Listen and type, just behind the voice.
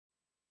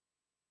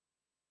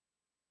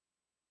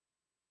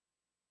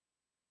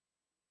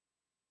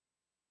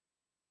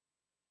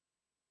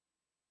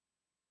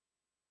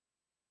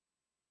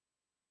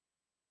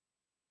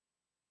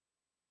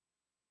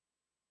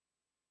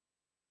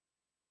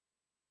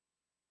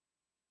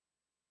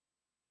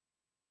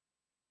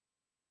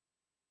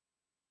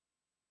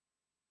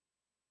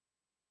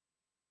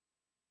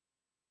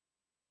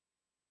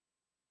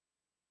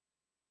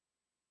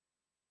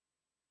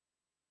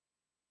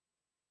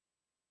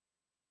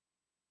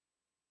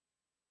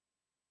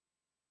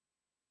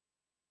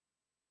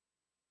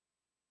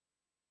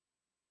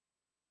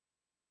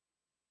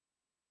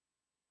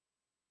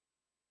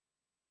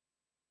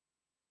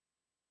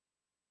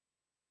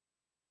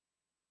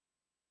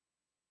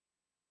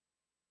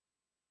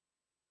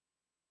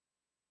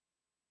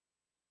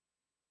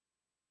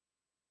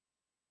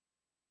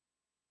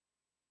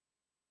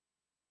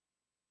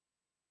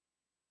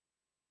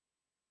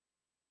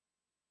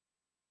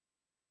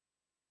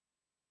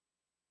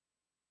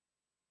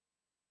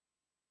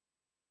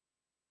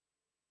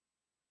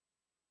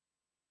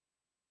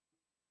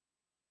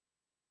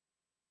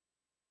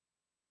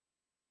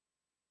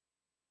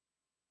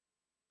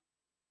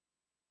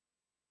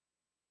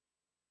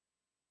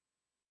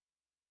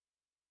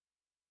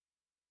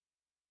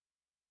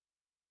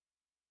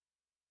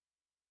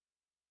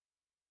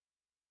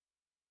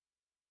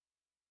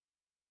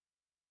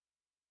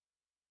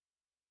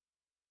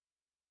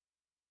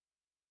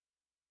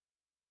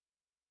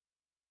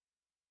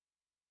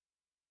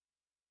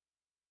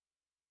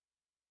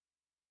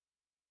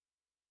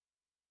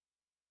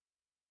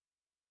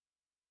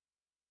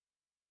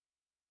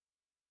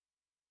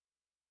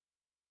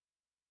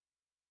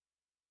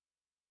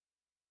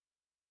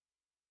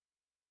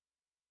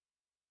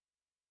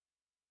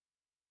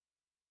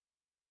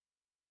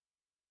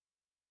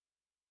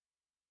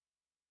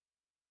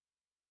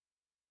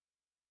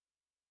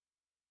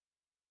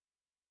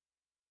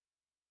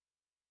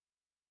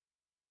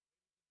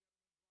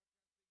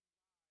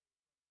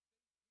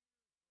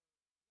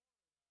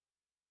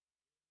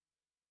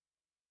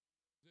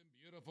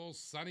Beautiful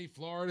sunny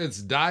Florida,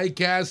 it's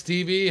Diecast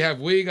TV. Have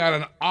we got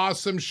an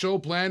awesome show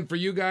planned for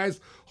you guys?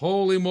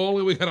 Holy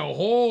moly, we got a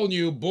whole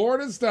new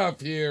board of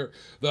stuff here.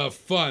 The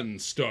fun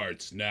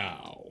starts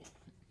now.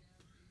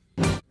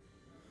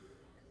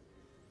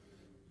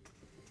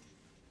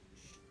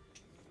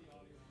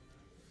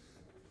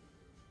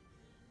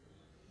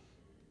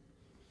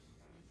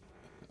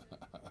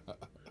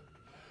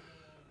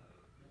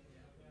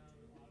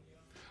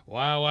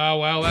 Wow, wow,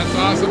 wow, that's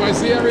awesome. I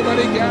see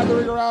everybody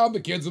gathering around.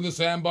 The kids in the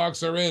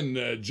sandbox are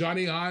in.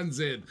 Johnny Hahn's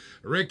in.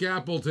 Rick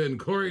Appleton,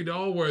 Corey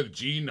Dolworth,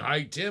 Gene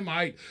Height, Tim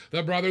Height.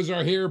 The brothers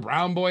are here.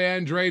 Brown Boy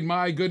Andrade,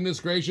 my goodness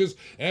gracious.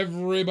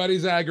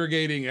 Everybody's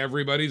aggregating.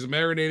 Everybody's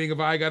marinating. Have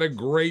I got a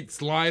great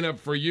lineup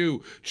for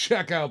you?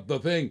 Check out the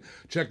thing.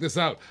 Check this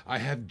out. I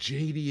have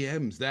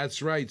JDMs.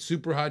 That's right.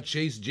 Super Hot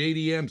Chase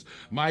JDMs.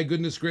 My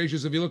goodness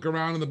gracious. If you look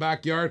around in the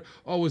backyard,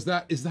 oh, is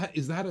that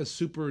a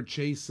Super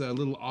Chase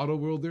little auto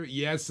world there?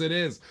 Yes, it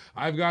is.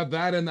 I've got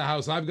that in the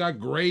house. I've got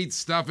great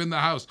stuff in the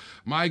house.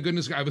 My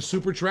goodness, I have a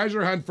super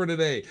treasure hunt for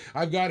today.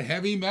 I've got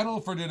heavy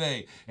metal for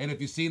today. And if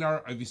you've seen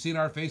our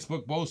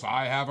Facebook post,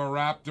 I have a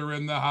Raptor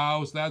in the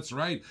house. That's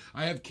right.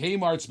 I have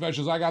Kmart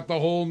specials. I got the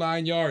whole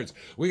 9 yards.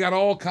 We got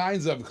all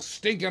kinds of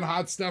stinking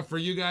hot stuff for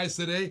you guys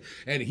today.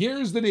 And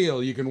here's the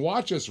deal. You can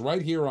watch us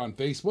right here on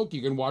Facebook.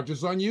 You can watch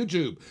us on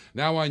YouTube.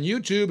 Now on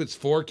YouTube, it's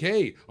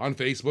 4K. On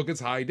Facebook, it's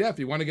high def.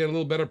 You want to get a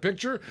little better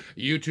picture?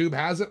 YouTube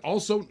has it.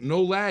 Also,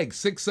 no lag.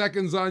 6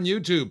 seconds on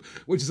YouTube,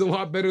 which is a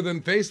lot better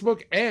than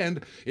Facebook.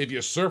 And if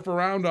you surf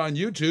around on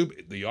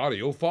YouTube, the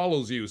audio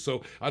follows you.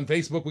 So on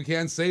Facebook, we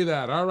can't say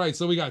that. All right,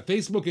 so we got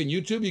Facebook and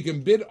YouTube. You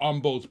can bid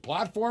on both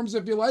platforms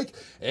if you like.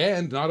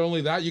 And not only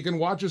that, you can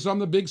watch us on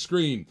the big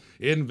screen.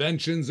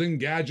 Inventions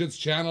and Gadgets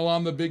channel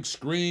on the big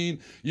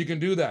screen. You can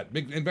do that.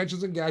 Big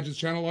Inventions and Gadgets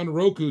channel on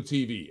Roku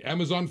TV,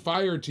 Amazon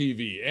Fire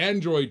TV,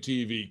 Android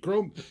TV,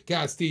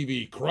 Chromecast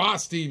TV,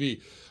 Cross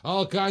TV,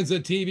 all kinds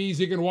of TVs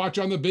you can watch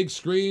on the big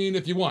screen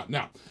if you want.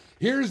 Now,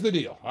 here's the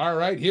deal. All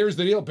right, here's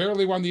the deal.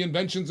 Apparently we're on the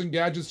Inventions and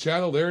Gadgets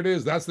channel. There it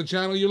is. That's the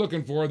channel you're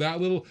looking for.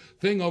 That little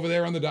thing over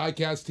there on the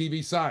Diecast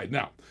TV side.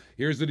 Now,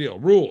 here's the deal.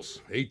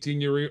 Rules. 18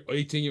 years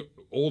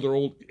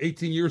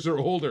or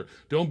older.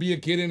 Don't be a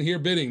kid in here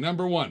bidding.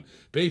 Number 1,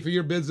 pay for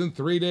your bids in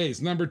 3 days.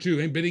 Number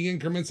 2, bidding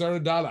increments are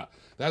 $1.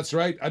 That's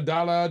right,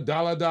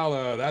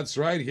 $1. That's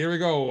right. Here we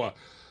go.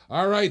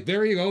 All right,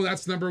 there you go.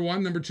 That's number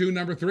 1. Number 2,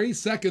 number 3.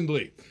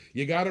 Secondly,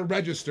 you got to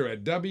register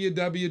at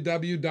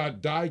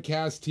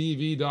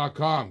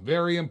www.diecasttv.com.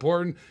 Very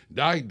important,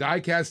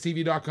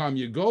 diecasttv.com.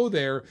 You go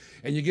there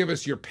and you give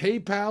us your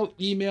PayPal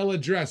email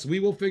address. We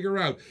will figure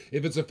out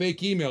if it's a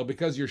fake email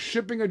because your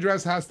shipping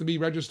address has to be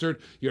registered,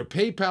 your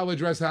PayPal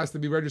address has to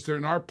be registered,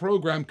 and our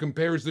program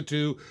compares the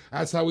two.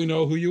 That's how we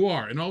know who you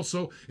are. And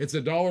also, it's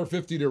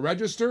 $1.50 to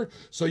register,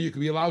 so you can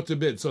be allowed to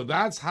bid. So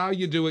that's how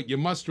you do it. You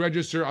must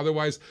register,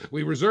 otherwise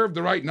we reserve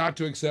the right not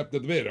to accept the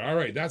bid. All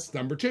right, that's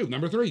number 2.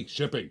 Number 3,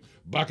 shipping.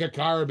 $1 a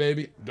car,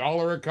 baby.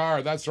 $1 a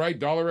car. That's right,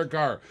 $1 a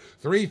car.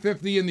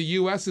 $3.50 in the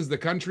U.S. is the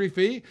country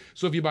fee.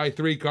 So if you buy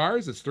 3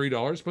 cars, it's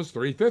 $3 plus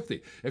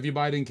 $3.50. If you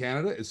buy it in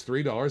Canada, it's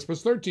 $3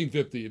 plus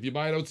 $13.50. If you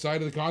buy it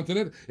outside of the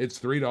continent, it's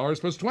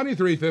 $3 plus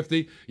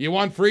 $23.50. You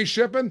want free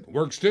shipping?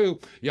 Works too.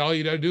 All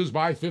you gotta do is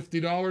buy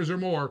 $50 or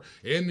more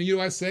in the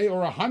USA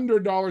or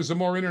 $100 or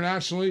more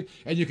internationally,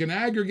 and you can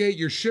aggregate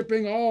your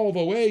shipping all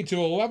the way to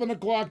 11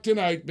 o'clock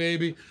tonight,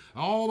 baby.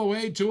 All the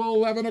way to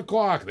 11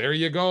 o'clock. There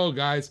you go,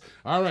 guys.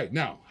 All right,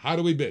 now, how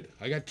do we bid?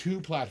 I got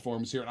 2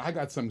 platforms here, and I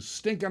got some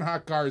stinking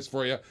hot cars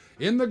for you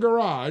in the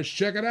garage.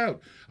 Check it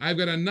out. I've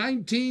got a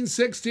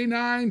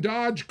 1969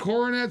 Dodge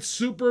Coronet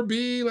Super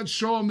B. Let's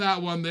show them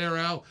that one there,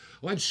 Al.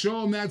 Let's show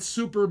them that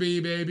Super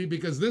B, baby,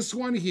 because this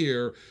one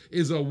here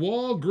is a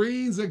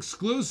Walgreens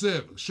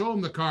exclusive. Show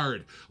them the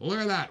card. Look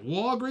at that.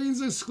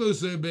 Walgreens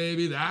exclusive,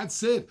 baby.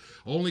 That's it.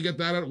 Only get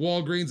that at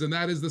Walgreens, and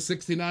that is the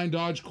 69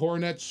 Dodge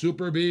Coronet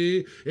Super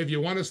B. If you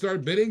want to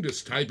start bidding,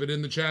 just type it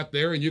in the chat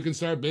there, and you can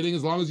start bidding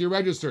as long as you're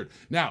registered.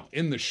 Now,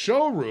 in the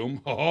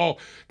showroom,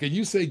 can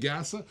you say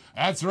Gassa?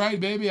 That's right,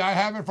 baby. I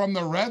have it from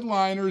the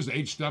Redliners,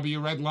 HW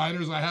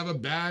Redliners. I have a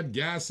bad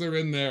gasser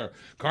in there.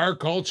 Car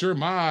culture,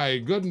 my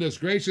goodness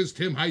gracious.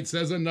 Tim Height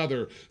says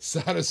another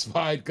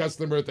satisfied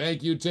customer.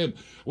 Thank you, Tim.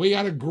 We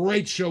got a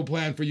great show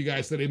planned for you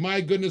guys today. My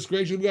goodness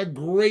gracious, we got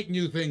great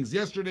new things.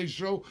 Yesterday's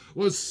show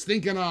was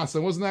stinking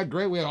awesome. Wasn't that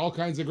great? We had all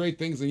kinds of great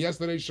things in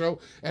yesterday's show,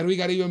 and we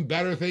got even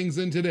better things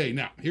in today.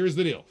 Now, here's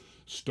the deal.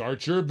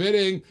 Start your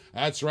bidding.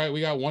 That's right.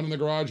 We got 1 in the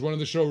garage, 1 in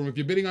the showroom. If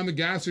you're bidding on the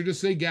Gasser, just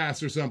say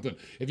Gas or something.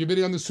 If you're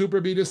bidding on the Super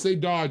B, just say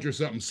Dodge or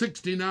something.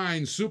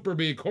 69 Super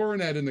B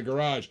Coronet in the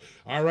garage.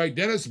 All right.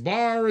 Dennis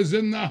Barr is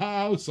in the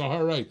house.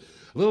 All right.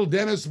 Little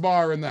Dennis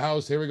bar in the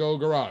house. Here we go,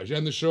 garage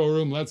and the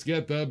showroom. Let's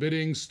get the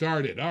bidding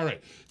started. All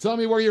right. Tell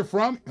me where you're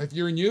from. If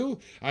you're new,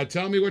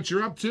 tell me what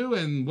you're up to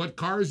and what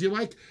cars you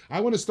like.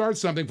 I want to start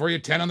something for you.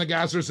 10 on the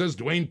gasser says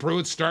Dwayne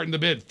Pruitt starting the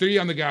bid. 3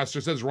 on the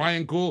gasser says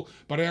Ryan Cool,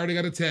 but I already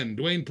got a 10.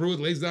 Dwayne Pruitt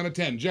lays down a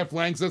 10. Jeff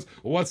Lang says,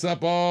 what's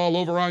up all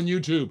over on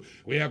YouTube?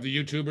 We have the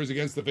YouTubers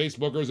against the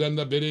Facebookers and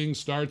the bidding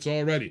starts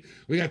already.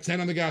 We got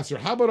 10 on the gasser.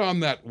 How about on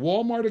that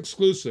Walmart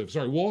exclusive?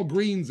 Sorry,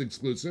 Walgreens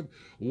exclusive.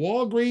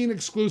 Walgreen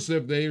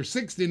exclusive. They're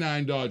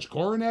 69 Dodge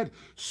Coronet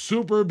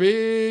Super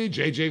B.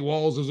 JJ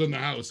Walls is in the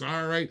house.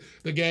 All right,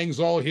 the gang's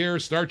all here.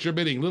 Start your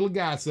bidding. Little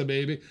gasser,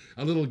 baby.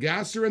 A little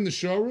gasser in the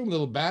showroom.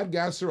 Little bad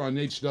gasser on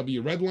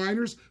HW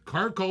Redliners.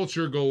 Car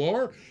culture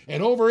galore.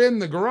 And over in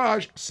the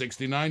garage,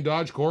 69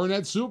 Dodge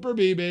Coronet Super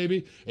B,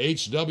 baby.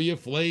 HW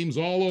flames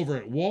all over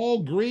it.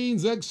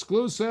 Walgreens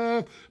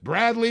exclusive.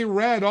 Bradley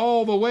Red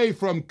all the way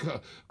from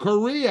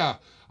Korea.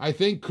 I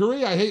think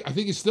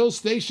he's still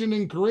stationed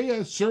in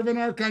Korea, serving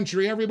our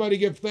country. Everybody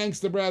give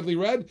thanks to Bradley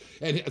Red.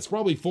 And it's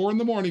probably 4 in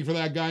the morning for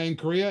that guy in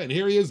Korea. And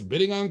here he is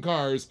bidding on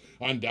cars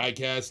on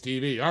Diecast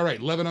TV. All right,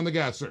 11 on the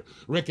gasser.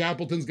 Rick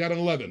Appleton's got an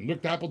 11.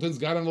 Rick Appleton's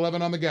got an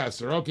 11 on the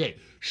gasser. Okay,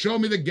 show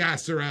me the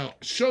gasser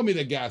out. Show me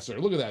the gasser.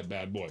 Look at that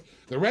bad boy.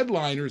 The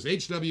Redliners,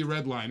 HW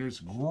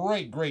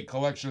Redliners. Great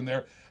collection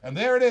there. And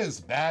there it is,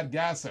 bad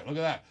gasser. Look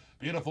at that.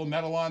 Beautiful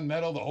metal on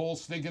metal, the whole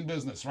stinking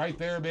business. Right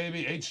there,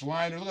 baby.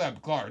 H-liner. Look at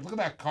that card. Look at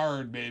that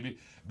card, baby.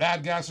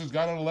 Bad Gasser's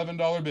got an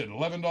 $11 bid.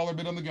 $11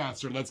 bid on the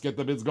Gasser. Let's get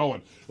the bids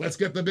going. Let's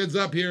get the bids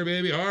up here,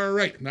 baby. All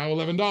right, now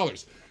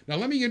 $11. Now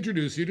let me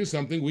introduce you to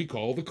something we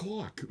call the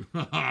clock.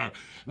 Now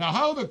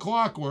how the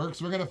clock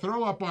works, we're going to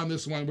throw up on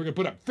this one. We're going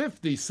to put up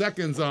 50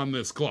 seconds on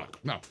this clock.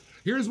 Now,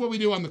 here's what we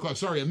do on the clock.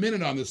 Sorry, a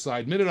minute on this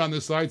side. Minute on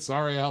this side.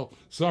 Sorry, Al.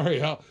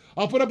 Sorry, Al.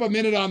 I'll put up a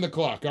minute on the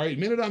clock. All right,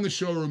 minute on the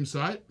showroom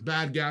side.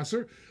 Bad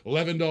gasser.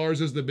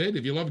 $11 is the bid.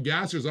 If you love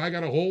gassers, I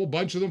got a whole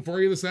bunch of them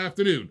for you this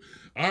afternoon.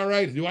 All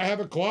right, do I have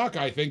a clock?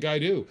 I think I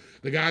do.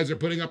 The guys are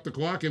putting up the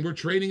clock, and we're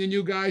training in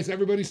you guys.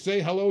 Everybody say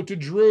hello to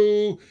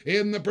Drew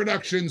in the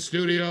production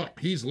studio.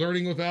 He's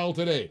learning with Al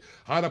today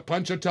how to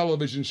punch a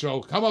television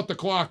show. How about the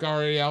clock,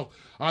 Al?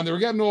 We're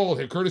getting old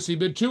here. Courtesy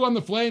bid 2 on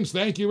the Flames.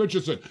 Thank you,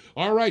 Richardson.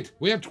 All right,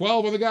 we have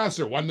 12 on the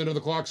gasser. 1 minute on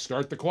the clock.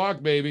 Start the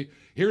clock, baby.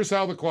 Here's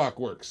how the clock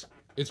works.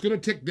 It's going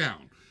to tick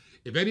down.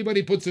 If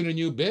anybody puts in a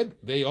new bid,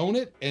 they own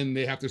it, and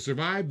they have to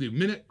survive the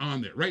minute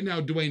on it. Right now,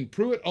 Dwayne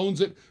Pruitt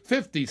owns it.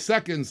 50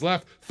 seconds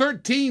left.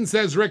 13,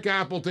 says Rick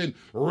Appleton,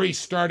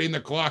 restarting the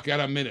clock at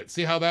a minute.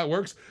 See how that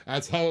works?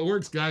 That's how it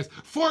works, guys.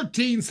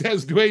 14,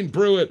 says Dwayne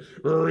Pruitt,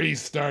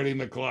 restarting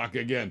the clock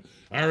again.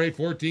 All right,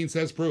 14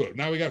 says Pruitt.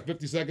 Now we got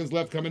 50 seconds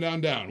left coming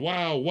down.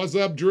 Wow, what's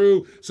up,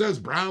 Drew? Says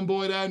Brown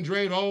Boy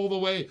Andrade all the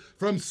way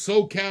from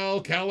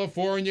SoCal,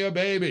 California,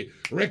 baby.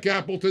 Rick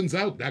Appleton's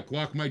out. That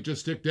clock might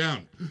just tick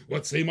down.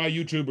 What say my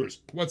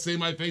YouTubers? What say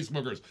my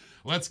Facebookers?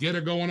 Let's get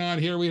it going on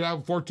here. We have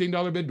a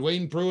 $14 bid.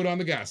 Dwayne Pruitt on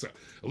the gasser.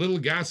 A little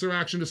gasser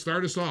action to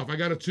start us off. I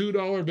got a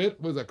 $2 bid.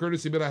 What was that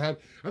courtesy bid I had?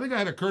 I think I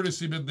had a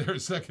courtesy bid there a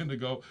second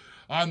ago.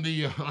 On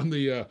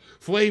the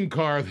flame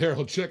car there.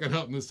 I'll check it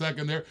out in a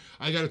second there.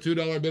 I got a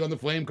 $2 bid on the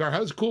flame car.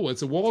 How's cool?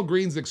 It's a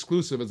Walgreens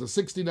exclusive. It's a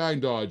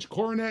 69 Dodge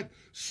Coronet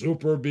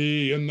Super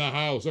B in the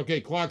house. Okay,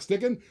 clock's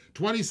ticking.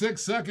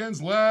 26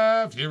 seconds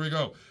left. Here we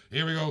go.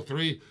 Here we go.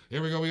 3.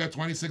 Here we go. We got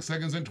 26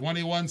 seconds and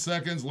 21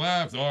 seconds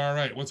left. All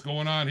right, what's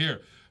going on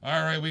here?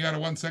 All right, we got a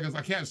 1 second.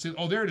 I can't see.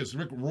 Oh, there it is.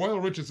 Royal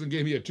Richardson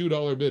gave me a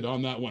 $2 bid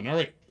on that one. All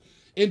right.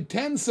 In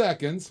 10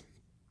 seconds,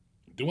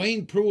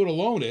 Dwayne Pruitt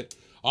will own it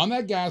on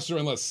that gasser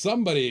unless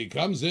somebody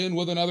comes in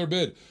with another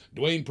bid.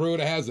 Dwayne Pruitt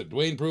has it.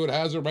 Dwayne Pruitt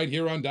has it right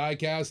here on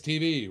Diecast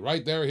TV.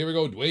 Right there. Here we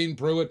go. Dwayne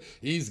Pruitt.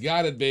 He's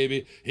got it,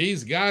 baby.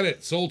 He's got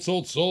it. Sold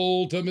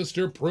to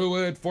Mr.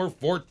 Pruitt for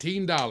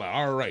 $14.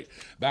 All right.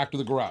 Back to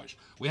the garage.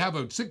 We have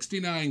a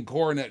 69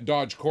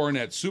 Dodge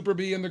Coronet Super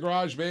B in the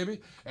garage, baby.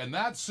 And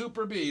that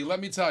Super B, let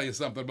me tell you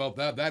something about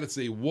that. That is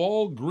a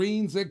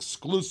Walgreens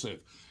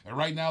exclusive. And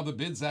right now the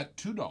bid's at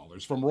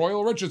 $2 from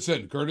Royal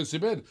Richardson. Courtesy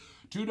bid.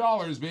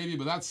 $2, baby,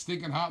 but that's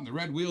stinking hot in the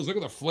red wheels. Look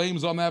at the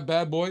flames on that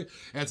bad boy.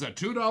 It's a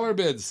 $2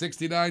 bid.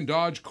 69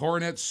 Dodge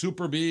Coronet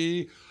Super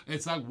B.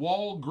 It's a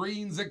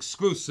Walgreens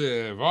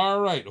exclusive. All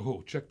right.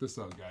 Oh, check this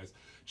out, guys.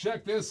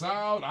 Check this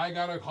out. I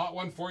got a hot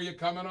one for you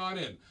coming on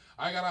in.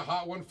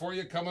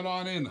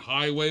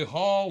 Highway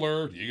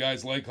hauler. Do you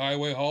guys like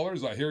highway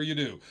haulers? I hear you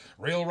do.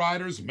 Rail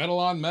riders, metal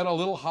on metal,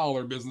 little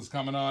hauler business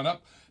coming on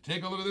up.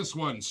 Take a look at this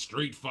one.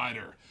 Street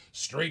Fighter,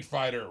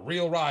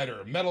 Real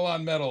Rider, metal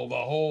on metal, the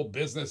whole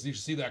business. You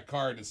see that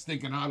card. It's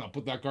stinking hot. I'll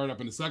put that card up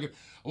in a second.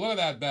 Look at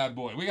that bad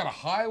boy. We got a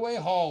highway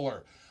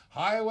hauler.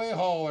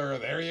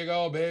 There you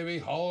go, baby.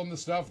 Hauling the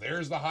stuff.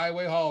 There's the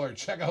highway hauler.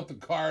 Check out the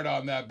card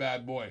on that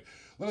bad boy.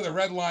 Look at the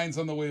red lines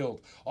on the wheel.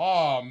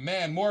 Oh,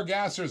 man, more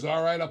gassers.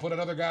 All right, I'll put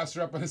another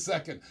gasser up in a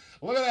second.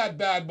 Look at that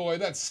bad boy.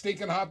 That's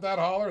stinking hot, that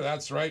hauler.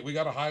 That's right. We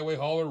got a highway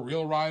hauler,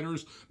 Real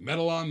Riders,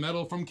 metal on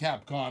metal from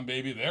Capcom,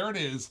 baby. There it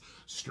is.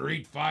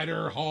 Street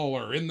Fighter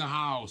hauler in the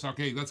house.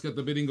 Okay, let's get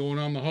the bidding going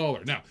on the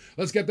hauler. Now,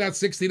 let's get that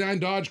 69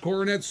 Dodge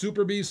Coronet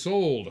Super B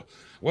sold.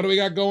 What do we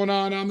got going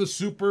on the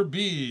Super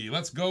B?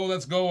 Let's go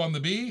on the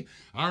B.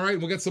 All right,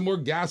 we'll get some more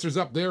gassers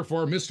up there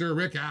for Mr.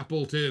 Rick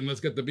Appleton. Let's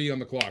get the B on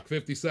the clock.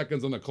 50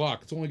 seconds on the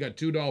clock. It's only got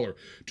 $2.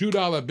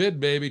 $2 bid,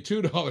 baby.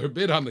 $2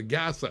 bid on the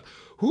gasser.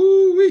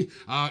 Whoo-wee.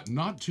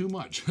 Not too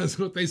much. That's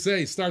what they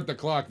say. Start the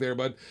clock there,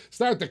 bud.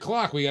 Start the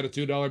clock. We got a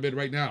 $2 bid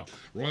right now.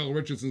 Royal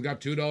Richardson's got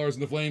 $2 in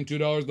the flame.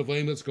 $2 in the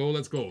flame. Let's go.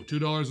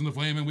 $2 in the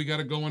flame, and we got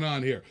it going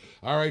on here.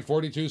 All right,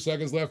 42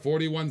 seconds left.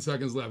 41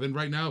 seconds left. And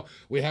right now,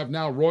 we have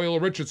now Royal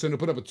Richardson to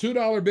put up a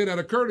 $2 bid out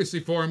of courtesy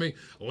for me.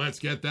 Let's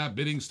get that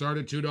bidding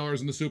started.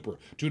 $2 in the Super.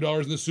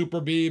 $2 in the Super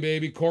B,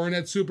 baby.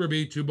 Coronet Super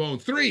B. 2 bone.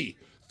 Three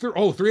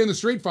on the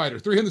Street Fighter.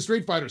 3 on the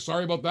Street Fighter.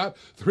 Sorry about that.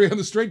 3 on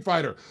the Street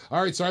Fighter.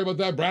 All right, sorry about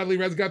that. Bradley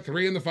Red's got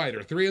 3 in the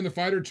Fighter. 3 in the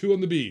Fighter, 2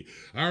 on the B.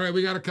 All right,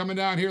 we got it coming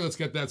down here. Let's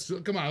get that.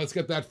 Come on, let's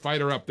get that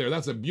Fighter up there.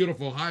 That's a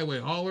beautiful highway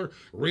hauler.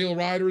 Real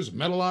Riders,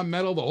 metal on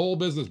metal, the whole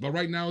business. But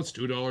right now, it's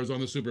 $2 on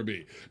the Super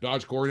B.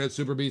 Dodge Coronet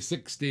Super B,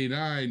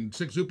 69.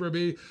 6 Super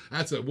B.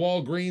 That's a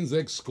Walgreens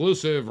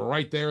exclusive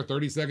right there.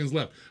 30 seconds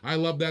left. I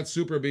love that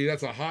Super B.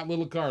 That's a hot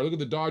little car. Look at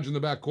the Dodge in the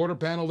back quarter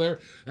panel there.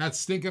 That's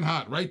stinking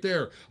hot right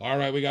there. All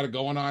right, we got it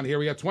going on here.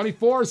 We got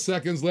 24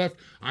 seconds left.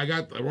 I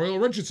got Royal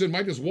Richardson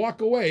might just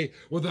walk away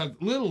with a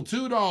little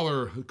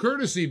 $2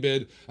 courtesy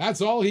bid. That's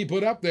all he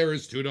put up there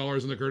is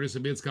 $2 in the courtesy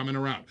bid. It's coming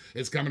around.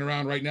 It's coming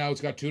around right now. It's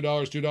got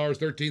 $2,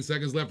 13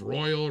 seconds left.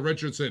 Royal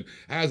Richardson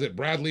has it.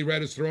 Bradley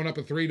Red is throwing up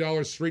a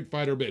 $3 Street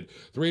Fighter bid.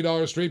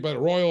 $3 Street Fighter.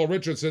 Royal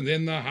Richardson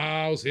in the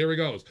house. Here he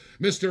goes.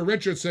 Mr.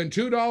 Richardson,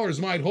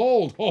 $2 might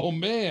hold. Oh,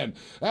 man,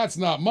 that's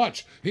not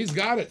much. He's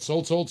got it.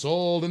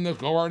 Sold in the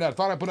corner. I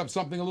thought I put up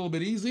something a little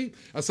bit easy,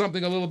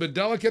 something a little bit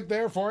delicate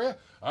there for you.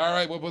 All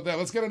right, we'll put that.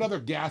 Let's get another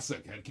gasser.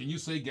 Can you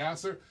say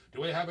gasser?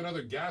 Do we have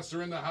another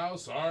gasser in the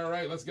house? All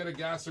right, let's get a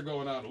gasser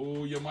going on.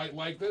 Ooh, you might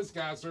like this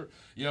gasser.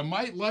 You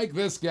might like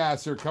this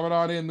gasser coming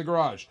on in the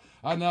garage.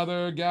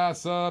 Another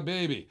gasser,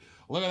 baby.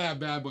 Look at that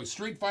bad boy.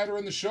 Street Fighter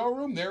in the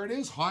showroom. There it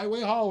is.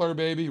 Highway hauler,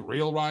 baby.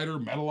 Real Rider,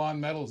 metal on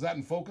metal. Is that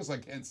in focus? I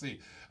can't see.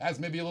 That's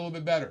maybe a little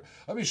bit better.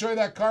 Let me show you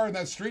that car in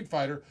that Street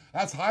Fighter.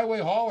 That's highway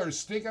hauler,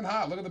 stinking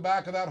hot. Look at the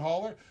back of that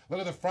hauler. Look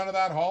at the front of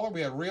that hauler.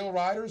 We have Real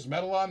Riders,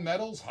 metal on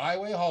metals,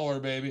 highway hauler,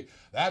 baby.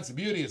 That's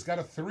beauty. It's got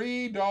a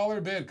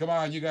 $3 bid. Come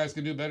on, you guys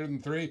can do better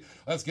than 3.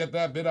 Let's get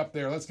that bid up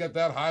there. Let's get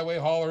that highway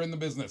hauler in the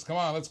business. Come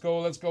on, let's go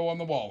on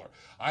the waller.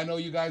 I know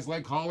you guys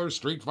like haulers.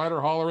 Street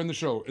Fighter hauler in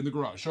the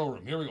garage,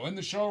 showroom. Here we go. In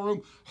the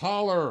showroom,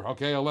 hauler.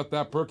 Okay, I'll let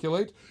that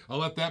percolate. I'll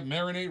let that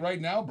marinate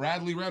right now.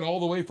 Bradley Red all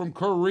the way from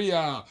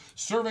Korea,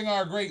 serving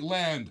our great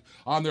land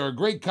on their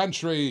great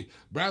country.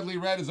 Bradley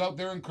Red is out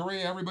there in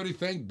Korea. Everybody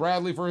thank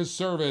Bradley for his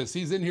service.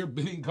 He's in here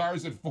bidding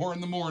cars at 4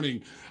 in the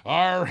morning.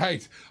 All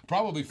right,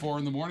 probably 4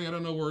 in the morning. I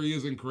don't know where he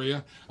is in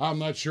Korea. I'm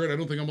not sure, and I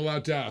don't think I'm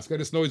allowed to ask. I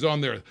just know he's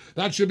on there.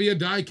 That should be a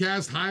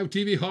Diecast Hive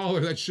TV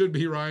hauler. That should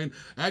be, Ryan.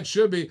 That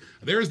should be.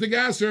 There's the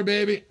gasser,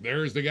 baby.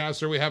 There's the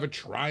gasser. We have a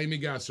Try Me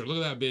gasser. Look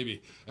at that,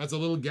 baby. That's a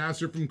little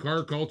gasser from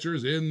Car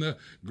Cultures in the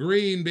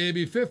green,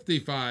 baby.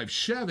 55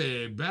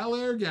 Chevy Bel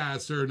Air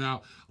gasser.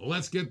 Now,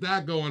 let's get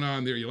that going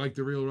on there. You like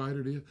the Real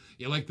Rider, do you?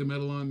 You like the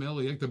metal on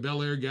metal? You like the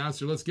Bel Air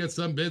gasser? Let's get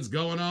some bids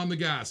going on the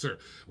gasser.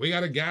 We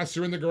got a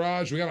gasser in the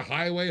garage. We got a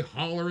highway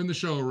hauler in the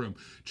showroom.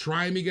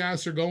 Try Me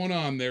gasser going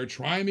on there.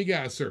 Try Me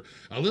gasser.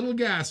 A little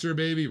gasser,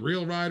 baby.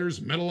 Real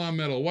Riders, metal on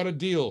metal. What a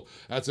deal.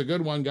 That's a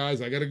good one,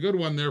 guys. I got a good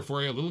one there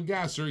for you. A little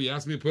gasser. You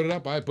asked me to put it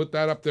up. I put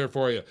that up there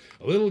for you.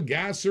 A little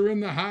gasser in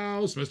the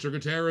house. Mr.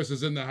 Gutierrez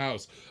is in the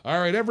house. All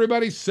right,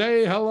 everybody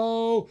say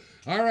hello.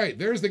 All right,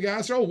 there's the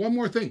gasser. Oh, one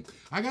more thing.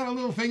 I got a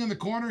little thing in the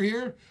corner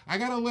here. I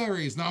got a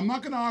Larry's. Now, I'm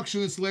not going to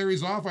auction this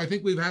Larry's off. I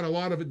think we've had a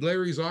lot of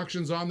Larry's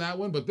auctions on that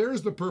one, but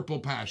there's the Purple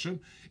Passion.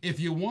 If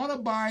you want to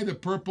buy the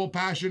Purple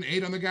Passion,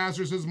 8 on the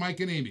gasser, says Mike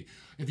and Amy.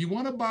 If you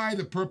want to buy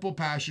the Purple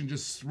Passion,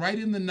 just write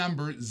in the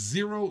number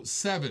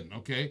 07,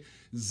 okay?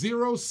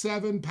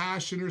 07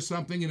 Passion or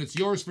something, and it's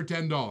yours for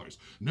 $10.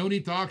 No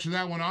need to auction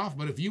that one off,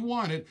 but if you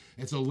want it,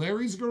 it's a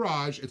Larry's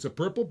Garage. It's a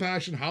Purple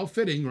Passion. How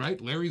fitting, right?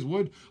 Larry's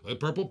Wood, a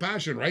Purple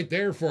Passion right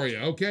there for you.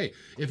 Okay,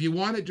 if you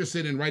want it, just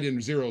sit and write in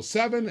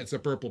 07. It's a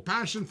Purple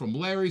Passion from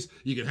Larry's.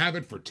 You can have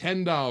it for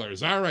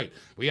 $10. All right,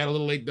 we got a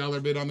little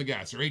 $8 bid on the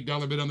gasser.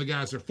 $8 bid on the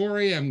gasser. 4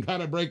 a.m.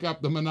 Gotta break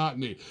up the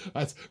monotony.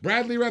 That's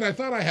Bradley Red. I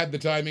thought I had the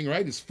timing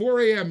right. It's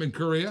 4 a.m. in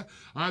Korea.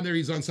 On there,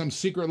 he's on some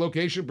secret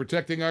location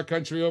protecting our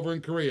country over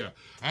in Korea.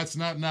 That's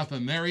not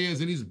nothing. There he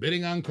is, and he's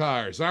bidding on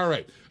cars. All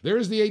right,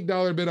 there's the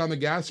 $8 bid on the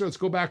gasser. Let's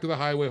go back to the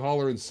highway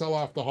hauler and sell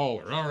off the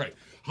hauler. All right,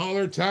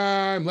 hauler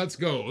time. Let's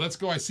go. Let's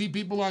go. I see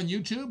people on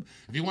YouTube.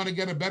 If you want to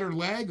get a better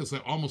lag, it's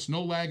like almost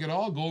no lag at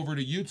all, go over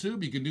to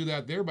YouTube. You can do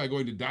that there by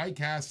going to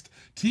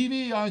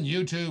DiecastTV on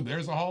YouTube.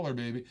 There's a hauler,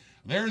 baby.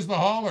 There's the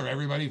hauler.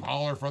 Everybody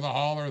holler for the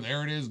hauler.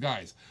 There it is,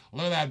 guys.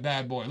 Look at that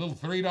bad boy. A little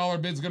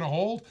 $3 bid's going to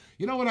hold.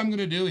 You know what I'm going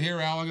to do here,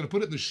 Al? I'm going to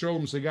put it in the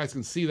showroom so you guys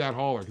can see that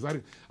hauler.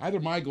 Because either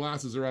my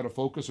glasses are out of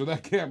focus or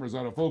that camera's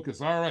out of focus.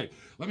 All right.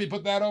 Let me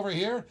put that over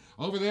here.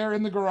 Over there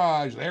in the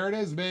garage. There it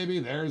is, baby.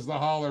 There's the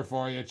hauler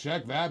for you.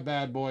 Check that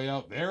bad boy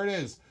out. There it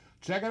is.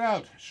 Check it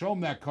out. Show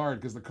them that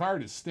card because the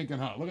card is stinking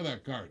hot. Look at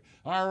that card.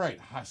 All right.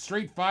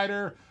 Street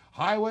Fighter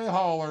Highway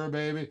Hauler,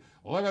 baby.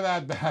 Look at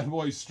that bad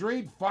boy.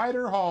 Street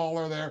Fighter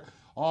Hauler there.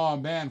 Oh,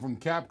 man, from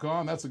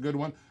Capcom. That's a good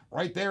one.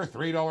 Right there,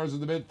 $3 is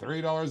the bid,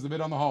 $3 the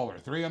bid on the hauler.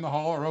 3 on the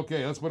hauler.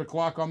 Okay, let's put a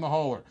clock on the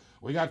hauler.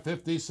 We got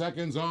 50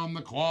 seconds on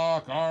the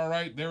clock. All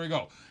right, there we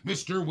go.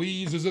 Mr.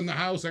 Wheeze is in the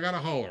house. I got a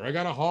hauler. I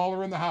got a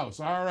hauler in the house.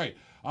 All right,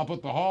 I'll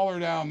put the hauler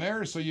down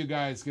there so you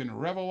guys can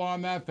revel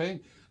on that thing.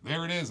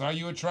 There it is. Are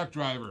you a truck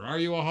driver? Are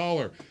you a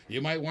hauler?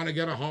 You might want to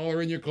get a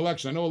hauler in your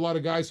collection. I know a lot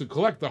of guys who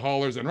collect the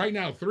haulers, and right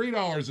now,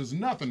 $3 is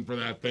nothing for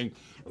that thing.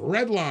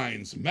 Red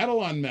lines, metal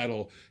on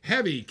metal,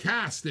 heavy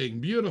casting,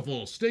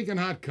 beautiful, stinking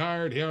hot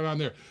card here and on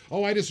there.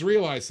 Oh, I just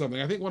realized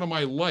something. I think one of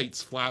my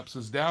lights flaps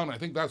is down. I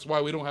think that's why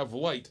we don't have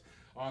light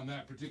on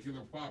that particular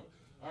pop.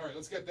 All right,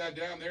 let's get that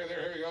down there.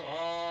 Here we go.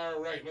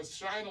 All right, let's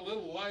shine a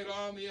little light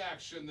on the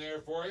action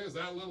there for you. Is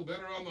that a little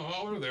better on the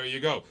hauler? There you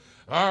go.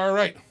 All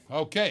right,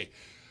 okay.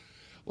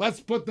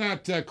 Let's put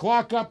that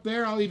clock up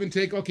there. I'll even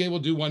take, okay, we'll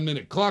do 1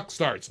 minute. Clock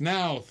starts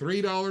now.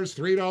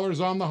 $3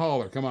 on the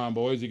hauler. Come on,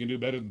 boys. You can do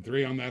better than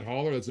 3 on that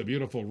hauler. That's a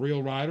beautiful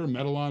Real Rider,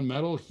 metal on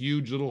metal,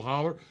 huge little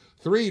hauler.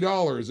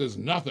 $3 is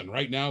nothing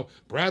right now.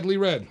 Bradley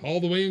Red,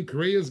 all the way in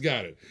Korea's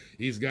got it.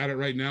 He's got it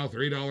right now.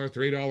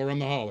 $3 on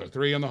the hauler.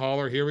 3 on the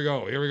hauler. Here we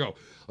go. Here we go.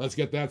 Let's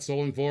get that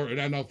sold for.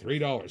 No,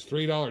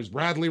 $3.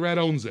 Bradley Red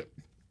owns it.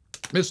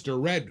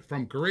 Mr. Red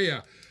from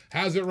Korea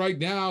has it right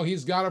now.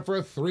 He's got it for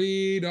a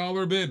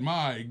 $3 bid.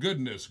 My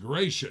goodness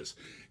gracious.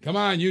 Come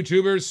on,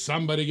 YouTubers.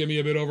 Somebody give me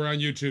a bid over on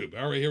YouTube.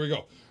 All right, here we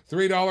go.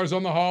 $3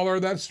 on the hauler.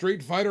 That's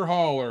Street Fighter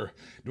hauler.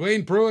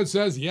 Dwayne Pruitt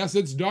says, yes,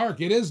 it's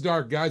dark. It is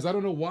dark, guys. I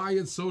don't know why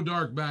it's so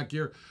dark back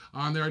here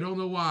on there. I don't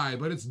know why,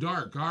 but it's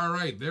dark. All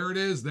right, there it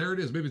is. There it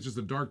is. Maybe it's just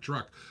a dark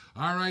truck.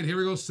 All right, here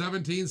we go.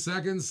 17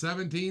 seconds.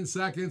 17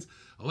 seconds.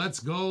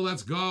 Let's go,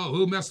 let's go.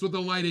 Who messed with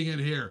the lighting in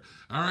here?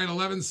 All right,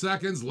 11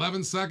 seconds,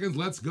 11 seconds.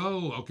 Let's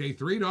go. Okay,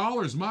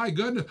 $3. My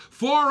goodness.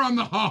 4 on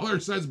the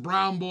hauler, says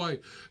Brown Boy.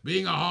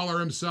 Being a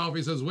hauler himself,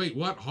 he says, wait,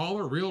 what?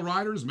 Hauler? Real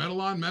Riders?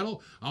 Metal on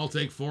metal? I'll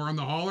take 4 on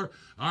the hauler.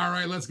 All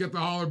right, let's get the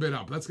hauler bid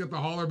up. Let's get the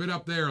hauler bid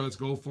up there. Let's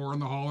go 4 on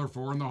the hauler,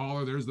 4 on the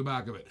hauler. There's the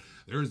back of it.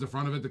 There's the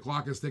front of it. The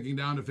clock is ticking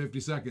down to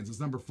 50 seconds. It's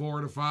number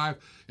 4 to 5.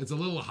 It's a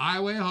little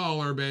highway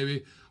hauler,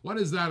 baby. What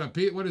is that?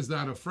 What is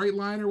that? A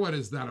Freightliner? What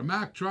is that? A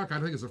Mack truck? I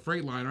think it's a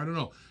Freightliner. I don't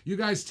know. You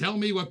guys tell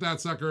me what that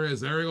sucker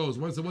is. There he goes.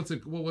 What's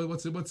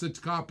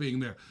it copying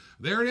there?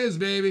 There it is,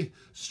 baby.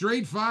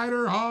 Street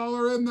Fighter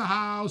hauler in the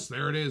house.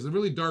 There it is. A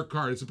really dark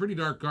card. It's a pretty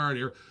dark card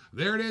here.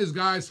 There it is,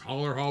 guys.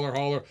 Hauler, hauler,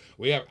 hauler.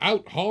 We have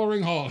out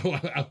hollering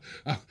hauler.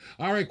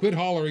 All right, quit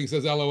hollering,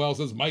 says LOL,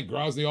 says Mike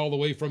Grosny all the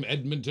way from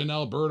Edmonton,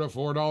 Alberta.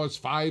 $4.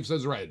 5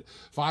 says red.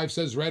 5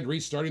 says red.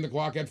 Restarting the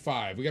clock at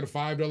 5. We got a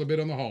 $5 bid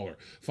on the hauler.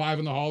 5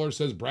 on the hauler,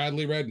 says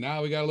Bradley Red.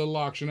 Now we got a little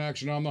auction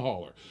action on the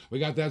hauler. We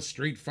got that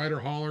Street Fighter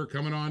hauler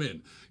coming on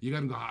in. You got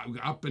to go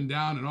up and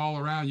down and all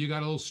around. You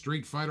got a little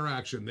Street Fighter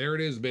action. There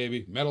it is,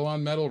 baby. Metal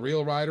on metal,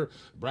 Real Rider.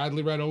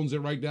 Bradley Red owns it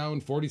right now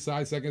in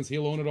 45 seconds.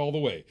 He'll own it all the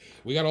way.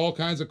 We got all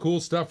kinds of cool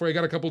stuff where I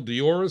got a couple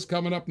Dioras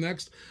coming up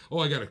next. Oh,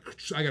 I got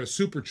a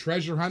super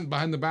treasure hunt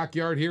behind the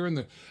backyard here.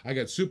 I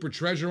got super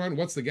treasure hunt.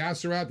 What's the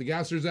gasser at? The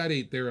gasser's at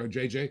 8 there,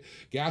 JJ.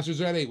 Gassers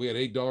are at 8. We had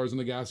 $8 in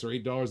the gasser.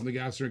 $8 in the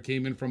gasser. It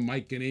came in from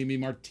Mike and Amy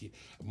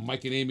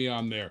Mike and Amy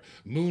on there.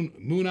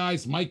 Moon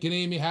Eyes, Mike and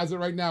Amy has it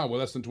right now. Well,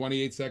 less than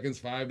 28 seconds.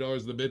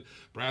 $5 the bid.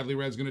 Bradley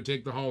Red's going to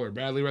take the hauler.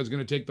 Bradley Red's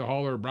going to take the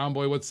hauler. Brown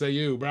Boy, what say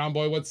you? Brown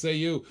Boy, what say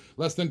you?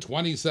 Less than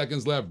 20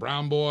 seconds left.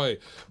 Brown Boy,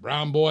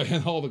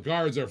 and all the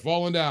cards are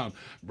falling down.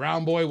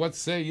 Brown Boy, what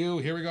say you?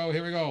 Here we go,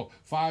 here we go.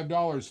 $5,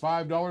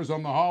 $5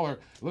 on the hauler.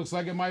 Looks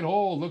like it might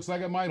hold. Looks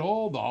like it might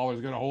hold. The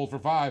hauler's going to hold for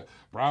 5.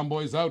 Brown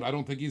Boy's out. I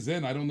don't think he's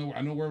in. I don't know.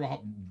 I know where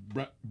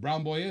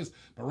Brown Boy is.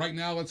 But right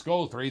now, let's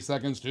go. 3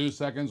 seconds, 2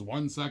 seconds,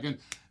 1 second.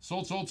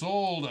 Sold.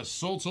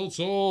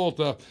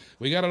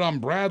 We got it on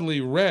Bradley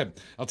Red.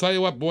 I'll tell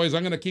you what, boys.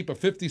 I'm going to keep a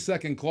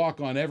 50-second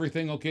clock on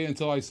everything, okay,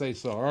 until I say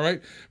so. All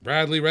right?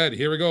 Bradley Red,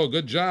 here we go.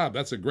 Good job.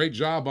 That's a great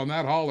job on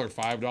that hauler.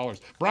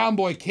 $5. Brown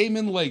Boy came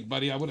in late,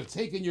 buddy. I would have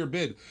taken your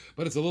bid,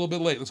 but it's a little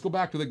bit late. Let's go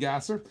back to the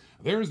gasser.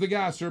 There's the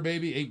gasser,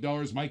 baby.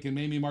 $8. Mike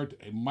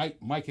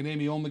and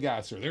Amy own the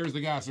gasser. There's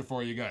the gasser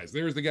for you guys.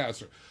 There's the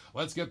gasser.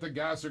 Let's get the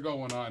gasser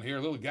going on here.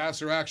 A little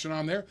gasser action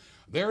on there.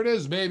 There it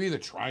is, baby. The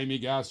Try Me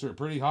gasser.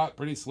 Pretty hot,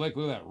 pretty slick.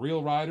 Look at that.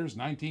 Real Riders,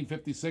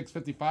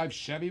 1956-55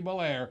 Chevy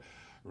Bel Air.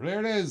 There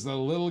it is, a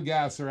little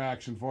gasser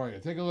action for you.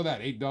 Take a look at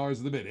that.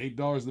 $8 the bid.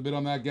 $8 the bid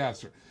on that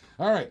gasser.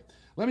 All right,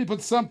 let me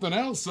put something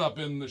else up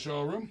in the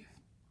showroom.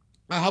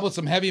 How about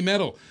some heavy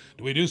metal?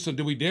 Do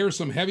we dare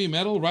some heavy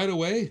metal right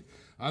away?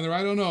 I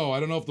don't know. I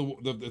don't know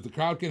if if the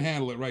crowd can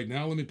handle it right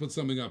now. Let me put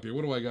something up here.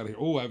 What do I got here?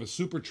 Oh, I have a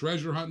super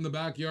treasure hunt in the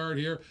backyard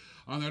here.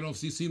 I don't know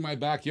if you've seen my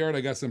backyard.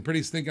 I got some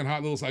pretty stinking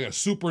hot little. I got a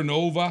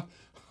supernova.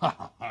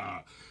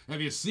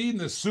 Have you seen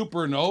the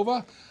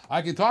supernova?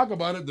 I can talk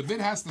about it. The bid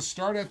has to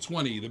start at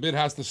 20. The bid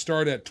has to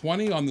start at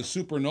 20 on the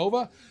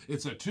supernova.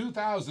 It's a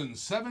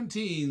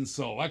 2017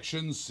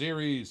 selection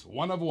series,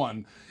 1 of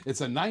 1.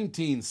 It's a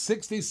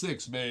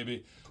 1966,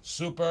 baby.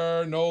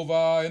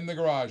 Supernova in the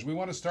garage. We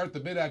want to start the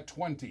bid at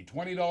 20.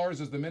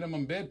 $20 is the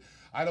minimum bid.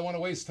 I don't want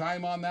to waste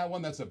time on that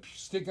one. That's a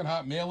stinking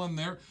hot mail in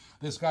there.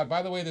 This guy,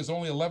 by the way, there's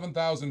only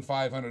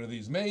 11,500 of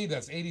these made.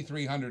 That's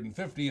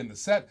 8,350 in the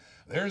set.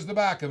 There's the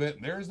back of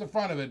it. There's the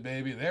front of it,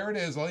 baby. There it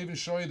is. I'll even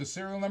show you the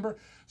serial number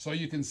so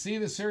you can see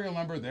the serial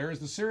number. There's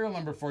the serial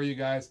number for you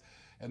guys.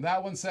 And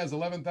that one says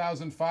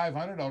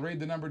 11,500. I'll read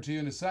the number to you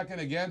in a second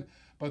again.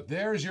 But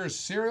there's your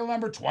serial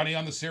number, 20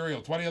 on the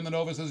serial. 20 on the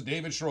Nova says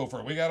David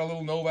Schrofer. We got a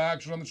little Nova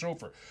action on the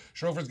Schrofer.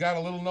 Schrofer's got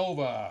a little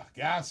Nova.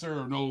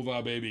 Gasser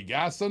Nova, baby.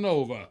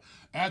 Gassanova.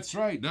 That's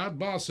right. Not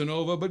Bossa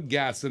Nova, but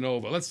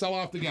Gassanova. Let's sell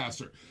off the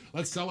Gasser.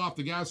 Let's sell off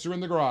the Gasser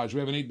in the garage. We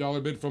have an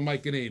 $8 bid from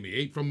Mike and Amy.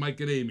 8 from Mike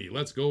and Amy.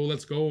 Let's go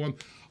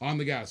on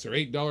the Gasser.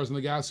 $8 on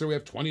the Gasser. We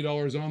have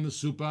 $20 on the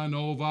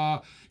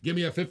Supernova. Give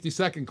me a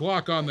 50-second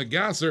clock on the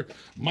Gasser.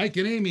 Mike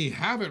and Amy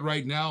have it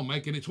right now.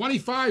 Mike and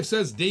 25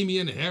 says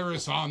Damian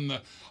Harris on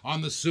the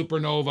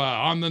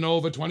Supernova. On the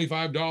Nova,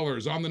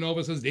 $25. On the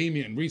Nova says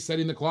Damian.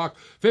 Resetting the clock.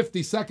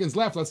 50 seconds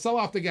left. Let's sell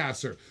off the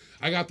Gasser.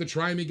 I got the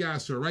Try Me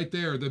Gasser right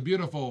there. The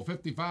beautiful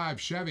 55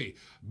 Chevy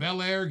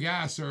Bel Air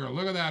Gasser.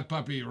 Look at that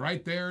puppy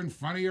right there in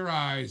front of your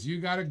eyes.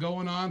 You got it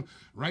going on.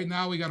 Right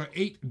now we got an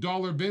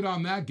 $8 bid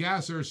on that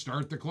Gasser.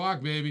 Start the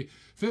clock, baby.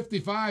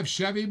 55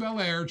 Chevy Bel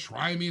Air.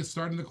 Try Me is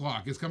starting the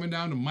clock. It's coming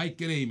down to Mike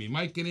and Amy.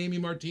 Mike and Amy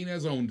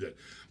Martinez owned it.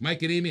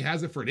 Mike and Amy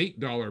has it for an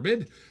 $8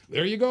 bid.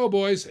 There you go,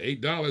 boys.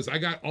 $8. I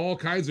got all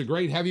kinds of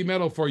great heavy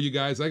metal for you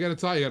guys. I got to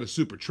tell you, I got a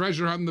super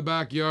treasure hunt in the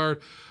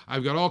backyard. I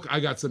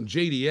got some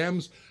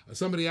JDMs.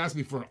 Somebody asked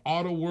me for an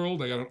Auto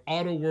World. I got an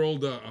Auto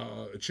World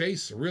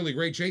chase, a really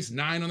great chase.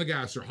 9 on the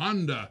Gasser.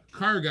 Honda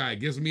Car Guy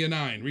gives me a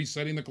 9.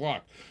 Resetting the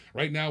clock.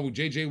 Right now,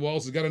 JJ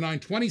Walls has got a 9.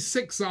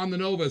 26 on the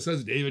Nova,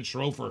 says David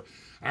Schrofer.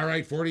 All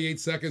right, 48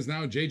 seconds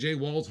now. JJ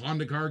Walls,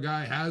 Honda Car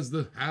Guy, has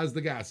the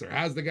Gasser.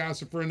 Has the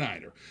Gasser for a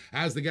 9er.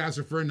 Has the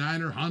Gasser for a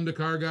 9er. Honda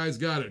Car Guy's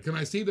got it. Can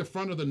I see the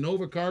front of the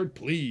Nova card,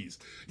 please?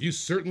 You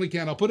certainly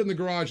can. I'll put it in the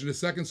garage in a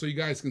second so you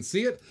guys can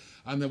see it.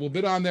 And then we'll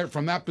bid on there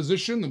from that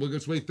position. And we'll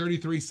just wait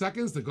 33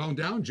 seconds to go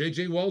down.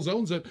 JJ Walls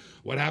owns it.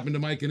 What happened to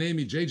Mike and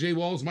Amy? JJ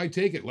Walls might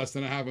take it. Less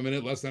than a half a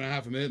minute.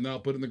 And then I'll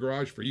put it in the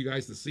garage for you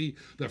guys to see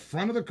the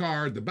front of the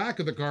card, the back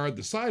of the card,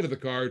 the side of the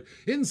card,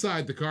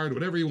 inside the card,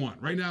 whatever you want.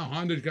 Right now,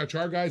 Honda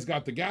Car Guy's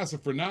got the Gasser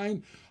for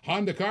 9.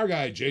 Honda Car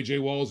Guy,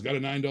 JJ Walls got a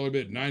 $9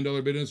 bid.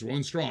 $9 bid, and it's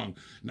rolling strong.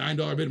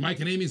 $9 bid.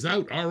 Mike and Amy's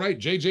out. All right,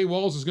 JJ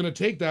Walls is going to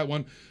take that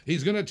one.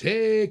 He's going to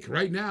take,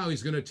 right now,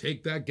 he's going to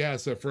take that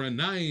Gasser for a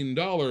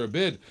 $9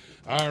 bid.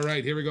 All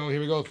right, here we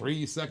go.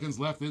 3 seconds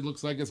left. It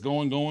looks like it's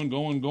going.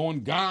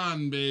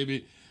 Gone,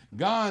 baby.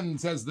 Gone,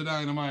 says the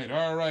dynamite.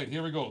 All right,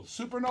 here we go.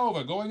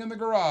 Supernova going in the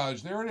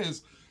garage. There it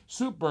is.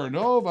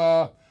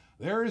 Supernova.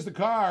 There is the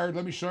card.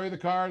 Let me show you the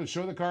card.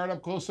 Show the card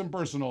up close and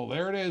personal.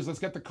 There it is. Let's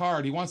get the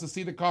card. He wants to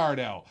see the card,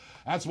 Al.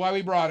 That's why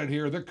we brought it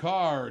here. The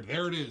card.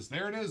 There it is.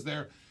 There it is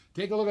there.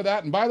 Take a look at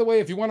that. And by the way,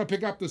 if you want to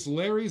pick up this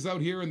Larry's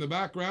out here in the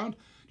background,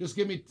 just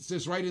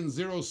write in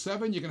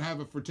 07. You can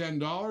have it for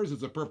 $10.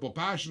 It's a Purple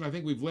Passion. I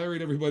think we've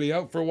Larry'd everybody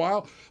out for a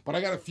while, but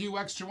I got a few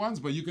extra ones,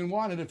 but you can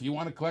want it if you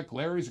want to collect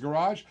Larry's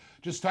Garage.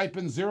 Just type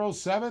in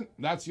 07.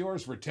 That's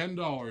yours for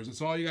 $10.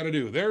 That's all you got to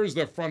do. There's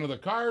the front of the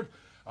card.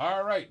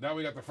 All right, now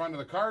we got the front of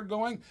the card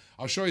going.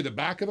 I'll show you the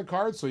back of the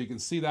card so you can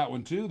see that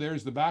one too.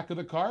 There's the back of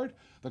the card.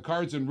 The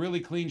card's in really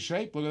clean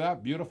shape. Look at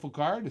that, beautiful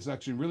card. It's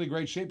actually in really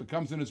great shape. It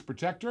comes in its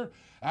protector.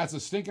 That's a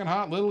stinking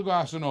hot little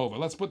Gassanova.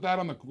 Let's put that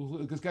on the,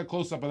 let's get a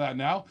close up of that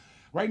now.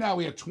 Right now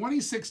we have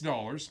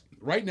 $26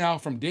 right now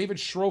from David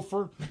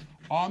Schrofer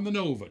on the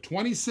Nova.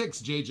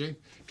 26, JJ.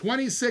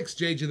 26,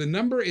 JJ. The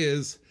number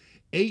is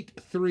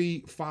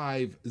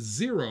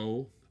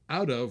 8350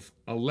 out of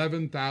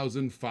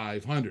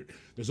 11,500.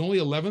 There's only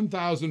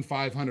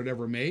 11,500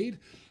 ever made,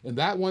 and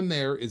that one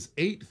there is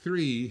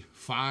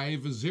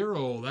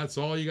 8350. That's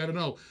all you got to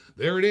know.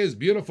 There it is.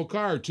 Beautiful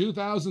card.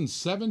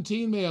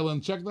 2017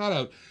 mail-in. Check that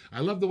out. I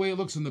love the way it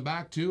looks in the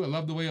back, too. I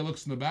love the way it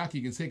looks in the back.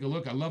 You can take a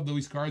look. I love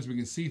those cards we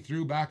can see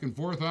through back and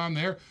forth on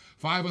there.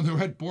 5 on the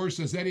red Porsche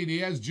says Eddie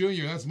Diaz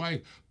Jr. That's my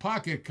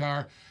pocket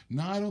car.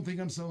 No, I don't think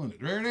I'm selling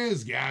it. There it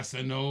is.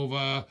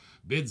 Gassanova.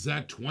 Bids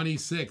at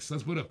 26.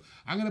 Let's put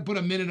I'm going to put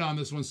a minute on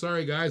this one.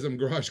 Sorry, guys. I'm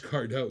garage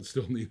card out.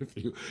 Still need a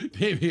few.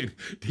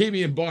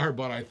 Damian Barr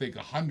bought, I think,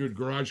 100 100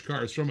 garage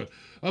cars from it.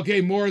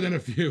 Okay, more than a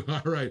few.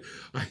 All right.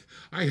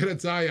 I got to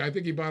tell you, I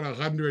think he bought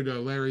 100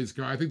 Larry's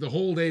car. I think the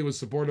whole day was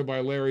supported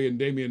by Larry and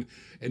Damian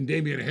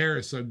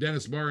Harris. So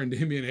Dennis Barr and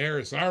Damian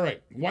Harris. All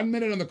right. 1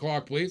 minute on the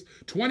clock, please.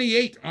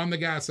 28 on the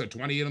gas.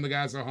 28 on the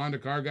gas. Honda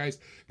car, guys.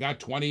 Got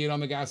 28 on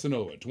the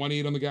Gasanova.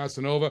 28 on the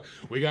Gasanova.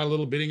 We got a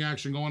little bidding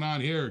action going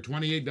on here.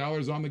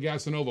 $28 on the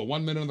Gasanova.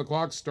 1 minute on the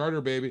clock.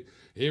 Starter, baby.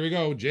 Here we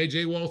go.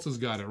 JJ Waltz has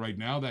got it right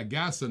now. That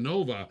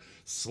Gasanova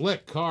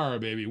slick car,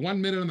 baby. 1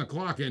 minute on the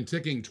clock and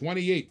ticking.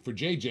 28 for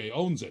JJ.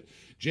 Owns it.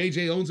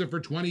 JJ owns it for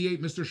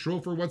 28. Mr.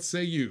 Schrofer, what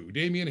say you?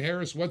 Damian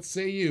Harris, what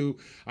say you?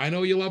 I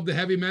know you love the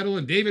heavy metal,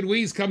 and David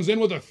Weiss comes in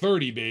with a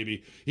 30,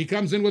 baby. He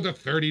comes in with a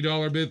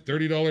 $30 bid,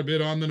 $30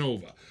 bid on the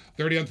Nova.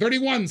 30 on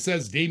 31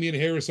 says Damian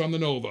Harris on the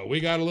Nova. We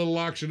got a little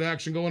auction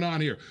action going on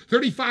here.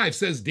 35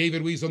 says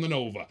David Weiss on the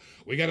Nova.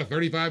 We got a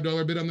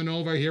 $35 bid on the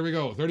Nova. Here we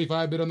go.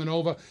 35 bid on the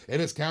Nova,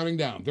 and it's counting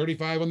down.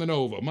 35 on the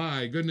Nova.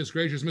 My goodness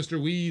gracious,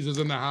 Mr. Weiss is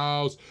in the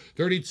house.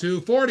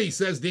 32. 40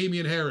 says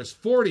Damian Harris.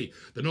 40.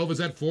 The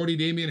Nova's at 40.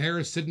 Damian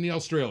Harris, Sydney,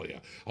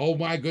 Australia. Oh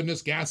my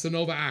goodness,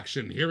 Gasanova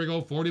action. Here we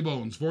go. 40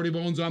 bones. 40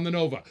 bones on the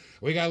Nova.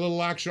 We got a little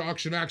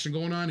auction action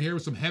going on here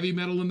with some heavy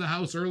metal in the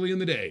house early in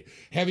the day.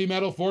 Heavy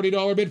metal,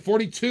 $40 bid.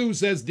 42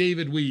 says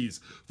David Weiss.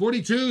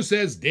 42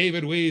 says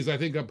David Weiss. I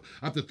think up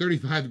to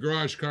 35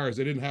 garage cars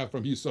I didn't have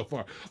from you so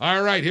far.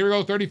 All right, here we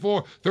go.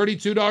 34,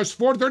 $32,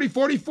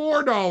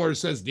 $44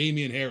 says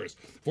Damian Harris.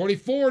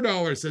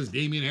 $44 says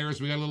Damian Harris.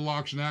 We got a little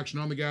auction action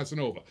on the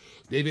Gasanova.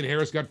 David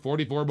Harris got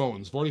 44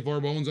 bones. 44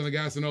 bones on the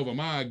Gasanova.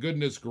 My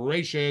goodness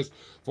gracious.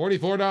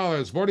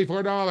 $44.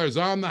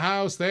 $44 on the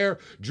house there.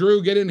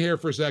 Drew, get in here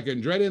for a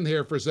second. Dread in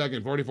here for a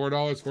second.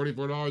 $44.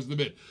 $44 is the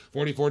bid.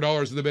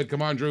 $44 is the bid.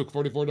 Come on, Drew.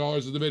 $44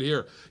 is the bid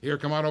here. Here,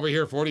 come on over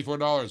here.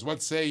 $44.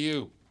 What say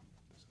you?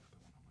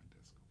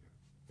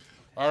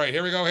 All right,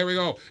 here we go. Here we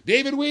go.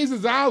 David Weiss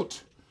is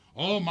out.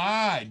 Oh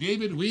my,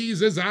 David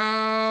Weiss is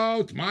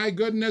out. My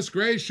goodness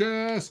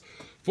gracious.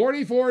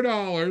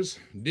 $44.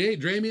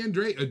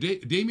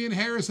 Damian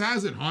Harris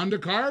has it. Honda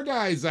car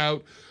guy's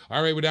out.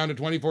 All right, we're down to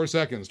 24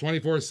 seconds.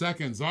 24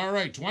 seconds. All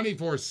right,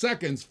 24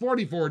 seconds.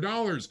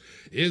 $44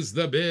 is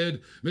the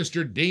bid.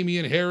 Mr.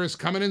 Damian Harris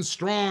coming in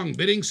strong.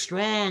 Bidding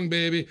strong,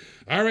 baby.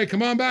 All right,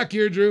 come on back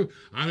here, Drew.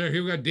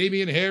 Here we got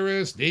Damian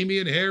Harris.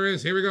 Damian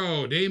Harris. Here we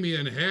go.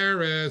 Damian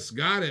Harris.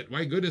 Got it.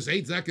 My goodness,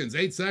 8 seconds.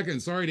 8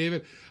 seconds. Sorry,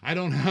 David. I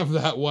don't have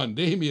that one.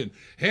 Damian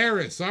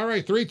Harris. All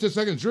right, 3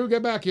 seconds. Drew,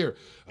 get back here.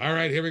 All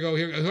right, here we go.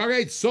 Here. All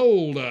right,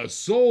 sold.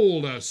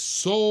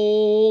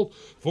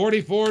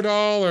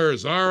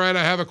 $44. All right,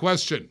 I have a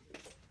question.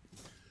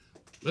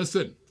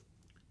 Listen,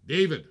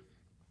 David,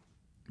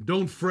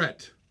 don't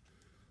fret.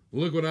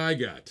 Look what I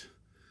got.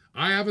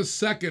 I have a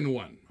second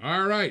one.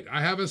 All right,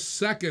 I have a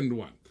second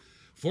one.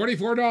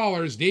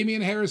 $44.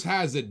 Damian Harris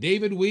has it.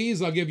 David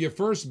Weiss, I'll give you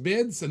first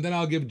bids, and then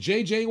I'll give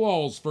JJ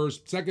Walls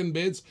second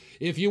bids.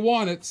 If you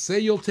want it, say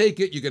you'll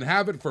take it. You can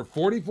have it for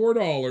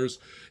 $44.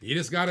 You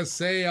just got to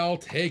say, I'll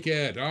take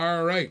it.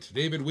 All right.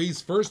 David Weiss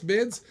first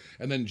bids,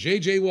 and then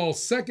JJ Walls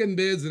second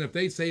bids. And if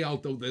they say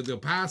they'll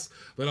pass,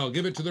 then I'll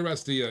give it to the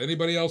rest of you.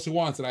 Anybody else who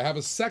wants it, I have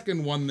a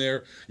second one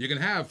there you can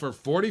have for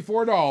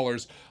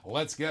 $44.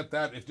 Let's get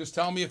that. Just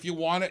tell me if you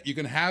want it. You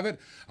can have it.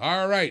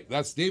 All right.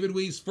 That's David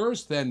Weiss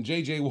first, then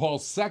JJ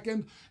Walls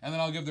second, and then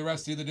I'll give the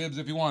rest of you the dibs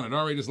if you want it.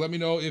 All right, just let me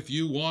know if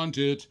you want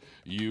it.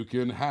 You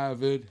can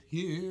have it.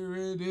 Here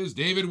it is.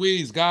 David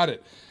Weiss, got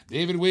it.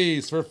 David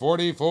Weiss for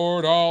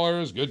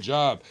 $44. Good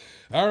job.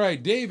 All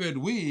right, David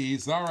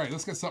Weiss. All right,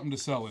 let's get something to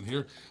sell in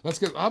here.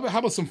 How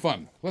about some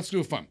fun? Let's do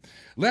a fun.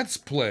 Let's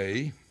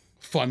play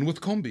fun with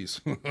combis.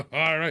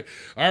 All right.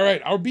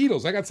 Our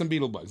Beetles. I got some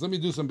Beetle bugs. Let me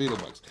do some Beetle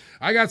bugs.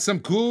 I got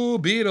some cool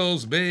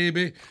Beetles,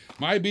 baby.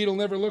 My Beetle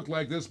never looked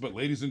like this, but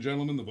ladies and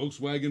gentlemen, the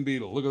Volkswagen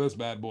Beetle. Look at this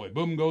bad boy.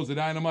 Boom goes the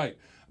dynamite.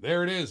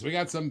 There it is. We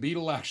got some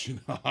Beetle action.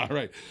 All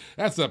right.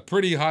 That's a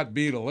pretty hot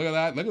Beetle. Look at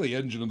that. Look at the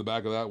engine in the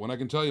back of that one. I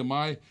can tell you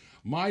my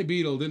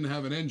Beetle didn't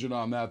have an engine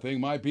on that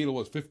thing. My Beetle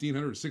was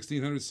 1,500,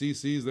 1,600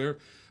 cc's there.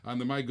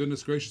 And my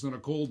goodness gracious, on a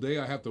cold day,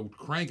 I have to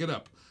crank it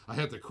up. I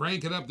have to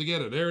crank it up to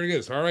get it. There it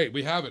is. All right,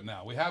 we have it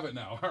now.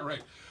 All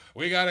right.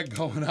 We got it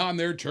going on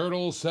there.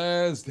 Turtle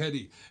says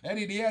Teddy.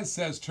 Eddie Diaz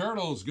says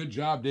Turtles. Good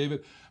job,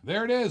 David.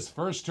 There it is.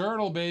 First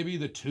turtle, baby.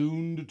 The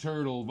tuned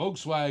turtle.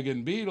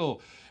 Volkswagen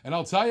Beetle. And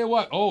I'll tell you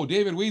what. Oh,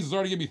 David Weiss has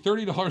already given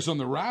me $30 on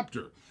the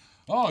Raptor.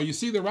 Oh, you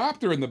see the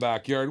Raptor in the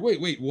backyard.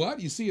 Wait, what?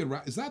 You see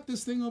is that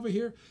this thing over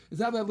here? Is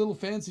that little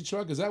fancy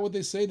truck? Is that what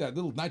they say? That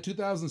little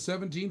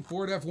 2017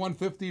 Ford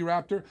F-150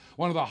 Raptor?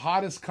 One of the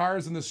hottest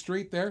cars in the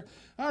street there?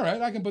 All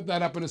right, I can put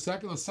that up in a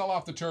second. Let's sell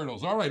off the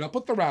turtles. All right, I'll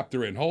put the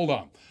Raptor in. Hold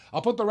on.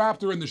 I'll put the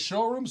Raptor in the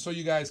showroom so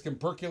you guys can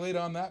percolate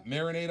on that,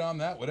 marinate on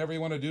that, whatever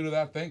you want to do to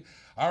that thing.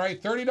 All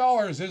right,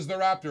 $30 is the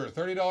Raptor.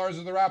 $30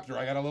 is the Raptor.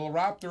 I got a little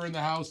Raptor in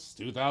the house.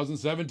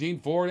 2017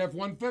 Ford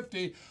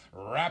F-150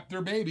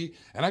 Raptor baby.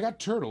 And I got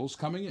turtles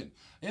coming in.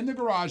 In the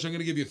garage, I'm going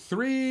to give you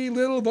 3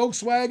 little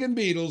Volkswagen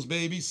Beetles,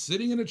 baby,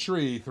 sitting in a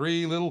tree.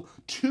 3 little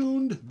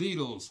tuned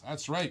Beetles.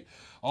 That's right.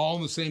 All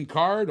in the same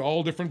card,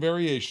 all different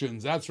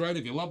variations. That's right.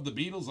 If you love the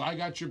Beatles, I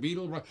got your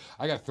Beetle.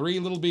 I got 3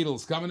 little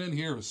Beetles coming in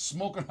here with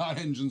smoking hot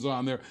engines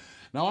on there.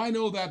 Now, I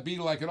know that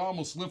Beetle, I could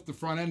almost lift the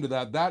front end of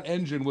that. That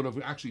engine would have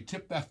actually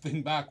tipped that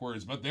thing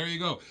backwards, but there you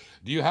go.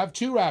 Do you have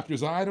 2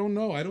 Raptors? I don't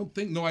know. I don't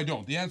think, no, I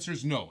don't. The answer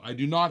is no. I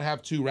do not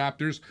have 2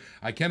 Raptors.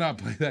 I cannot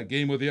play that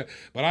game with you,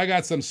 but I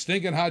got some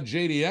stinking hot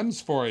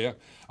JDMs for you.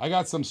 I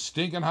got some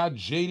stinking hot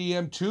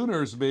JDM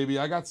tuners, baby.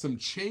 I got some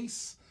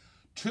Chase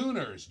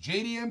tuners,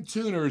 JDM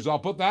tuners. I'll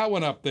put that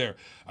one up there.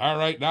 All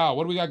right, now,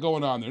 what do we got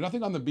going on there?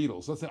 Nothing on the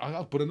Beatles.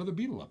 I'll put another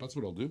Beetle up. That's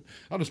what I'll do.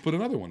 I'll just put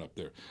another one up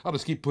there. I'll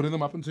just keep putting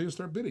them up until you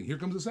start bidding. Here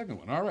comes the second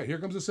one. All right, here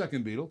comes the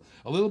second Beetle.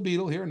 A little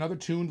Beetle here, another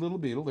tuned little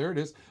Beetle. There it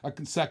is. A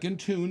second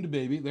tuned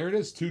baby. There it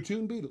is. 2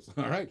 tuned Beetles.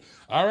 All right.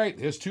 All right,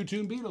 here's 2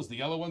 tuned Beetles. The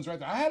yellow one's right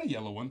there. I had a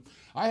yellow one.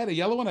 I had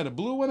a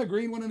blue one, a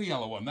green one, and a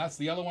yellow one. That's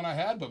the yellow one I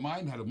had, but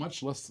mine had a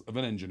much less of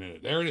an engine in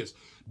it. There it is.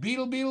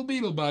 Beetle, Beetle,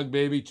 Beetle bug,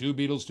 baby. 2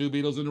 Beetles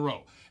in a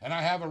row. And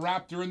I have a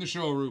Raptor in the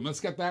showroom. Let's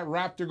get that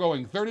Raptor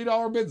going.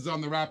 $30 bids on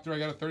the Raptor. I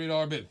got a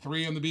 $30 bid.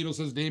 3 on the Beetle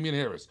says Damian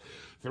Harris.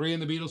 3 on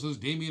the Beetle says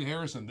Damian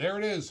Harris. And there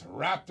it is.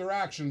 Raptor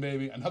action,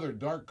 baby. Another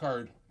dark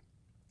card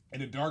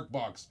in a dark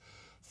box.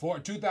 For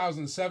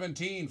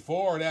 2017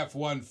 Ford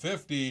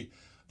F-150,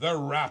 the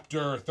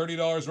Raptor.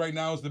 $30 right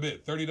now is the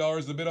bid.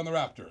 $30 the bid on the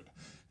Raptor.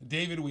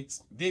 David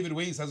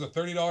Weiss has a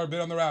 $30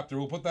 bid on the Raptor.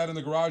 We'll put that in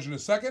the garage in a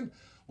second.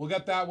 We'll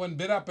get that one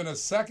bid up in a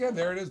second.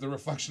 There it is, the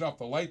reflection off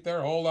the light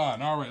there. Hold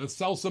on. All right, let's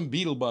sell some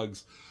Beetle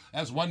bugs.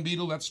 That's 1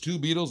 Beetle, that's 2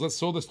 Beetles. Let's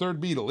sell this 3rd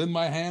Beetle. In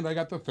my hand, I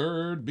got the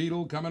 3rd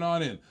Beetle coming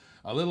on in.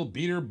 A little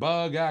beater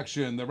bug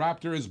action. The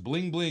Raptor is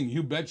bling bling.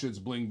 You betcha it's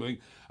bling bling.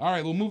 All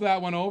right, we'll move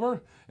that one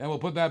over, and we'll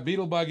put that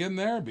Beetle bug in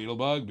there. Beetle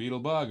bug, Beetle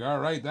bug. All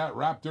right, that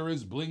Raptor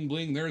is bling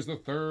bling. There's the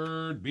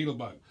 3rd Beetle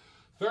bug.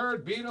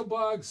 3rd Beetle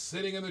bug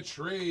sitting in the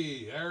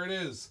tree. There it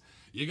is.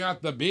 You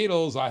got the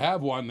Beetles. I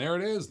have one. There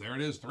it is. There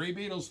it is. 3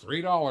 Beetles,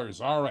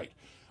 $3. All right.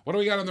 What do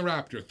we got on the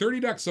Raptor?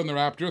 30 ducks on the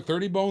Raptor,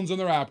 30 bones on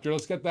the Raptor.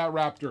 Let's get that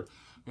Raptor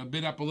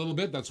bid up a little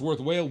bit. That's worth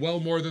well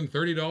more than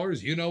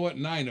 $30. You know it,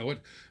 and I know it.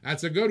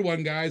 That's a good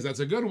one, guys. That's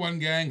a good one,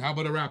 gang. How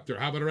about a Raptor?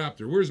 How about a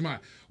Raptor?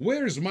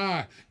 Where's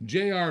my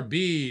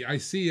JRB? I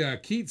see a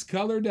Keats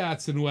Color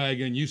Datsun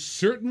wagon. You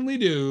certainly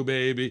do,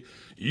 baby.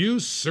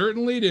 You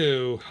certainly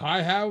do.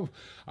 I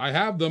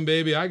have them,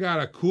 baby. I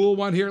got a cool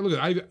one here. Look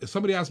at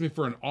somebody asked me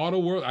for an Auto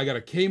World. I got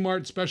a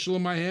Kmart special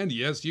in my hand.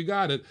 Yes, you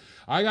got it.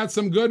 I got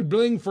some good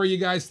bling for you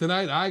guys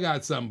tonight. I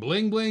got some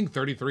bling bling.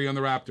 33 on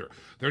the Raptor.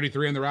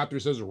 33 on the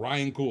Raptor says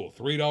Ryan Cool.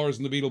 $3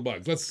 in the Beetle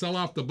bugs. Let's sell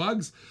off the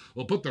bugs.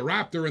 We'll put the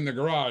Raptor in the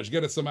garage.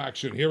 Get us some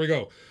action. Here we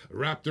go.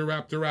 Raptor,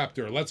 Raptor,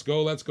 Raptor. Let's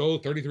go. Let's go.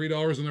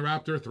 $33 in the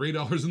Raptor.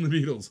 $3 in the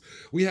Beetles.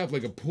 We have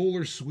like a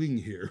polar swing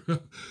here.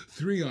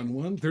 3 on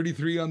one,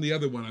 33 on the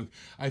other one.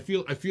 I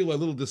feel a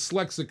little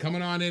dyslexic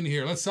coming on in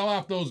here. Let's sell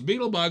off those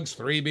Beetle bugs.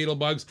 3 Beetle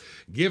bugs.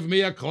 Give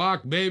me a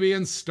clock, baby,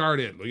 and start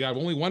it. We got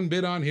only 1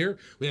 bid on here.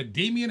 We had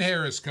Damian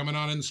Harris coming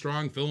on in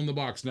strong, filling the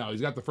box now.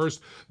 He's got the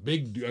first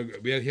big,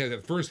 he had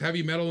the first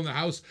heavy metal in the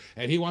house,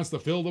 and he wants to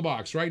fill the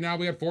box. Right now,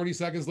 we got 40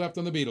 seconds left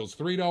on the Beetles.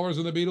 $3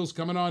 on the Beetles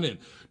coming on in.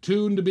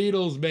 Tuned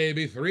Beetles,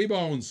 baby. 3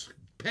 bones.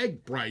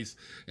 Peg price.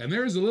 And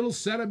there's a little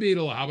set of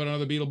Beetle. How about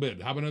another Beetle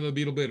bid? How about another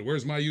Beetle bid?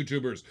 Where's my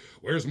YouTubers?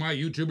 Where's my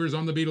YouTubers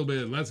on the Beetle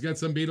bid? Let's get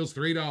some Beetles.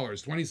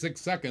 $3.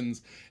 26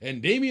 seconds. And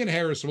Damian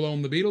Harris will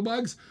own the Beetle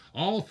bugs.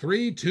 All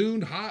 3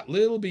 tuned hot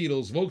little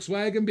Beetles.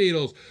 Volkswagen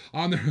Beetles.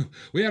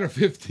 We had a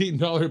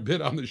 $15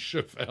 bid on the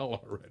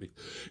Chevelle already.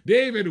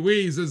 David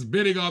Weiss is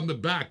bidding on the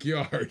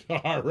backyard.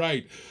 All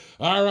right.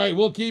 All right,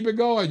 we'll keep it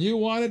going. You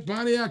want it,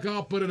 Pontiac?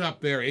 I'll put it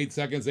up there. 8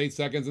 seconds,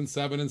 and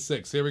 7 and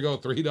 6. Here we go.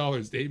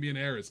 $3. Damian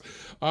Harris.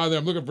 I'm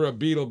looking for a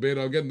Beetle bid.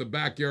 I'm getting the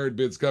backyard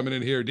bids coming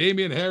in here.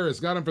 Damian Harris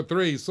got him for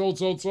 3. Sold.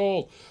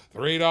 $3.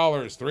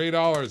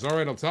 $3. All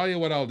right, I'll tell you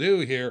what I'll do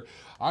here.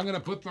 I'm going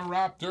to put the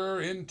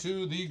Raptor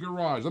into the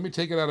garage. Let me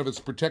take it out of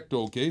its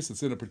Protecto case.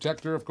 It's in a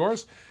protector, of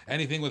course.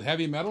 Anything with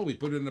heavy metal, we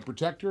put it in a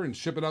protector and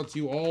ship it out to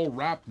you all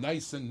wrapped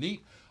nice and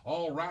neat.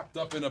 All wrapped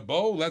up in a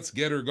bow. Let's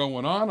get her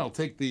going on. I'll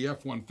take the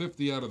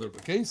F-150 out of the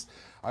case.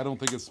 I don't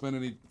think it's spent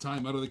any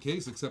time out of the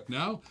case except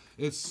now.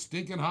 It's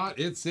stinking hot.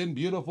 It's in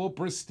beautiful,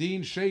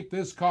 pristine shape,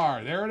 this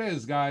car. There it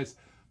is, guys.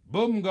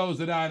 Boom goes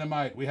the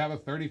dynamite. We have a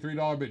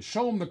 $33 bid.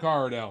 Show them the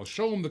card, Al.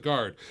 Show them the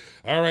card.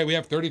 All right, we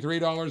have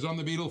 $33 on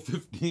the Beetle,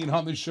 $15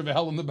 on the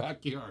Chevelle in the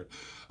backyard.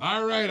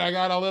 All right, I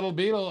got a little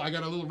Beetle. I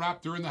got a little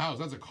Raptor in the house.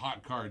 That's a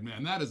hot card,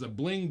 man. That is a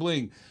bling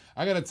bling.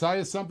 I got to tell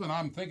you something.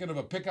 I'm thinking of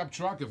a pickup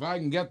truck. If I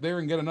can get there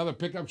and get another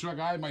pickup truck,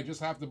 I might just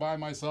have to buy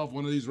myself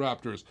one of these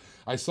Raptors.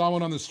 I saw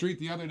one on the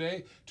street the other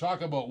day. Talk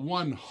about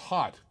one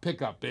hot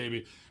pickup,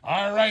 baby.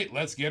 All right,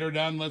 let's get her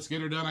done. Let's get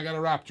her done. I got a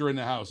Raptor in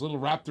the house. Little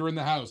Raptor in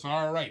the house.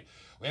 All right.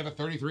 We have a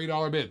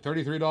 $33 bid.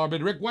 $33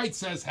 bid. Rick White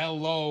says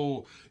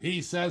hello.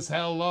 He says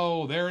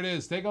hello. There it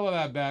is. Take a look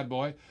at that bad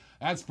boy.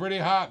 That's pretty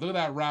hot. Look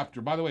at that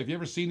Raptor. By the way, if you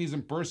ever seen these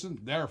in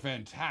person, they're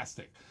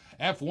fantastic.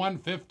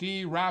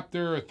 F-150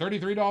 Raptor,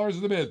 $33 is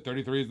the bid.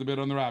 33 is the bid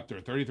on the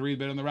Raptor. 33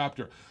 bid on the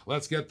Raptor.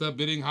 Let's get the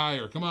bidding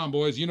higher. Come on,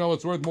 boys. You know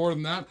it's worth more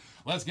than that.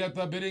 Let's get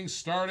the bidding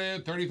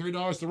started.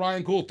 $33 to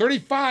Ryan Cool.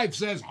 35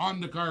 says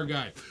Honda Car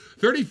Guy.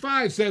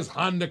 35 says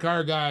Honda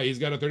Car Guy. He's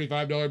got a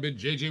 $35 bid.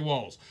 JJ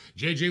Walls.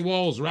 JJ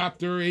Walls,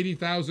 Raptor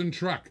 80,000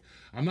 truck.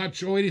 I'm not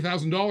sure,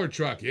 $80,000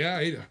 truck. Yeah,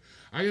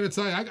 I gotta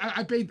tell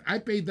you, I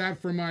paid that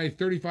for my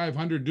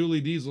 3500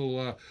 dually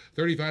diesel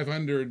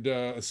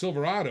 3500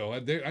 Silverado.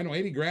 I know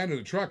 80 grand in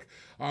the truck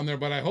on there,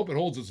 but I hope it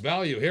holds its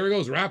value. Here it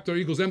goes. Raptor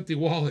equals empty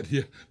wallet.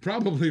 You're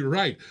probably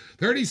right.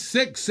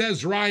 36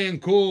 says Ryan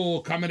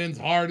Cool, coming in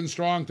hard and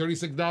strong.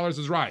 $36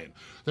 is Ryan.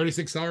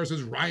 $36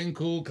 is Ryan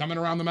Cool coming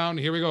around the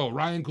mountain. Here we go.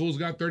 Ryan Cool's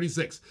got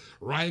 36.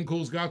 Ryan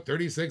Cool's got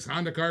 36.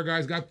 Honda Car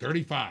Guy's got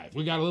 35.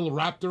 We got a little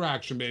Raptor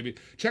action, baby.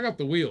 Check out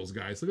the wheels,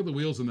 guys. Look at the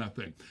wheels in that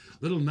thing.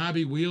 Little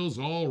knobby wheels,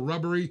 all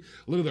rubbery.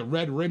 Look at the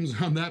red rims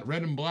on that,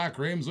 red and black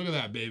rims. Look at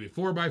that, baby.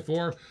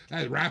 4x4.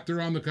 That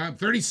Raptor on the comp.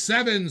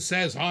 37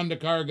 says Honda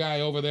Car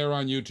Guy over there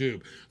on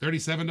YouTube.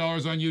 $37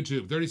 on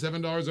YouTube. $37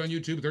 on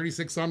YouTube.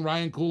 36 on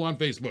Ryan Cool on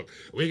Facebook.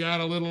 We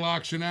got a little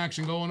auction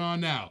action going on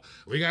now.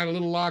 We got a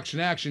little auction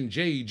action.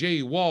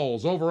 JJ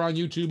Walls over on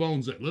YouTube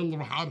owns it. Little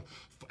hot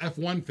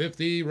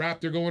F-150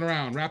 Raptor going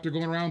around. Raptor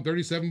going around,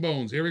 37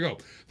 bones. Here we go.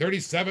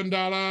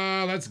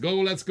 $37.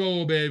 Let's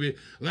go, baby.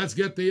 Let's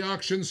get the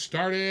auction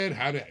started.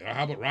 How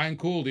about Ryan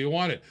Cool? Do you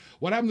want it?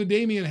 What happened to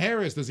Damian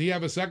Harris? Does he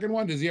have a second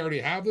one? Does he already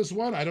have this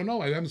one? I don't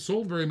know. I haven't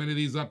sold very many of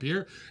these up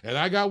here, and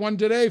I got one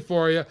today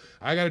for you.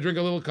 I got to drink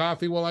a little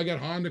coffee while I get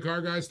Honda Car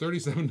Guy's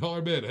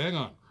 $37 bid. Hang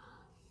on.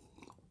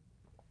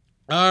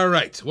 All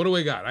right. What do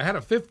we got? I had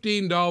a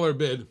 $15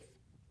 bid.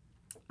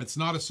 It's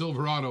not a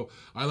Silverado.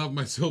 I love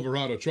my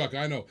Silverado truck.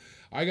 I know.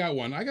 I got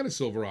one. I got a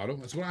Silverado.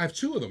 That's what I have,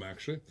 two of them,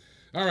 actually.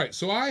 All right,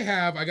 so I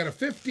got a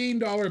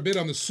 $15 bid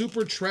on the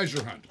Super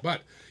Treasure Hunt.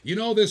 But you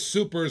know this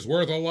Super is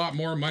worth a lot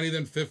more money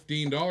than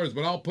 $15,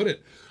 but I'll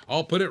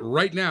put it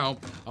right now.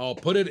 I'll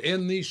put it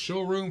in the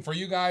showroom for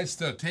you guys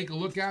to take a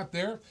look at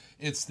there.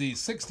 It's the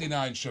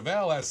 69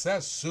 Chevelle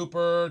SS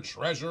Super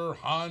Treasure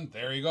Hunt.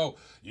 There you go.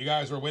 You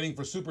guys were waiting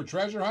for Super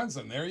Treasure Hunts,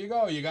 and there you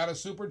go. You got a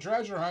Super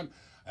Treasure Hunt.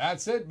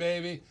 That's it,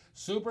 baby.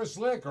 Super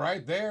slick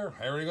right there.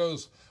 There he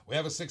goes. We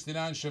have a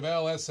 69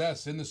 Chevelle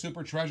SS in the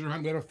Super Treasure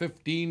Hunt. We had a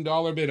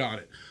 $15 bid on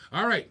it.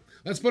 All right,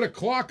 let's put a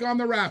clock on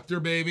the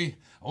Raptor, baby.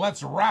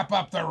 Let's wrap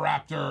up the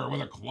Raptor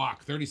with a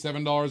clock.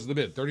 $37 is the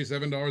bid.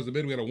 $37 is the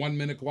bid. We got a 1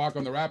 minute clock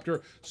on the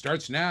Raptor.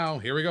 Starts now.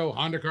 Here we go.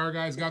 Honda Car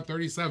Guy's got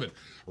 37.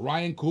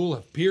 Ryan Cool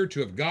appeared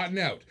to have gotten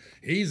out.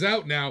 He's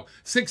out now.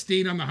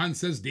 16 on the hunt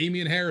says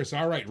Damian Harris.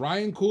 All right,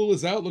 Ryan Cool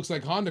is out. Looks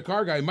like Honda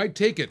Car Guy might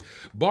take it,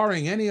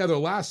 barring any other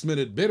last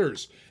minute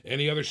bidders,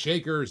 any other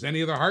shakers,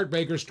 any other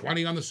heartbreakers.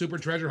 20 on the Super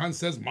Treasure Hunt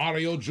says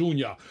Mario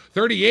Jr.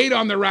 38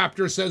 on the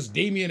Raptor says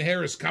Damian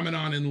Harris coming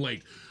on in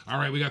late. All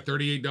right, we got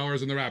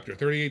 $38 in the Raptor.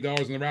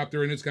 $38 in the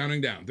Raptor, and it's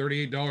counting down.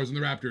 $38 in the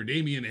Raptor.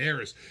 Damian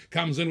Harris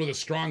comes in with a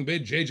strong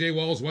bid. JJ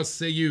Walls, what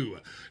say you?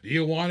 Do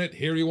you want it?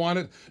 Here you want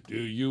it? Do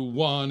you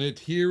want it?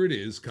 Here it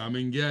is. Come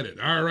and get it.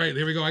 All right,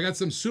 here we go. I got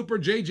some super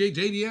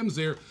JDMs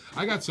there.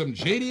 I got some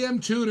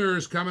JDM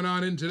tuners coming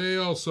on in today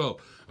also.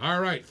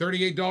 All right,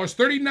 $38.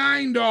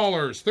 $39.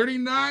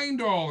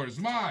 $39.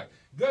 My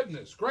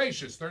goodness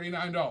gracious,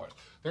 $39.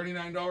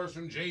 $39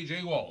 from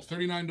JJ Walls.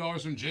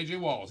 $39 from JJ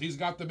Walls. He's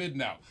got the bid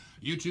now.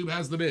 YouTube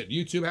has the bid.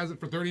 YouTube has it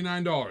for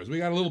 $39. We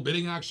got a little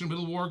bidding action, a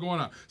little war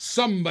going on.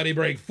 Somebody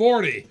break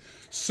 40.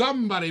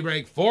 Somebody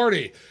break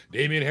 40.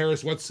 Damian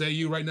Harris, what say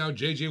you right now?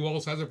 JJ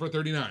Walls has it for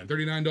 $39.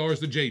 $39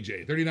 to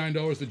JJ.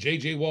 $39 to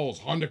JJ Walls.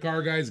 Honda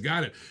Car Guy's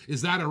got it.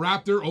 Is that a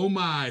Raptor? Oh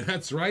my,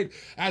 that's right.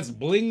 That's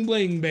bling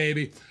bling,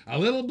 baby. A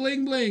little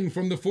bling bling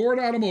from the Ford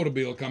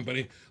Automobile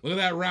Company. Look at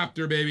that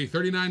Raptor, baby.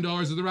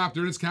 $39 is the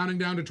Raptor. It's counting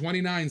down to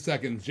 29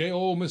 seconds.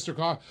 Mr.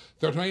 Car,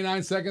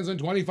 29 seconds and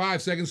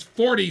 25 seconds.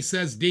 40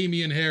 says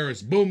Damian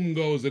Harris. Boom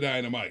goes the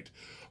dynamite.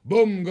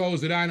 Boom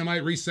goes the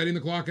dynamite, resetting the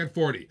clock at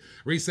 40.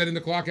 Resetting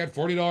the clock at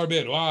 $40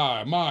 bid.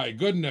 Ah, my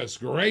goodness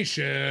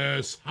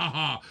gracious.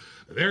 Haha.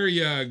 There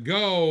you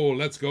go.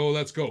 Let's go.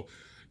 Let's go.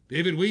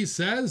 David Weiss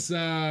says,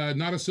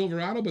 not a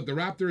Silverado, but the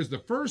Raptor is the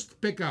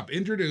first pickup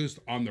introduced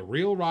on the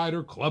Real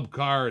Rider Club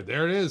card.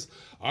 There it is.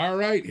 All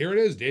right, here it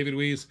is, David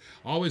Weiss.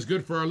 Always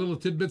good for our little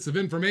tidbits of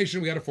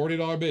information. We got a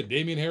 $40 bid.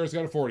 Damian Harris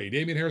got a 40.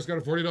 Damian Harris got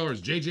a $40.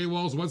 JJ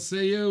Walls, what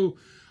say you?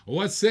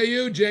 What say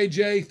you,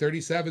 JJ?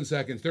 37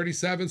 seconds.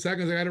 37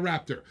 seconds, I got a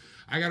Raptor.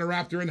 I got a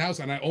Raptor in the house,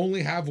 and I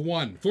only have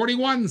one.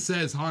 41,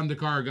 says Honda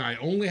Car Guy.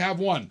 Only have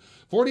one.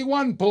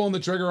 41 pulling the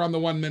trigger on the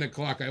 1 minute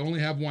clock. I only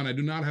have one. I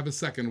do not have a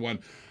second one.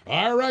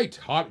 All right,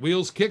 Hot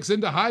Wheels kicks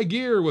into high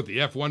gear with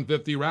the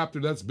F-150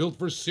 Raptor that's built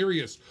for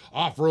serious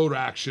off-road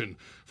action.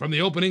 From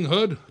the opening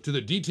hood to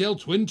the detailed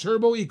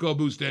twin-turbo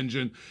EcoBoost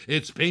engine,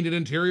 its painted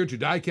interior to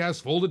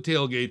die-cast folded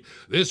tailgate,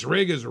 this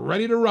rig is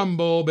ready to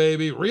rumble,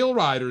 baby, real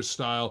riders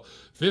style.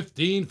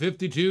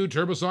 1552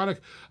 Turbosonic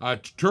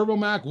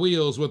Turbomac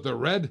wheels with the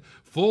red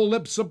full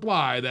lip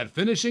supply, that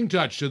finishing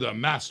touch to the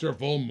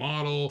masterful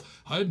model.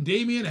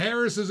 Damian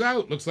Harris is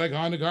out. Looks like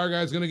Honda Car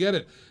Guy is going to get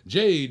it.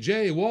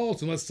 J.J.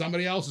 Waltz, unless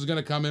somebody else is going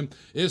to come in.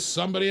 Is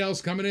somebody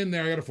else coming in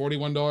there? I got a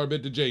 $41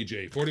 bid to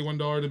J.J.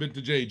 $41 bid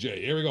to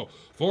J.J. Here we go.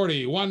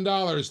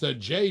 $41 to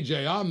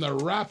J.J. on the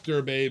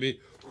Raptor, baby.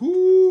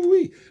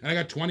 Hoo-wee. And I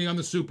got 20 on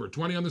the Super.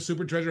 20 on the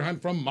Super Treasure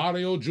Hunt from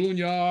Mario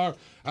Jr.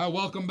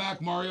 Welcome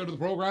back, Mario, to the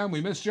program.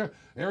 We missed you.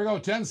 Here we go.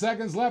 10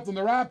 seconds left on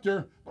the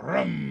Raptor.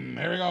 Brum.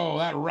 Here we go.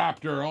 That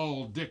Raptor,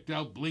 all dicked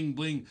out, bling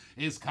bling,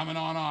 is coming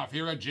on off.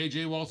 Here at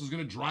JJ Waltz is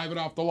going to drive it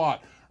off the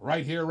lot.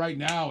 Right here, right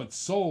now. It's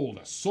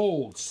sold,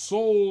 sold,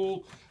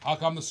 sold. How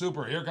come the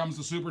Super? Here comes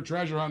the Super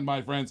Treasure Hunt,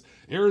 my friends.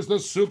 Here's the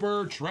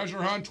Super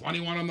Treasure Hunt.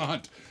 21 on the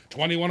hunt.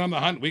 21 on the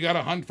hunt. We got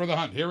a hunt for the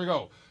hunt. Here we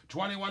go.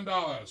 $21.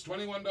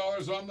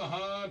 $21 on the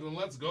hunt. And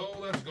let's go,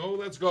 let's go,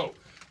 let's go.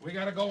 We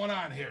got it going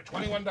on here.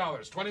 $21.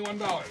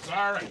 $21.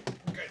 All right.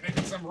 Okay,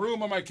 making some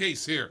room on my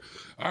case here.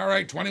 All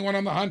right, 21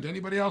 on the hunt.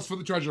 Anybody else for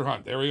the treasure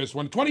hunt? There he is.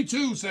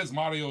 22, says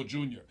Mario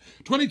Jr.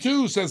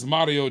 22, says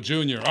Mario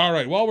Jr. All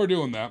right, while we're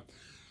doing that,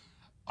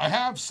 I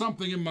have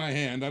something in my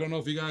hand. I don't know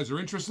if you guys are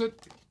interested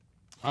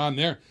on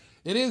there.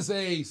 It is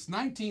a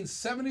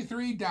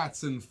 1973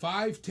 Datsun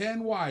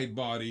 510 wide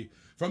body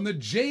from the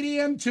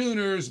JDM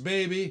Tuners,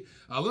 baby.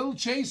 A little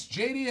Chase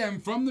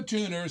JDM from the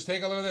Tuners.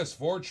 Take a look at this.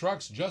 4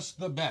 trucks, just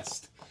the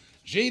best.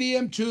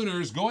 JDM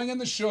Tuners going in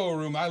the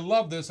showroom. I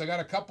love this. I got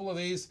a couple of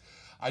these.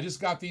 I just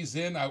got these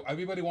in.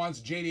 Everybody wants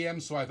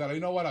JDM, so I thought, you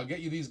know what? I'll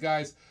get you these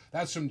guys.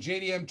 That's from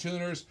JDM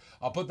Tuners.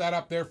 I'll put that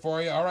up there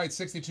for you. All right,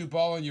 62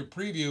 Paula in your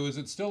preview. Is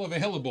it still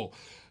available?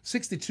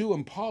 62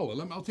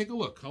 Impala. I'll take a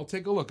look. I'll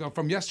take a look.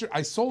 From yesterday,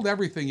 I sold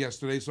everything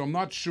yesterday, so I'm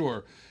not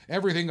sure.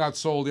 Everything got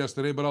sold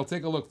yesterday, but I'll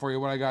take a look for you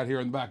what I got here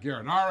in the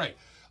backyard. All right.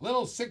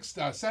 Little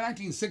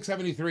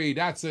 19673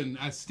 Datsun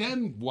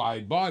S10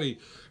 wide body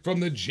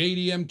from the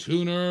JDM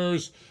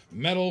Tuners.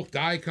 Metal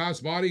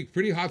die-cast body.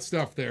 Pretty hot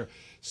stuff there.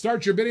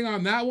 Start your bidding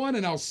on that one,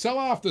 and I'll sell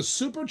off the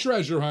Super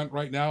Treasure Hunt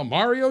right now.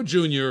 Mario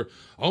Jr.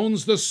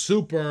 owns the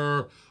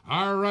Super.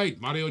 All right,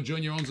 Mario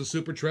Jr. owns the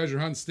Super Treasure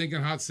Hunt.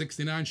 Stinking hot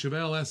 69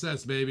 Chevelle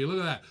SS, baby. Look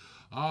at that.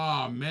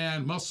 Oh,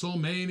 man. Muscle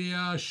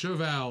Mania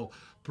Chevelle.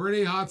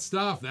 Pretty hot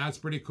stuff. That's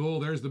pretty cool.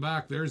 There's the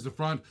back. There's the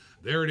front.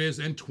 There it is.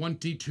 And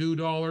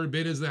 $22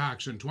 bid is the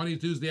action.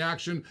 22 is the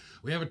action.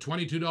 We have a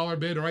 $22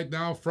 bid right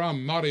now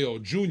from Mario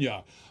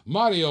Jr.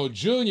 Mario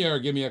Jr.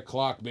 Give me a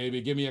clock,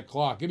 baby. Give me a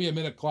clock. Give me a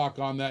minute clock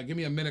on that. Give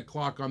me a minute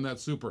clock on that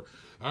Super.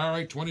 All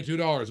right,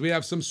 $22. We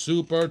have some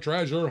Super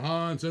Treasure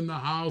Hunts in the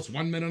house.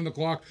 1 minute on the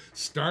clock.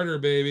 Starter,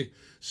 baby.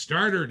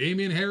 Starter.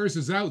 Damian Harris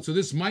is out, so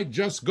this might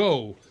just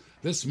go.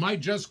 This might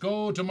just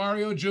go to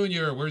Mario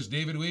Jr. Where's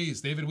David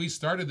Weiss? David Weiss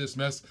started this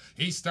mess.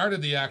 He started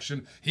the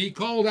action. He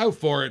called out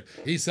for it.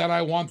 He said,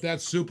 I want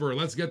that Super.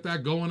 Let's get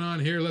that going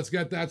on here. Let's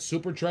get that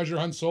Super Treasure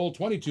Hunt sold.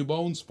 22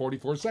 bones,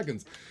 44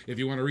 seconds. If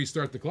you want to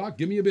restart the clock,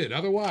 give me a bid.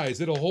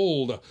 Otherwise, it'll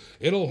hold.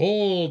 It'll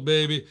hold,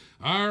 baby.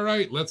 All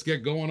right, let's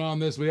get going on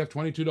this. We have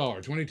 $22.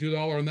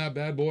 $22 on that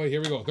bad boy.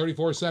 Here we go.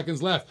 34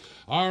 seconds left.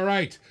 All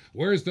right.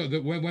 Where's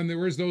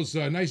where's those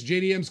nice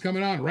JDMs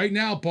coming on? Right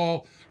now,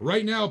 Paul.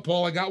 Right now,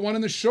 Paul. I got one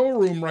in the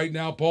showroom right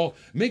now, Paul.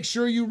 Make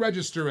sure you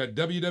register at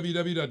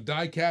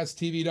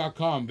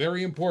www.DiecastTV.com.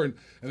 Very important.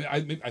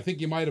 I think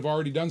you might have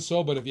already done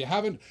so, but if you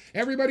haven't,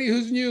 everybody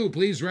who's new,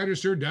 please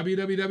register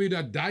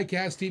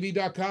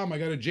www.DiecastTV.com. I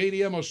got a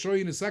JDM. I'll show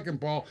you in a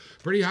second, Paul.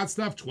 Pretty hot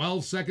stuff.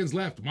 12 seconds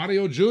left.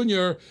 Mario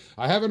Jr.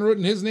 I haven't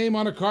written his name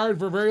on a card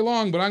for very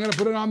long, but I'm going to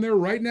put it on there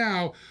right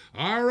now.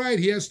 All right,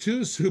 he has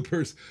 2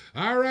 Supers.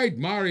 All right,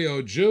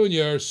 Mario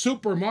Jr.,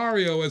 Super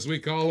Mario as we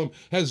call him,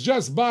 has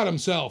just bought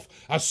himself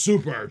a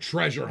Super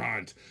Treasure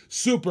Hunt.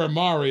 Super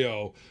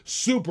Mario,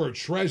 Super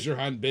Treasure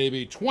Hunt,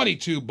 baby.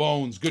 22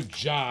 bones. Good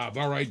job.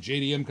 All right,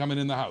 JDM coming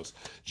in the house.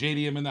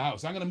 JDM in the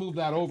house. I'm going to move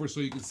that over so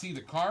you can see the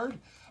card.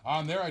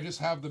 On there, I just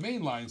have the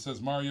main line,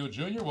 says Mario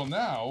Jr. Well,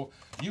 now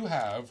you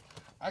have...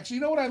 Actually,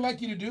 you know what I'd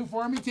like you to do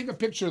for me? Take a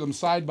picture of them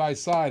side by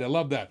side. I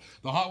love that.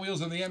 The Hot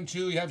Wheels and the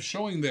M2 you have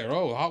showing there.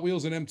 Oh, Hot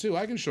Wheels and M2.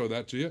 I can show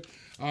that to you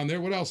on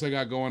there. What else I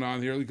got going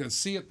on here? You can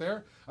see it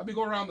there. Let me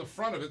go around the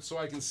front of it so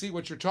I can see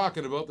what you're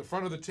talking about. The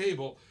front of the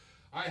table.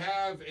 I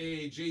have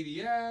a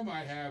JDM.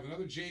 I have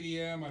another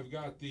JDM. I've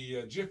got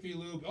the Jiffy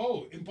Lube.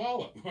 Oh,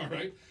 Impala. All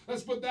right.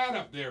 Let's put that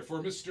up there for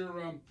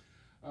Mr.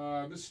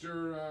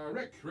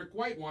 Rick. Rick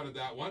White wanted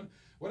that one.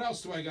 What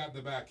else do I got in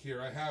the back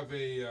here? I have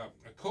a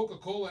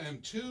Coca-Cola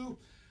M2.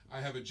 I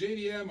have a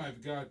JDM.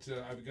 I've got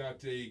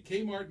a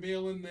Kmart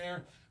mail in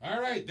there. All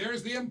right,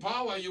 there's the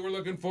Impala you were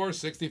looking for.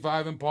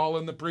 65 Impala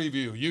in the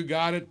preview. You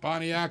got it,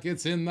 Pontiac.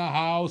 It's in the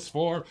house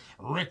for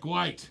Rick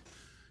White.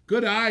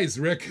 Good eyes,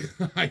 Rick.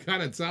 I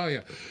gotta tell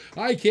you,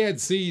 I can't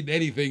see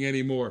anything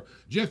anymore.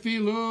 Jiffy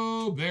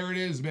Lube, there it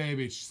is,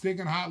 baby.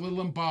 Stinking hot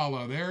little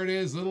Impala. There it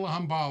is, little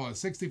Impala.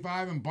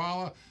 65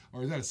 Impala,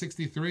 or is that a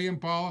 63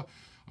 Impala?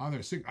 Oh,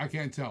 there's I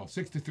can't tell.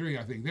 63,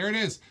 I think. There it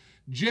is.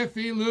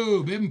 Jiffy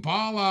Lube,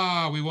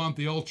 Impala. We want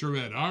the Ultra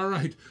Red. All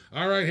right,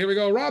 here we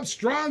go. Rob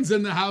Strawn's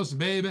in the house,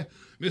 baby.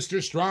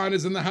 Mr. Strawn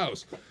is in the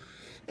house.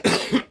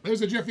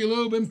 There's a Jiffy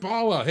Lube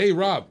Impala. Hey,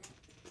 Rob.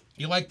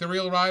 You like the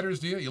real riders,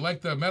 do you? You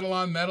like the metal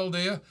on metal, do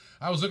you?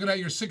 I was looking at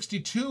your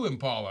 62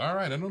 Impala. All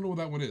right, I don't know what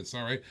that one is.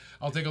 All right,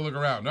 I'll take a look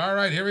around. All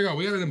right, here we go.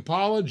 We got an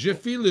Impala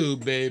Jiffy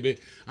Lube, baby.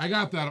 I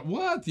got that.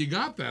 What? You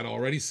got that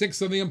already?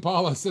 6 on the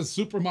Impala. It says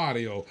Super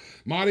Mario.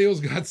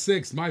 Mario's got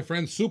 6. My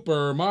friend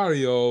Super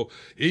Mario,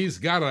 he's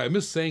got it. I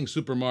miss saying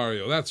Super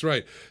Mario. That's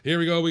right. Here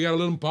we go. We got a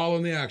little Impala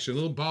in the action.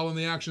 Little Impala in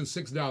the action,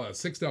 $6.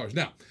 $6.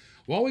 Now,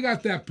 while we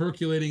got that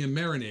percolating and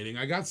marinating,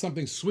 I got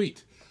something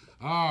sweet.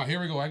 Ah, here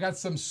we go. I got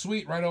some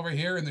sweet right over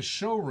here in the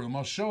showroom.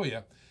 I'll show you.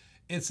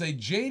 It's a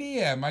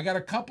JDM. I got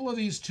a couple of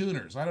these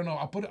tuners. I don't know.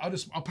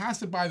 I'll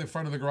pass it by the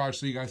front of the garage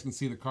so you guys can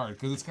see the card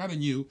because it's kind of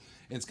new.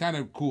 It's kind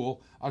of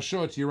cool. I'll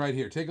show it to you right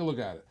here. Take a look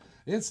at it.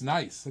 It's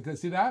nice. Okay,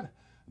 see that?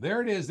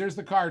 There it is. There's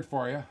the card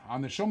for you.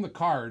 Show them the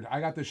card. I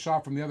got this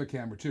shot from the other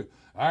camera too.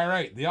 All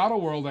right, the Auto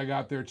World I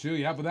got there too.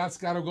 Yeah, but that's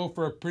got to go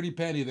for a pretty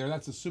penny there.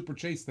 That's a Super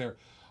Chase there.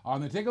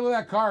 Take a look at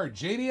that card.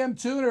 JDM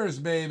tuners,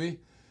 baby.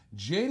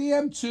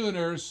 JDM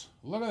tuners.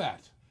 Look at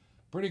that.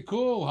 Pretty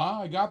cool, huh?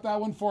 I got that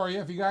one for you.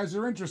 If you guys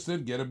are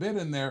interested, get a bid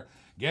in there.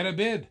 Get a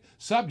bid.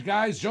 Sup,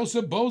 guys?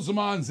 Joseph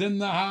Bozeman's in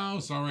the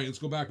house. All right, let's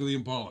go back to the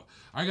Impala.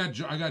 I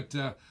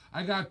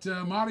got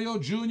Mario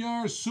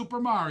Jr.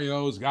 Super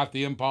Mario's got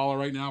the Impala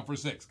right now for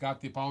 6.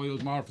 Got the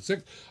Apollo's Mario for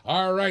 6.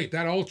 All right,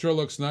 that Ultra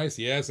looks nice.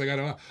 Yes, I got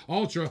an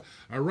Ultra.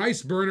 A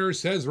rice burner,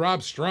 says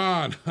Rob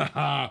Strawn.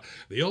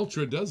 The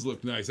Ultra does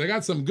look nice. I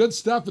got some good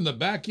stuff in the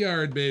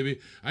backyard, baby.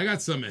 I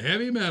got some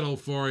heavy metal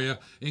for you,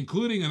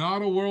 including an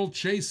Auto World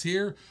Chase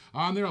here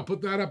on there. I'll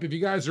put that up if you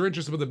guys are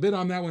interested, but the bid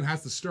on that one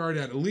has to start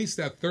at least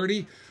at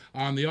 30.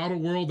 On the Auto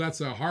World,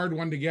 that's a hard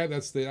one to get.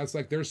 That's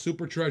like their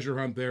super treasure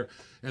hunt there.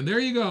 And there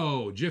you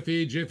go,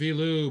 Jiffy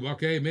Lube.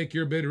 Okay, make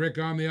your bid, Rick,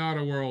 on the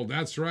Auto World.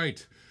 That's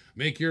right.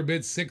 Make your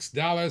bid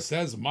 $6,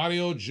 says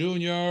Mario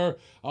Jr.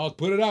 I'll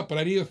put it up, but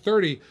I need a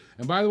 30.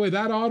 And by the way,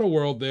 that Auto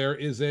World there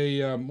is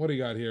a, what do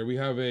you got here? We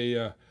have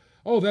a,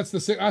 oh, that's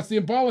the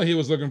Impala he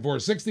was looking for.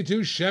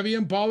 62 Chevy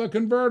Impala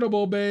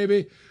convertible,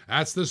 baby.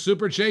 That's the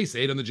Super Chase.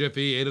 8 on the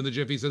Jiffy. 8 on the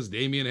Jiffy, says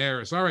Damian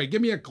Harris. All right,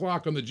 give me a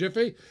clock on the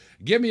Jiffy.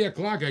 Give me a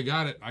clock. I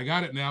got it. I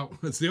got it now.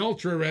 It's the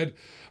Ultra Red.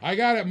 I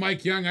got it,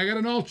 Mike Young. I got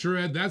an Ultra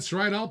Red. That's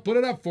right. I'll put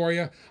it up for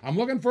you. I'm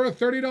looking for a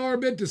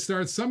 $30 bid to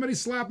start. Somebody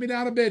slap me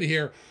down a bid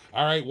here.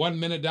 All right, $1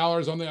 minute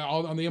on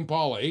the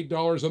Impala.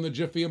 $8 on the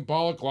Jiffy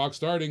Impala. Clock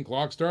starting.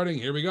 Clock starting.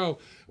 Here we go.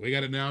 We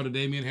got it now to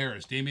Damian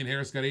Harris. Damian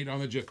Harris got 8 on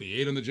the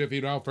Jiffy. 8 on the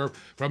Jiffy now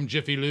from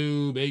Jiffy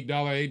Lube. $8.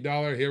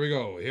 $8. Here we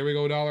go. Here we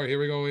go. Dollar. Here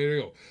we go. Here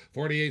we go.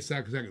 48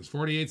 seconds.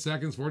 48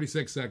 seconds.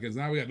 46 seconds.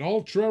 Now we got an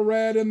Ultra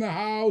Red in the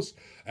house.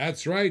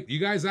 That's right. You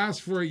guys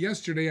asked for it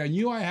yesterday. I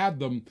knew I had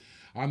them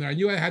on there. I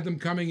knew I had them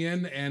coming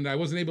in, and I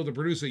wasn't able to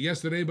produce it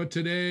yesterday, but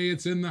today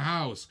it's in the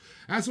house.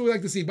 That's what we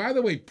like to see. By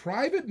the way,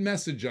 private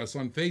message us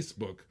on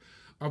Facebook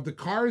of the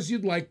cars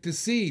you'd like to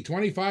see.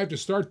 25 to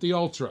start the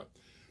Ultra.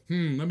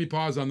 Let me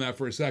pause on that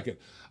for a second.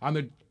 On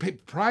the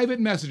private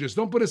messages,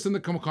 don't put us in the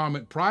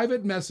comment.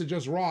 Private message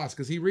us Ross,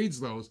 because he reads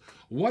those.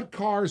 What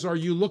cars are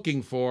you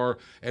looking for?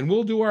 And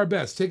we'll do our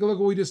best. Take a look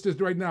at what we just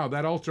did right now.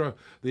 That Ultra,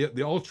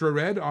 the Ultra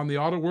Red on the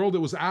Auto World, it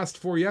was asked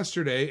for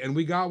yesterday, and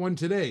we got one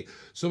today.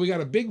 So we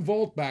got a big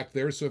vault back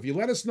there. So if you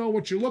let us know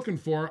what you're looking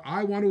for,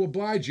 I want to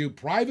oblige you.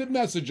 Private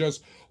message us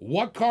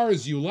what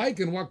cars you like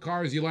and what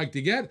cars you like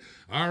to get.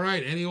 All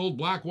right, any old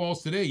black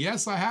walls today?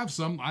 Yes, I have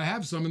some. I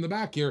have some in the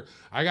back here.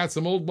 I got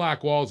some old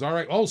black walls. All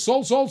right. Oh,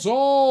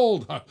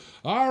 sold.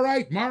 All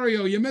right,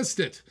 Mario, you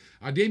missed it.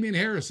 Damian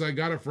Harris, I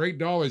got it for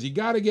 $8. You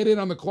got to get in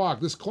on the clock.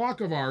 This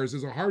clock of ours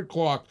is a hard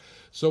clock,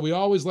 so we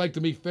always like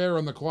to be fair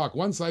on the clock.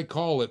 Once I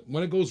call it,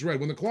 when it goes red,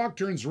 when the clock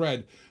turns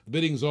red, the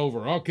bidding's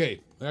over. Okay,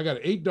 I got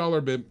an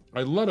 $8 bid.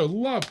 I'd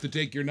love to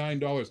take your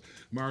 $9,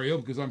 Mario,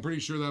 because I'm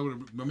pretty sure that would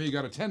have maybe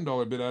got a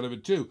 $10 bid out of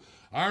it too.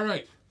 All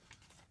right.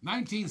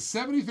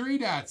 1973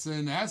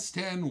 Datsun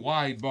S10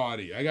 wide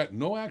body. I got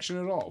no action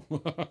at all.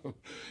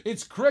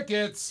 It's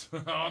crickets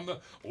on the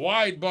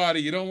wide body.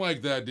 You don't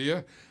like that, do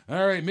you?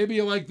 All right, maybe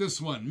you like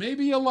this one.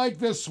 Maybe you like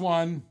this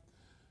one.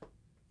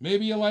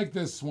 Maybe you like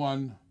this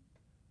one.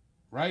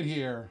 Right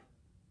here.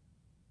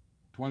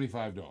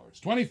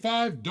 $25.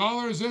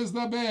 $25 is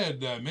the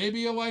bid. Maybe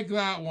you like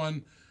that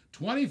one.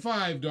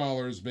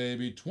 $25,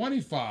 baby.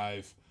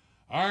 $25.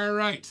 All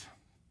right.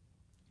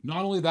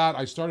 Not only that,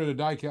 I started a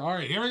diecast. All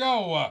right, here we go.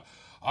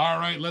 All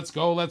right, let's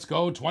go.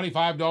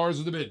 $25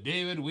 is the bid.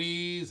 David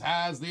Wees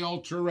has the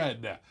Ultra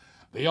Red.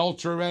 The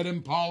Ultra Red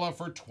Impala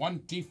for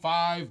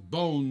 25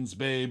 bones,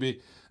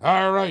 baby.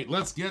 All right,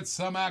 let's get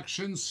some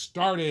action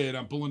started.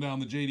 I'm pulling down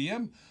the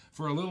JDM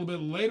for a little bit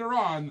later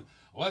on.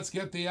 Let's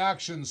get the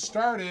action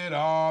started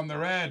on the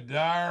red.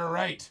 All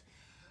right.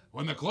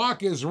 When the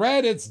clock is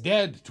red, it's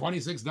dead.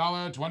 $26,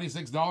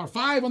 $26.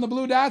 5 on the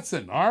blue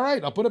Datsun. All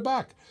right, I'll put it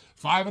back.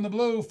 5 on the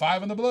blue,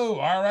 5 on the blue.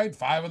 All right,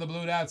 5 on the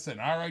blue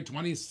Datsun. All right,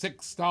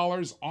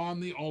 $26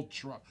 on the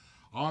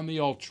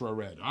Ultra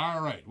Red.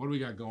 All right, what do we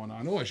got going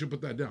on? Oh, I should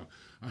put that down.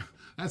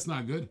 That's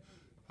not good.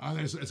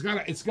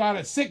 It's got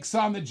a 6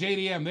 on the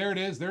JDM. There it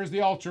is. There's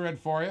the Ultra Red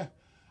for you.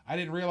 I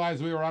didn't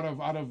realize we were out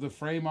of the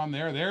frame on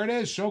there. There it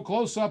is. Show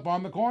close up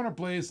on the corner,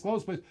 please.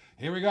 Close, please.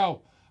 Here we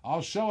go.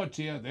 I'll show it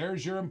to you.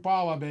 There's your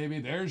Impala, baby.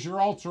 There's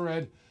your Ultra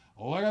Red.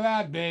 Look at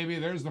that, baby.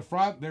 There's the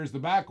front. There's the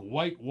back.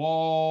 White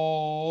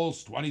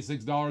walls.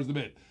 $26 the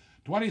bid.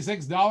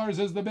 $26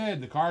 is the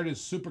bid. The card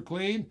is super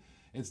clean.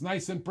 It's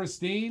nice and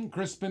pristine,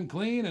 crisp and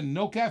clean, and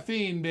no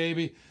caffeine,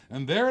 baby.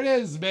 And there it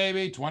is,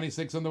 baby.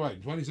 26 on the way.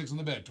 26 on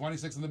the bid.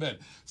 26 on the bid.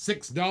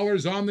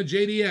 $6 on the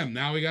JDM.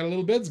 Now we got a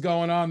little bids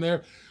going on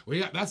there.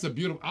 That's a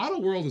beautiful. Auto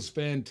World is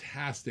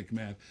fantastic,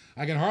 man.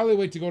 I can hardly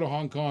wait to go to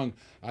Hong Kong.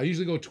 I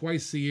usually go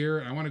twice a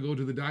year. I want to go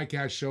to the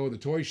Diecast show, the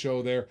toy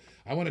show there.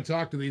 I want to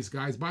talk to these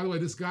guys. By the way,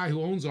 this guy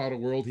who owns Auto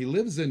World, he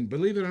lives in,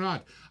 believe it or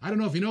not, I don't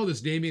know if you know this,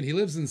 Damien, he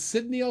lives in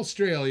Sydney,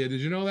 Australia. Did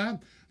you know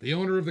that? The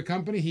owner of the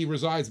company, he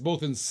resides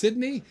both in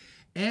Sydney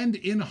and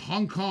in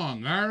Hong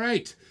Kong. All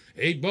right.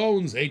 8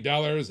 bones, $8,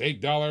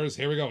 $8.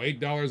 Here we go,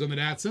 $8 on the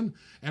Datsun.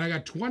 And I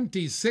got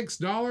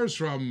 $26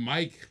 from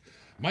Mike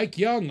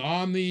Young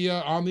on the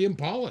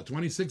Impala.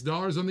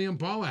 $26 on the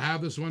Impala. I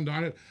have this one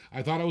on it.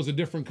 I thought it was a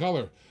different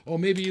color. Oh,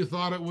 maybe you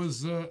thought it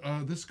was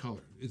this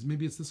color.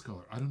 Maybe it's this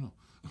color. I don't know.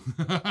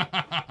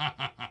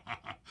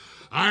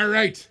 All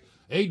right.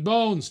 8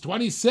 bones,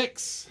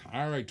 26.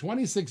 All right,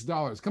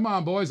 $26. Come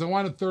on, boys. I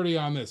wanted 30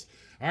 on this.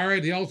 All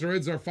right, the Ultra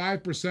Reds are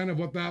 5% of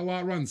what that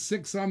lot runs.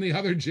 6 on the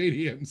other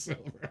JDM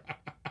silver.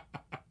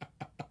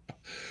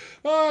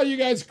 Oh, you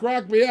guys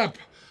crack me up.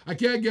 I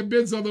can't get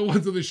bids on the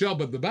ones in the shell,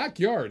 but the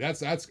backyard,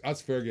 that's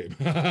fair game.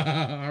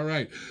 All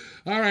right.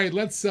 All right,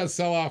 let's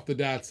sell off the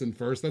Datsun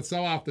first. Let's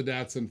sell off the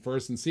Datsun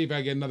first and see if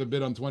I get another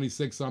bid on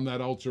 26 on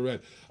that Ultra Red.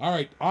 All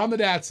right, on the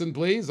Datsun,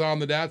 please. On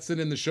the Datsun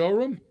in the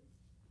showroom.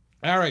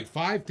 All right,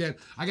 510.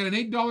 I got an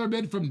 $8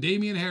 bid from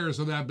Damien Harris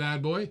on that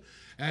bad boy.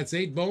 That's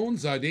 8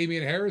 bones.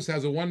 Damien Harris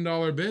has a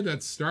 $1 bid.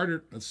 That's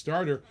starter.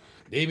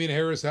 Damien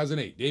Harris has an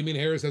 8. Damien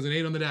Harris has an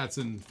 8 on the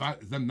Datsun.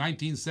 The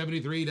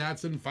 1973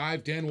 Datsun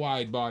 510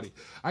 wide body.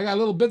 I got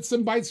little bits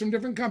and bites from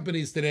different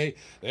companies today.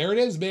 There it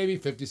is, baby.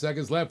 50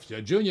 seconds left.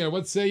 Junior,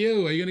 what say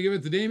you? Are you going to give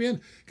it to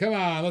Damien? Come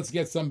on, let's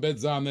get some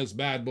bids on this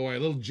bad boy. A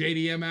little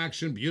JDM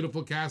action,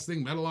 beautiful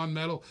casting, metal on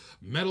metal,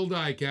 metal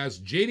die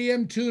cast.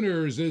 JDM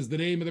Tuners is the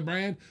name of the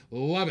brand.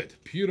 Love it.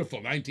 Beautiful.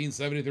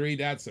 1973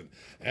 Datsun.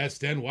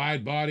 S10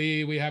 wide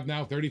body. We have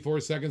now 34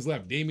 seconds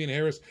left. Damien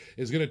Harris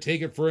is going to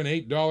take it for an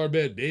 $8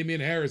 bid.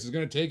 Damien Harris is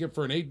going to take it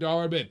for an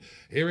 $8 bid.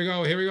 Here we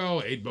go. Here we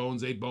go. 8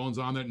 bones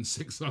on that and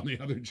 6 on the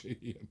other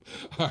JDM.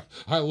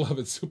 I love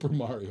it. Super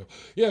Mario.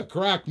 Yeah,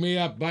 crack me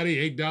up,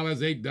 buddy.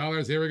 $8,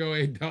 $8. Here we go.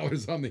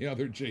 $8 on the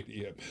other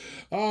JDM.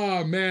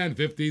 Oh, man.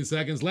 15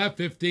 seconds left.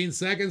 15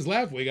 seconds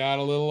left. We got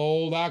a little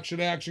old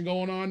action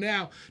going on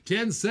now.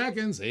 10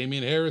 seconds.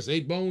 Damien Harris,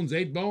 8 bones,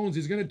 8 bones.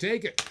 He's going to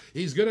take it.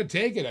 He's going to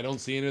take it. I don't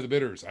see any of the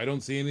bidders. I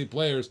don't see any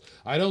players.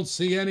 I don't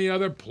see any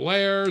other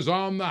players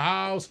on the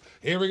house.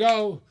 Here we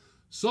go.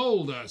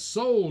 Sold on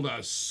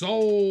the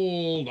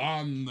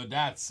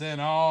Datsun.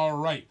 All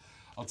right.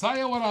 I'll tell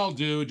you what I'll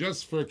do,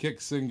 just for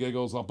kicks and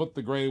giggles. I'll put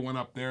the gray one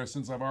up there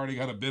since I've already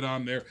got a bid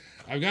on there.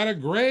 I've got a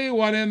gray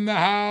one in the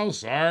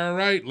house. All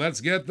right,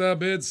 let's get the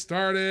bid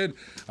started.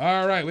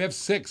 All right, we have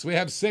 6. We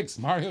have 6.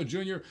 Mario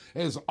Jr.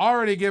 has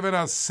already given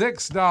us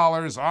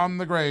 $6 on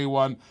the gray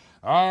one.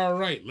 All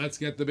right, let's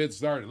get the bid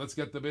started. Let's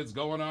get the bids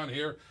going on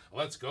here.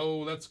 Let's go,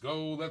 let's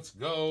go, let's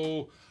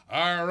go.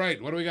 All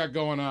right, what do we got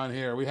going on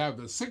here? We have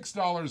the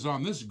 $6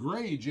 on this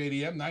gray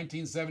JDM,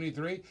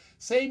 1973.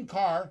 Same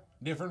car,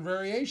 different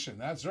variation.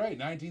 That's right,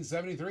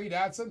 1973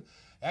 Datsun.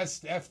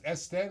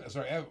 S10,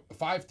 sorry,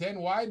 510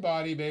 wide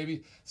body,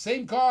 baby.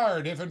 Same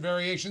car, different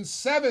variation.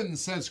 7,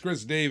 says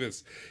Chris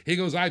Davis. He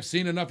goes, I've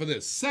seen enough of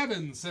this.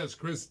 7, says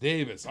Chris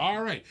Davis.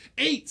 All right.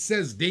 8,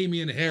 says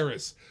Damien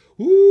Harris.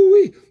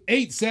 Woo-wee.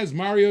 8 says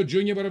Mario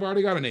Jr., but I've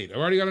already got an 8. I've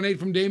already got an 8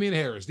 from Damien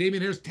Harris.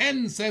 Damien Harris.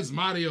 10 says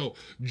Mario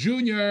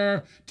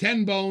Jr.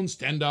 10 bones,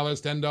 $10,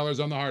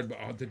 $10 on the hard,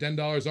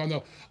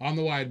 $10 on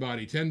the wide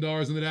body,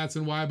 $10 on the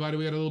Datsun wide body.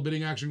 We got a little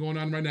bidding action going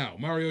on right now.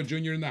 Mario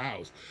Jr. in the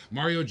house.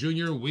 Mario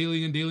Jr.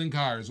 wheeling and dealing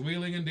cars,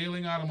 wheeling and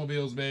dealing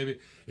automobiles, baby.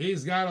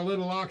 He's got a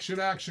little auction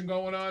action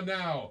going on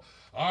now.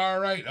 All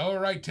right,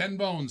 10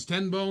 bones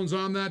on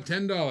that,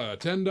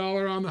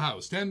 $10 on the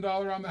house,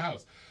 $10 on the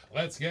house.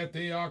 Let's get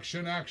the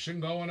auction action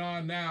going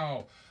on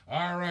now.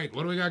 All right,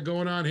 what do we got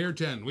going on here?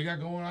 10. We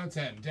got going on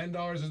 10.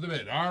 $10 is the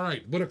bid. All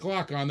right, put a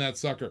clock on that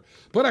sucker.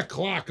 Put a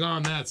clock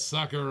on that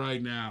sucker right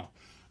now.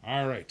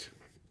 All right.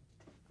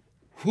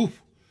 Whew.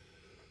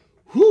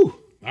 Whew.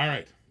 All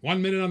right.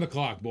 1 minute on the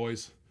clock,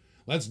 boys.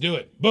 Let's do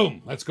it.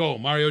 Boom. Let's go.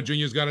 Mario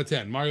Jr.'s got a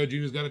 10. Mario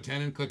Jr.'s got a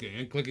 10 and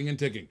clicking and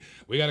ticking.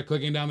 We got a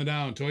clicking down the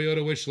down.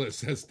 Toyota wish list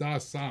says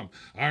Das Sam.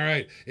 All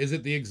right. Is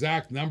it the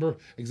exact number?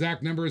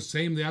 Exact number is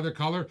same, the other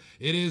color?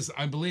 It is,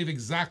 I believe,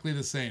 exactly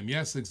the same.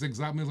 Yes, it's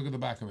exactly. Let me look at the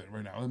back of it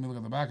right now. Let me look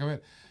at the back of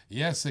it.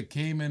 Yes, it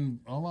came in.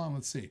 Hold on.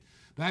 Let's see.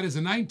 That is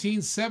a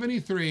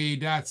 1973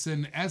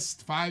 Datsun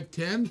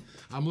S510.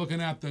 I'm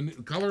looking at the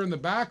color in the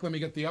back. Let me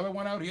get the other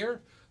one out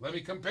here. Let me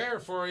compare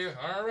for you.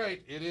 All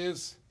right. It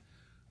is...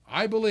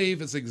 I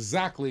believe it's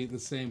exactly the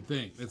same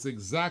thing. It's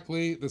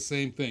exactly the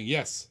same thing.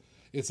 Yes,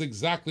 it's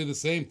exactly the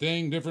same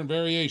thing. Different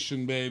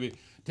variation, baby.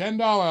 $10,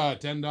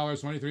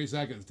 $10, 23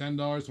 seconds.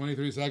 $10,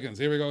 23 seconds.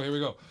 Here we go, here we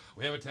go.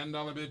 We have a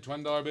 $10 bid,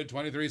 $20 bid,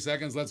 23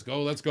 seconds. Let's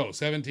go, let's go.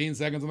 17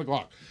 seconds on the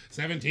clock.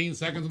 17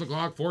 seconds on the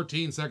clock,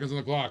 14 seconds on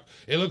the clock.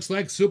 It looks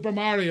like Super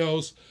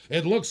Mario's.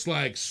 It looks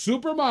like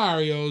Super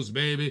Mario's,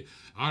 baby.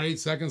 All right, 8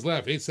 seconds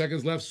left. 8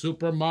 seconds left.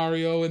 Super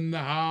Mario in the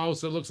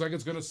house. It looks like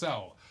it's going to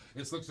sell.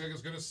 It looks like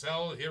it's going to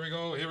sell. Here we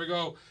go. Here we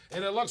go.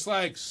 And it looks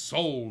like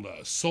sold.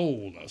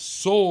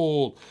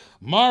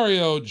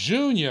 Mario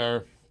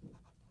Jr.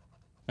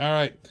 All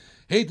right.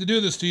 Hate to do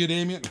this to you,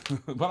 Damien,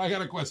 but I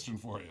got a question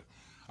for you.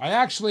 I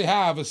actually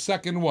have a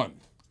second one.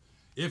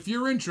 If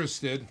you're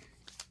interested,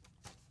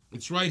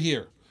 it's right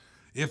here.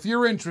 If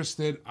you're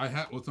interested, I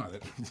have... Well, it's not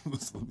it.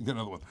 Let's get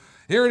another one.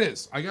 Here it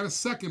is. I got a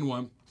second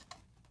one.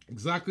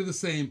 Exactly the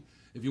same.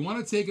 If you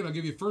want to take it, I'll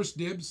give you first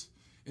dibs.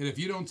 And if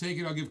you don't take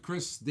it, I'll give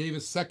Chris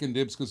Davis second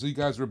dibs because you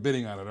guys were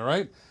bidding on it, all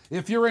right?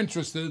 If you're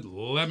interested,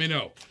 let me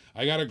know.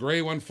 I got a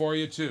gray one for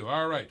you, too.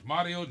 All right,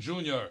 Mario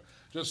Jr.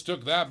 Just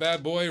took that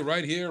bad boy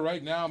right here,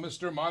 right now,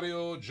 Mr.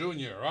 Mario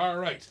Jr. All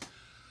right.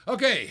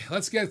 Okay,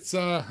 let's get...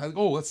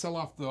 let's sell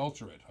off the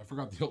Ultra Red. I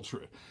forgot the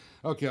Ultra Red.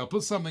 Okay, I'll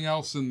put something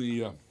else in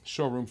the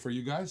showroom for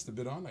you guys to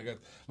bid on.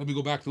 Let me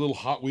go back to a little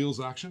Hot Wheels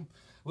action.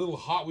 Little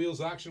Hot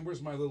Wheels action.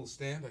 Where's my little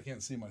stand? I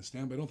can't see my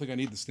stand, but I don't think I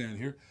need the stand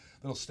here.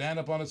 It'll stand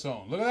up on its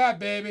own. Look at that,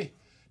 baby.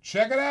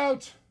 Check it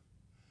out.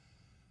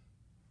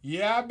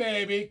 Yeah,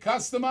 baby.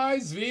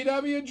 Customized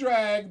VW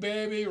drag,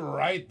 baby.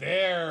 Right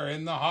there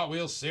in the Hot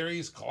Wheels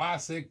Series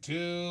Classic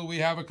 2. We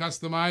have a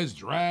customized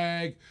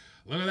drag.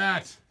 Look at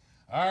that.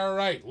 All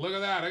right. Look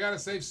at that. I got to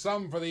save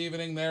some for the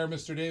evening there,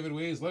 Mr. David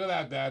Wees. Look at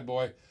that bad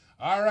boy.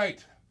 All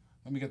right.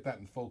 Let me get that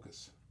in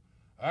focus.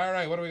 All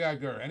right. What do we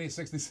got, Gur? Any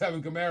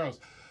 67 Camaros.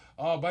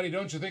 Oh, buddy,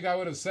 don't you think I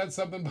would have said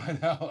something by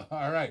now?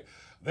 All right.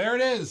 There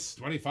it is.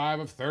 25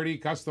 of 30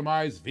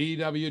 customized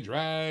VW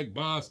drag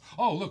bus.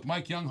 Oh, look,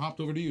 Mike Young hopped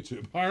over to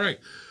YouTube. All right.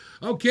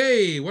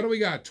 Okay, what do we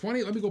got?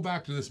 20. Let me go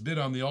back to this bid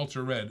on the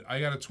Ultra Red.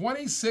 I got a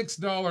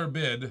 $26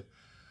 bid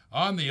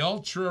on the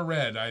Ultra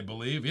Red, I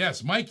believe.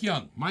 Yes, Mike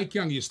Young. Mike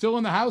Young, you still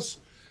in the house?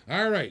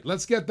 All right,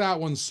 let's get that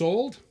one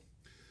sold.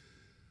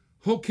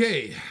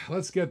 Okay,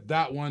 let's get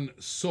that one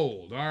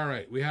sold. All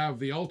right, we have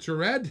the Ultra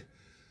Red.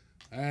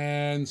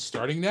 And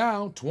starting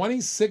now,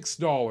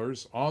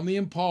 $26 on the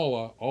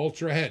Impala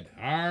Ultra Head.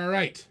 All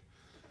right.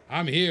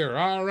 I'm here.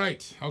 All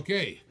right.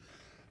 Okay.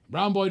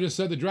 Brown Boy just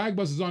said the drag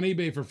bus is on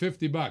eBay for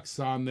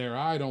 $50 on there.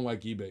 I don't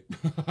like eBay.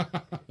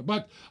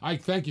 But I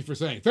thank you for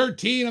saying.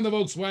 13 on the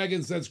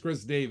Volkswagen, says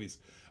Chris Davies.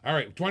 All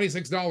right,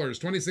 $26.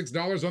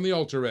 $26 on the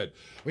Ultra Red.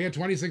 We had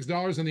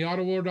 $26 on the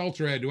Auto World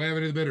Ultra Red. Do I have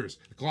any bidders?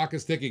 The clock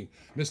is ticking.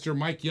 Mr.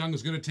 Mike Young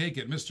is going to take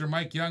it. Mr.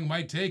 Mike Young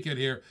might take it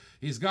here.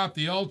 He's got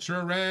the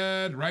Ultra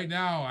Red right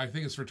now. I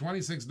think it's for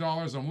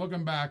 $26. I'm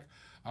looking back.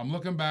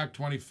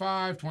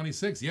 25,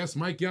 26. Yes,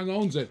 Mike Young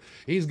owns it.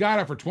 He's got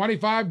it for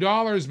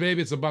 $25,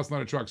 baby. It's a bus,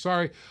 not a truck.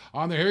 Sorry.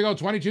 On there. Here we go.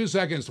 22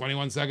 seconds,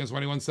 21 seconds,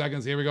 21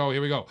 seconds. Here we go.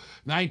 Here we go.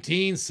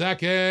 19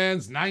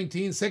 seconds,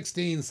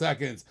 16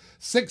 seconds.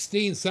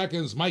 16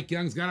 seconds. Mike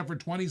Young's got it for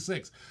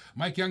 26.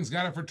 Mike Young's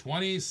got it for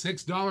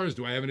 $26.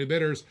 Do I have any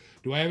bidders?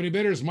 Do I have any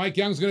bidders? Mike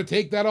Young's going to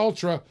take that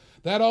Ultra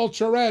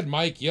Red.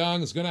 Mike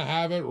Young's going to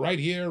have it right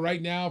here,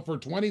 right now for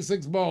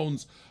 26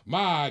 bones.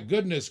 My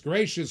goodness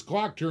gracious,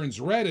 clock turns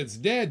red. It's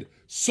dead.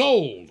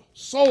 Sold.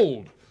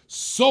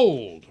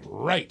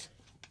 Right.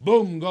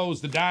 Boom goes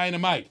the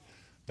dynamite.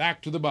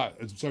 Back to the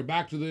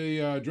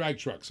drag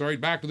truck.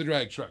 Back to the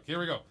drag truck. Here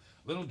we go.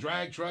 Little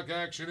drag truck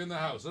action in the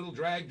house. Little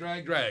drag.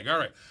 All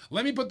right.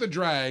 Let me put the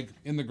drag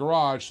in the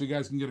garage so you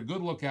guys can get a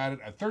good look at it.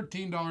 At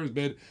 $13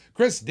 bid.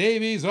 Chris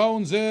Davies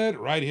owns it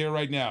right here,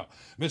 right now.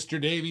 Mr.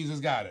 Davies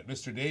has got it.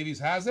 Mr. Davies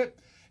has it.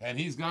 And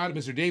he's got it.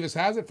 Mr. Davis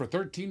has it for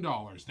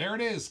 $13. There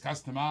it is.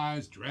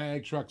 Customized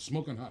drag truck.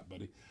 Smoking hot,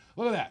 buddy.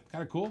 Look at that.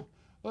 Kind of cool.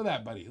 Look at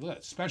that, buddy. Look at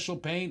that. Special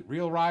paint,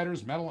 real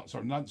riders, metal.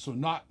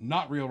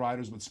 Not real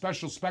riders, but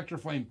special Spectre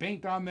Flame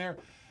paint on there.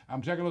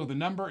 I'm taking a look at the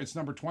number. It's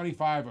number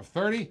 25 of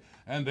 30.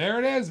 And there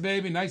it is,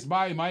 baby. Nice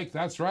buy, Mike.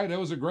 That's right. That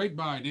was a great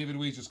buy. David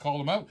Wees just called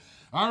him out.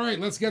 All right,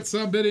 let's get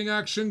some bidding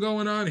action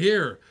going on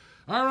here.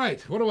 All right,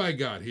 what do I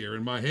got here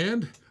in my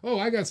hand? Oh,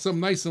 I got some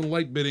nice and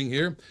light bidding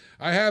here.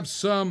 I have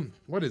some,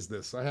 what is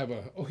this? I have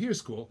a, oh,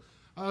 here's cool.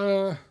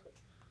 What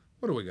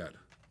do we got?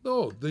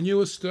 Oh, the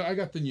newest, I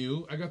got the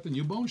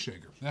new bone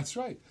shaker. That's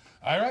right.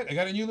 All right, I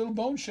got a new little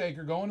bone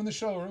shaker going in the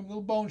showroom.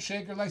 Little bone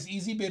shaker, nice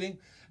easy bidding.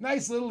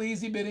 Nice little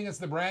easy bidding. It's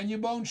the brand new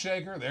bone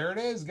shaker. There it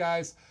is,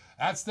 guys.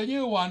 That's the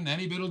new one.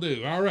 Any bid will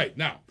do. All right,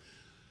 now,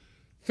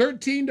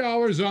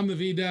 $13 on the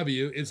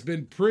VW. It's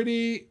been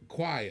pretty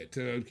quiet.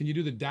 Can you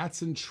do the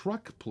Datsun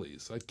truck,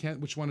 please? I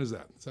can't. Which one is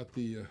that? Is that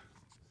the...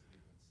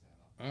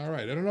 All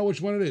right, I don't know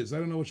which one it is. The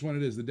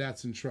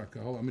Datsun truck.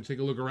 Hold on, I'm gonna take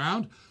a look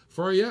around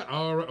for you.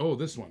 All right. Oh,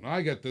 this one.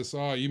 I get this.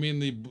 You mean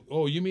the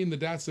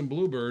Datsun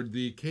Bluebird,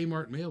 the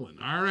Kmart mail-in.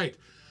 All right,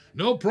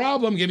 no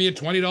problem. Give me a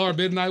 $20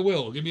 bid and I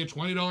will. Give me a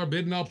 $20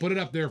 bid and I'll put it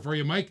up there for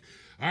you, Mike.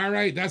 All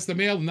right, that's the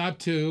mail, not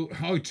two.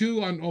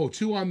 Two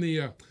on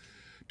the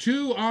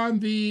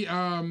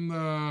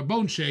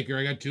bone shaker.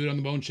 I got two on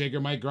the bone shaker.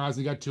 Mike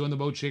Grosny got two on the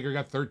bone shaker. I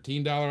got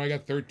 $13. I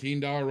got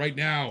 $13 right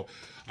now.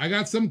 I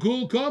got some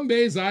cool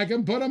combis. I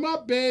can put them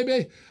up,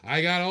 baby.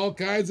 I got all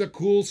kinds of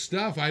cool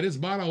stuff. I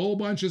just bought a whole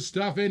bunch of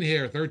stuff in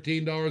here.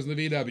 $13 in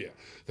the VW.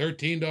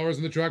 $13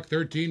 in the truck.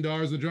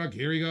 $13 in the truck.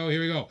 Here we go.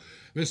 Here we go.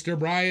 Mr.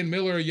 Brian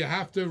Miller, you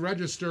have to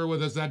register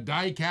with us at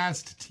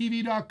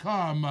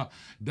DiecastTV.com.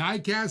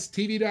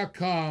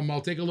 DiecastTV.com.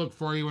 I'll take a look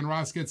for you when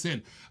Ross gets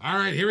in. All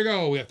right, here we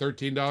go. We have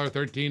 $13,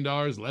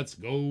 $13. Let's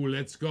go,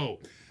 let's go.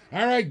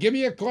 All right, give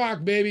me a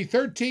clock, baby.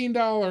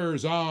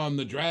 $13 on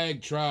the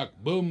drag truck.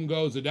 Boom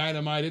goes the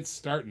dynamite. It's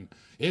starting.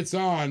 It's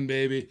on,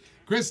 baby.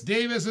 Chris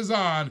Davis is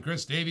on.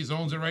 Chris Davies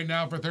owns it right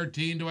now for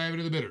 $13. Do I have it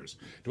to the bidders?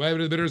 Do I have it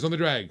to the bidders on the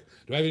drag?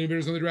 Do I have any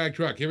bidders on the drag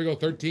truck? Here we go.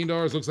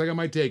 $13. Looks like I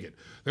might take it.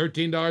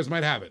 $13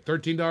 might have it.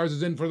 $13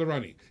 is in for the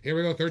running. Here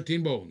we go.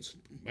 13 bones.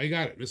 I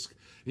got it.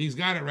 He's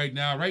got it right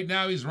now. Right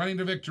now, he's running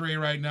to victory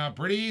right now.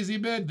 Pretty easy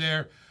bid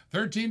there.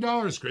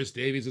 $13. Chris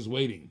Davies is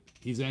waiting.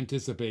 He's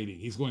anticipating.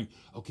 He's going,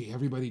 okay,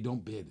 everybody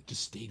don't bid.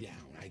 Just stay down.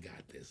 I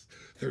got this.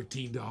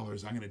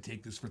 $13. I'm going to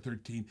take this for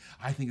 13.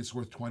 I think it's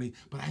worth 20,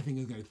 but I think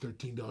it's going to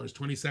be $13.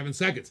 27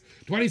 seconds.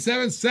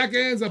 27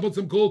 seconds. I'll put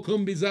some cool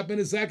kumbis up in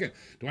a second.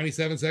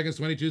 27 seconds,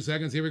 22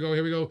 seconds. Here we go.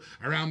 Here we go.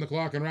 Around the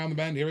clock and around the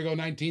bend. Here we go.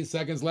 19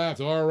 seconds left.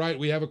 All right.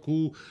 We have a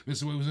cool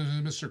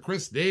Mr.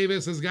 Chris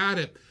Davis has got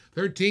it.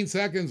 13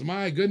 seconds.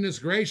 My goodness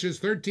gracious.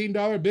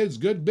 $13 bids.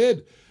 Good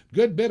bid.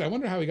 Good bid. I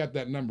wonder how he got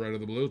that number out of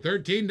the blue.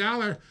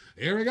 $13.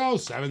 Here we go.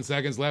 7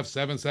 seconds left.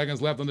 7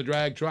 seconds left on the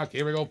drag truck.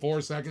 Here we go. 4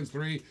 seconds.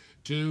 3,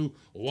 2,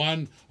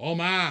 1. Oh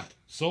my.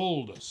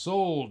 Sold.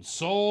 Sold.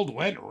 Sold.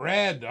 Went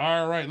red.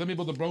 All right. Let me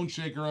put the bone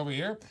shaker over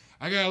here.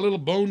 I got a little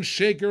bone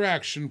shaker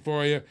action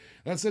for you.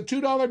 That's a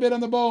 $2 bid on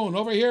the bone.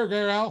 Over here,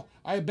 Garal.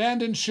 I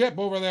abandoned ship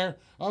over there.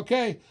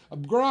 Okay. A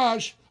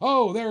garage.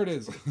 Oh, there it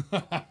is.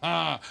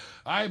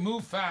 I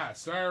move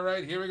fast. All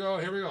right. Here we go.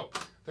 Here we go.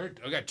 I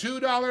got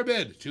 $2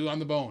 bid. 2 on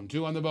the bone.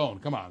 2 on the bone.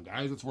 Come on,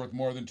 guys. It's worth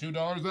more than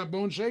 $2, that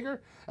bone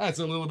shaker. That's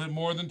a little bit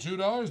more than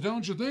 $2,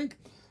 don't you think?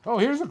 Oh,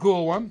 here's a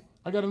cool one.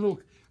 I got a little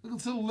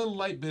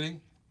light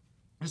bidding.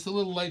 Just a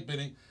little light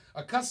bidding.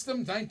 A custom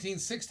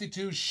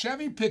 1962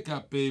 Chevy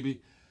pickup,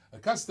 baby. A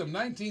custom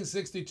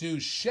 1962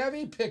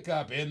 Chevy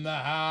pickup in the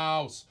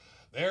house.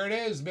 There it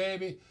is,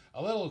 baby.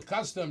 A little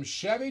custom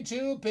Chevy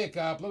 2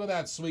 pickup. Look at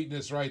that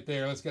sweetness right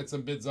there. Let's get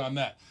some bids on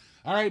that.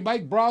 All right,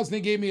 Mike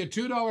Brosney gave me a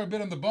 $2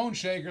 bid on the bone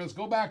shaker. Let's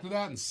go back to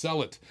that and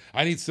sell it.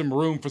 I need some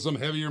room for some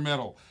heavier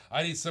metal.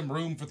 I need some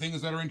room for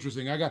things that are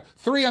interesting. I got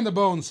 3 on the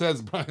bone,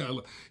 says Brian.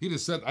 He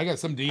just said, I got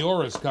some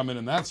Dioras coming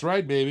in. That's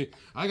right, baby.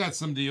 I got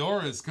some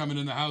Dioras coming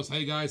in the house.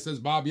 Hey, guys, says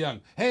Bob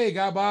Young. Hey,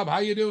 Bob, how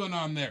you doing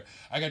on there?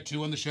 I got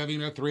 2 on the Chevy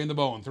and I got 3 in the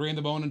bone. 3 in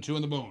the bone and 2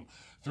 in the bone.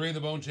 3 in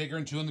the bone shaker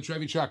and 2 in the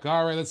Chevy truck.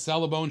 All right, let's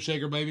sell the bone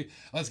shaker, baby.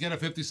 Let's get a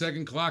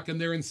 50-second clock in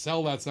there and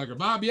sell that sucker.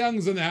 Bob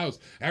Young's in the house.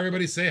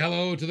 Everybody say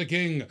hello to the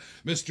king.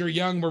 Mr.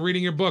 Young, we're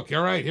reading your book.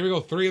 All right, here we go.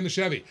 3 in the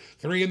Chevy.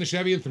 3 in the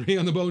Chevy and 3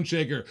 on the bone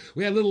shaker.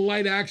 We had a little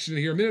light action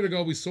here. A minute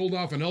ago, we sold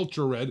off an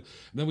Ultra Red. And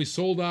then we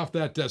sold off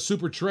that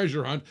Super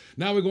Treasure Hunt.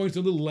 Now we're going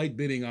to a little light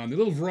bidding on. A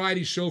little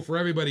variety show for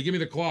everybody. Give me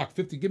the clock.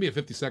 Give me a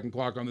 50-second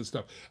clock on this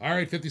stuff. All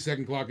right,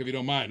 50-second clock if you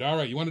don't mind. All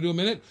right, you want to do a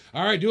minute?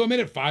 All right, do a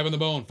minute. 5 on the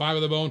bone. 5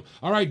 on the bone.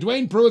 All right,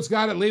 Dwayne Pruitt's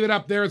got it. Leave it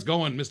up there. It's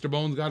going. Mr.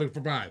 Bone's got it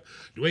for 5.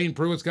 Dwayne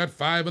Pruitt's got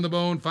 5 on the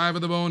bone. 5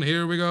 on the bone.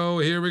 Here we go.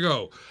 Here we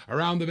go.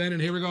 Around the bend,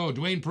 and here we go.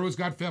 Dwayne Pruitt's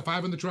got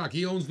 5 on the truck.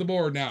 He owns the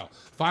board now.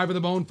 5 on the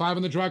bone, 5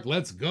 on the truck.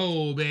 Let's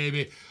go,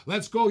 baby.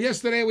 Let's go.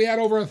 Yesterday, we had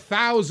over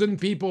 1,000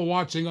 people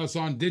watching us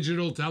on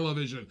digital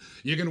television.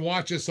 You can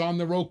watch us on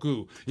the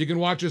Roku. You can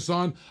watch us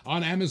on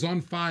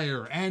Amazon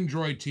Fire,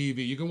 Android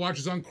TV. You can watch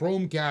us on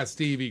Chromecast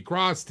TV,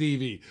 Cross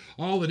TV,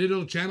 all the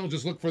digital channels.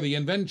 Just look for the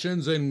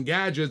Inventions and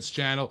Gadgets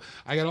channel.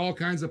 I got all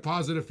kinds of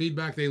positive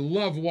feedback. They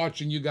love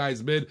watching you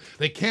guys bid.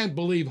 They can't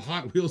believe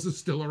Hot Wheels is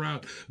still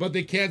around, but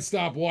they can't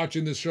stop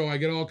watching this show. I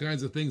get all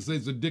kinds of things.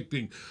 It's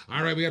addicting.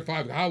 All right, we got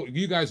 5.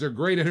 You guys are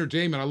great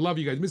entertainment. I love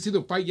you guys. Did you see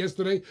the fight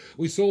yesterday?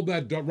 We sold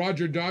that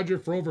Roger Dodger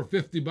for over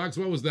 $50.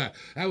 What was that?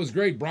 That was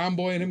great. Brown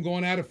Boy and him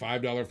going at it.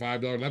 $5,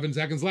 $5. 11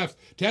 seconds left.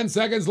 10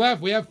 seconds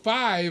left. We have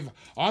 5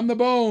 on the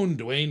bone.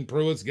 Dwayne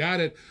Pruitt's got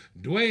it.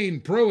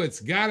 Dwayne Pruitt's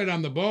got it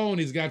on the bone.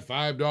 He's got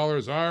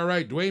 $5. All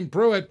right, Dwayne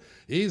Pruitt.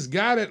 He's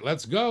got it.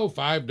 Let's go.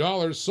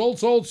 $5. Sold,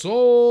 sold,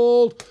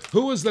 sold.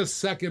 Who was the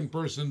second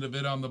person to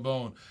bid on the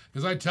bone?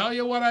 Because I tell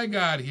you what I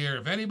got here.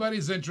 If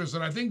anybody's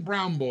interested, I think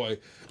Brown Boy,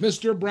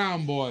 Mr.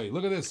 Brown Boy.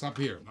 Look at this up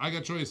here. I got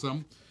to show you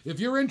something. If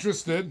you're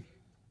interested,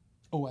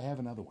 oh, I have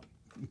another one.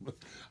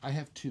 I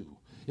have two.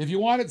 If you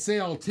want it, say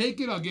I'll take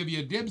it. I'll give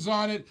you dibs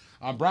on it.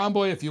 Brown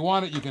Boy, if you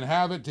want it, you can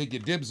have it. Take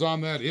your dibs on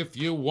that if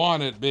you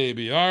want it,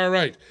 baby. All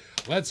right.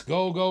 Let's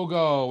go, go,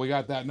 go. We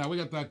got that. Now, we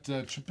got that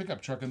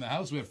pickup truck in the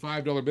house. We have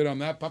 $5 bid on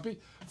that puppy.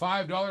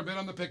 $5 bid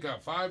on the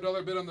pickup.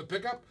 $5 bid on the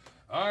pickup.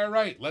 All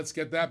right. Let's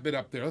get that bid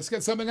up there. Let's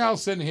get something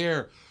else in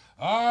here.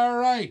 All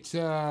right.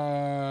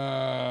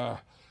 All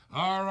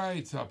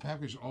right.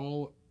 Package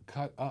all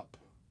cut up.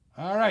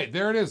 All right.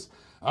 There it is.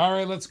 All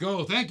right, let's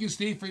go. Thank you,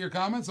 Steve, for your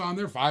comments on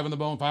there. 5 in the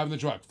bone, 5 in the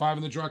truck, 5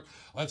 in the truck.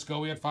 Let's go.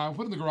 We had 5. I'll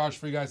put it in the garage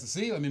for you guys to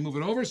see. Let me move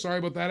it over. Sorry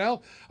about that,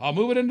 Al. I'll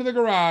move it into the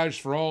garage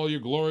for all your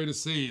glory to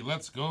see.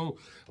 Let's go.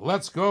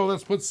 Let's go.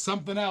 Let's put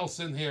something else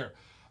in here.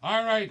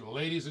 All right,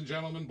 ladies and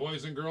gentlemen,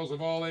 boys and girls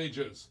of all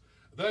ages.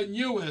 The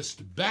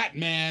newest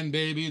Batman,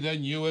 baby. The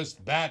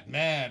newest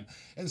Batman.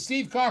 And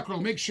Steve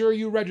Cockrell, make sure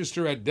you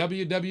register at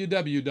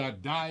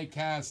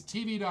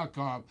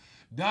www.DiecastTV.com.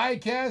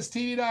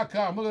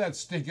 DiecastTV.com. Look at that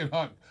stinking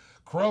hunk.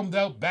 Chromed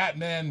out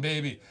Batman,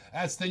 baby.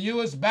 That's the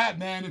newest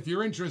Batman. If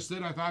you're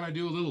interested, I thought I'd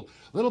do a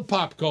little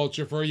pop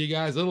culture for you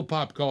guys. A little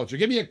pop culture.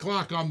 Give me a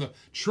clock on the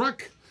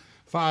truck.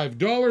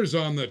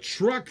 $5 on the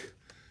truck.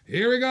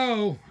 Here we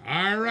go.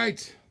 All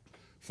right.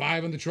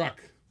 5 on the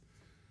truck.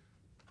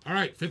 All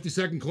right,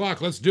 50-second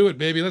clock. Let's do it,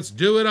 baby. Let's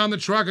do it on the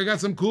truck. I got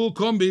some cool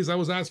combis. I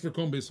was asked for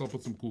combis, so I'll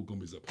put some cool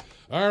combis up.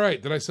 All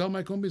right, did I sell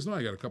my combis? No,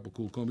 I got a couple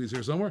cool combis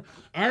here somewhere.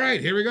 All right,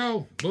 here we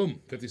go.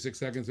 Boom, 56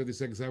 seconds,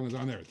 56 seconds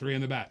on there. 3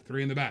 in the bat,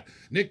 3 in the bat.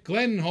 Nick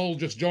Glenholm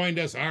just joined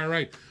us. All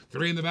right,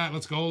 3 in the bat.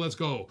 Let's go, let's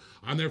go.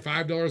 On there,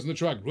 $5 in the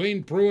truck.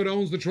 Dwayne Pruitt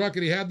owns the truck,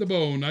 and he had the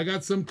bone. I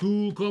got some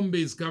cool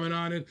combis coming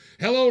on in.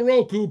 Hello,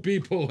 Roku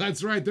people.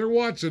 That's right, they're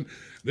watching.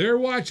 They're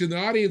watching. The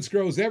audience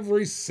grows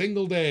every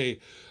single day.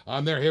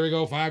 On there, here we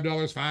go,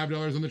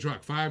 $5 on the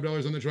truck,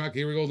 $5 on the truck.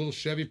 Here we go, a little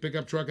Chevy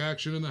pickup truck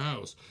action in the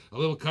house. A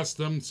little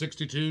custom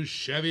 62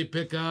 Chevy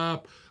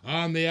pickup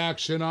on the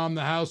action on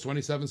the house.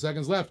 27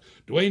 seconds left.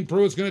 Dwayne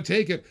Pruitt's going to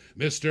take it.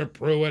 Mr.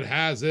 Pruitt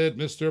has it.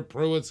 Mr.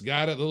 Pruitt's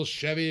got it. Little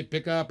Chevy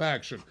pickup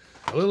action.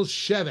 A little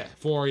Chevy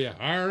for you.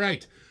 All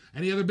right.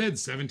 Any other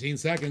bids? 17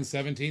 seconds,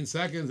 17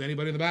 seconds.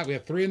 Anybody in the bat? We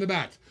have 3 in the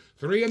bat.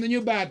 3 on the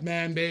new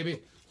Batman,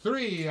 baby.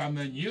 3 on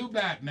the new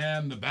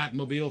Batman, the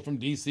Batmobile from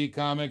DC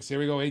Comics. Here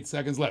we go, 8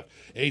 seconds left.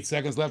 8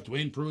 seconds left.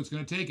 Dwayne Pruitt's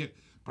going to take it.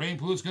 Dwayne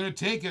Pruitt's going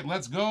to take it.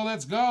 Let's go,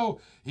 let's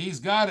go. He's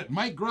got it.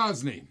 Mike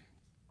Grosny.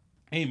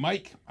 Hey,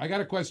 Mike, I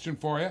got a question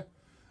for you.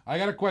 I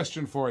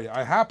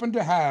happen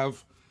to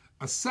have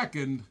a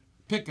second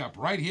pickup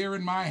right here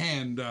in my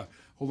hand.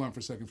 Hold on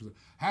for a second.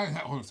 Hold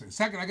on a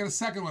second. I got a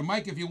second one.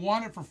 Mike, if you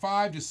want it for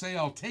 5, just say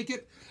I'll take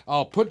it.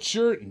 I'll put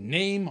your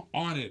name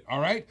on it. All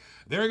right?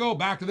 There we go.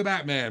 Back to the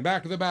Batman.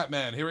 Back to the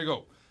Batman. Here we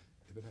go.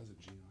 If it has a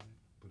G on it,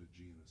 put a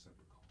G in a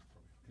separate column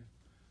for me. Okay?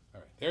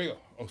 All right. There you go.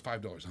 Oh,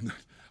 $5 on that.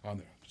 On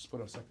there. Just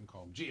put a second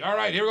column. G. All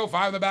right. Here we go.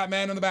 5 in the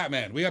Batman and the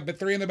Batman. We have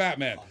 3 in the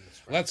Batman.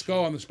 Let's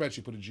go on the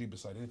spreadsheet. Put a G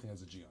beside anything that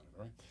has a G on it.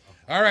 All right?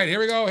 All right, here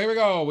we go, here we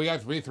go. We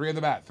got 3 in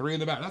the bat, 3 in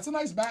the bat. That's a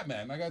nice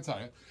Batman, I gotta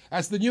tell you.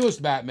 That's the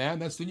newest Batman,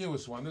 that's the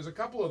newest one. There's a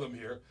couple of them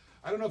here.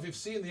 I don't know if you've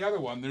seen the other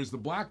one. There's the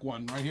black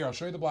one right here. I'll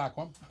show you the black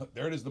one.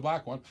 There it is, the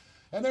black one.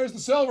 And there's the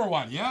silver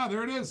one. Yeah,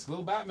 there it is.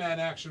 Little Batman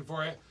action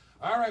for you.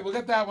 All right, we'll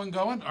get that one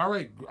going. All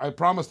right, I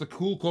promised the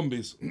cool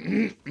combis.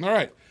 All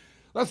right,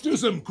 let's do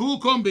some cool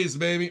combis,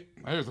 baby.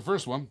 Here's the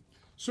first one.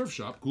 Surf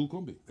Shop, cool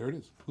combi. There it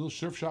is. Little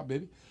Surf Shop,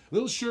 baby.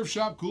 Little Surf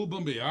Shop, cool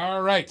combi.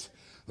 All right.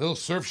 Little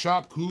Surf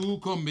Shop, cool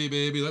combi,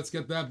 baby. Let's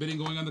get that bidding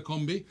going on the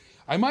combi.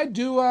 I might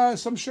do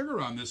some sugar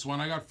on this one.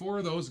 I got 4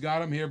 of those. Got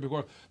them here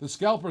before. The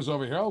scalper's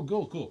over here. Oh,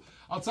 cool, cool.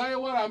 I'll tell you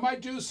what. I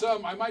might do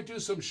some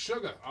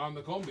sugar on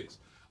the combis.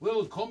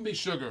 Little combi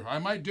sugar. I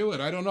might do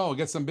it. I don't know.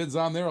 Get some bids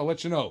on there. I'll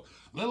let you know.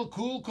 Little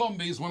cool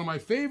combis. One of my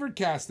favorite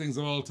castings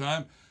of all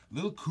time.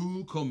 Little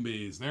cool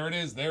combis. There it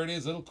is. There it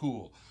is. Little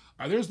cool.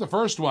 There's the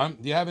first one.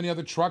 Do you have any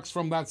other trucks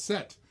from that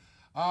set?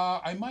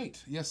 I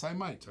might. Yes, I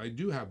might. I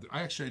do have.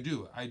 I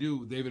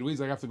do. David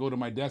Weeds. I have to go to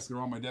my desk. They're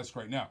on my desk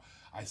right now.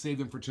 I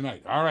saved them for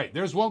tonight. All right.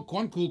 There's one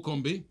cool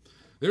combi.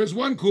 There's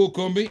one cool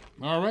combi.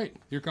 All right.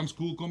 Here comes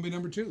cool combi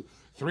number 2.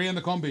 3 in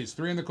the combis.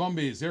 3 in the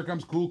combis. Here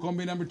comes cool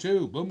combi number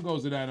 2. Boom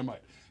goes the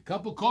dynamite.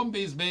 Couple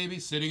combis, baby,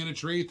 sitting in a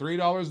tree.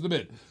 $3 the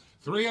bid.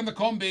 3 in the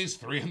combis.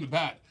 3 in the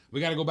bat.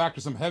 We got to go back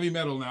to some heavy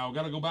metal now. We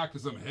got to go back to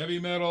some heavy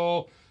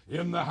metal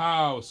in the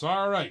house.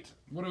 All right.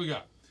 What do we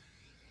got?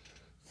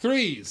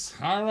 3s.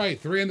 All right,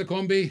 3 in the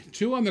combi.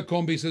 2 on the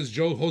combi, says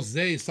Joe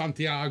Jose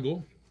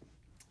Santiago.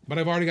 But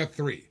I've already got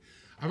 3.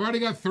 I've already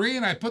got 3,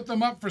 and I put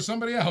them up for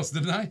somebody else,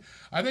 didn't I?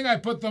 I think I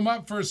put them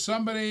up for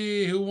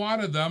somebody who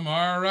wanted them.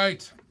 All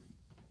right.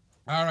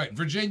 All right,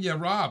 Virginia,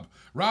 Rob.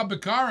 Rob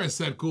Becaris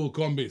said cool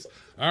combis.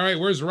 All right,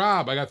 where's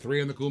Rob? I got 3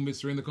 in the Coombs,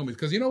 3 in the Coombs.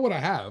 Because you know what I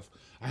have?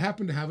 I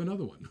happen to have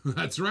another one.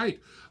 That's right.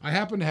 I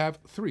happen to have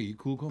 3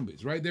 cool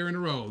Coombs right there in a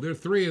row. There are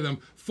 3 of them.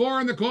 4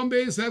 in the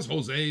Coombs. That's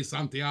Jose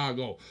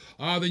Santiago.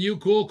 The new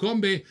cool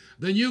Coombi.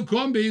 The new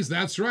Coombs.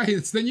 That's right.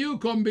 It's the new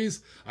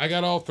Coombs. I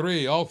got all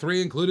 3. All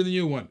 3, including the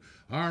new one.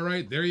 All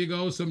right, there you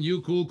go. Some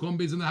new cool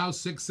Coombs in the house.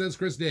 6 says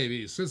Chris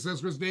Davies. 6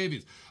 says Chris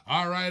Davies.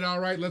 All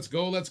right. Let's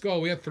go.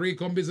 We have 3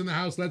 Coombs in the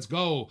house. Let's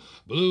go.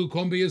 Blue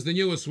Coombi is the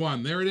newest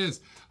one. There it is.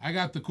 I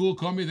got the cool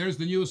Coombi. There's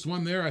the newest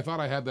one there. I thought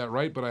I had that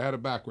right, but I had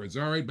it backwards.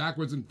 All right,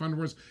 backwards in front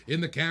of us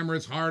in the camera.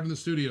 It's hard in the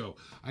studio.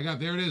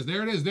 There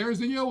it is. There's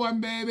the new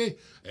one, baby.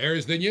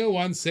 There's the new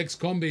one. 6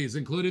 Coombs,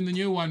 including the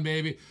new one,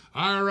 baby.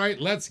 All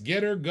right, let's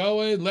get her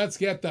going. Let's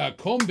get the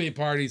Coombi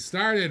party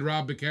started.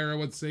 Rob Becerra,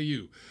 what say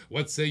you?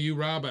 What say you,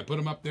 Rob? I put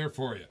them up there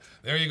for you.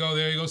 There you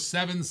go.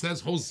 7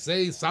 says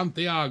Jose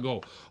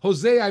Santiago.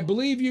 Jose, I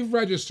believe you've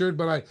registered,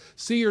 but I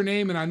see your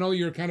name and I know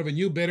you're kind of a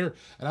new bidder,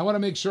 and I want to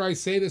make sure I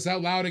say this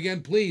out loud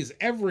again. Please,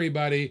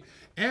 everybody,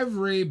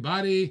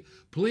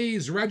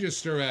 please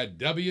register at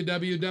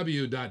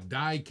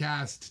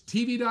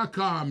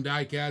www.DiecastTV.com,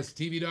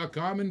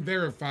 DiecastTV.com, and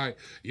verify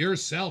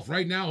yourself.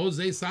 Right now,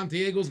 Jose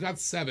Santiago's got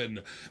 7.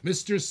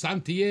 Mr.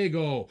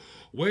 Santiago,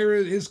 where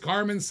is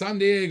Carmen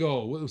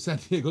Sandiego?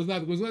 Santiago's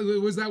not,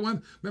 was that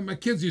one? My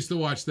kids used to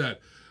watch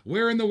that.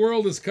 Where in the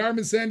world is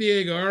Carmen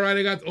Sandiego? All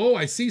right,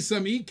 I see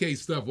some EK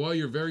stuff. Well,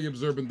 you're very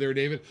observant there,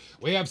 David.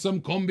 We have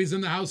some Coombs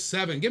in the house.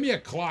 7. Give me a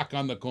clock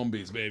on the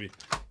Coombs, baby.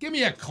 Give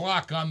me a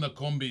clock on the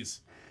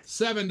Coombs.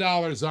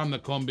 $7 on the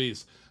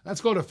Coombs. Let's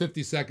go to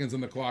 50 seconds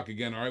on the clock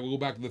again. All right, we'll go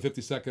back to the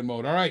 50-second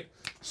mode. All right,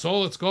 so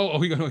let's go.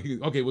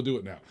 Okay, we'll do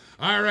it now.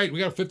 All right, we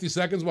got 50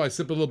 seconds while I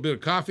sip a little bit of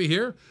coffee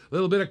here. A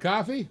little bit of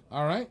coffee.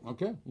 All right,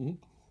 okay.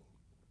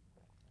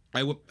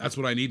 That's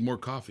what I need, more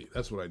coffee.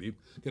 That's what I need.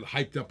 Get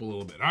hyped up a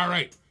little bit. All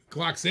right.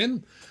 Clock's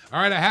in.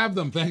 All right, I have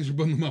them. Thanks for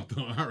putting them up,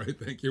 though. All right,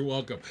 thank you. You're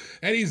welcome.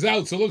 And he's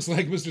out, so it looks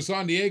like Mr.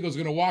 San Diego's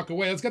going to walk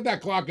away. Let's get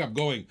that clock up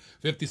going.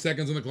 50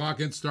 seconds on the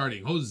clock and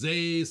starting.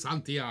 Jose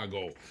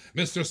Santiago.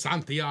 Mr.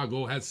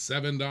 Santiago has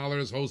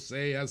 $7.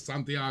 Jose has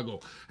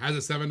Santiago. Has a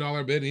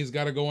 $7 bid. He's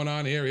got it going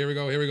on here. Here we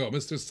go.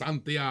 Mr.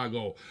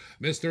 Santiago.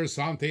 Mr.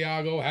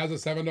 Santiago has a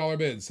 $7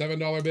 bid.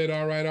 $7 bid.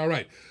 All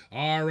right.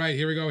 All right,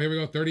 here we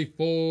go.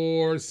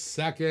 34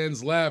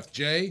 seconds left.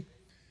 Jay?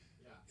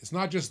 It's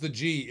not just the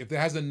G. If it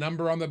has a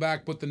number on the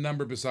back, put the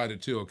number beside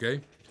it too, okay?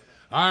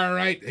 All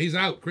right, he's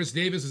out. Chris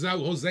Davis is out.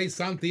 Jose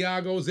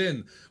Santiago's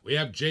in. We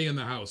have Jay in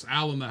the house,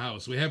 Al in the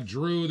house. We have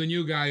Drew, the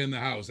new guy, in the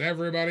house.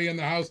 Everybody in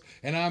the house,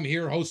 and I'm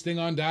here hosting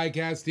on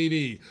Diecast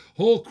TV.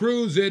 Whole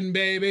crew's in,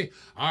 baby.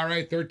 All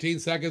right, 13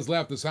 seconds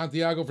left. The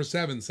Santiago for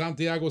 7.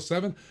 Santiago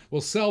 7.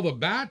 We'll sell the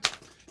bat,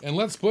 and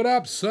let's put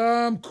up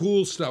some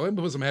cool stuff. Let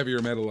me put some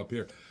heavier metal up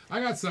here. I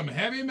got some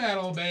heavy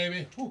metal,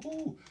 baby.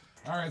 Woo-hoo.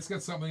 All right, let's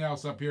get something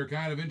else up here.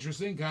 Kind of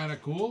interesting, kind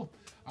of cool.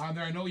 On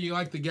there, I know you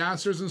like the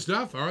gassers and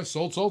stuff. All right,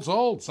 sold.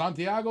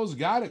 Santiago's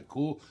got it.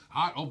 Cool.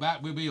 Hot. Oh,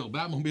 Batmobile.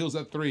 Batmobile's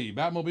at $3.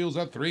 Batmobile's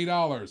at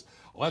 $3.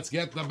 Let's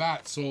get the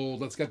bat sold.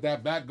 Let's get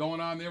that bat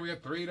going on there. We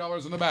got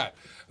 $3 in the bat.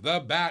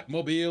 The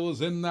Batmobile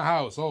is in the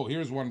house. Oh,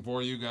 here's one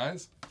for you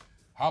guys.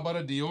 How about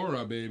a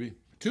Diora, baby?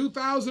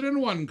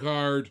 2001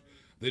 card.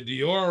 The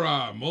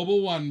Diora. Mobile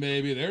 1,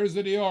 baby. There's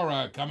the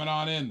Diora coming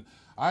on in.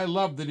 I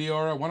love the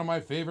Diora. One of my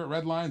favorite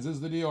red lines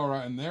is the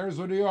Diora, and there's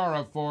a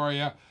Diora for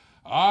you.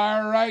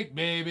 All right,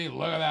 baby.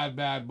 Look at that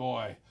bad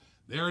boy.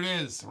 There it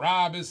is.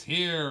 Rob is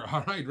here.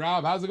 All right,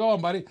 Rob. How's it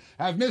going, buddy?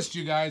 I've missed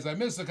you guys. I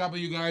missed a couple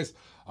of you guys.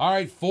 All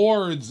right,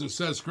 Fords,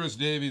 says Chris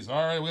Davies.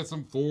 All right, we got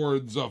some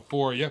Fords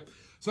for you.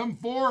 Some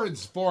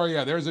Fords for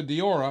you. There's a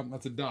Diora.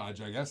 That's a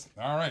Dodge, I guess.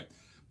 All right.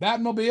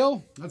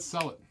 Batmobile. Let's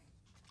sell it.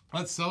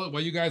 Let's sell it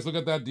while you guys look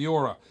at that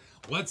Diora.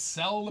 Let's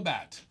sell the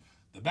bat.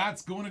 The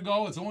bat's going to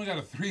go. It's only got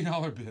a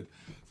 $3 bid.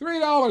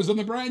 $3 on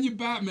the brand new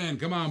Batman.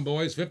 Come on,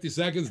 boys. 50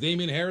 seconds.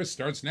 Damian Harris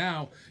starts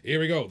now. Here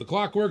we go. The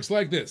clock works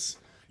like this.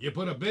 You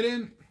put a bid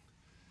in,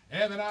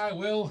 and then I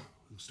will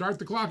start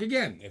the clock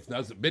again. If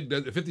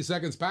 50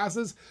 seconds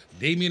passes,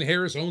 Damian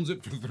Harris owns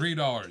it for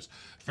 $3.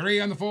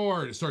 3 on the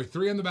Ford. Sorry,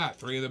 3 on the bat.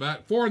 3 on the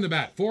bat. 4 on the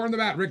bat. 4 on the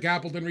bat. Rick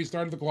Appleton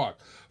restarted the clock.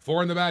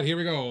 4 on the bat. Here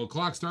we go.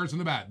 Clock starts on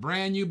the bat.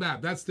 Brand new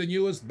bat. That's the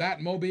newest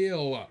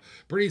Batmobile.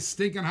 Pretty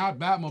stinking hot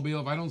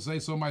Batmobile, if I don't say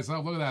so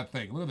myself. Look at that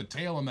thing. Look at the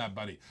tail on that,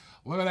 buddy.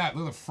 Look at that.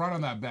 Look at the front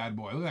on that bad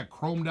boy. Look at that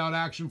chromed out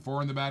action.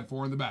 4 in the bat,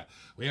 4 in the bat.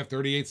 We have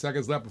 38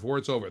 seconds left before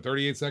it's over.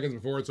 38 seconds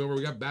before it's over.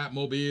 We got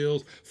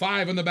Batmobiles.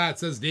 5 on the bat,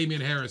 says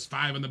Damian Harris.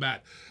 5 on the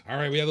bat. All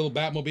right, we have a little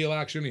Batmobile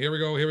action. Here we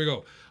go.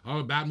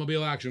 Oh,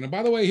 Batmobile action. And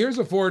by the way, here's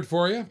a Ford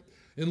for you.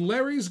 In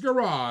Larry's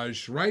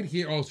garage, right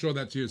here. I'll show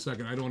that to you in a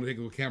second. I don't want to take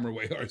the camera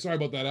away. All right, sorry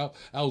about that, Al.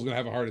 Al's going to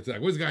have a heart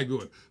attack. What's the guy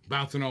doing?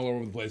 Bouncing all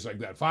over the place like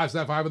that. 5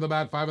 on the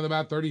bat, 5 on the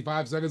bat,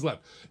 35 seconds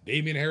left.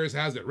 Damian Harris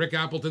has it. Rick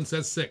Appleton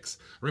says 6.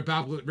 Rick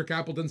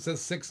Appleton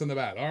says 6 on the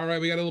bat. All right,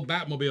 we got a little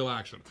Batmobile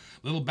action.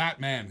 Little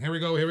Batman. Here we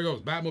go.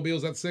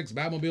 Batmobile's at 6.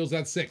 Batmobile's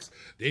at 6.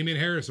 Damian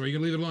Harris, are you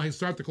going to leave it alone? Hey,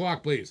 start the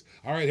clock, please.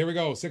 All right, here we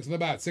go. 6 on the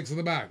bat, 6 on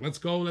the back. Let's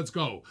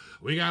go.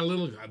 We got a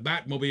little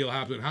Batmobile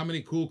happening. How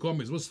many cool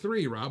Coombs? It was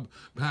 3, Rob,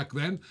 back there.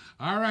 then.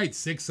 All right,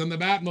 6 on the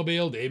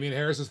Batmobile. Damian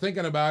Harris is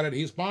thinking about it.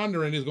 He's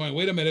pondering. He's going,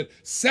 wait a minute.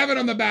 7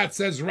 on the bat,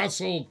 says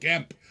Russell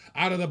Kemp.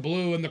 Out of the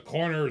blue in the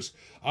corners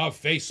of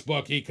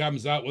Facebook. He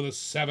comes out with a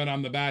 7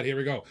 on the bat. Here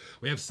we go.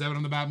 We have 7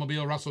 on the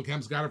Batmobile. Russell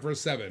Kemp's got it for a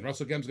 7.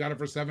 Russell Kemp's got it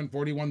for 7.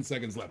 41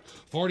 seconds left.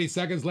 40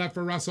 seconds left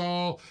for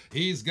Russell.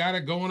 He's got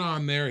it going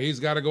on there.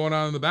 He's got it going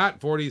on the bat.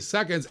 40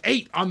 seconds.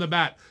 8 on the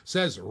bat,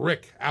 says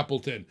Rick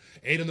Appleton.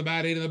 8 on the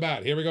bat, 8 on the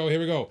bat. Here we go, here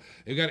we go.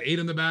 We got 8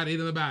 on the bat, 8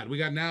 on the bat. We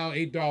got now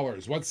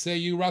 $8. What say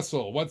you,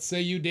 Russell? What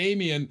say you,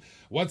 Damian?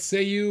 What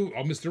say you?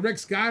 Oh, Mr.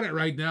 Rick's got it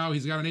right now.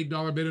 He's got an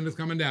 $8 bid and it's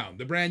coming down.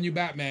 The brand new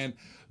Batman.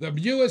 The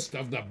newest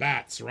of the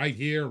bats right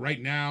here, right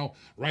now,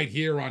 right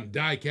here on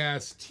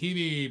Diecast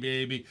TV,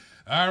 baby.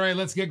 All right,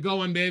 let's get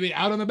going, baby.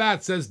 Out on the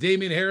bat, says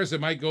Damian Harris.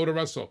 It might go to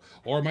Russell,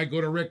 or it might go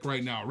to Rick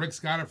right now. Rick's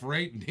got it for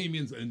 8, and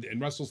Damian's and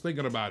Russell's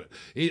thinking about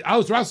it.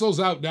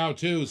 Russell's out now,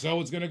 too, so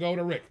it's going to go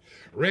to Rick.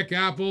 Rick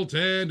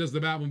Appleton. Does the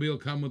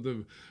Batmobile come with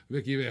the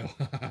Vicky Vale?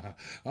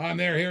 On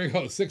there, here we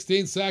go.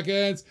 16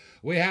 seconds.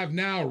 We have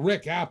now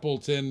Rick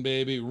Appleton,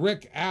 baby.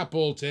 Rick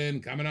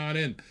Appleton coming on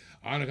in.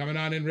 Coming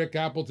on in, Rick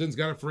Appleton's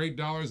got it for $8.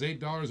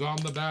 $8 on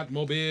the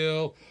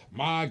Batmobile.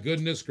 My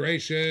goodness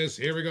gracious.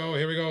 Here we go.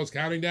 Here we go. It's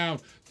counting down.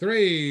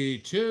 3,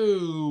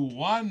 2,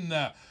 1.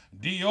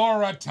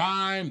 Diora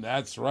time.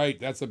 That's right.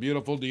 That's a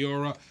beautiful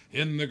Diora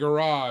in the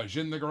garage.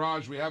 In the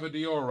garage, we have a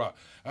Diora.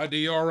 A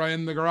Diora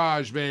in the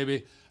garage,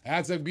 baby.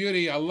 That's a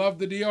beauty. I love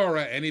the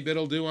Diora. Any bid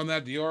will do on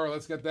that Diora.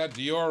 Let's get that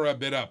Diora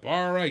bid up.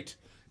 All right.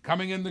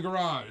 Coming in the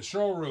garage.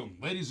 Showroom.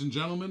 Ladies and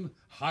gentlemen,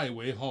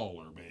 Highway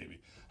Hauler, baby.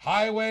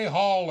 Highway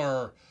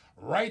Hauler,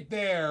 right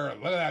there.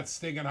 Look at that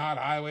stinking hot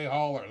Highway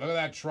Hauler. Look at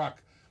that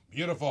truck.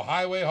 Beautiful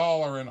Highway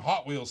Hauler in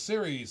Hot Wheels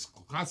Series,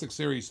 Classic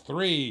Series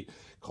 3.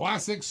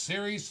 Classic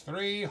Series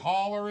 3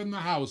 hauler in the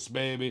house,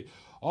 baby.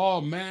 Oh,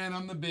 man,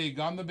 on the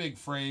big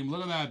frame.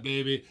 Look at that,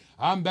 baby.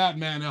 I'm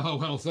Batman,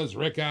 LOL, says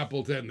Rick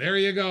Appleton. There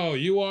you go.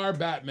 You are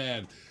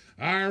Batman.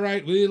 All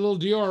right, we need a little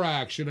Dior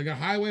action. I got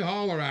Highway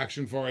Hauler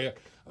action for you.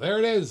 There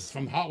it is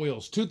from Hot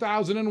Wheels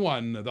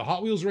 2001, the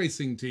Hot Wheels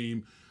racing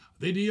team.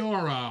 The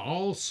Diora,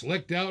 all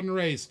slicked out and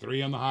raced.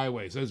 3 on the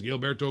highway, says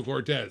Gilberto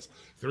Cortez.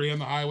 3 on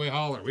the Highway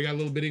Hauler. We got a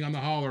little bidding on the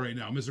hauler right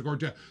now. Mr.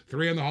 Cortez,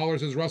 3 on the hauler,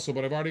 says Russell,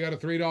 but I've already got a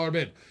 $3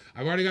 bid.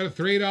 I've already got a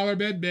 $3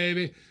 bid,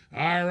 baby.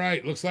 All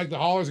right, looks like the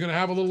hauler's going to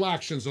have a little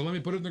action, so let me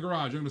put it in the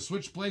garage. I'm going to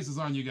switch places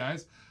on you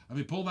guys. Let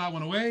me pull that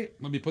one away.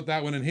 Let me put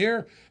that one in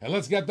here, and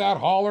let's get that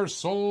hauler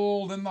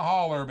sold in the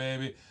hauler,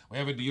 baby. We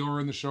have a Dior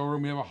in the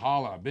showroom. We have a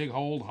hauler, a big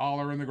old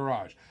hauler in the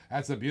garage.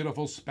 That's a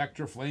beautiful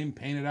Spectra Flame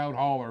painted out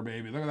hauler,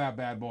 baby. Look at that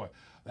bad boy.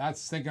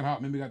 That's stinking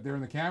hot. Maybe got there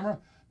in the camera.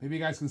 Maybe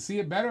you guys can see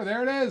it better.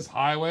 There it is.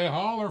 Highway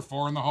Hauler,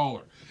 4 in the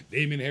hauler.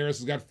 Damian Harris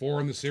has got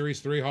 4 in the Series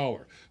 3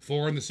 hauler.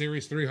 4 in the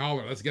Series 3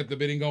 hauler. Let's get the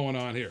bidding going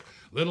on here.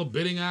 Little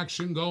bidding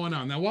action going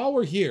on. Now, while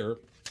we're here,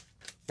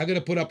 I'm going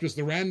to put up just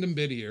a random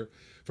bid here.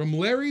 From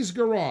Larry's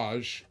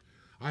Garage,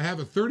 I have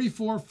a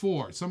 34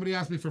 Ford. Somebody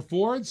asked me for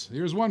Fords.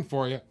 Here's one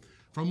for you.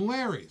 From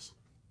Larry's.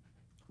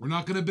 We're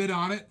not going to bid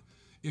on it.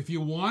 If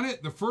you want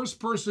it, the first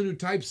person who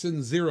types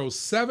in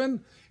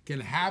 07 can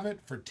have it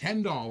for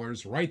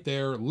 $10 right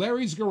there.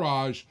 Larry's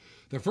Garage.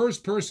 The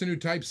first person who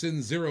types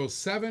in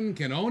 07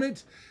 can own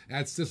it.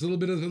 That's just a little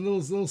bit of a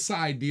little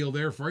side deal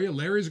there for you.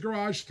 Larry's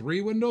Garage,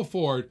 3-window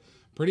Ford.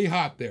 Pretty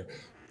hot there.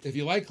 If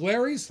you like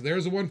Larry's,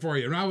 there's the one for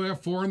you. Now we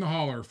have 4 in the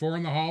hauler. 4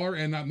 in the hauler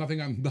and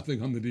nothing on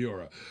the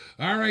Diora.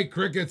 All right,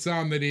 crickets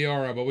on the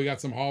Diora, but we got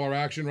some hauler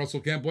action.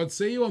 Russell Kemp, what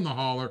say you on the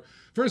hauler?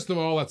 First of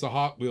all, that's a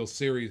Hot Wheels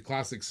Series,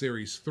 Classic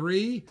Series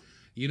 3.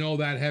 You know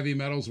that heavy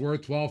metal's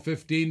worth $12,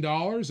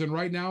 $15, and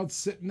right now it's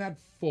sitting at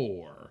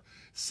 4.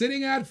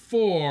 Sitting at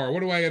 4.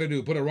 What do I got to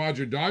do? Put a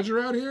Roger Dodger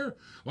out here?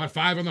 What,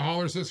 5 on the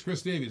hauler, says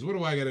Chris Davies. What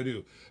do I got to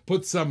do?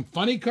 Put some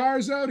funny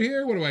cars out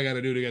here? What do I got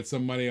to do to get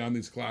some money on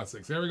these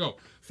classics? There we go.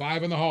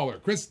 5 on the hauler.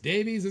 Chris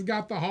Davies has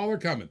got the hauler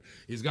coming.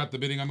 He's got the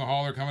bidding on the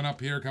hauler coming up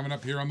here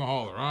on the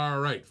hauler. All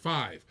right,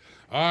 5.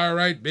 All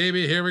right,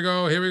 baby, here we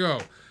go, here we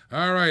go.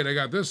 All right, I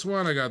got this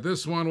one, I got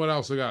this one. What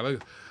else I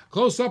got?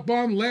 Close-up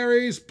on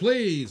Larry's,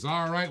 please.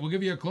 All right, we'll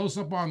give you a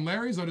close-up on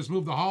Larry's. I'll just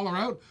move the hauler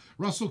out.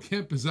 Russell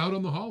Kemp is out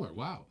on the hauler.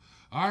 Wow.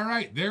 All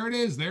right, there it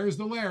is. There's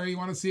the Larry. You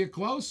want to see it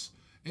close?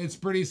 It's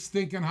pretty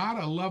stinking hot.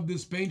 I love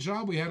this paint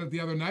job. We had it the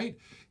other night.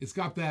 It's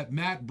got that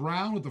matte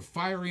brown with the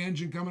fiery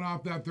engine coming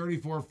off that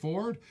 34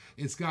 Ford.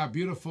 It's got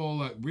beautiful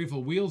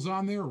wheels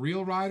on there,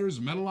 real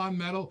riders, metal on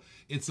metal.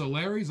 It's a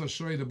Larry's. I'll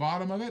show you the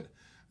bottom of it.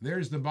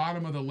 There's the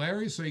bottom of the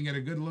Larry's, so you can get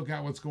a good look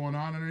at what's going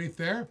on underneath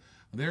there.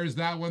 There's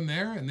that one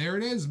there, and there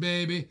it is,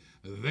 baby.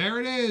 There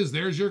it is.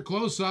 There's your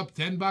close-up.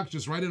 $10,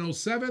 just right in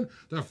 07.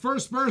 The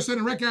first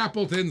person, Rick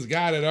Appleton's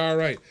got it. All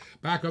right.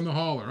 Back on the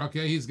hauler.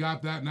 Okay, he's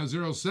got that. Now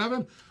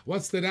 07.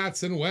 What's the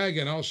Datsun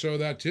wagon? I'll show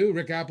that too.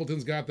 Rick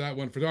Appleton's got that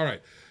one. All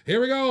right.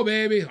 Here we go,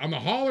 baby. On the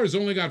hauler's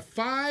only got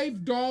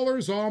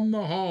 $5 on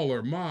the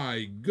hauler.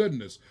 My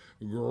goodness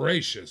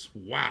gracious.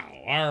 Wow.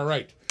 All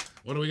right.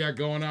 What do we got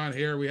going on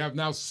here? We have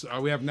now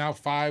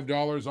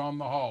 $5 on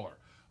the hauler.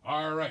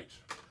 All right.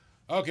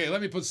 Okay,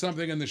 let me put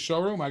something in the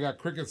showroom. I got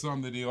crickets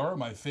on the Dior,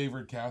 my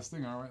favorite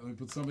casting. All right, let me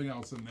put something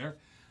else in there.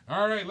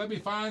 All right, let me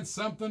find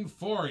something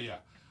for you.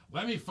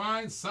 Let me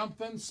find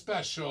something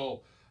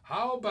special.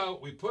 How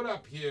about we put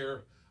up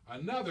here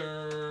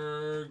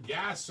another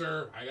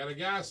gasser? I got a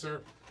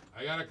gasser.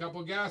 I got a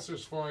couple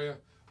gassers for you.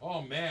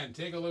 Oh, man,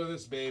 take a look at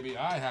this, baby.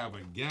 I have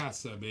a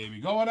gasser,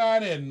 baby. Going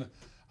on in.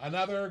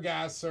 Another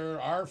gasser,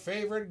 our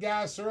favorite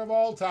gasser of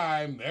all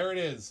time. There it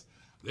is.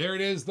 There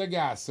it is, the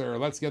gasser.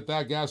 Let's get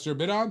that gasser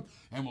bid on,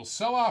 and we'll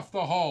sell off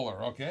the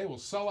hauler, okay? We'll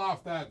sell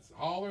off that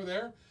hauler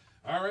there.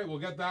 All right, we'll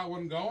get that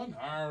one going.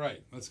 All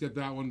right, let's get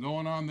that one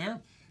going on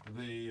there.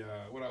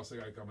 What else I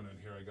got coming in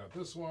here? I got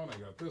this one. I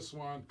got this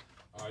one.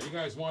 You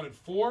guys wanted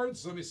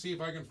Fords? Let me see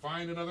if I can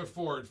find another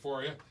Ford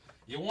for you.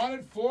 You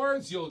wanted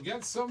Fords? You'll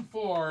get some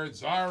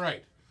Fords. All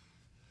right.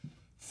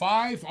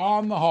 5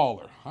 on the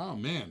hauler. Oh,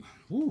 man.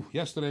 Woo,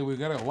 yesterday we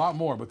got a lot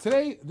more, but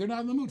today they're not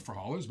in the mood for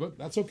haulers, but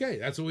that's okay.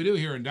 That's what we do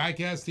here in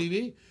Diecast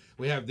TV.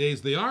 We have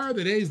days they are,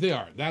 the days they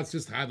are. That's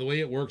just how the way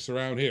it works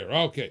around here.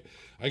 Okay,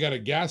 I got a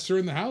gasser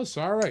in the house.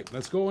 All right,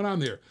 that's going on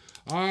there.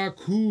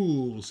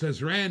 Cool,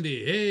 says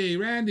Randy. Hey,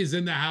 Randy's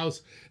in the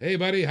house. Hey,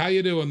 buddy, how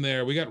you doing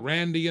there? We got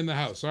Randy in the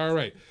house. All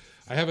right.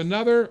 I have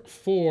another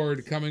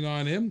Ford coming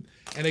on in.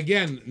 And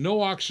again, no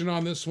auction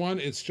on this one.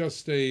 It's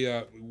just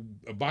a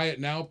buy it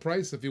now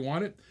price if you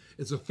want it.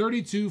 It's a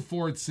 32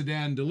 Ford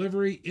sedan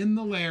delivery in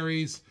the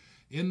Larrys.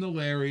 In the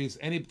Larrys.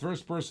 Any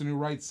first person who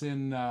writes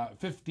in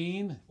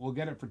 15 will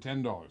get it for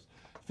 $10.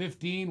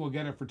 15 will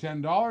get it for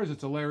 $10.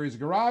 It's a Larry's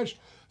Garage.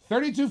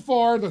 32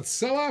 Ford. Let's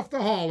sell off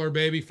the hauler,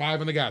 baby.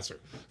 5 in the gasser.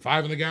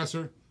 5 in the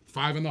gasser.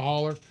 5 in the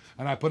hauler.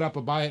 And I put up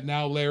a buy it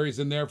now Larry's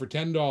in there for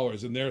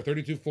 $10 in there.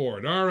 32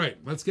 Ford. All right,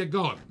 let's get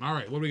going. All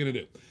right, what are we going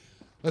to do?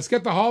 Let's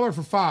get the hauler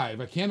for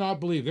 5. I cannot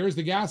believe. There's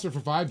the gasser for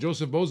 5.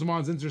 Joseph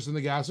Bozemon's interest in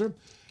the gasser.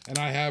 And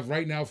I have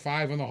right now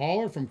 5 on the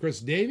hauler from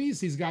Chris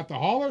Davies. He's got the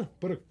hauler.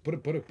 Put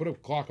a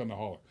clock on the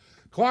hauler.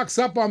 Clock's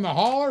up on the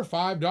hauler.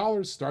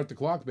 $5. Start the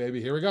clock,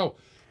 baby. Here we go.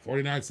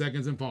 49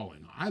 seconds and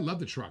falling. I love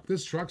the truck.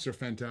 These trucks are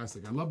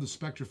fantastic. I love the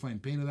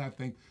Spectraflame paint of that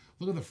thing.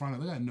 Look at the front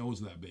of it. Look at that nose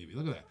of that baby.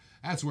 Look at that.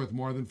 That's worth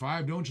more than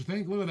 5, don't you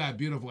think? Look at that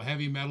beautiful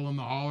heavy metal in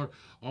the hauler.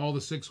 All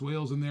the 6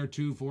 wheels in there.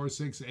 2, 4,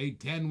 6, 8,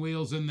 10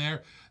 wheels in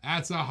there.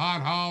 That's a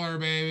hot hauler,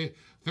 baby.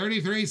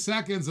 33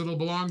 seconds. It'll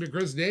belong to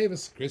Chris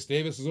Davis. Chris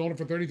Davis is holding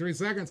for 33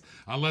 seconds.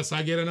 Unless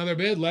I get another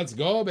bid. Let's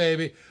go,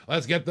 baby.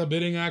 Let's get the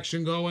bidding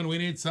action going. We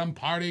need some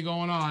party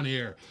going on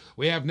here.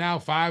 We have now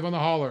 5 on the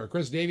hauler.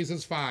 Chris Davies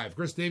is 5.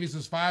 Chris Davies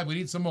is 5. We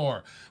need some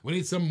more. We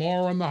need some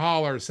more on the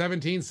hauler.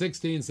 17,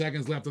 16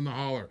 seconds left on the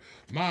hauler.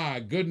 My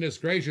goodness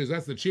gracious.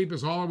 That's the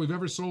cheapest hauler we've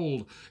ever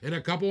sold in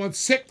a couple of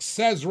 6,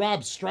 says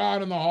Rob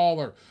Strawn on the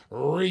hauler.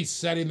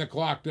 Resetting the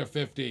clock to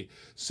 50.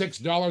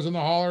 $6 in the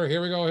hauler.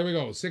 Here we go. Here we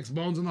go. 6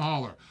 bones in the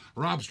hauler.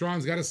 Rob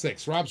Strong's got a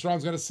 6. Rob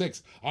Strong's got a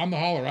 6 on the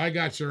hauler. I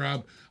got you,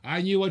 Rob.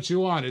 I knew what you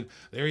wanted.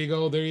 There you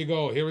go. There you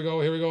go. Here we go.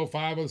 Here we go.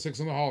 5 on the 6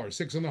 on the hauler.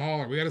 6 on the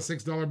hauler. We got a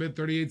 $6 bid.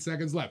 38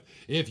 seconds left.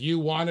 If you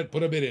want it,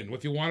 put a bid in.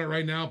 If you want it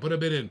right now, put a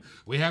bid in.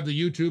 We have the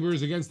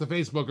YouTubers against the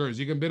Facebookers.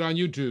 You can bid on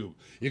YouTube.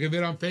 You can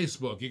bid on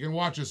Facebook. You can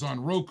watch us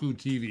on Roku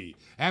TV,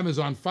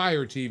 Amazon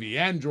Fire TV,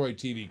 Android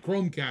TV,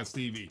 Chromecast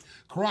TV,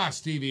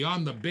 Cross TV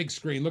on the big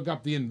screen. Look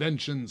up the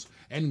Inventions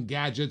and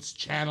Gadgets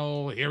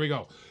channel. Here we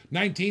go.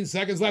 19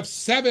 seconds left.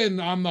 7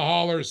 on the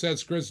hauler,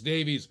 says Chris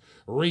Davies.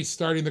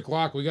 Restarting the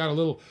clock. We got a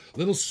little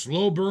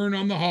slow burn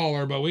on the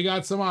hauler, but we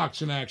got some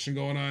auction action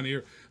going on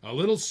here. A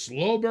little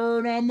slow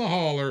burn on the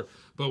hauler,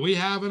 but we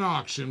have an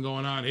auction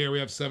going on here. We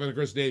have 7 to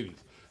Chris Davies.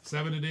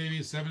 7 to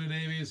Davies. 7 to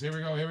Davies. Here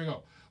we go. Here we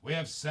go. We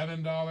have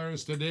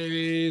 $7 to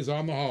Davies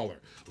on the hauler.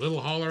 Little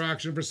hauler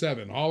action for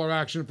 7. Hauler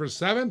action for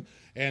 7.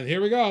 And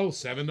here we go,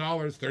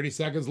 $7, 30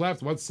 seconds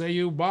left. What say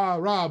you,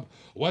 Rob?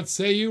 What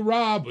say you,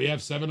 Rob? We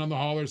have 7 on the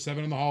hauler,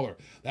 7 on the hauler.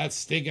 That's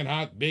stinking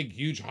hot, big,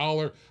 huge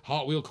hauler.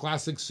 Hot Wheel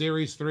Classic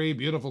Series 3,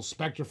 beautiful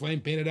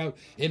Spectraflame painted out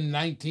in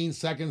 19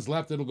 seconds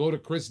left. It'll go to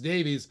Chris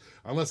Davies,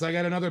 unless I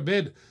got another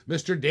bid.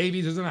 Mr.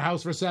 Davies is in the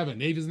house for 7.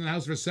 Davies in the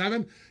house for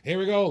 7. Here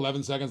we go,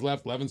 11 seconds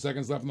left, 11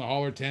 seconds left in the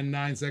hauler, 10,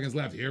 9 seconds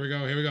left. Here we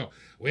go, here we go.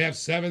 We have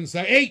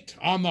 8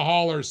 on the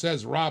hauler,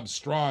 says Rob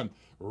Strawn.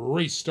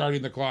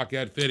 Restarting the clock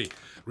at 50.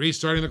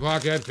 Restarting the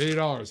clock at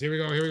 $50. Here we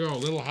go, here we go. A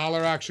little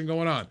holler action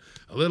going on.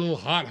 A little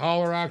hot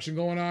holler action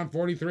going on.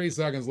 43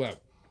 seconds left.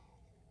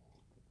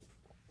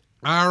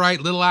 All right,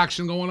 little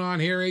action going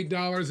on here. $8,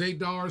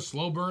 $8.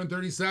 Slow burn,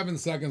 37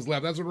 seconds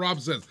left. That's what Rob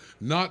says.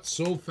 Not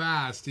so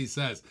fast, he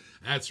says.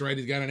 That's right,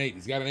 he's got an 8.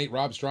 He's got an 8.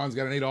 Rob Strawn's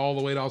got an 8 all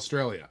the way to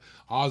Australia.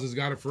 Oz has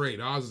got it for 8.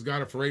 Oz has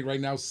got it for 8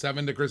 right now.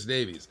 7 to Chris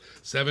Davies.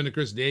 7 to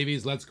Chris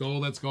Davies. Let's go,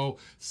 let's go.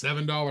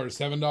 $7.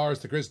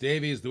 $7 to Chris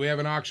Davies. Do we have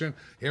an auction?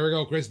 Here we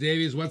go, Chris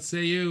Davies. What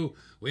say you?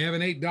 We have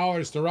an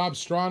 $8 to Rob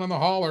Strawn on the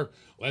hauler.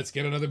 Let's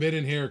get another bid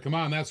in here. Come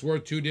on, that's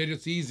worth 2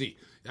 digits easy.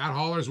 That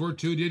hauler's worth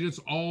 2 digits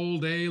all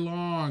day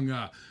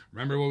long.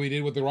 Remember what we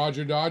did with the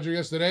Roger Dodger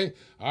yesterday?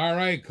 All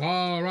right,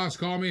 Ross,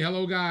 call me.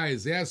 Hello,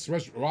 guys. Yes,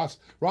 Ross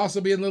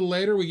will be in a little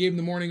later. We gave him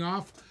the morning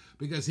off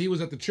because he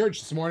was at the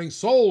church this morning.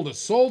 Sold.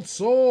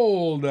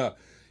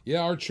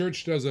 Yeah, our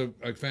church does a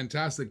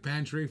fantastic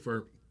pantry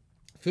for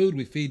food.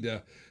 We feed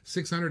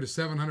 600 to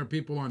 700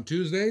 people on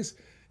Tuesdays.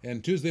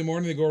 And Tuesday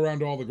morning, they go around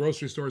to all the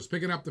grocery stores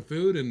picking up the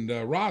food. And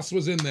Ross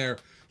was in there.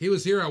 He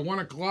was here at 1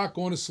 o'clock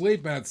going to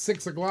sleep. And at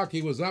 6 o'clock,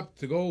 he was up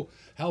to go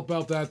help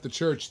out at the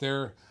church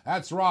there.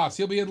 That's Ross.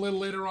 He'll be in a little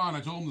later on. I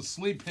told him to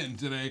sleep in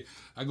today.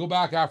 I go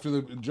back after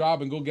the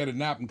job and go get a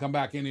nap and come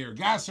back in here.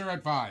 Gasser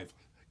at 5.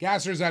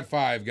 Gasser's at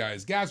 5,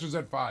 guys. Gasser's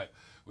at 5.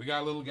 We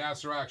got a little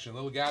gasser action,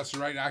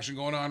 action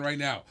going on right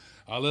now.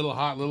 A little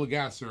hot, little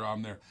gasser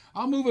on there.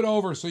 I'll move it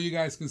over so you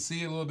guys can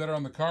see it a little better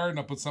on the card, and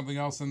I'll put something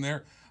else in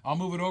there. I'll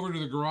move it over to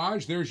the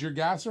garage. There's your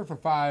gasser for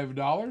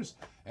 $5.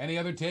 Any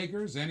other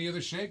takers? Any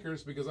other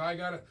shakers? Because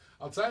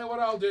I'll tell you what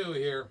I'll do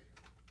here.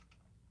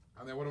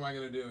 And then what am I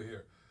going to do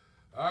here?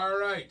 All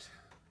right.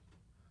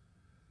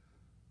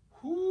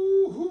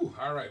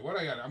 All right, what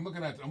I got? I'm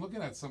looking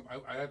at some.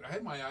 I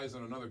had my eyes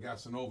on another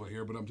Gasanova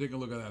here, but I'm taking a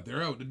look at that.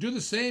 They're out. Do the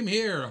same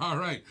here. All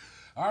right.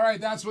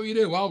 That's what you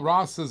do. Well,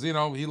 Ross says, he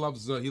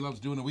loves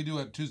doing it. We do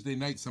it Tuesday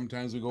night.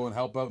 Sometimes we go and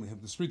help out and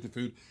have to street the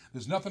food.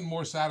 There's nothing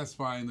more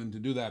satisfying than to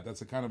do that.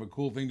 That's a kind of a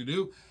cool thing to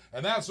do,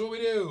 and that's what we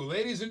do,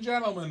 ladies and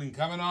gentlemen.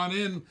 Coming on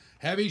in,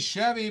 Heavy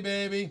Chevy,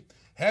 baby.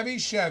 Heavy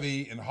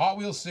Chevy in Hot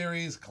Wheels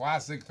Series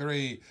Classic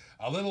 3.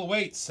 A little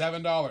weight,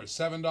 $7.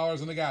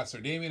 $7 on the gasser.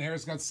 Damian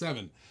Harris got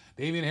 7.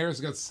 Damian Harris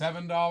got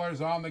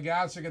 $7 on the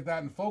gasser. Get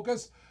that in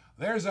focus.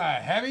 There's a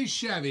Heavy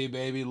Chevy,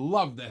 baby.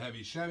 Love the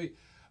Heavy Chevy.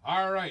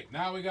 All right,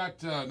 now we have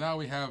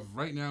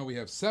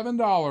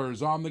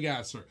 $7 on the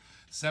gasser.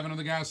 7 on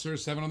the gasser,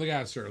 7 on the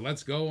gasser.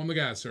 Let's go on the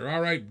gasser. All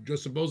right,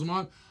 Joseph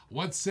Bozeman,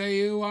 what say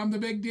you on the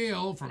big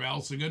deal from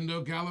El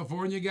Segundo,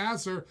 California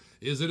gasser?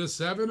 Is it a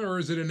 7 or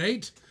is it an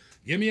 8?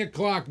 Give me a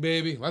clock,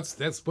 baby. Let's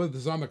put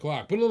this on the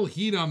clock. Put a little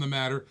heat on the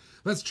matter.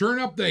 Let's turn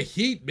up the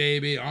heat,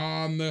 baby,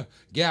 on the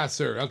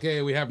gasser.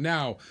 Okay, we have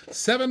now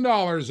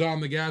 $7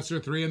 on the gasser,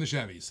 3 in the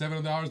Chevy.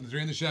 $7 and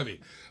 3 in the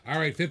Chevy. All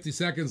right, 50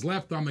 seconds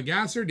left on the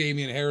gasser.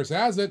 Damian Harris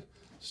has it.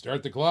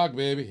 Start the clock,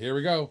 baby. Here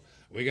we go.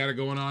 We got it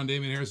going on.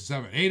 Damian Harris is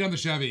 7. 8 on the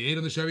Chevy. 8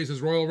 on the Chevy says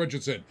Royal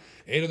Richardson.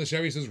 8 on the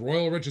Chevy says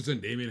Royal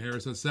Richardson. Damian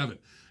Harris has 7.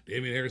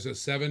 Damian Harris has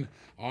 7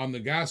 on the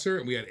gasser,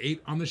 and we had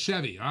 8 on the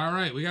Chevy. All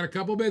right, we got a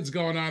couple bids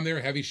going on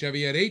there. Heavy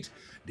Chevy at 8.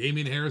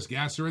 Damian Harris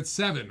gasser at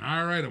 7.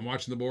 All right, I'm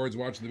watching the boards,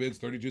 watching the bids.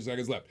 32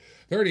 seconds left.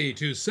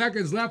 32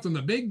 seconds left on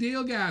the big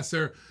deal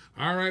gasser.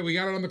 All right, we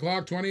got it on the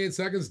clock. 28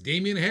 seconds.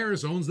 Damian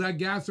Harris owns that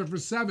gasser for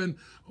 7.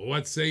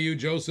 What say you,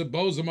 Joseph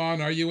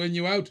Bozeman? Are you in,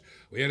 you out?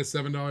 We had a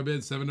 $7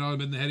 bid. $7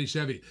 bid in the Heavy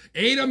Chevy.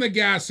 8 on the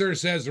gasser,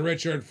 says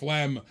Richard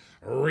Flem.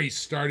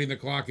 Restarting the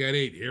clock at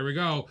 8. Here we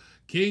go.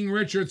 King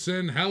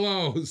Richardson,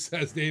 hello,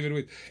 says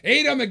David.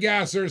 8 on the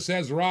gasser,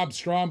 says Rob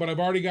Strong, but I've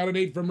already got an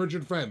 8 from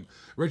Richard Flem.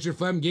 Richard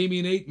Flem gave me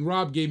an 8, and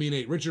Rob gave me an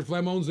 8. Richard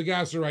Flem owns the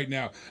gasser right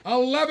now.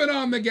 11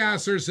 on the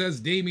gasser,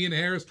 says Damian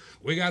Harris.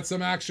 We got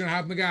some action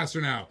on the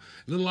gasser now.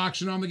 Little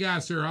action on the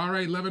gasser. All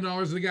right,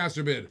 $11 the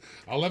gasser bid.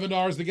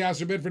 $11 the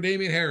gasser bid for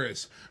Damian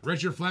Harris.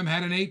 Richard Flem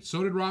had an 8,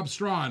 so did Rob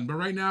Strawn. But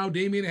right now,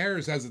 Damian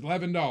Harris has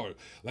 $11.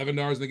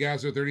 $11 the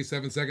gasser,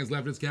 37 seconds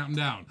left. It's counting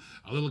down.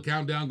 A little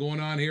countdown going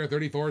on here.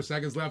 34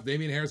 seconds left.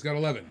 Damian Harris got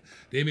 11.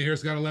 Damian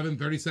Harris got 11.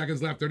 30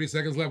 seconds left. 30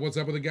 seconds left. What's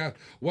up with the gas?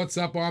 What's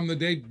up on the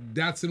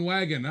Datsun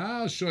wagon?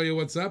 I'll show you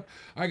what's up.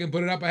 I can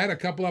put it up. I had a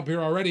couple up here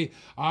already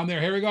on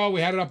there. Here we go.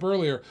 We had it up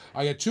earlier.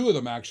 I got 2 of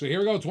them actually. Here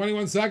we go.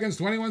 21 seconds.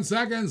 21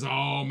 seconds.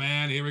 Oh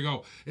man, here we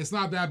go. It's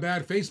not that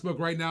bad. Facebook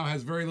right now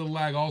has very little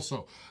lag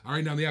also. All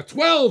right, now they have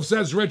 12,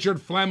 says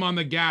Richard Flem on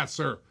the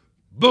gasser.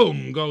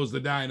 Boom goes the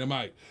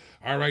dynamite.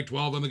 All right,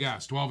 12 on the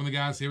gas. 12 on the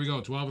gas. Here we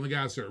go. 12 on the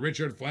gasser.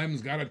 Richard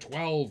Flem's got a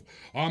 12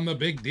 on the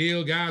big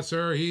deal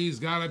gasser. He's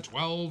got a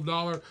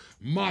 $12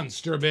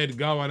 monster bid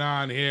going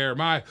on here.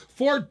 My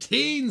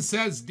 14,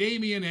 says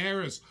Damian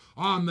Harris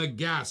on the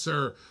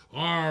gasser.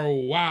 Oh,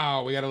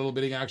 wow. We got a little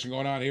bidding action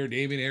going on here.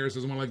 Damian Harris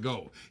doesn't want to let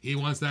go. He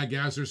wants that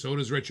gasser. So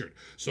does Richard.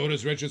 So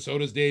does Richard. So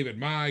does David.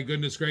 My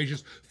goodness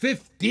gracious.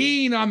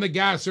 15 on the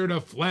gasser to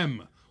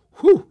Flem.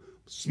 Whew.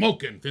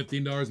 Smoking.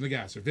 $15 in the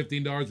gasser.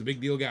 $15, the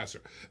big deal gasser.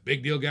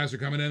 Big deal gasser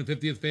coming in.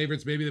 50th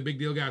favorites, baby, the big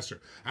deal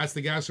gasser. That's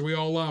the gasser we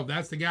all love.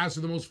 That's the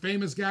gasser, the most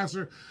famous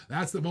gasser.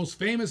 That's the most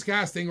famous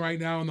casting right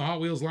now in the Hot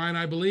Wheels line,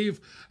 I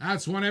believe.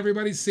 That's one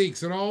everybody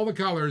seeks in all the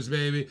colors,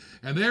 baby.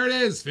 And there it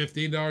is.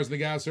 $15 in the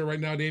gasser right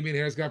now. Damian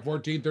Harris got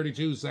 14,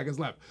 32 seconds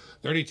left.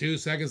 32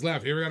 seconds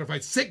left. Here we got to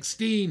fight.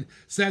 16,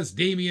 says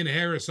Damian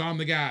Harris on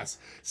the gas.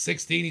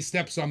 16, he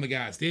steps on the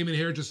gas. Damian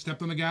Harris just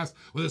stepped on the gas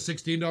with a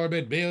 $16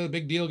 bid.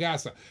 Big deal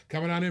gasser.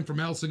 Coming on in from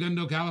El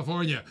Segundo,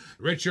 California.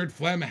 Richard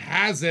Flem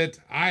has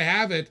it. I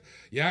have it.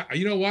 Yeah,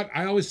 you know what?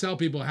 I always tell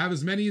people, have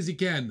as many as you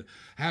can.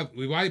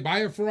 Buy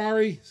a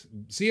Ferrari,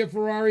 see a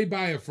Ferrari,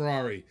 buy a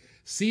Ferrari.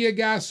 See a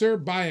gasser,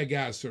 buy a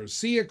gasser.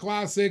 See a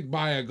classic,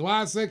 buy a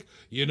classic.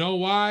 You know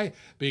why?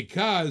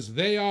 Because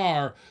they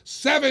are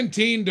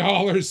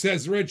 $17,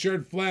 says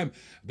Richard Flem.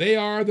 They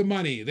are the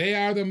money. They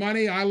are the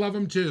money. I love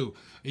them too.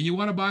 and you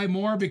want to buy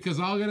more, because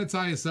I'm going to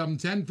tell you something,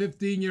 10,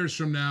 15 years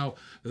from now,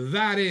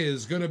 that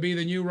is going to be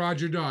the new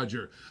Roger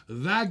Dodger.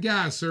 That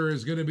gasser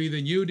is going to be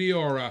the new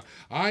Diora.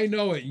 I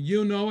know it.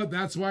 You know it.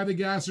 That's why the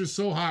gasser's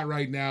so hot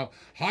right now.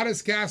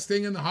 Hottest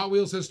casting in the Hot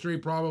Wheels history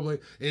probably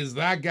is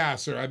that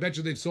gasser. I bet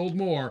you they've sold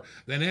more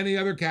than any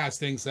other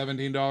casting.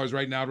 $17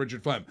 right now,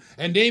 Richard Flem.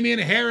 And Damian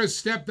Harris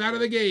stepped out of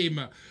the game.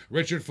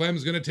 Richard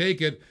Flem's going to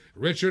take it.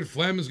 Richard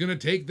Flem is going to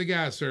take the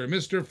gasser.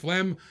 Mr.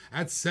 Flem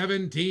at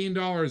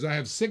 $17. I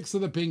have 6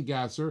 of the pink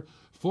gasser.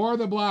 For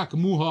the black,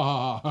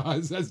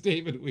 muhaha, says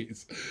David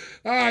Weiss.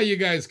 You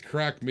guys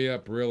crack me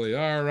up, really.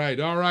 All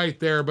right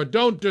there, but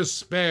don't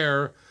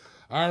despair.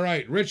 All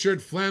right,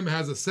 Richard Flem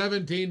has a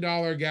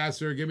 $17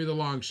 gasser. Give me the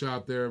long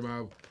shot there,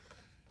 Mo.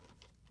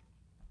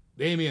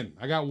 Damien,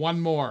 I got one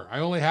more. I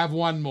only have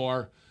one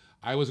more.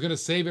 I was going to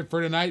save it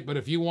for tonight, but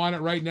if you want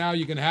it right now,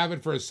 you can have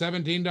it for a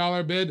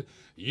 $17 bid.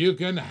 You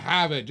can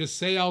have it. Just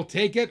say I'll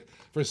take it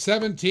for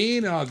 $17,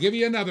 and I'll give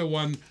you another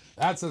one.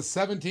 That's a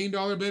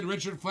 $17 bid.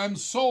 Richard Flem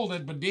sold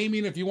it, but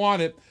Damien, if you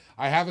want it,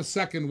 I have a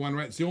second one,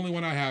 right? It's the only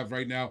one I have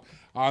right now.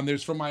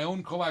 There's from my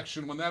own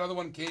collection. When that other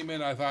one came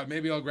in, I thought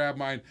maybe I'll grab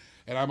mine,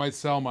 and I might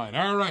sell mine.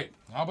 All right,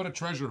 how about a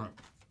treasure hunt?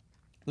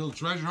 Little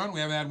treasure hunt. We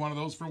haven't had one of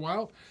those for a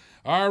while.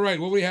 All right,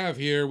 what do we have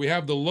here? We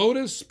have the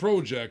Lotus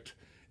Project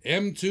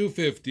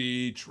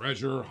M250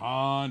 treasure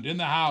hunt in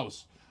the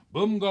house.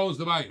 Boom goes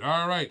the bite.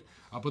 All right,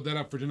 I'll put that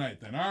up for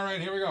tonight then. All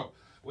right, here we go.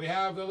 We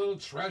have the little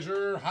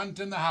treasure hunt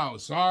in the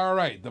house. All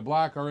right, the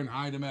black are in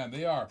high demand.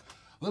 They are.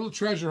 Little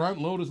treasure hunt,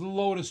 little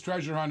Lotus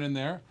treasure hunt in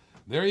there.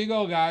 There you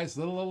go, guys.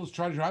 Little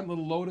treasure hunt,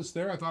 little Lotus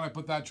there. I thought I'd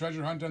put that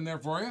treasure hunt in there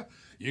for you.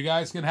 You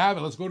guys can have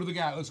it. Let's go to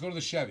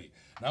the Chevy.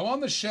 Now on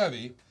the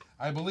Chevy,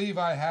 I believe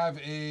I have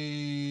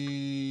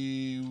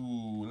a.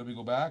 Ooh, let me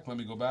go back.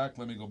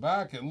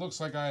 It looks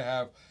like I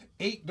have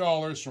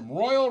 $8 from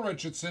Royal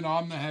Richardson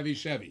on the heavy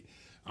Chevy.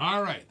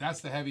 All right,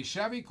 that's the heavy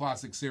Chevy,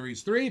 Classic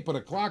Series 3. Put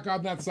a clock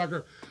on that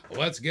sucker.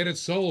 Let's get it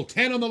sold.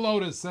 10 on the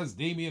Lotus, says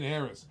Damian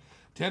Harris.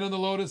 10 on the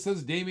Lotus,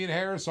 says Damian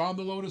Harris on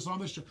the Lotus on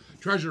the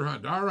treasure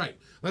hunt. All right,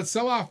 let's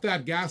sell off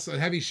that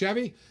heavy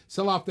Chevy.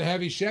 Sell off the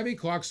heavy Chevy.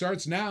 Clock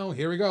starts now.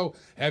 Here we go.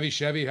 Heavy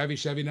Chevy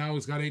now.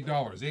 It's got $8.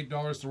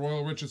 $8 to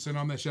Royal Richardson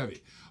on the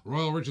Chevy.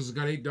 Royal Richardson's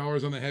got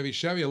 $8 on the heavy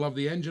Chevy. I love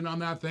the engine on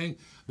that thing.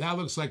 That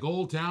looks like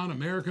Old Town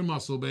American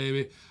muscle,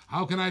 baby.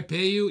 How can I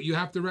pay you? You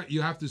have to go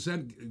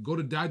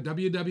to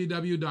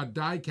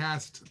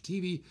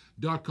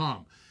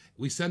www.DiecastTV.com.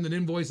 We send an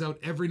invoice out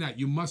every night.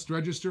 You must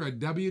register at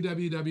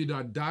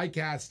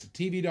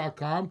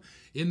www.DiecastTV.com.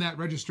 In that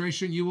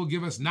registration, you will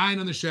give us 9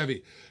 on the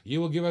Chevy. You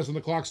will give us when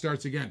the clock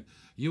starts again.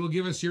 You will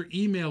give us your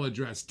email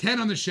address.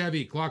 10 on the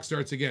Chevy. Clock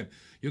starts again.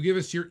 You'll give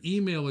us your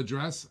email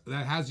address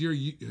that has your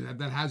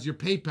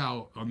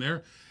PayPal on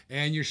there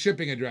and your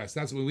shipping address.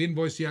 That's when we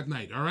invoice you at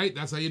night. All right,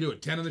 that's how you do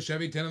it. 10 on the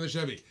Chevy. 10 on the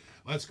Chevy.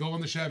 Let's go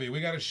on the Chevy.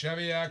 We got a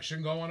Chevy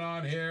action going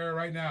on here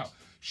right now.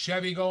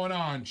 Chevy going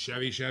on.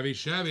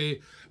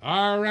 Chevy.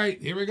 All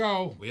right, here we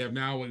go. We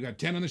got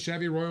 10 on the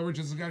Chevy. Royal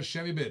Richardson's got a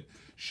Chevy bid.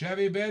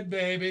 Chevy bid,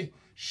 baby.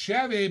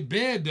 Chevy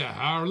bid.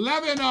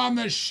 11 on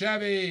the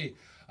Chevy.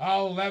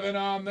 11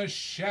 on the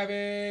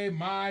Chevy.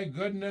 My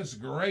goodness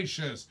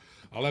gracious.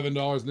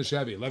 $11 in the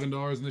Chevy.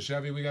 $11 in the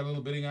Chevy. We got a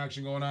little bidding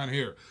action going on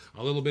here.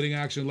 A little bidding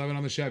action. 11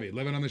 on the Chevy.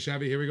 11 on the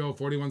Chevy. Here we go.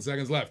 41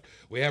 seconds left.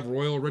 We have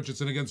Royal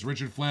Richardson against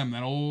Richard Flem.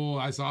 And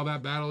I saw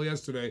that battle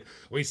yesterday.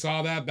 We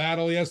saw that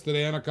battle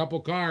yesterday on a couple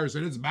cars,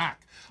 and it's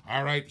back.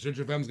 All right.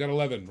 Richard Flem's got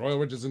 11. Royal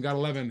Richardson got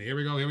 11. Here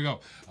we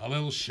go. A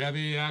little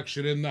Chevy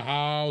action in the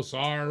house.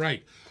 All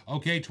right.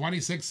 Okay.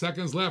 26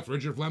 seconds left.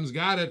 Richard Flem's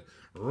got it.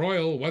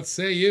 Royal, what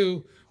say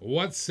you?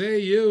 What say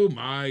you?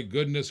 My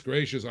goodness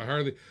gracious.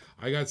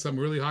 I got some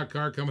really hot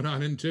car coming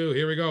on in too.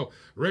 Here we go.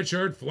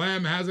 Richard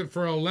Flem has it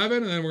for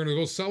 11, and then we're going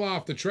to go sell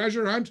off the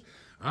treasure hunt.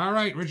 All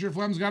right, Richard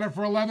Flem's got it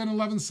for 11.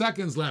 11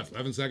 seconds left.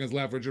 11 seconds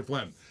left, Richard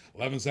Flem.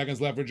 11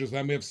 seconds left, Richard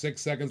Flem. We have 6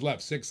 seconds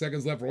left. 6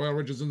 seconds left. Royal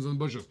Richardson's in the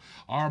bushes.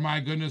 Oh,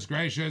 my goodness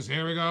gracious.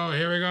 Here we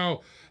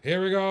go.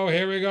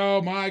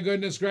 My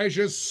goodness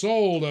gracious.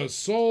 Sold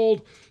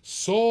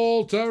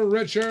to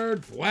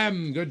Richard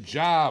Flem. Good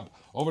job.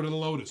 Over to the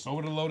Lotus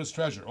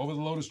treasure. Over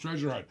the Lotus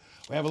treasure hunt.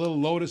 We have a little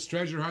Lotus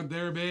treasure hunt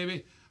there,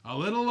 baby. A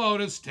little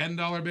Lotus,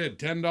 $10 bid.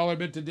 $10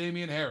 bid to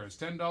Damian Harris.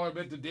 $10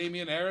 bid to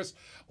Damian Harris.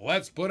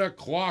 Let's put a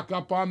clock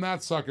up on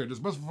that sucker.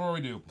 Just before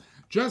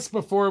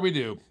we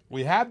do,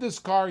 we had this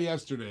car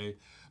yesterday,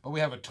 but we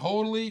have a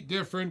totally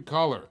different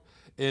color.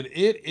 And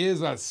it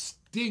is a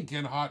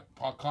stinking hot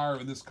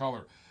car in this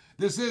color.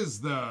 This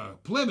is the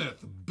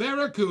Plymouth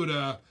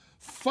Barracuda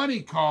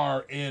funny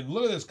car in,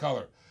 look at this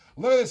color.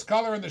 Look at this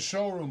color in the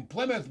showroom.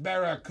 Plymouth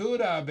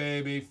Barracuda,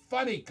 baby.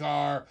 Funny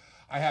car.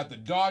 I had the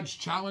Dodge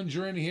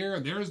Challenger in here,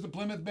 and there's the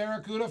Plymouth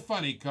Barracuda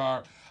funny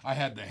car. I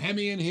had the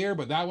Hemi in here,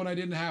 but that one I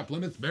didn't have.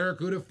 Plymouth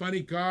Barracuda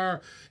funny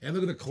car. And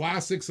look at the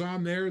classics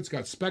on there. It's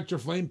got Spectre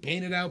Flame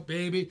painted out,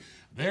 baby.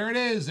 There it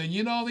is. And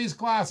you know these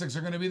classics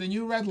are going to be the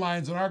new red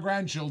lines, and our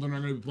grandchildren are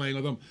going to be playing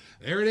with them.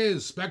 There it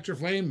is. Spectre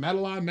Flame,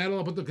 metal on metal.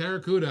 I'll put the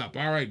Barracuda up.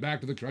 All right, back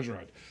to the treasure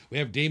hunt. We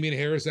have Damian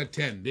Harris at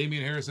 10.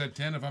 Damian Harris at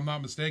 10, if I'm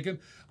not mistaken.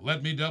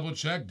 Let me double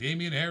check.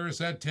 Damian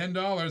Harris at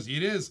 $10.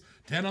 It is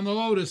 10 on the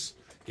Lotus.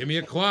 Give me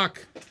a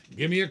clock.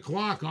 Give me a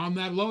clock on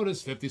that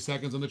Lotus. 50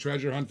 seconds on the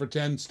treasure hunt for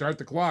 10. Start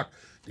the clock.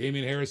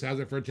 Damian Harris has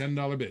it for a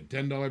 $10 bid.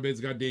 $10 bid's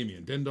got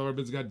Damian. $10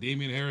 bid's got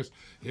Damian Harris.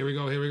 Here we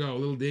go. Here we go. A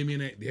little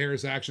Damian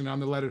Harris action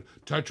on the letter.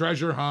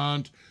 Treasure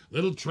hunt.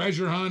 Little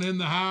treasure hunt in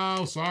the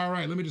house. All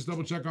right. Let me just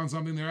double check on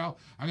something there, Al.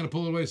 I'm going to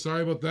pull it away.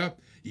 Sorry about that.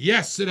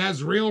 Yes, it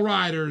has real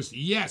riders.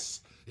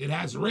 Yes, it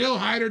has real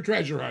rider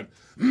treasure hunt.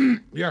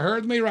 You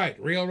heard me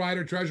right. Real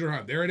rider treasure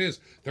hunt. There it is.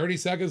 30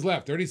 seconds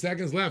left. 30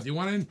 seconds left. You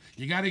want in?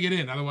 You got to get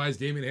in. Otherwise,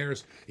 Damian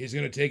Harris, he's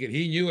going to take it.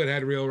 He knew it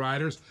had real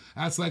riders.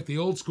 That's like the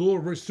old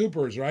school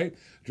supers, right?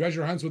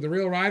 Treasure hunts with the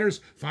real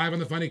riders. 5 on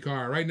the funny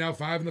car. Right now,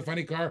 5 on the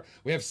funny car.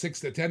 We have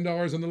 $6 to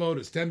 $10 on the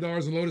Lotus. $10 on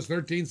the Lotus.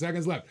 13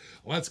 seconds left.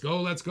 Let's go.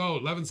 Let's go.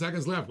 11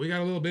 seconds left. We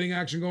got a little bidding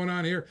action going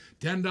on here.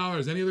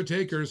 $10. Any other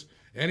takers?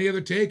 Any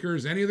other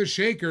takers? Any other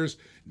shakers?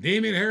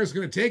 Damian Harris is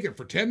going to take it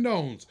for 10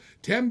 bones.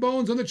 10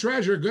 bones on the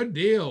treasure. Good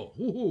deal.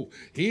 Ooh,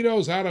 he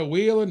knows how to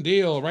wheel and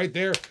deal right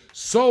there.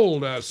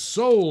 Sold us,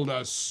 sold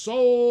us,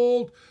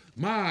 sold.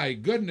 My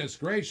goodness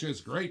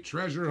gracious, great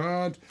treasure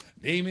hunt.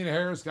 Damian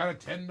Harris got a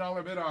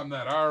 $10 bid on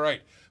that. All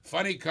right.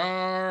 Funny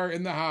car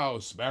in the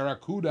house.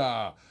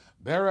 Barracuda.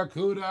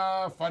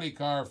 Barracuda, funny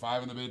car,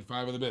 5 in the bid,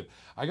 5 in the bid.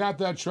 I got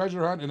that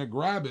treasure hunt and a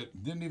grab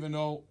it. Didn't even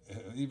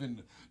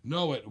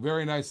know it.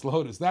 Very nice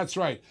Lotus. That's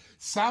right.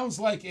 Sounds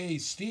like a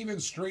Steven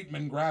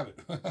Streetman grab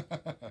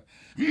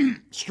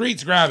it.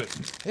 Streets grab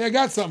it. Hey, I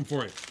got something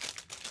for you.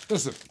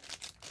 Listen,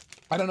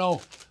 I don't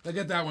know. I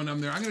get that one on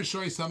there. I'm going to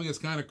show you something that's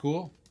kind of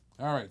cool.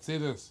 All right, say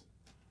this.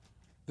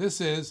 This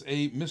is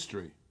a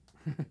mystery.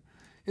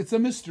 It's a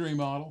mystery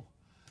model,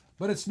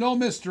 but it's no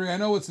mystery. I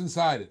know what's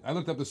inside it. I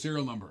looked up the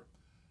serial number.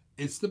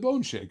 It's the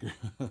bone shaker.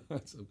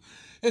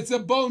 It's a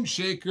bone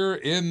shaker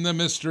in the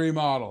mystery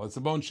model. It's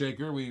a bone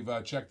shaker. We've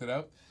checked it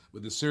out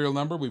with the serial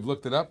number. We've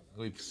looked it up.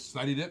 We've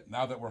studied it.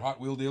 Now that we're Hot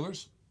Wheel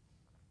dealers,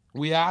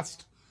 we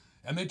asked,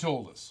 and they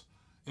told us.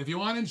 If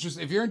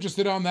you're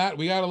interested on that,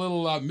 we got a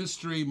little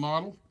mystery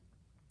model.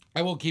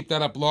 I won't keep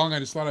that up long. I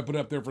just thought I'd put it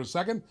up there for a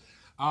second.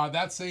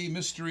 That's a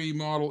mystery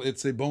model.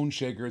 It's a bone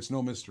shaker. It's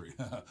no mystery.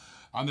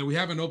 On there, we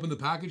haven't opened the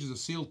package. It's a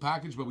sealed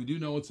package, but we do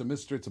know it's a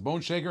mystery. It's a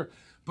bone shaker.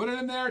 Put it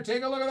in there.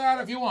 Take a look at that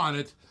if you want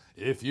it.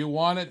 If you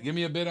want it, give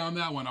me a bid on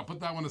that one. I'll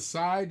put that one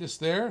aside just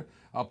there.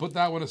 I'll put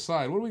that one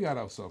aside. What do we got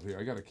ourselves here?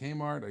 I got a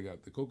Kmart. I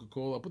got the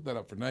Coca-Cola. I'll put that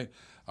up for night.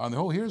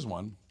 Oh, here's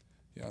one.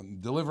 Yeah,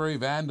 delivery,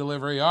 van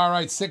delivery. All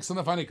right, 6 on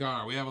the funny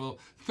car. We have a little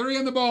 3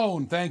 in the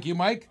bone. Thank you,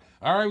 Mike.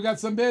 All right, we got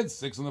some bids.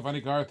 6 on the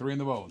funny car, 3 in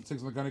the bone.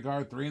 6 on the funny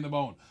car, 3 in the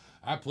bone.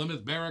 At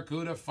Plymouth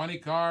Barracuda, funny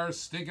car,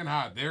 stinking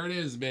hot. There it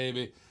is,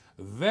 baby.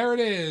 There it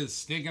is.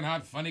 Stinking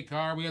hot, funny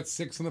car. We got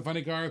 6 on the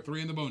funny car,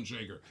 3 in the bone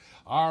shaker.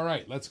 All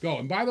right, let's go.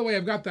 And by the way,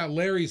 I've got that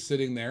Larry's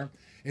sitting there.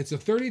 It's a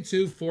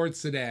 32 Ford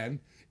sedan.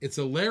 It's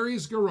a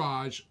Larry's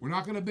Garage. We're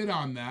not going to bid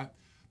on that.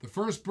 The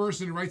first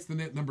person who writes the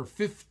number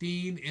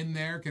 15 in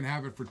there can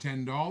have it for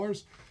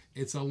 $10.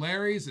 It's a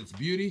Larry's. It's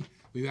beauty.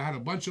 We've had a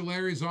bunch of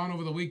Larry's on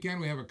over the weekend.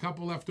 We have a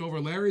couple leftover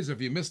Larry's.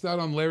 If you missed out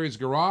on Larry's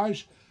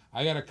Garage,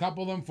 I got a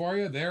couple of them for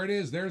you. There it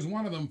is. There's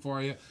one of them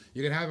for you.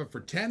 You can have it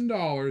for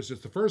 $10.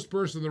 Just the first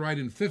person to write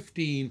in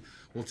 15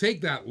 will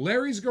take that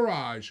Larry's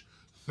Garage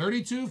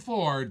 32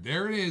 Ford.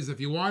 There it is. If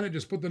you want it,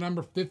 just put the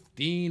number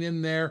 15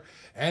 in there,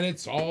 and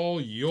it's all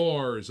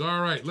yours.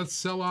 All right, let's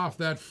sell off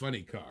that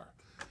funny car.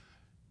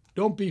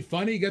 Don't be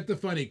funny, get the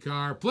funny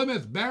car.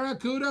 Plymouth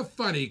Barracuda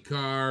funny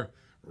car.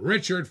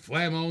 Richard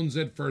Flem owns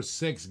it for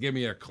 $6. Give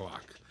me a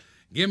clock.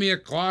 Give me a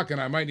clock, and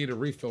I might need a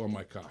refill on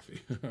my coffee.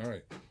 All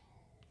right.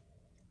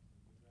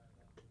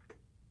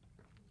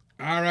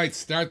 All right,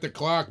 start the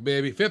clock,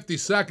 baby. 50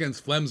 seconds.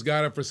 Flem's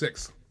got it for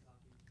 $6.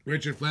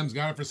 Richard Flem's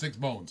got it for 6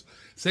 bones.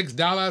 $6,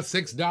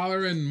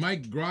 $6, and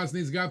Mike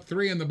Grosny's got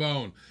 3 in the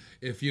bone.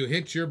 If you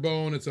hit your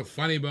bone, it's a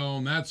funny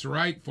bone. That's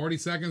right. 40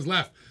 seconds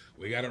left.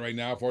 We got it right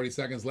now. 40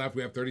 seconds left.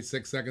 We have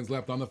 36 seconds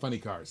left on the funny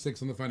car.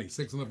 6 on the funny.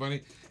 6 on the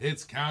funny.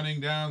 It's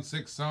counting down.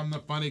 6 on the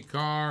funny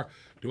car.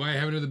 Do I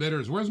have any of the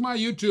bidders? Where's my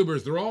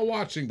YouTubers? They're all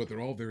watching, but they're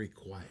all very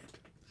quiet.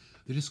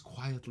 They're just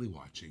quietly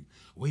watching,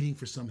 waiting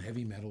for some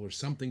heavy metal or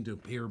something to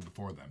appear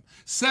before them.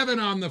 7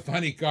 on the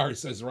funny car,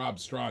 says Rob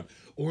Strawn.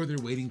 Or they're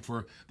waiting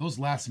for those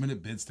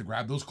last-minute bids to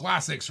grab those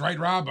classics. Right,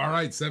 Rob? All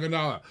right, $7.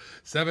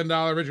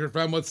 $7, Richard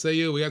Flem, what say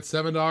you? We got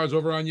 $7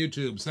 over on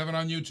YouTube. 7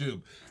 on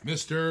YouTube.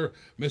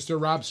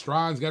 Mr. Rob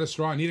Strawn's got a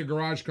straw. I need a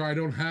garage car. I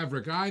don't have,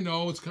 Rick. I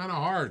know, it's kind of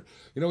hard.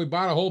 You know, we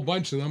bought a whole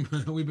bunch of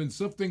them. We've been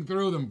sifting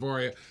through them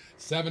for you.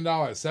 $7.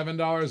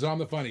 $7 on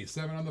the funny.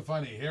 7 on the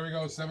funny. Here we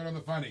go, 7 on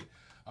the funny.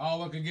 Oh,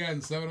 look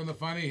again, 7 on the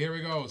funny. Here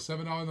we go,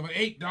 $7 on the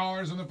funny.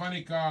 $8 on the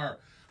funny car.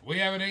 We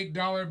have an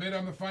 $8 bid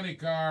on the funny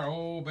car.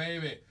 Oh,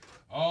 baby.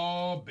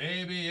 Oh,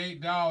 baby,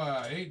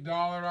 $8.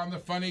 $8 on the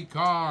funny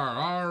car.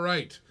 All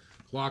right.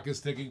 Clock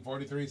is ticking,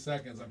 43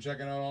 seconds. I'm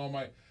checking out all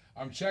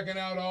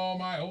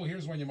my, oh,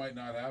 here's one you might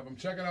not have. I'm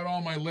checking out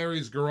all my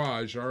Larry's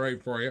Garage, all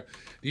right, for you.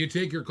 Do you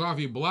take your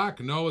coffee black?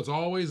 No, it's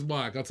always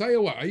black. I'll tell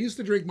you what, I used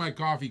to drink my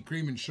coffee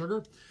cream and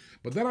sugar,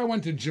 but then I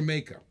went to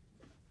Jamaica.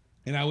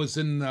 And I was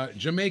in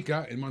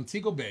Jamaica, in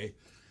Montego Bay,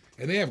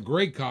 and they have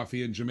great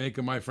coffee in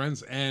Jamaica, my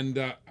friends. And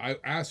I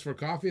asked for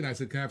coffee, and I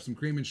said, can I have some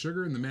cream and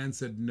sugar? And the man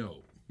said,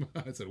 no.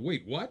 I said,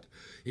 wait, what?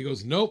 He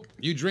goes, nope,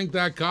 you drink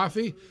that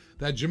coffee,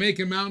 that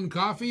Jamaican mountain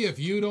coffee. If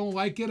you don't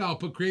like it, I'll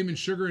put cream and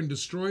sugar and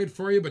destroy it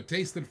for you, but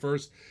taste it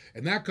first.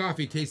 And that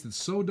coffee tasted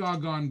so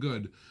doggone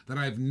good that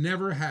I've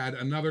never had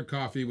another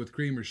coffee with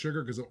cream or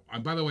sugar. Because,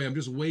 by the way, I'm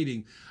just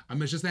waiting. I'm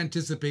just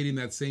anticipating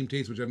that same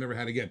taste, which I've never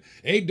had again.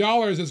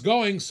 $8 is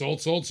going. Sold,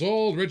 sold,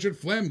 sold. Richard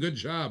Flem, good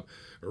job.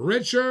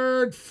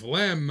 Richard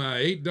Flem,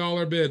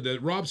 $8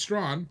 bid. Rob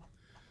Strawn,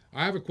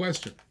 I have a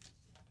question.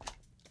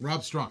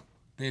 Rob Strawn,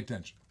 pay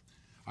attention.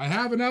 I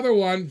have another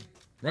one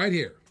right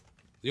here.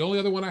 The only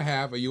other one I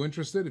have. Are you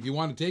interested? If you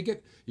want to take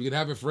it, you can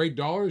have it for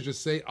 $8.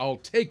 Just say, I'll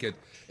take it.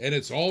 And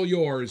it's all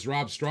yours,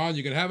 Rob Strawn.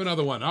 You can have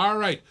another one. All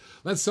right.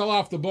 Let's sell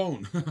off the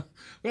bone.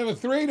 We have a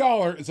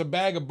 $3. It's a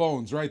bag of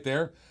bones right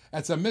there.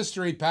 That's a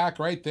mystery pack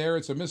right there.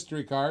 It's a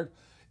mystery card.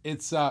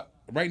 It's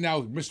right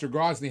now, Mr.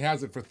 Grosny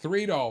has it for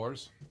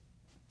 $3.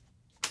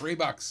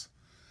 $3.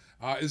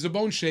 There's a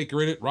bone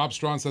shaker in it. Rob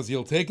Strawn says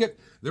he'll take it.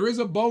 There is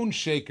a bone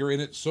shaker in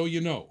it, so you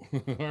know.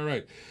 All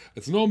right.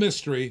 It's no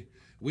mystery.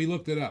 We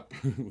looked it up.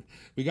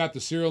 We got the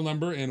serial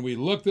number, and we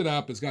looked it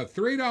up. It's got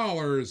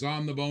 $3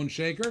 on the bone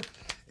shaker,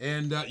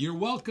 and you're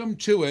welcome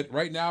to it.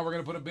 Right now, we're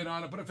going to put a bid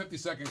on it. Put a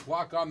 50-second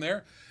clock on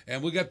there,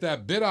 and we'll get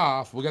that bid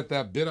off. We'll get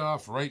that bid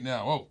off right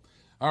now. Oh,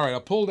 all right.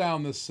 I'll pull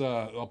down this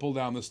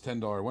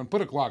 $10 one.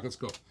 Put a clock. Let's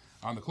go.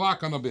 On the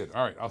clock, on the bid.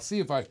 All right. I'll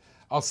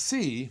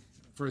see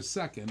for a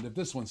second if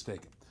this one's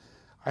taken.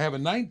 I have a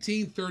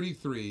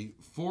 1933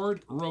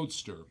 Ford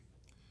Roadster,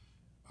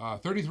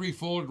 33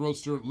 Ford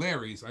Roadster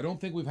Larry's. I don't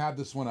think we've had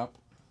this one up.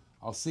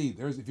 I'll see.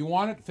 If you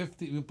want it,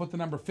 50. You put the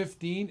number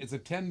 15. It's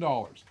at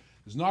 $10.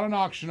 There's not an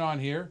auction on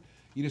here.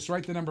 You just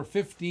write the number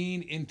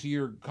 15 into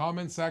your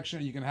comment section,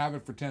 and you can have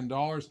it for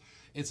 $10.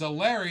 It's a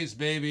Larry's,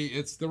 baby.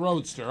 It's the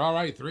Roadster. All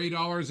right,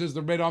 $3 is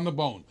the bid on the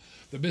bone.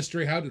 The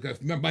mystery,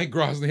 Mike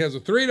Grosny has a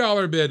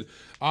 $3 bid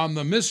on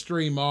the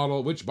mystery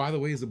model, which, by the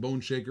way, is a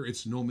bone shaker.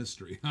 It's no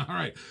mystery.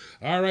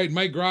 All right,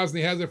 Mike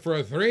Grosny has it for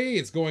a $3.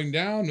 It's going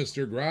down.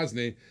 Mr.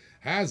 Grosny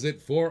has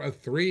it for a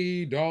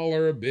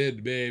 $3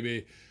 bid,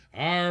 baby.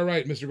 All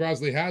right, Mr.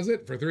 Grosny has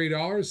it for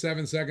 $3.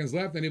 7 seconds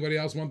left. Anybody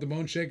else want the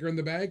bone shaker in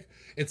the bag?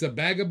 It's a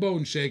bag of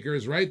bone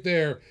shakers right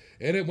there.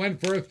 And it went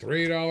for a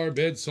 $3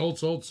 bid. Sold,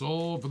 sold,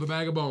 sold for the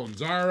bag of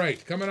bones. All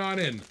right, coming on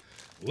in.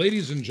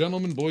 Ladies and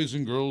gentlemen, boys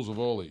and girls of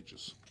all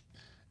ages.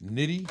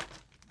 Nitty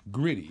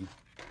Gritty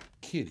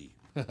Kitty.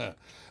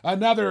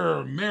 Another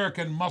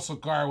American muscle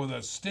car with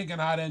a stinking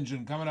hot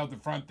engine coming out the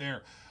front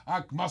there.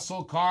 A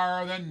muscle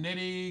car, the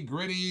Nitty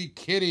Gritty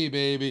Kitty,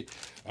 baby.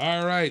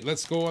 All right,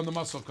 let's go on the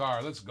muscle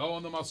car. Let's go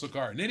on the muscle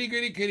car. Nitty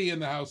Gritty Kitty in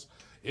the house.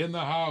 In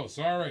the house.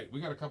 All right,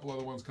 we got a couple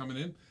other ones coming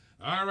in.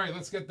 All right,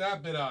 let's get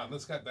that bit on.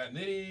 Let's get that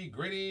Nitty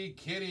Gritty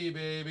Kitty,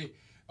 baby.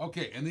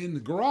 Okay, and in the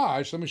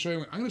garage, let me show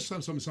you. I'm going to show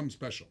something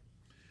special.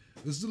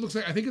 This looks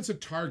like, I think it's a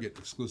Target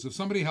exclusive.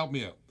 Somebody help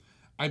me out.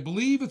 I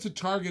believe it's a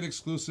Target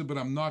exclusive, but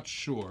I'm not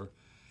sure.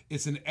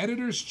 It's an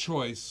Editor's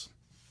Choice.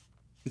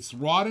 It's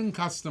Rodden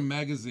Custom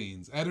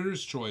Magazines,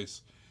 Editor's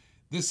Choice.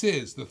 This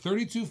is the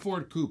 32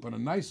 Ford Coupe on a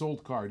nice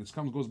old car. This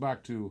goes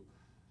back to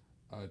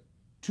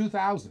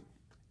 2000.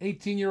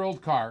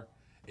 18-year-old car.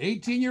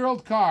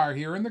 18-year-old car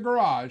here in the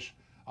garage.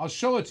 I'll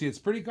show it to you. It's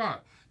pretty cool.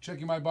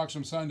 Checking my box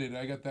from Sunday. Did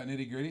I get that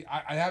nitty gritty?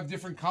 I have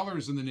different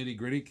colors in the nitty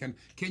gritty. Can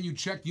you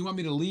check? You want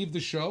me to leave the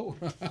show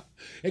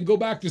and go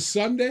back to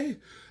Sunday?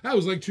 That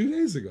was like 2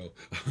 days ago.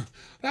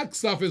 That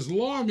stuff is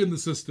long in the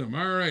system.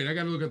 All right, I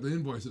got to look at the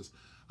invoices.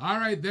 All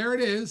right, there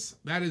it is.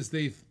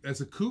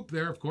 That's a coupe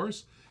there, of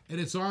course, and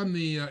it's on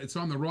the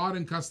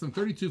Rodden Custom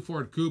 32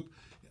 Ford Coupe.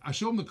 I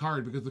show them the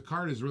card because the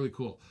card is really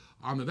cool.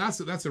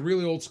 That's a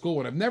really old school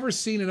one. I've never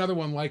seen another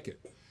one like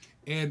it,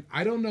 and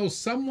I don't know.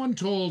 Someone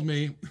told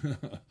me.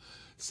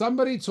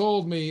 Somebody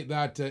told me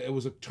that it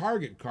was a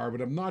Target car,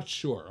 but I'm not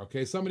sure.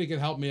 Okay, somebody can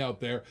help me out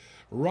there.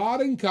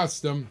 Rodden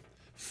Custom,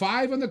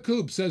 5 on the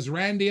coupe, says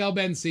Randy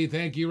Albensi.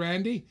 Thank you,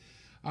 Randy.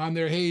 On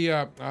there, hey,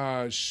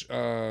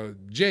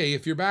 Jay,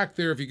 if you're back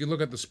there, if you can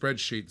look at the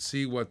spreadsheet,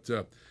 see what,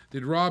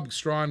 did Rob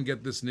Strawn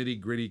get this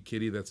nitty-gritty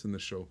kitty that's in the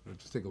show?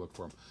 Just take a look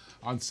for him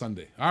on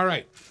Sunday. All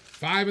right,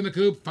 5 in the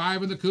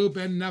coupe,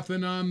 and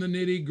nothing on the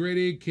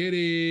nitty-gritty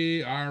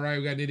kitty. All right,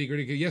 we got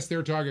nitty-gritty kitty. Yes,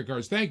 they're Target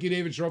cars. Thank you,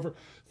 David Schrofer.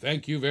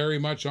 Thank you very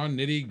much on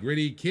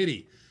nitty-gritty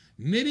kitty.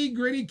 Nitty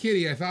Gritty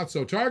Kitty. I thought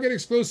so. Target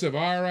exclusive.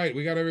 All right,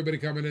 we got everybody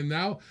coming in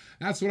now.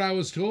 That's what I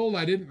was told.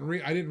 I didn't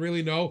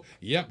really know.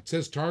 Yep, it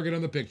says Target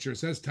on the picture. It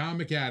says Tom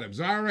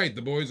McAdams. All right,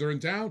 the boys are in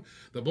town.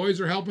 The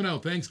boys are helping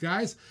out. Thanks,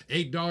 guys.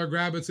 $8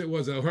 Grabbits it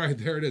was. All right,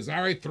 there it is.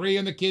 All right, 3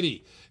 in the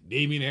kitty.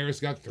 Damien Harris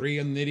got 3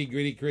 in Nitty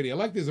Gritty Kitty. I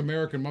like these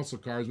American muscle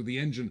cars with the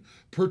engine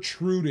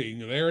protruding.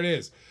 There it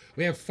is.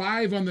 We have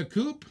 5 on the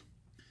coupe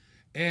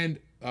and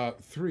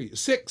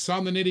 6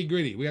 on the Nitty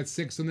Gritty. We got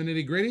 6 on the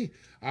Nitty Gritty.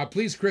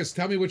 Please, Chris,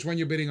 tell me which one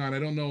you're bidding on. I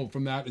don't know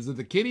from that. Is it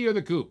the kitty or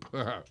the coupe?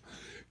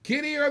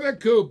 Kitty or the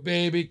coupe,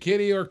 baby.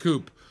 Kitty or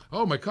coupe.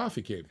 Oh, my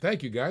coffee came.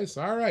 Thank you, guys.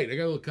 All right, I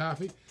got a little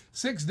coffee.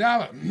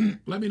 $6.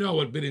 Let me know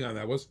what bidding on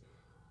that was.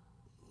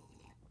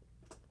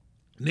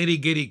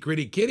 Nitty Gritty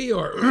Gritty Kitty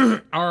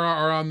or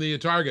on the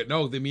Target?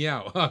 No, the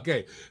Meow.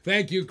 Okay.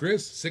 Thank you,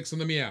 Chris. 6 on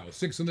the Meow.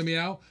 6 on the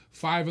Meow.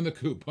 5 on the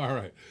coupe. All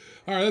right.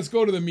 All right, let's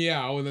go to the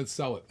Meow and let's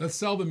sell it. Let's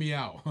sell the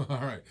Meow. All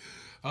right.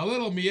 A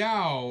little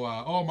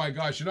Meow. Oh, my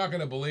gosh. You're not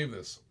going to believe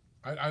this.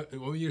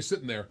 Well, you're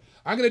sitting there.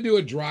 I'm going to do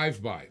a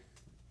drive-by.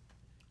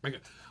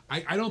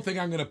 I don't think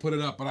I'm going to put it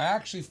up, but I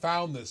actually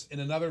found this in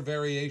another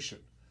variation.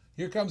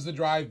 Here comes the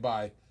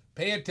drive-by.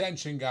 Pay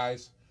attention,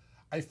 guys.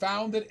 I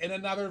found it in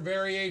another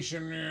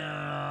variation.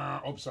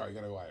 Oh, sorry,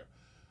 got a wire.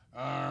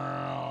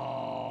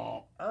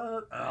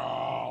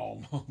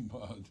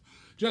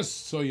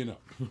 Just so you know,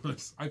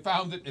 I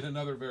found it in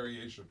another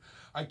variation.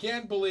 I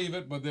can't believe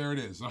it, but there it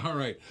is. All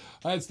right,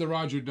 that's the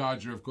Roger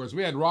Dodger, of course.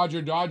 We had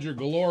Roger Dodger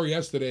galore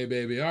yesterday,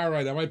 baby. All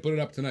right, I might put it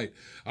up tonight.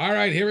 All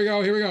right, here we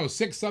go, here we go.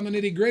 6 on the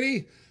Nitty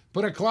Gritty.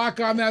 Put a clock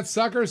on that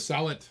sucker,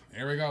 sell it.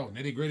 Here we go,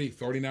 Nitty Gritty,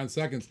 49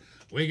 seconds.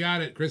 We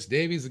got it. Chris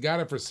Davies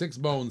got it for 6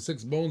 bones.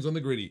 6 bones on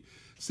the Gritty.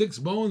 6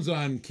 bones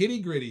on Kitty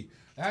Gritty.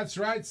 That's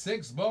right,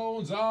 6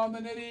 bones on the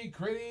Nitty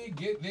Gritty.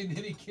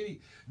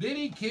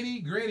 Nitty Kitty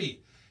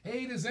Gritty.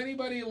 Hey, does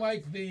anybody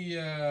like the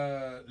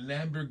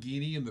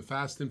Lamborghini in the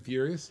Fast and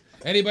Furious?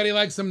 Anybody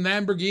like some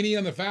Lamborghini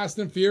on the Fast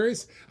and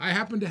Furious? I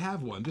happen to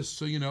have one, just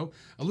so you know.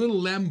 A little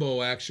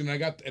Lambo action. I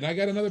got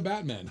another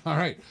Batman. All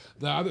right,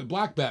 the other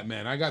black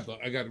Batman. I got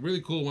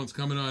really cool ones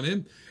coming on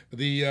in.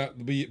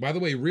 By the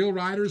way, Real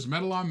Riders,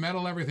 metal on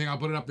metal, everything. I'll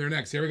put it up there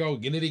next. Here we go.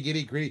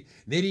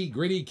 Nitty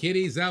Gritty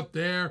Kitties out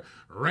there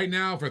right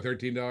now for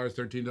 $13.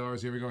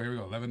 $13. Here we go. Here we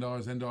go. $11.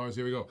 $10.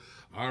 Here we go.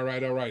 All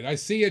right. All right. I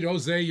see it,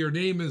 Jose. Your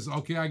name is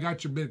okay. I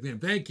got your big name.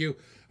 Thank you.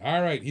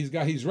 All right.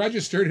 He's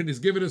registered and he's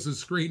given us a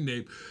screen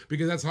name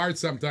because that's hard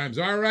sometimes.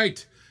 All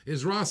right.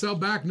 Is Ross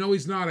out back? No,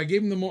 he's not. I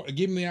gave him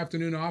the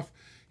afternoon off.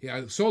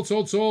 Yeah. Sold.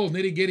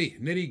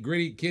 Nitty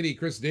Gritty Kitty.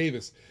 Chris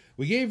Davis.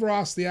 We gave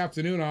Ross the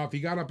afternoon off.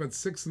 He got up at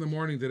 6 in the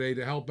morning today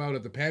to help out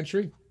at the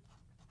pantry.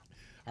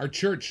 Our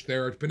church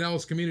there at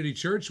Pinellas Community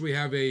Church, we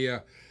have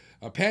a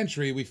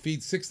pantry. We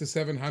feed 600 to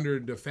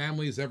 700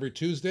 families every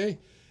Tuesday.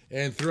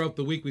 And throughout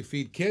the week, we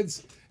feed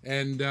kids.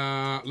 And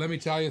let me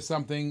tell you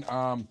something.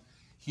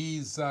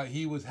 He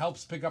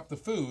helps pick up the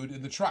food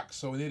in the truck.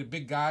 So we need a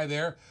big guy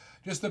there.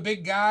 Just a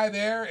big guy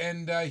there.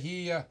 And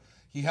he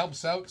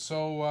helps out.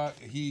 So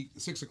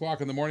 6 o'clock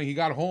in the morning, he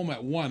got home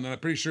at 1. And I'm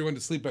pretty sure he went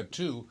to sleep at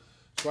 2.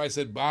 So I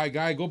said, bye,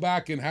 guy, go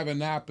back and have a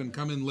nap and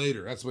come in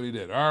later. That's what he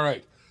did. All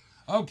right.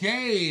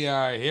 Okay,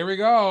 here we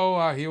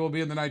go. He will be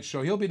in the night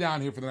show. He'll be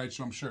down here for the night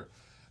show, I'm sure.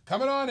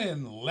 Coming on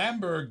in,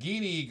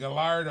 Lamborghini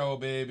Gallardo,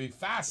 baby.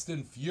 Fast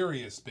and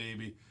Furious,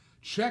 baby.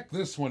 Check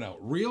this one out.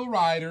 Real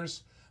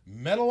Riders,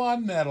 metal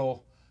on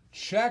metal.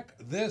 Check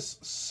this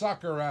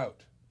sucker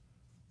out.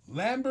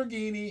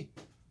 Lamborghini.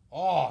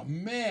 Oh,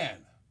 man.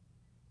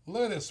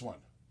 Look at this one.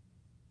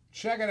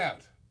 Check it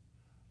out.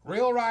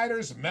 Real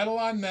Riders, metal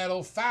on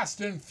metal,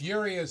 Fast and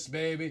Furious,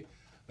 baby.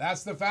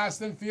 That's the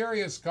Fast and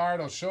Furious card.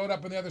 I'll show it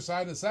up on the other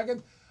side in a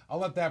second. I'll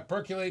let that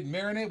percolate and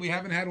marinate. We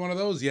haven't had one of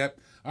those yet.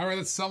 All right,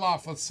 let's sell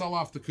off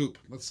the coupe.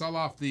 Let's sell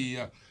off the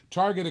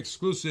Target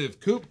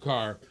exclusive coupe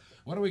car.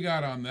 What do we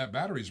got on that?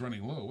 Battery's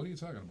running low. What are you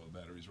talking about,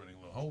 battery's running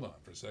low? Hold on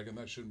for a second.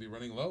 That shouldn't be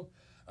running low.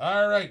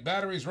 All right,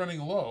 battery's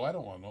running low. I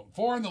don't want no.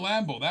 4 in the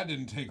Lambo. That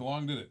didn't take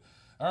long, did it?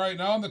 All right,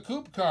 now on the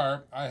coupe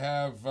car, I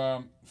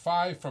have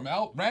 5 from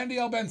Randy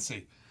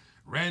Albensi.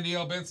 Randy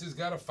Albensi's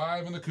got a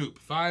 5 in the coupe.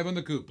 5 in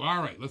the coupe.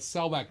 All right, let's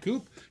sell that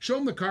coupe. Show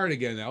him the card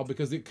again now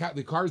because the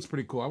card's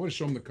pretty cool. I want to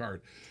show him the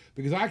card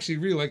because I actually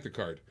really like the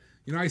card.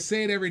 You know, I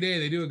say it every day.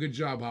 They do a good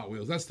job, Hot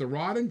Wheels. That's the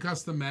Rod and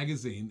Custom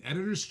Magazine,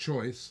 Editor's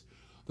Choice,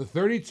 the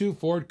 32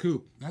 Ford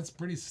Coupe. That's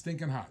pretty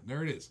stinking hot.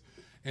 There it is.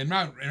 And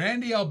now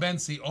Randy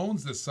Albensi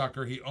owns this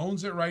sucker. He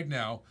owns it right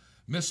now.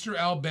 Mr.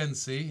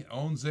 Albensi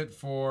owns it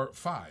for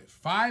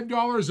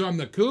 $5 on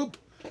the coupe.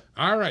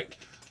 All right.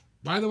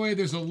 By the way,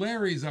 there's a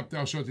Larry's up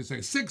there. I'll show it to you in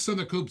a second. 6 on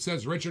the coupe,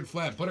 says Richard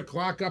Flem. Put a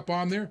clock up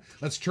on there.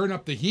 Let's turn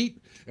up the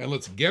heat, and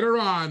let's get her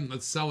on.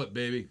 Let's sell it,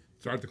 baby.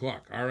 Start the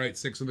clock. All right,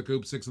 6 in the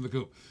coupe, 6 in the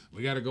coupe.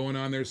 We got it going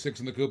on there, 6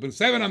 in the coupe. And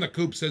 7 on the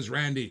coupe, says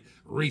Randy.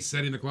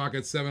 Resetting the clock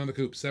at 7 on the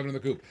coupe, 7 on the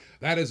coupe.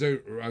 That is a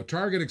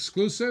Target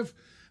exclusive.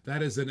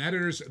 That is the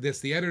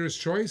Editor's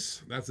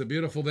Choice. That's a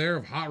beautiful there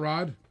of Hot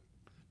Rod.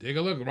 Take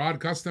a look, Rod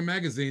Custom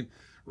Magazine.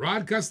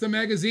 Rod Custom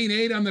Magazine,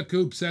 8 on the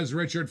coupe, says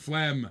Richard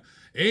Flem.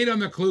 8 on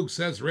the coupe,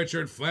 says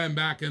Richard Flem,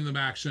 back in the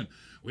action.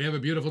 We have a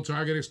beautiful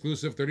Target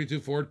exclusive 32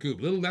 Ford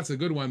Coupe. That's a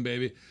good one,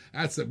 baby.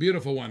 That's a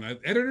beautiful one.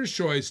 Editor's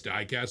choice,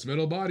 die-cast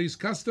metal bodies,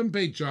 custom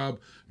paint job,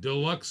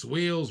 deluxe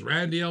wheels.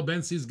 Randy L.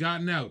 Bensey's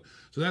gotten out.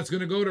 So that's going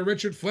to go to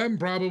Richard Flem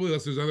probably,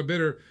 unless there's another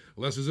bidder.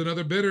 Unless there's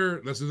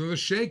another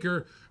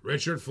shaker.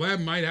 Richard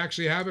Flem might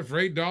actually have it for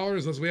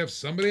 $8 unless we have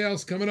somebody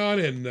else coming on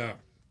in.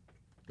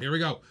 Here we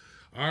go.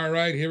 All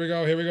right, here we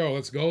go.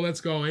 Let's go.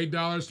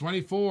 $8,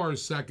 24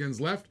 seconds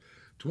left.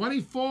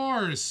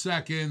 24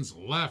 seconds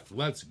left.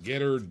 Let's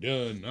get her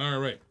done. All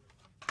right.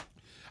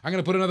 I'm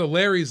going to put another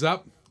Larry's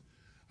up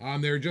on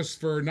there just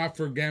for, not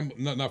for bidding,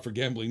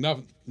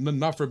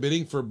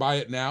 for buy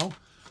it now.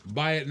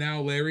 Buy it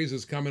now, Larry's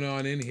is coming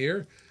on in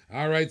here.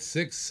 All right,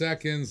 6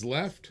 seconds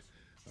left.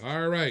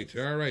 All right.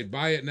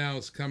 Buy it now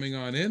is coming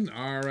on in.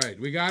 All right,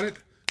 we got it.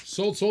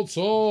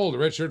 Sold.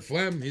 Richard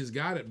Flem, he's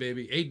got it,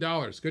 baby.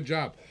 $8. Good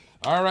job.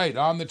 All right,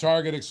 on the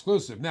Target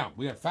exclusive. Now,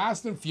 we have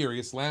Fast and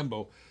Furious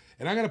Lambo.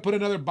 And I'm going to put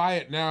another buy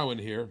it now in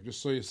here,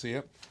 just so you see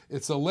it.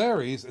 It's a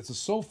Larry's. It's a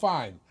So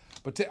Fine.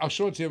 But I'll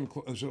show it to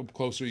you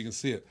closer so you can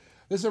see it.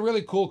 This is a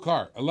really cool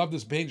car. I love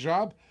this paint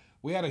job.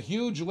 We had a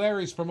huge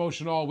Larry's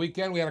promotion all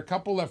weekend. We had a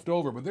couple left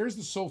over, but there's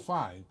the So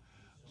Fine.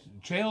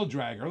 Trail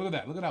dragger. Look at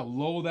that. Look at how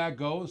low that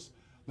goes.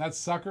 That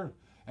sucker.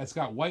 It's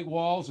got white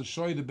walls. I'll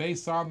show you the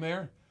base on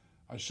there.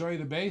 I'll show you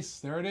the base.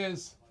 There it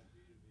is.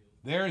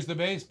 There's the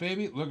base,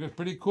 baby. Look, it's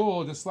pretty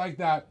cool, just like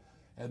that.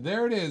 And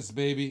there it is,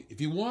 baby. If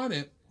you want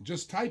it,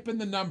 just type in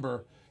the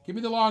number. Give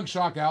me the long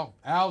shot, Al.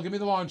 Al, give me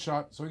the long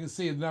shot so we can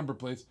see the number,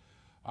 please.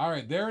 All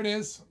right, there it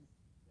is.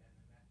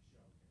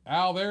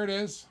 Al, there it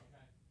is.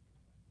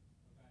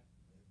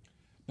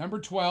 Number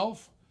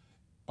 12.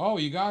 Oh,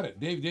 you got it.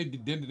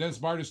 Dennis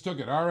Barr just took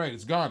it. All right,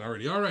 it's gone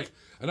already. All right,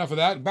 enough of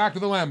that. Back to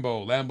the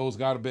Lambo. Lambo's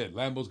got a bid.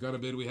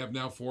 We have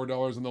now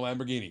 $4 on the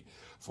Lamborghini.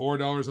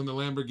 $4 on the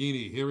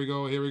Lamborghini. Here we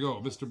go.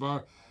 Mr.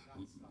 Barr.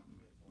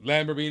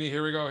 Lamborghini,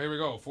 here we go.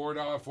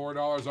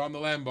 $4 on the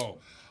Lambo.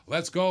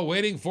 Let's go.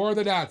 Waiting for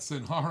the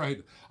Datsun. All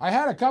right. I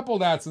had a couple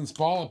Datsuns,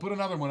 Paul. I'll put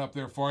another one up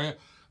there for you.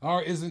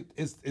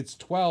 It's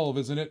 12,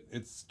 isn't it?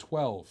 It's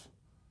 12.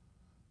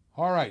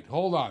 All right.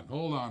 Hold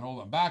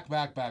on. Back.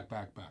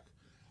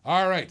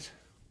 All right.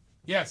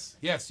 Yes,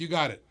 you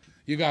got it.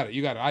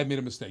 I made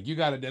a mistake. You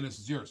got it, Dennis.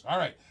 It's yours. All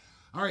right.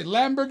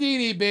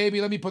 Lamborghini, baby.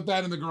 Let me put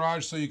that in the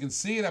garage so you can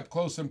see it up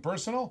close and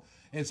personal.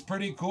 It's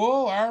pretty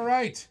cool. All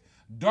right.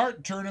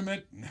 Dart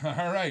tournament.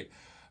 All right.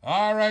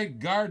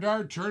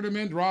 Dart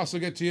tournament. Ross will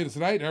get to you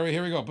tonight. All right,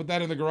 here we go. Put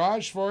that in the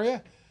garage for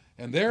you.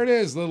 And there it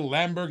is, little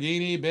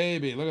Lamborghini,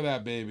 baby. Look at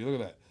that, baby. Look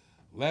at that.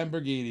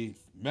 Lamborghini,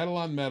 metal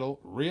on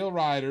metal, real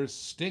riders,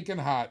 stinking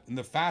hot, and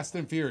the Fast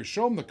and Furious.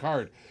 Show them the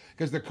card,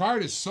 because the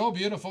card is so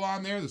beautiful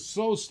on there. It's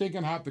so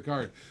stinking hot, the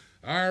card.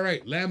 All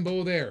right,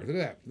 Lambo there. Look at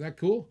that. Isn't that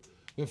cool?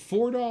 The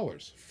 $4.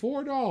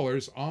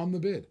 $4 on the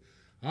bid.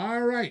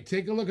 All right,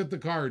 take a look at the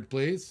card,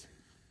 please.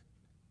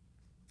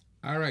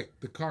 All right,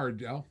 the card,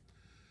 Del.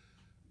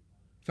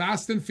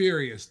 Fast and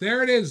Furious.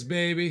 There it is,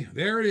 baby.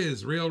 There it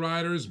is. Real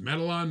riders,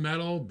 metal on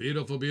metal.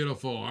 Beautiful,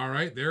 beautiful. All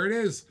right, there it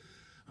is.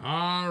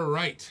 All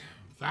right.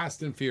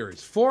 Fast and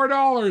Furious.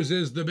 $4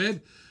 is the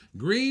bid.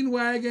 Green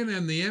Wagon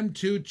and the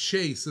M2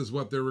 Chase is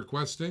what they're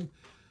requesting.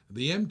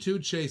 The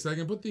M2 Chase. I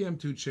can put the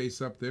M2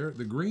 Chase up there.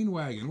 The Green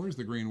Wagon. Where's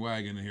the Green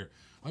Wagon in here?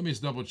 Let me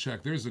just double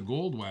check. There's the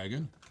Gold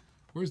Wagon.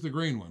 Where's the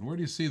green one? Where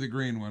do you see the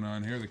green one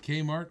on here? The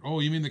Kmart? Oh,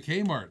 you mean the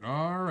Kmart.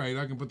 All right,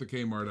 I can put the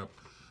Kmart up.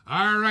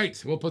 All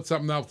right, we'll put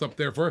something else up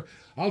there for her.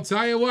 I'll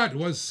tell you what,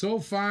 was So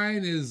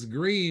Fine is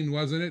green,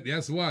 wasn't it?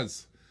 Yes, it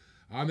was.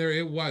 On there,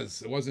 it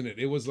was, wasn't it?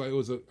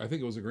 I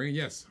think it was a green,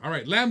 yes. All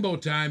right,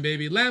 Lambo time,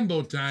 baby,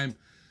 Lambo time.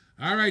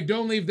 All right,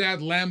 don't leave that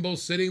Lambo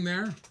sitting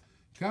there.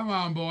 Come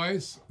on,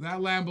 boys. That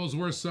Lambo's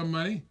worth some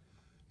money.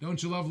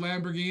 Don't you love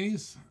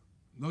Lamborghinis?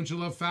 Don't you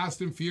love Fast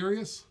and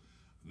Furious?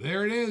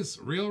 There it is.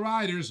 Real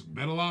riders,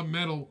 metal on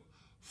metal.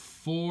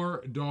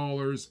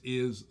 $4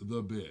 is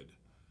the bid.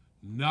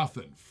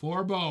 Nothing.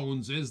 4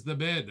 bones is the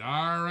bid.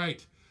 All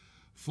right.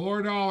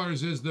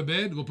 $4 is the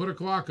bid. We'll put a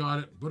clock on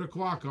it. Put a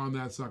clock on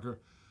that sucker.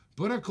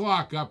 Put a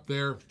clock up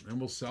there, and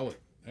we'll sell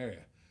it. There you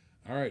go.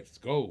 All right, let's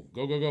go.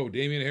 Go.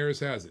 Damian Harris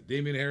has it.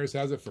 Damian Harris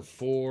has it for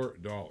 $4.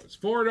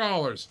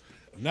 $4.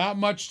 Not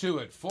much to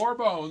it. 4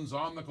 bones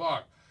on the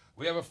clock.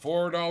 We have a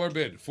 $4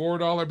 bid.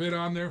 $4 bid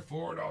on there.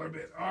 $4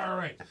 bid. All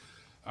right.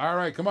 All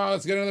right, come on,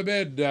 let's get another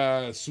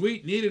bid.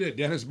 Sweet, needed it.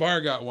 Dennis Barr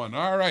got one.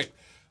 All right,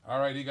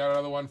 he got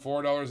another one.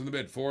 $4 in the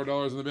bid.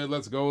 $4 in the bid.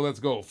 Let's go.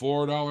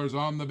 $4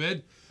 on the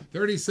bid.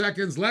 30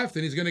 seconds left,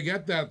 and he's going to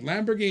get that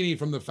Lamborghini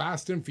from the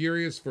Fast and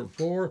Furious for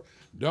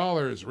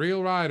 $4.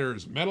 Real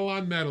riders, metal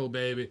on metal,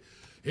 baby.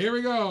 Here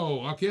we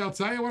go. Okay, I'll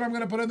tell you what I'm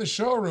going to put in the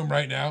showroom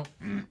right now.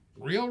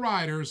 Real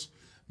riders,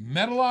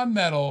 metal on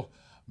metal,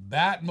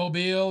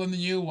 Batmobile and the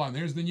new one.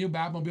 There's the new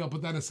Batmobile. I'll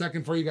put that in a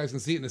second for you. You guys can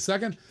see it in a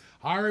second.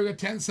 All right, we got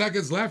 10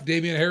 seconds left.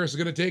 Damian Harris is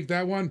going to take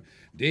that one.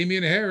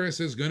 Damian Harris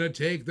is going to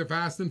take the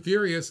Fast and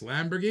Furious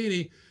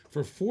Lamborghini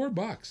for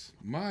 $4.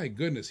 My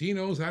goodness, he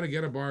knows how to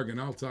get a bargain,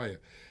 I'll tell you.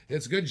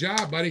 It's good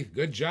job, buddy.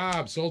 Good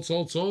job.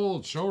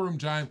 Sold. Showroom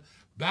time.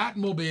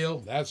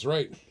 Batmobile. That's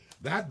right.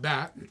 That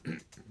bat,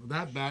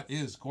 that bat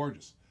is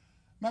gorgeous.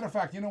 Matter of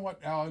fact, you know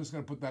what, Al? I'm just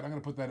gonna put that. I'm gonna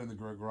put that in the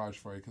garage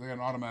for you because I got an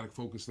automatic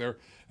focus there,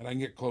 and I can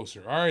get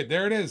closer. All right,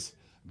 there it is,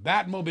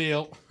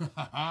 Batmobile. Look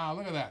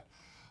at that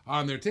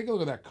on there. Take a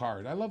look at that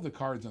card. I love the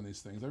cards on these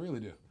things. I really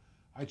do.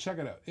 I check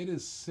it out. It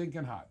is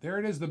sinking hot. There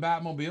it is, the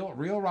Batmobile.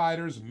 Real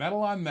riders,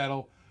 metal on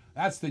metal.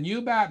 That's the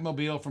new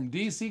Batmobile from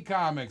DC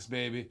Comics,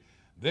 baby.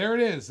 There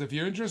it is. If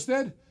you're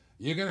interested,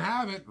 you can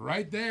have it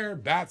right there.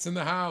 Bats in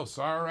the house.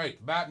 All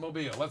right,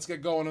 Batmobile. Let's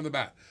get going on the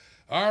bat.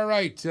 All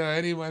right,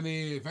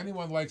 if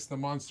anyone likes the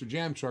Monster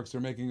Jam trucks,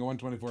 they're making a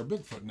 124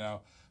 Bigfoot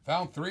now.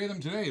 Found 3 of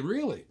them today.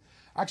 Really?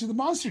 Actually, the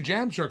Monster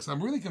Jam trucks,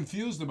 I'm really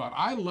confused about.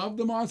 I love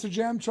the Monster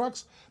Jam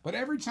trucks, but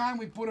every time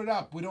we put it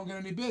up, we don't get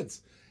any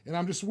bids. And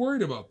I'm just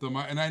worried about them.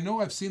 And I know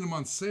I've seen them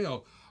on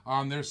sale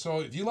on there.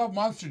 So if you love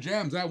Monster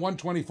Jams, that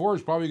 124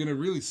 is probably going to be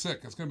really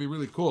sick. It's going to be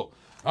really cool.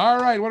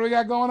 All right, what do we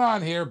got going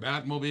on here?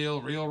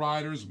 Batmobile, Real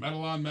Riders,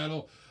 metal on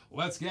metal.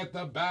 Let's get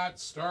the bat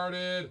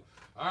started.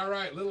 All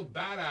right, little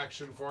bat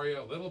action for you.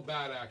 Little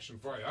bat action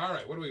for you. All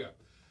right, what do we got?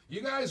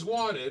 You guys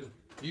wanted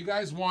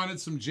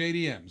some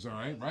JDMs, all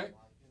right, right?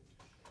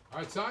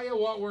 I'll tell you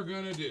what we're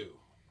going to do.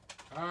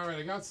 All right,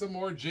 I got some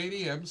more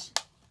JDMs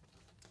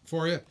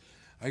for you.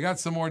 I got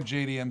some more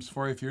JDMs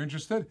for you if you're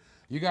interested.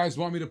 You guys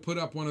want me to put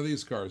up one of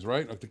these cards,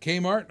 right? Like the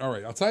Kmart? All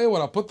right, I'll tell you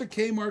what. I'll put the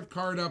Kmart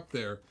card up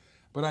there,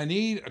 but I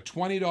need a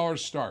 $20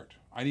 start.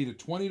 I need a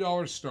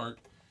 $20 start,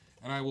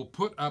 and I will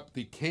put up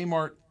the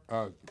Kmart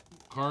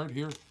card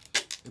here.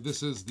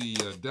 This is the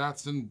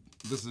Datsun.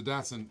 This is the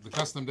Datsun, the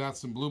custom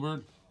Datsun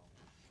Bluebird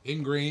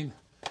in green.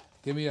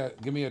 I need a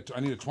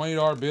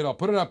 $20 bid. I'll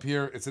put it up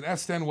here. It's an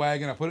S10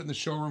 wagon. I'll put it in the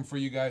showroom for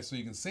you guys so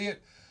you can see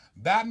it.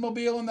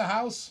 Batmobile in the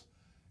house.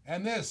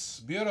 And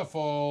this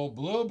beautiful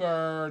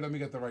Bluebird. Let me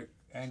get the right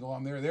angle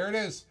on there. There it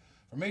is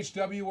from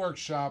HW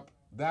Workshop.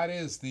 That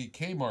is the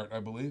Kmart, I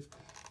believe.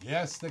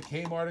 Yes, the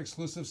Kmart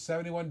exclusive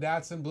 71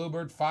 Datsun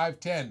Bluebird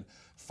 510.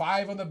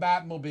 5 on the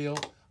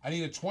Batmobile. I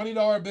need a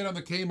 $20 bid on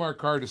the Kmart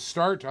card to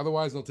start.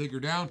 Otherwise, they'll take her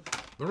down.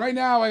 But right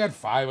now, I got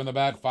 5 on the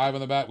bat, 5 on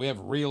the bat. We have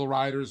Real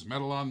Riders,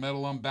 metal on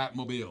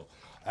Batmobile.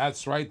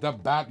 That's right, the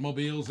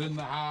Batmobile's in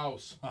the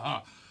house.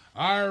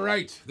 All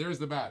right, there's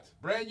the bat.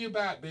 Brand new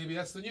bat, baby.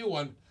 That's the new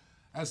one.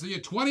 That's the new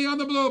 20 on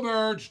the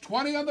Bluebird.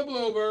 20 on the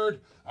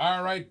Bluebird.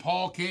 All right,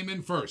 Paul came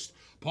in first.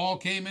 Paul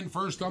came in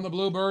first on the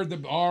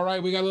Bluebird. All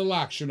right, we got a little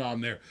action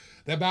on there.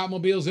 The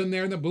Batmobile's in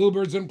there and the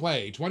Bluebird's in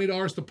play.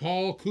 $20 to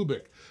Paul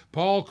Kubik.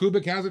 Paul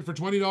Kubik has it for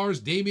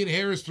 $20. Damian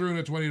Harris threw in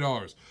at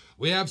 $20.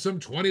 We have some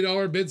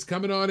 $20 bids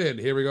coming on in.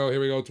 Here we go,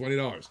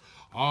 $20.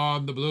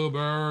 On the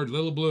Bluebird,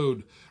 little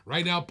blued.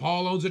 Right now,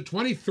 Paul owns it.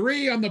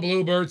 23 on the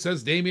Bluebird,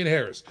 says Damian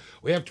Harris.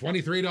 We have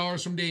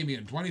 $23 from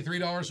Damian.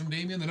 $23 from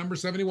Damian, the number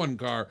 71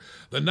 car.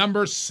 The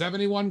number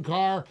 71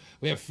 car.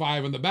 We have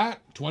 5 on the bat,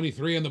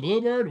 23 on the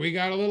Bluebird. We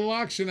got a little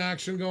auction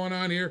action going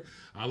on here.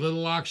 A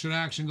little auction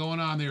action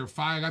going on there.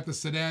 5, got the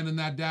sedan and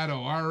that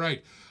Datto. All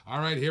right,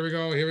 here we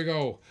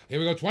go.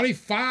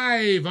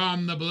 25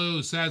 on the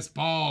blue, says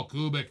Paul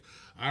Kubik.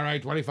 All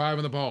right, 25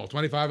 on the Paul.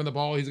 25 on the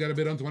Paul. He's got a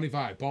bid on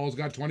 25. Paul's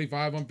got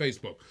 25 on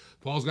Facebook.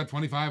 Paul's got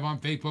 25 on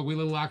Facebook. We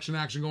little auction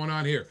action going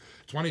on here.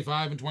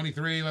 25 and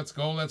 23. Let's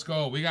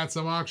go. We got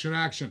some auction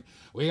action.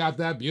 We got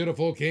that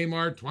beautiful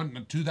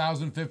Kmart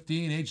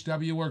 2015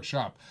 HW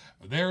Workshop.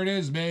 There it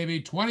is,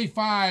 baby.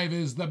 25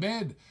 is the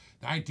bid.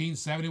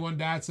 1971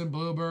 Datsun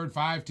Bluebird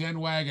 510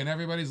 wagon.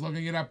 Everybody's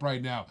looking it up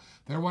right now.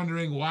 They're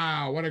wondering,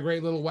 wow, what a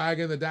great little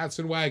wagon, the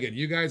Datsun wagon.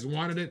 You guys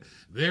wanted it?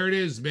 There it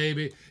is,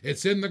 baby.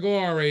 It's in the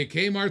glory.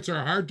 Kmarts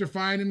are hard to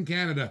find in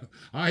Canada.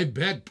 I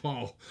bet,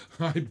 Paul.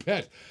 I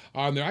bet.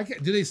 On there,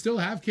 do they still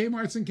have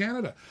Kmarts in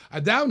Canada?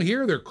 Down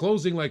here, they're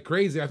closing like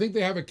crazy. I think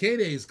they have a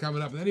K-Days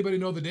coming up. Does anybody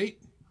know the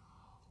date?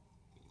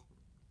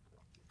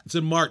 It's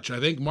in March. I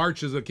think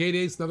March is a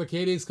K-Days, another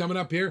K-Days coming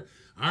up here.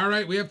 All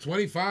right, we have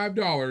 $25.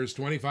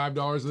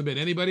 $25 in the bid.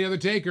 Anybody other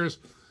takers?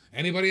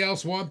 Anybody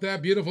else want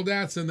that beautiful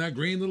Datsun, that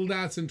green little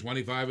Datsun?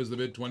 25 is the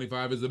bid.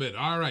 25 is the bid.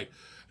 All right.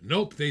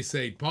 Nope, they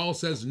say. Paul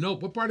says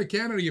nope. What part of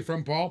Canada are you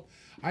from, Paul?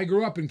 I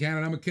grew up in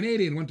Canada. I'm a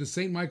Canadian. Went to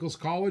St. Michael's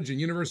College and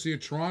University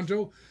of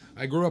Toronto.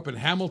 I grew up in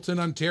Hamilton,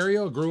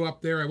 Ontario. Grew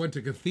up there. I went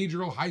to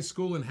Cathedral High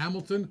School in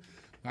Hamilton.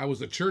 I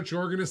was a church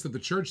organist at the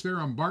church there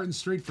on Barton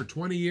Street for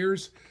 20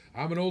 years.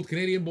 I'm an old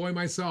Canadian boy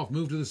myself.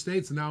 Moved to the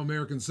States and now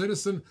American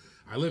citizen.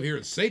 I live here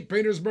in St.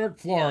 Petersburg,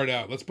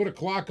 Florida. Let's put a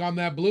clock on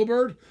that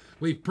Bluebird.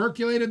 We've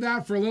percolated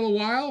that for a little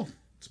while.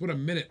 Let's put a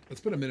minute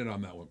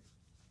on that one.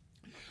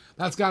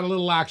 That's got a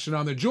little action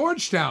on there.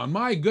 Georgetown,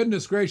 my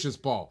goodness gracious,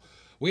 Paul.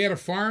 We had a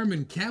farm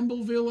in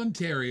Campbellville,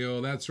 Ontario.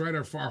 That's right,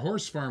 our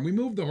horse farm. We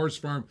moved the horse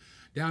farm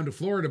down to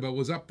Florida, but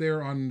was up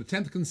there on the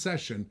 10th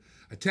concession.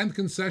 A 10th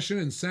concession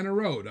in Center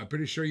Road. I'm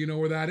pretty sure you know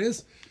where that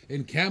is.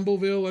 In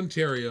Campbellville,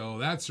 Ontario.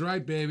 That's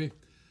right, baby.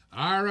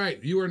 All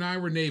right, you and I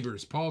were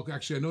neighbors. Paul,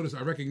 actually,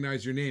 I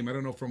recognize your name. I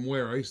don't know from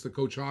where. I used to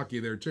coach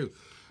hockey there, too.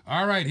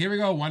 All right, here we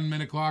go. 1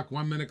 minute clock.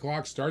 1 minute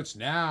clock starts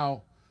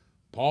now.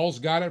 Paul's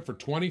got it for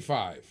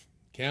 25.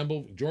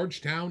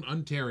 Georgetown,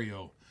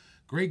 Ontario.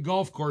 Great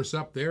golf course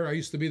up there. I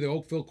used to be the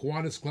Oakville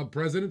Kiwanis Club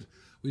president.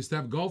 We used to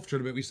have golf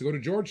tournament. We used to go to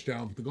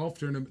Georgetown, the golf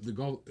tournament,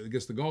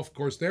 the golf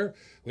course there.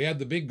 We had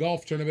the big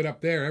golf tournament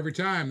up there every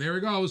time. There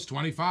he goes,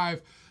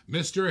 25.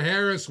 Mr.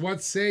 Harris,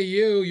 what say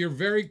you? You're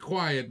very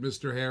quiet,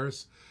 Mr.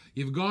 Harris.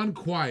 You've gone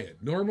quiet.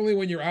 Normally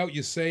when you're out,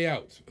 you say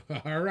out.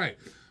 All right.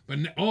 But,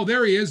 oh,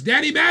 there he is.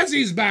 Danny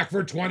Mazzy's back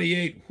for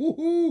 28.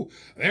 Woohoo!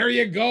 There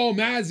you go.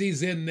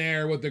 Mazzy's in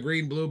there with the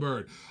green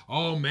bluebird.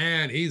 Oh,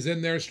 man, he's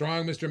in there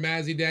strong, Mr.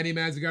 Mazzy. Danny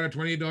Mazzy got a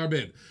 $28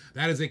 bid.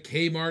 That is a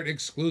Kmart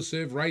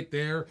exclusive right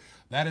there.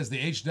 That is the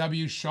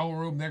HW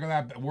showroom. They're going to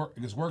have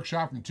this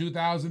workshop from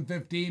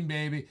 2015,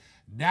 baby.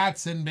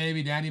 Datsun,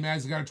 baby. Danny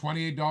Mazzy got a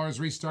 $28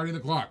 restarting the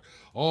clock.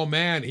 Oh,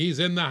 man, he's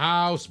in the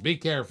house. Be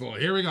careful.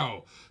 Here we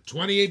go.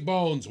 28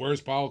 bones.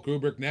 Where's Paul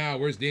Kubrick now?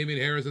 Where's Damian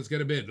Harris? Let's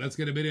get a bid. Let's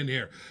get a bid in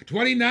here.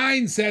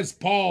 29, says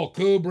Paul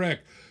Kubrick.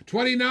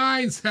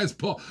 29, says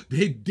Paul.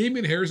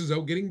 Damian Harris is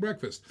out getting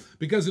breakfast.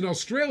 Because in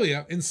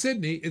Australia, in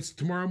Sydney, it's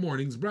tomorrow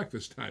morning's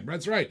breakfast time.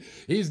 That's right.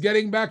 He's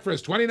getting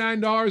breakfast.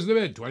 $29 the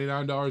bid.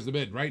 $29 the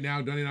bid. Right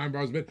now,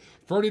 $29 the bid.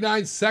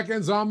 49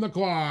 seconds on the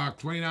clock.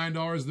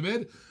 $29 the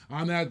bid.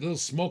 On that little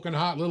smoking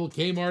hot little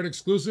Kmart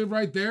exclusive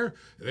right there.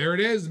 There it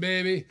is,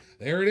 baby.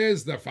 There it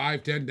is, the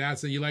 510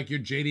 Datsun. You like your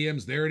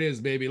JDMs? There it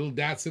is, baby. A little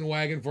Datsun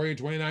wagon for you,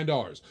 $29.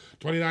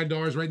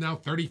 $29 right now,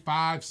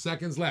 35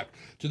 seconds left.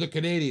 To the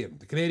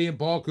Canadian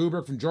Paul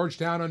Kubrick from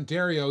Georgetown,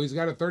 Ontario. He's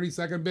got a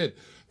 30-second bid.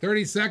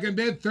 30-second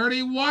bid,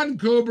 31,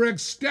 Kubrick.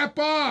 Step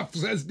off,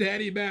 says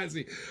Danny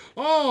Mazzy.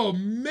 Oh,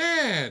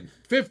 man.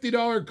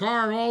 $50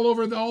 car all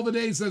over all the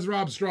day, says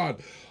Rob Strawn.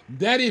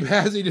 Danny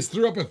Mazzy just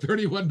threw up a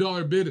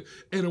 $31 bid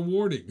and a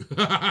warning.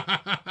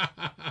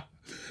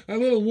 A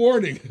little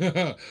warning.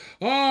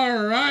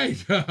 All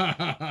right.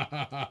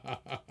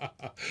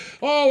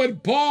 Oh,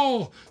 and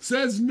Paul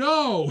says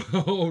no.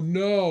 Oh,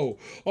 no.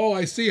 Oh,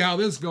 I see how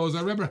this goes. I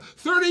remember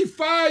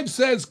 35,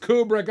 says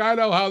Kubrick. I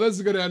know how this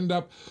is going to end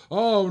up.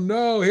 Oh,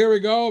 no. Here we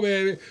go,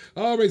 baby.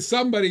 Oh,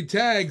 somebody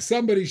tag.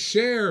 Somebody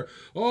share.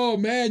 Oh,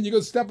 man, you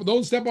don't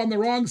step on the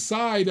wrong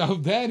side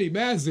of Danny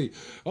Mazzy.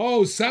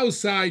 Oh,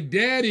 Southside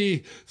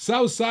Daddy.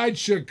 Southside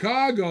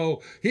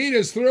Chicago. He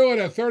just threw it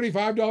at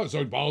 $35.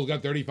 So Paul's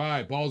got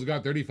 35. Paul's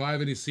got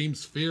 35, and he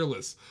seems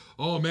fearless.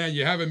 Oh, man,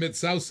 you haven't met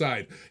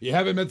Southside. You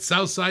haven't met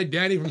Southside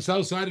Danny from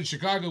Southside in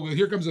Chicago. Well,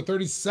 here comes a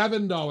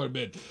 $37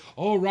 bid.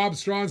 Oh, Rob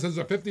Strong says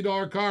a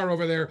 $50 car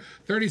over there.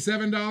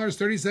 $37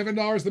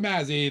 to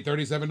Mazzy.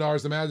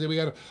 $37 to Mazzy.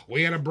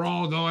 We got a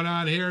brawl going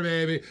on here,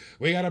 baby.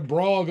 We got a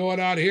brawl going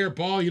on here,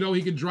 Paul. You know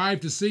he can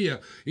drive to see you.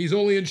 He's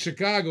only in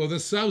Chicago,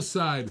 the South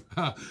Side.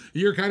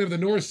 You're kind of the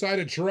north side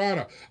of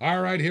Toronto.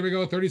 All right, here we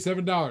go.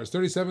 $37.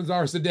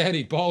 $37 to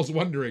Danny. Paul's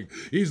wondering.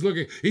 He's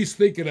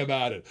thinking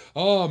about it.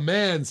 Oh,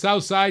 man,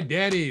 Southside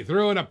Danny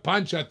throwing a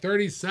punch at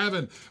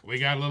 37. We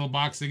got a little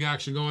boxing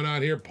action going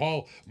on here.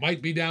 Paul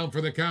might be down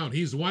for the count.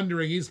 He's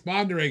wondering. He's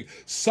pondering.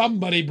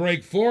 Somebody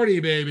break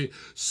 40, baby.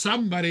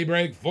 Somebody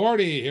break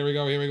 40. Here we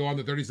go. Here we go on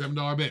the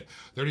 $37 bid.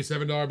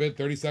 $37 bid.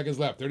 30 seconds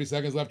left. 30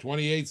 seconds left.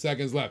 28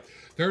 seconds left.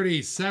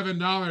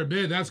 $37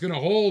 bid. That's going to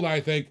hold,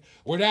 I think.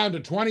 We're down to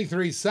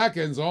 23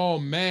 seconds. Oh,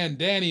 man.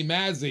 Danny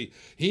Mazzy.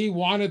 He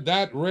wanted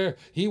that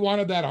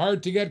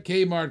hard to get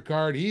Kmart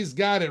card. He's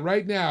got it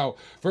right now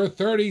for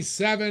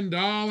 $37.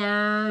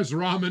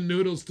 Ramen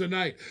noodles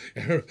tonight.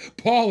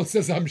 Paul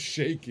says, I'm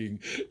shaking.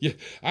 You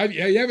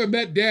haven't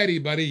met Daddy,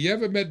 buddy. You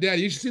haven't met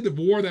Daddy. You should see the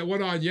war that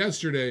went on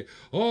yesterday.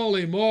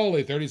 Holy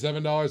moly.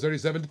 $37,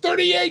 $37,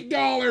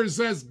 $38,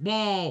 says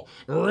Paul.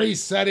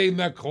 Resetting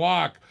the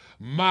clock.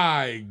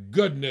 My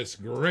goodness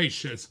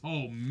gracious.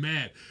 Oh,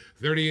 man.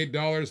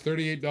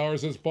 $38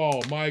 says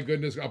Paul. My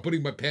goodness. I'm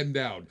putting my pen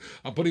down.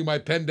 I'm putting my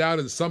pen down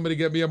and somebody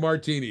get me a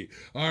martini.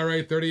 All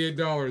right,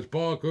 $38.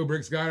 Paul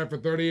Kubrick's got it for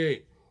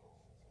 38.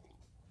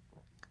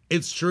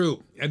 It's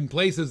true. In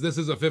places, this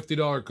is a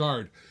 $50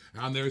 card.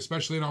 On there,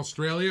 especially in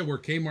Australia, where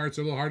Kmart's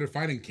a little hard to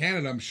find. In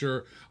Canada, I'm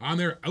sure. On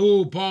there,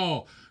 oh,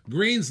 Paul,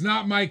 green's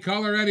not my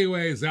color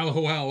anyways.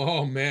 LOL.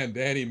 Oh, man,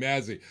 Danny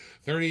Mazzy.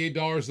 $38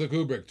 to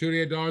Kubrick.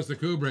 $28 to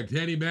Kubrick.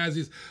 Danny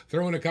Mazzy's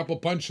throwing a couple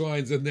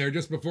punchlines in there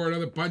just before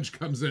another punch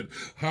comes in.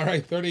 All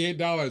right, $38.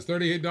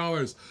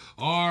 $38.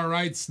 All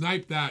right,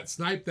 snipe that.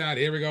 Snipe that.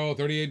 Here we go.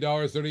 $38.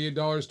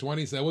 $38.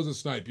 20. That was a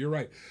snipe. You're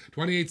right.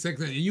 28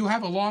 seconds. You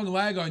have a long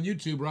lag on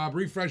YouTube, Rob.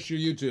 Refresh your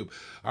YouTube.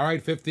 All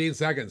right, 15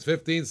 seconds.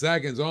 15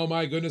 seconds. Oh,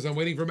 my goodness. I'm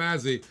waiting for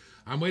Mazzy.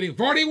 I'm waiting.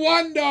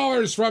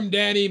 $41 from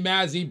Danny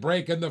Mazzy,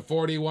 breaking the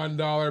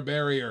 $41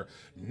 barrier.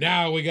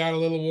 Now we got a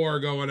little war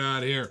going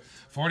on here.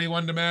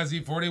 41 to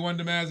Mazzy, 41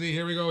 to Mazzy.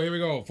 Here we go, here we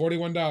go.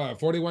 $41,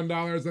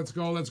 $41. Let's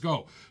go, let's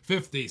go.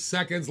 50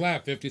 seconds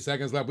left, 50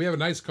 seconds left. We have a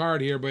nice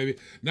card here, baby.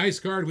 Nice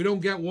card. We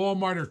don't get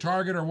Walmart or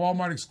Target or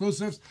Walmart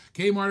exclusives.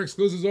 Kmart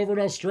exclusives over in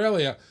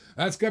Australia.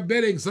 That's good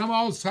bidding. Some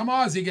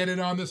Aussie get in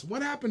on this.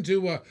 What happened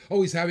to,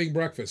 oh, he's having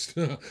breakfast.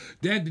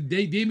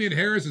 Damian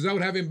Harris is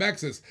out having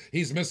breakfast.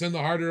 He's missing the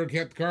harder to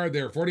get card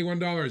there.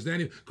 $41.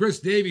 Danny, Chris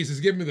Davies is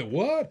giving me the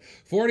what?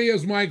 40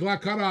 is my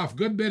cutoff.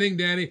 Good bidding,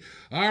 Danny.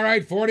 All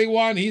right,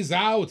 41. He's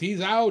out.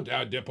 He's out.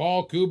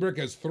 Paul Kubrick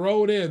has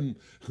thrown in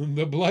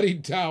the bloody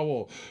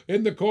towel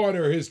in the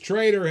corner. His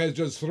trader has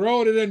just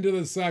thrown it into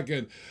the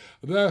second.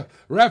 The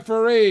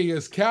referee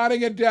is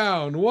counting it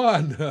down.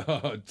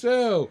 1,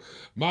 2.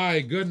 My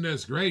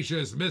goodness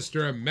gracious,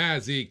 Mr.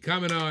 Mazzy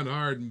coming on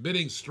hard and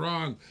bidding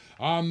strong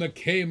on the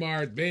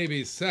Kmart,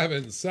 baby.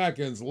 7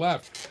 seconds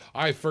left.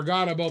 I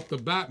forgot about the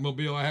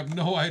Batmobile. I have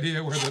no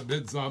idea where the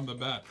bid's on the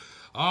bat.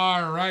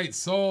 All right,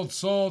 sold to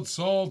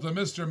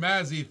Mr.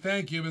 Mazzy.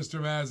 Thank you, Mr.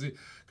 Mazzy.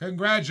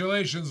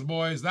 Congratulations,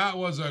 boys. That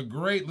was a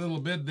great little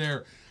bid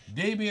there.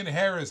 Damian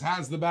Harris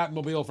has the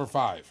Batmobile for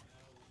 5.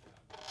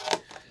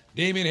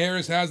 Damian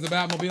Harris has the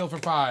Batmobile for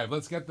 5.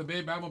 Let's get the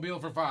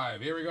Batmobile for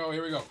 5. Here we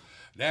go.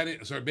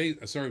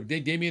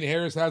 Damian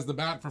Harris has the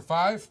Bat for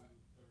 5.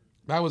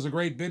 That was a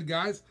great bid,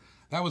 guys.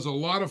 That was a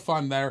lot of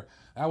fun there.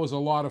 All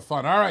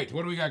right,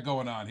 what do we got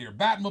going on here?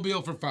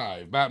 Batmobile for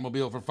 5.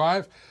 Batmobile for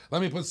 5.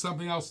 Let me put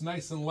something else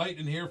nice and light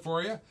in here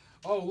for you.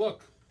 Oh,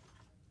 look.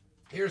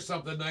 Here's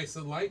something nice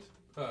and light.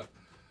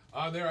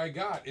 There I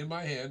got in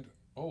my hand.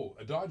 Oh,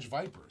 a Dodge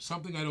Viper.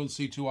 Something I don't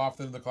see too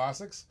often in the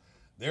classics.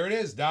 There it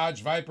is,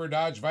 Dodge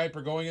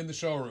Viper going in the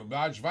showroom.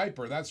 Dodge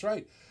Viper, that's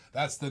right.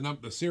 That's the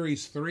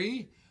Series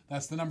 3.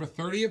 That's the number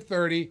 30 of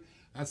 30.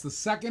 That's the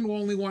second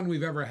only one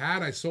we've ever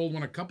had. I sold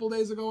one a couple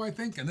days ago, I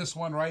think, and this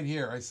one right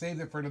here. I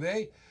saved it for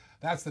today.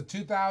 That's the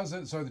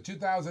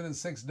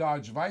 2006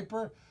 Dodge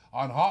Viper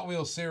on Hot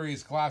Wheels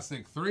Series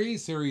Classic 3,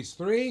 Series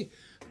 3.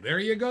 There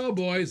you go,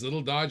 boys.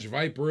 Little Dodge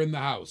Viper in the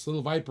house.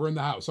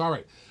 All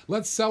right,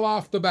 let's sell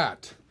off the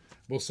Bat.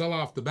 We'll sell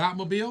off the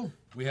Batmobile.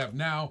 We have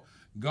now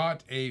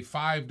got a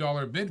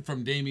 $5 bid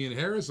from Damian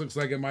Harris. Looks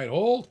like it might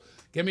hold.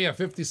 Give me a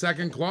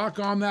 50-second clock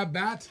on that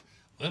Bat.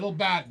 Little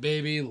Bat,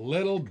 baby.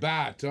 Little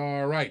Bat.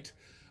 All right.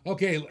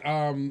 Okay,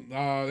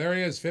 there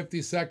he is.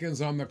 50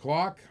 seconds on the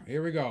clock.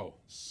 Here we go.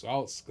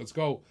 So let's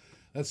go.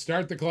 Let's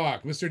start the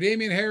clock. Mr.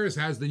 Damian Harris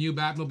has the new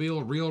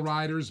Batmobile, Real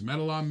Riders,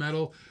 Metal on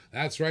Metal.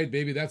 That's right,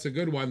 baby. That's a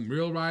good one.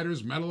 Real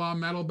Riders, Metal on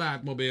Metal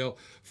Batmobile.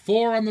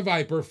 4 on the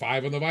Viper,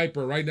 5 on the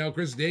Viper. Right now,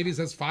 Chris Davies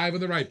has 5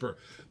 on the Viper.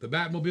 The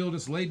Batmobile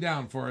just laid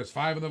down for us.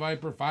 5 on the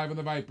Viper, 5 on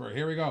the Viper.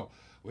 Here we go.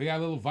 We got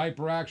a little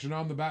Viper action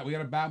on the Bat. We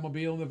got a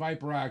Batmobile in the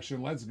Viper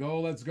action. Let's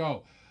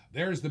go.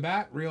 There's the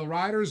Bat, Real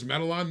Riders,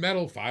 Metal on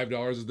Metal.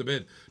 $5 is the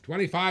bid.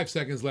 25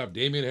 seconds left.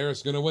 Damian Harris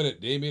is going to win it.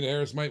 Damian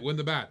Harris might win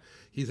the Bat.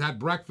 He's had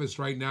breakfast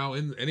right now,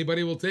 and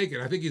anybody will take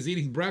it. I think he's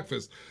eating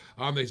breakfast.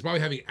 He's probably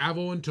having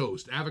avocado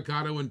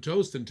and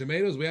toast and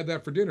tomatoes. We had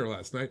that for dinner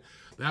last night.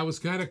 That was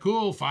kind of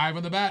cool. 5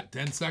 on the Bat.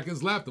 10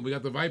 seconds left, and we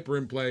got the Viper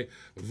in play.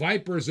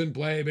 Viper's in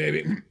play,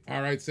 baby.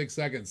 All right, 6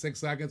 seconds.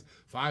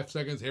 5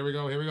 seconds. Here we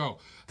go.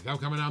 Now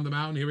coming down the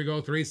mountain. Here we go.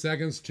 3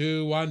 seconds.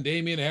 2, 1.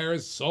 Damian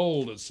Harris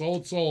sold.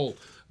 Sold.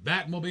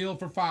 Batmobile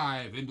for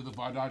 5 into the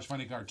Dodge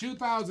Funny Car.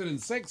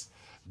 2006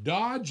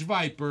 Dodge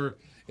Viper.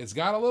 It's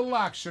got a little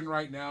action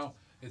right now.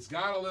 We have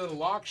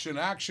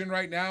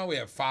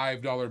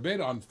 $5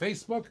 bid on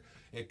Facebook.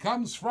 It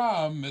comes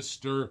from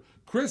Mr.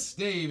 Chris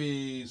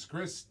Davies.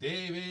 Chris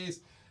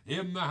Davies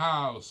in the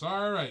house.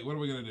 All right, what are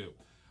we going to do?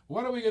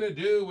 What are we going to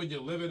do when you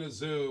live in a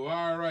zoo?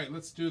 All right,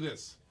 let's do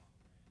this.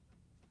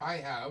 I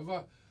have...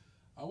 what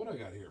do I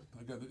got here?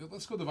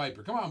 Let's go to the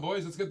Viper. Come on,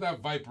 boys. Let's get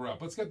that Viper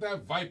up. Let's get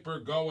that Viper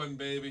going,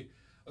 baby.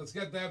 Let's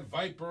get that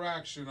Viper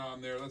action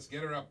on there. Let's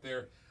get her up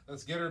there.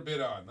 Let's get her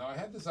bid on. Now, I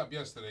had this up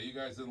yesterday. You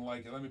guys didn't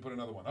like it. Let me put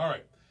another one. All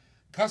right.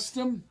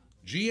 Custom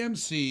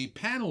GMC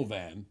panel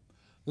van.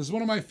 This is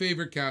one of my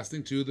favorite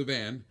casting, too, the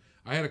van.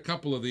 I had a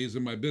couple of these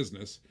in my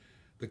business.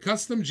 The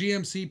custom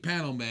GMC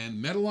panel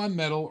van. Metal on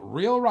Metal.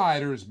 Real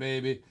Riders,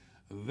 baby.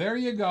 There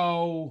you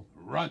go.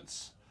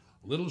 Runts.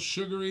 Little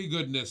sugary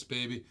goodness,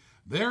 baby.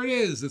 There it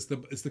is.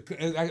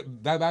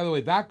 By the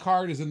way, that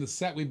card is in the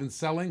set we've been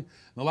selling in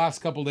the last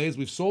couple days.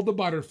 We've sold the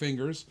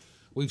Butterfingers.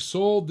 We've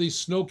sold the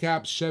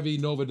Snowcap Chevy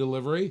Nova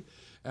delivery.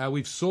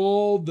 We've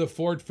sold the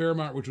Ford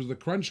Fairmont, which was the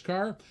Crunch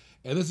car.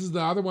 And this is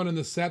the other one in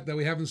the set that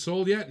we haven't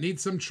sold yet. Need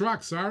some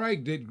trucks. All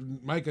right,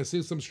 Mike, I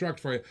see some trucks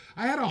for you.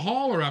 I had a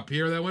hauler up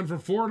here that went for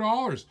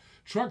 $4.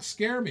 Trucks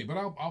scare me, but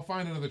I'll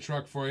find another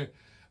truck for you.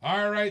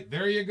 All right,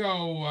 there you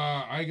go.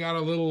 I got a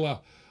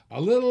little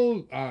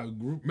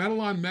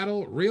Metal on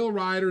Metal, Real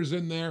Riders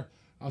in there.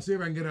 I'll see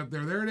if I can get up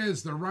there. There it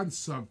is, the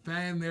Runts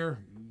van there,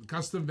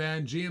 custom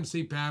van,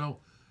 GMC panel.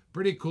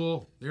 Pretty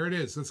cool. There it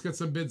is. Let's get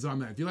some bids on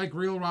that. If you like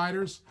Real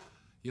Riders,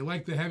 you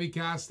like the heavy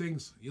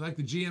castings, you like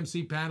the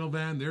GMC panel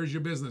van, there's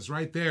your business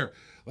right there.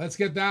 Let's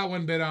get that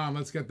one bid on.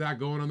 Let's get that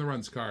going on the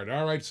Runts card.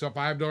 All right, so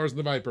 $5 in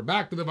the Viper.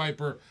 Back to the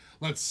Viper.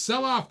 Let's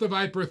sell off the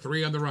Viper,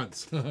 3 on the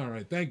Runts. All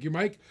right, thank you,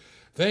 Mike.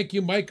 Thank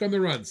you, Mike, on the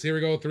Runts. Here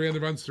we go, 3 on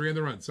the Runts, 3 on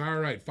the Runts. All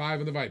right,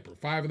 5 on the Viper.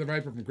 5 on the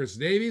Viper from Chris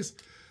Davies.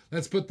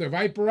 Let's put the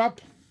Viper up.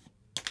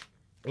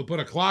 We'll put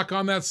a clock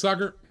on that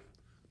sucker.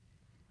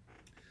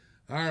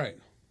 All right.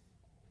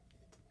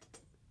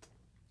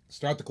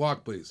 Start the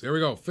clock, please. Here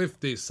we go.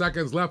 50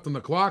 seconds left on the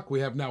clock.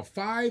 We have now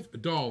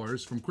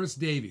 $5 from Chris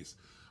Davies.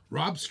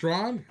 Rob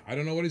Strong, I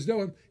don't know what he's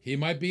doing. He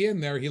might be in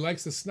there. He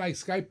likes to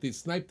snipe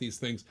these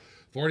things.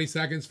 40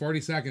 seconds,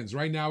 40 seconds.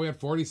 Right now we have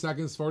 40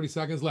 seconds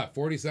left.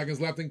 40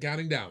 seconds left and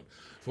counting down.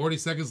 40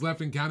 seconds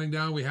left and counting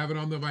down. We have it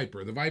on the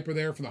Viper. The Viper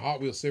there from the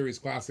Hot Wheels Series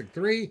Classic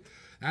 3.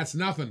 That's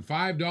nothing.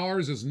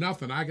 $5 is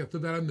nothing. I can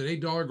put that on an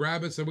 $8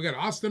 grab it. So we got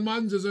Austin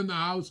Munns is in the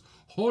house.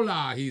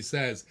 Hola, he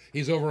says.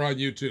 He's over on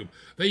YouTube.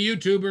 The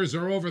YouTubers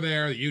are over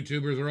there. The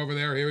YouTubers are over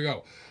there. Here we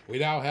go. We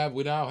now have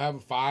a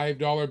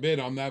 $5 bid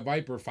on that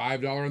Viper.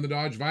 $5 on the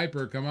Dodge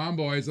Viper. Come on,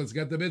 boys. Let's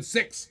get the bid.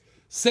 Six,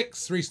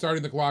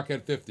 restarting the clock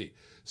at 50.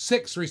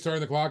 6,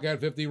 restarting the clock at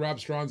 50. Rob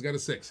Strawn's got a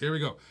 6. Here we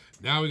go.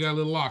 Now we got a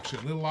little auction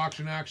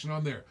action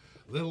on there.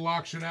 Little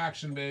auction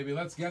action, baby.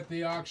 Let's get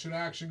the auction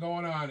action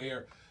going on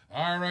here.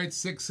 All right,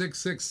 6, 6,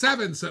 6,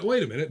 7. So,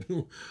 wait a minute.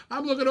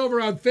 I'm looking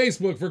over on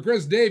Facebook for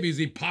Chris Davies.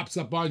 He pops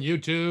up on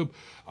YouTube.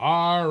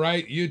 All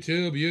right,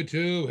 YouTube.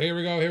 Here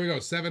we go.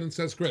 7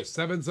 says Chris.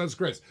 7 says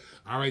Chris.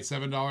 All right,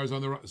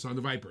 $7 on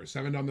the Viper.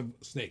 7 on the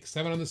Snake.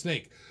 7 on the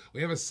Snake.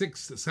 We have a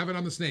 7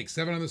 on the Snake.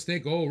 7 on the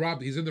Snake. Oh,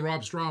 Rob, he's in the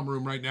Rob Strom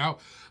room right now.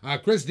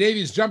 Chris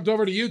Davies jumped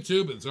over to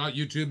YouTube. It's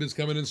YouTube is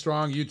coming in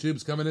strong.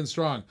 YouTube's coming in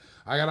strong.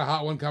 I got a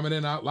hot one coming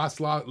in. Less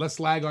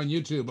lag on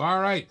YouTube.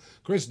 All right,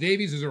 Chris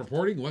Davies is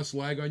reporting less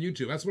lag on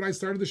YouTube. That's what I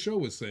started the show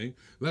with saying.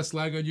 Less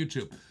lag on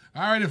YouTube.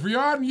 All right, if you're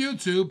on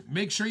YouTube,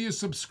 make sure you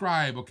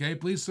subscribe, okay?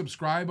 Please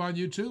subscribe on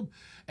YouTube.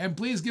 And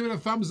please give it a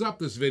thumbs up,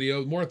 this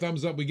video. The more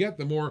thumbs up we get,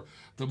 the more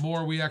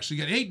we actually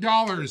get.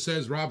 $8,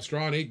 says Rob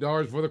Strawn.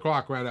 $8 for the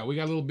clock right now. We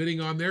got a little bidding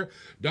on there.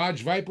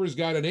 Dodge Viper's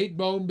got an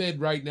 8-bone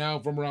bid right now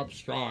from Rob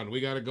Strawn.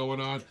 We got it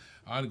going on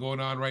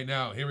right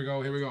now. Here we go.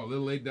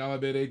 Little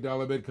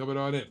 $8 bid coming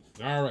on in.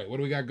 All right, what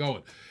do we got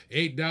going?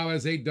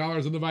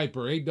 $8 on the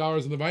Viper.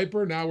 $8 on the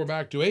Viper. Now we're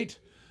back to 8.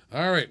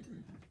 All right.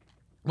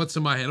 What's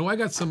in my hand? Oh, I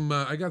got some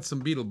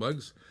beetle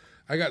bugs.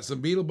 I got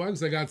some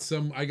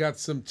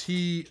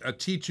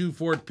T2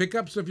 Ford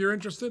pickups if you're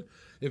interested.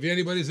 If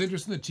anybody's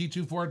interested in the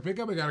T2 Ford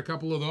pickup, I got a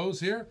couple of those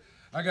here.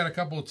 I got a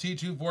couple of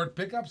T2 Ford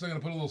pickups. I'm going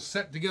to put a little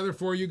set together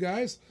for you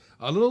guys.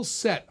 A little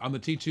set on the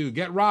T2.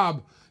 Get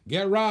Rob.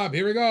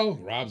 Here we go.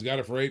 Rob's got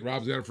it for 8.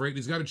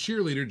 He's got a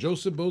cheerleader,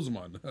 Joseph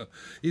Bozeman.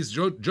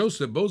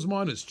 Joseph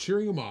Bozeman is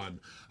cheering him on.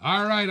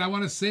 All right, I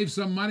want to save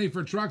some money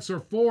for trucks or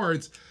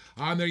Fords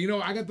on there. You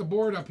know, I got the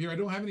board up here. I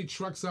don't have any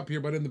trucks up here,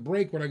 but in the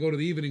break when I go to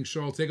the evening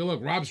show, I'll take a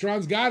look. Rob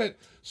Strawn's got it.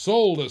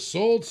 Sold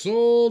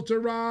to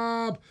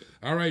Rob.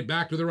 All right,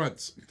 back to the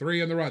runts.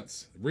 3 on the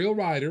runts. Real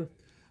Rider,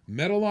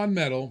 metal on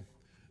metal,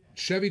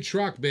 Chevy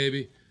truck,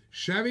 baby.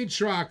 Chevy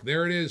truck.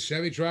 There it is.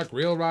 Chevy truck,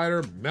 Real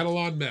Rider, metal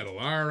on metal.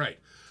 All right.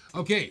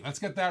 Okay, let's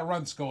get that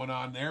runts going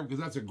on there because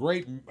that's a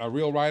great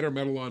Real Rider,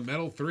 metal on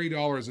metal.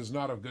 $3 is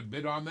not a good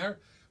bid on there.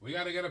 We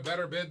got to get a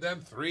better bid than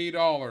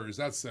 $3.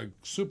 That's a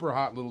super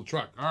hot little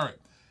truck. All right.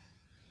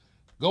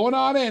 Going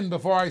on in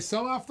before I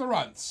sell off the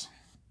runts.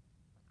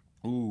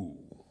 Ooh,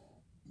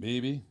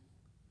 baby.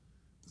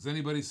 Does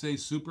anybody say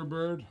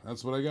Superbird?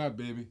 That's what I got,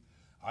 baby.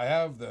 I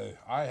have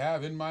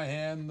in my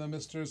hand the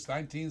Mr.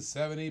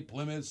 1970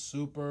 Plymouth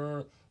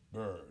Superbird.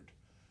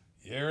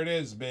 Here it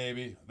is,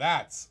 baby.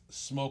 That's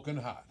smoking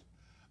hot.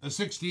 The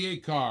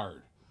 68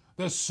 card.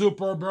 The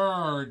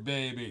Superbird,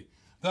 baby.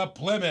 The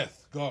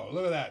Plymouth. Go.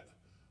 Look at that.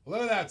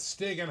 Look at that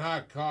stinking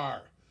hot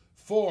car.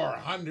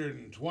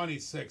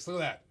 426. Look at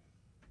that.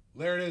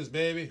 There it is,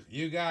 baby.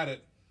 You got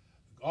it.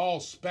 All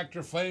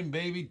Spectre Flame,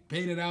 baby,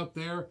 painted out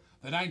there.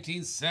 The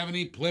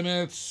 1970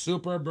 Plymouth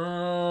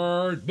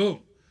Superbird. Boom.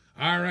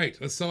 All right,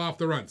 let's sell off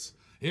the runts.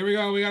 Here we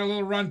go. We got a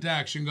little runt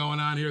action going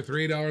on here.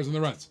 $3 on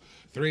the runts.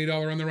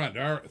 $3 on the runt.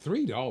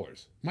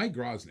 $3. Mike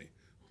Grosny.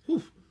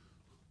 Whew.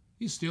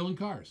 He's stealing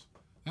cars.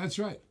 That's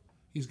right.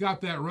 He's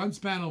got that runts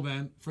panel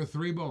van for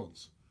 3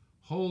 bones.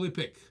 Holy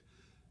pick.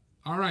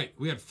 All right,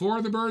 we had 4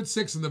 in the bird,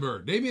 6 in the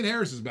bird. Damian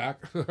Harris is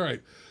back. All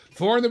right,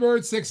 4 in the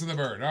bird, 6 in the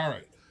bird. All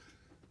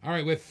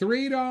right, with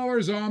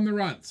 $3 on the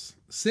runts,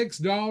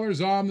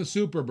 $6 on the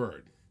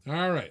Superbird.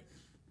 All right,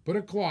 put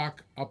a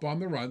clock up on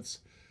the runts.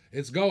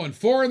 It's going.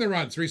 4 in the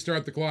runts.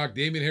 Restart the clock.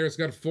 Damian Harris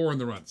got 4 in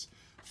the runts.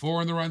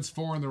 4 in the runts,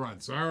 4 in the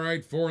runts. All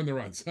right, 4 in the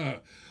runts.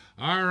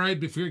 All right,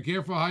 be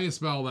careful how you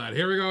spell that.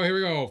 Here we go.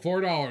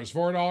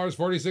 $4,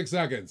 46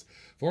 seconds.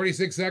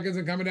 46 seconds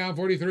and coming down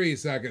 43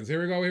 seconds.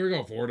 Here we go.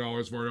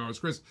 $4.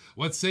 Chris,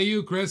 what say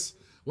you, Chris?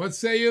 What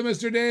say you,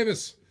 Mr.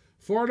 Davis?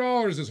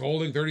 $4 is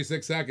holding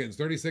 36 seconds.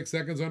 36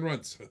 seconds on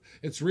runts.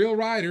 It's Real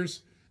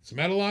Riders. It's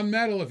metal on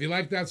metal. If you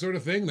like that sort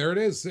of thing, there it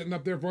is, sitting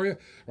up there for you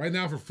right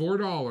now for $4.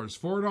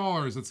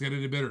 $4. Let's get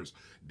into bidders.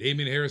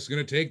 Damian Harris is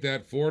going to take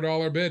that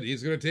 $4 bid.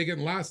 He's going to take it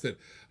and last it.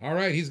 All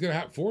right, he's going to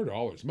have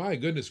 $4. My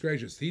goodness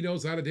gracious. He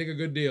knows how to take a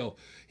good deal.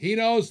 He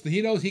knows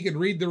he can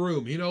read the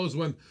room. He knows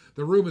when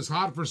the room is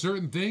hot for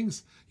certain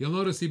things. You'll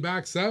notice he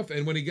backs up,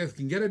 and when he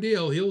can get a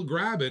deal, he'll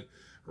grab it.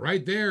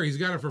 Right there, he's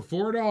got it for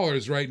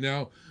 $4 right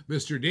now.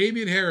 Mr.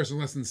 Damian Harris in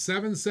less than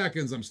 7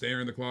 seconds. I'm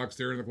staring the clock.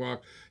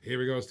 Here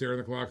we go, staring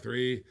the clock.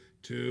 3,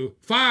 2,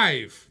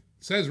 5,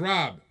 says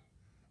Rob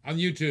on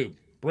YouTube.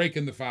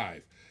 Breaking the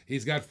 5.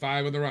 He's got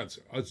 5 on the runs.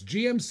 It's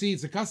GMC.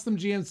 It's a custom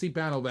GMC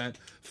panel van.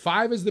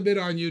 5 is the bid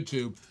on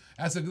YouTube.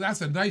 That's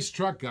a nice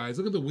truck, guys.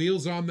 Look at the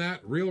wheels on that.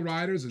 Real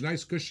Riders, a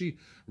nice cushy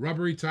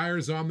rubbery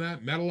tires on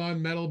that, metal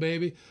on metal,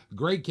 baby.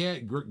 Great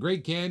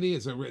candy.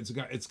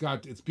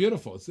 It's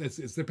beautiful.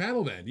 It's the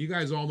panel van. You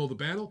guys all know the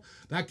panel.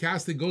 That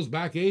casting goes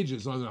back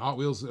ages on the Hot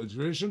Wheels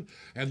tradition,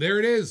 and there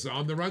it is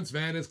on the Runts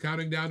van. It's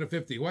counting down to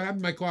 50. What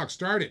happened to my clock?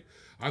 Start it.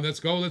 Let's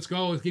go. Let's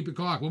keep the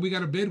clock. When we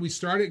got a bid, we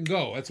start it and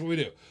go. That's what we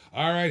do.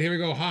 All right, here we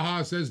go.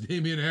 Ha, says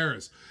Damian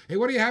Harris. Hey,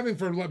 what are you having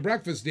for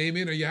breakfast,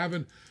 Damian? Are you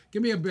having,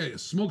 give me a bit,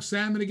 smoked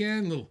salmon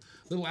again, little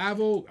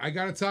avo. I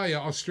got to tell you,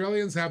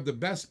 Australians have the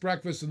best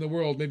breakfast in the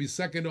world, maybe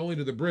second only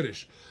to the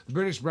British. The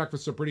British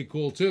breakfasts are pretty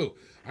cool, too.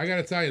 I got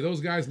to tell you,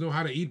 those guys know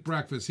how to eat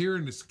breakfast. Here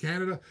in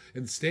Canada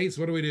and States,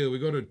 what do? We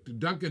go to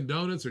Dunkin'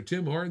 Donuts or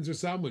Tim Hortons or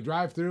something. We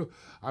drive through.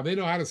 They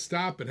know how to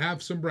stop and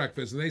have some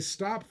breakfast, and they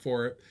stop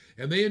for it,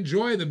 and they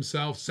enjoy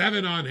themselves.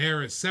 7 on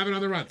Harris, 7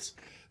 on the Runts.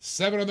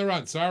 7 on the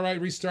Runts. All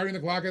right, restarting the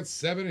clock at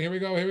 7. Here we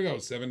go.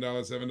 $7,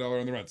 $7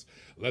 on the Runts.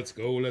 Let's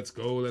go.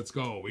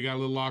 We got a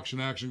little auction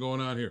action going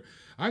on here.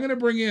 I'm going to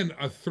bring in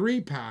a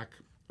 3-pack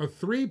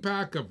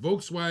of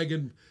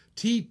Volkswagen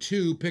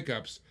T2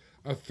 pickups.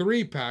 A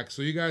 3-pack,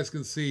 so you guys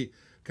can see,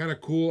 kind of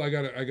cool. I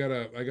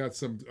got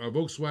some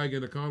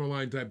Volkswagen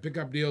Econoline type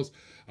pickup deals.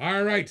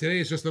 All right, today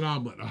is just an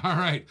omelet. All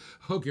right,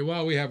 okay.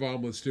 Well, we have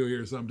omelets too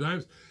here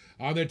sometimes.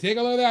 There, take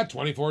a look at that.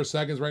 24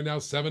 seconds right now.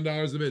 $7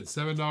 the bid.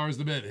 $7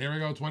 the bid. Here we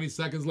go. 20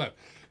 seconds left.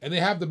 And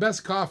they have the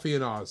best coffee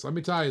in Oz. Let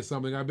me tell you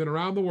something. I've been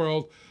around the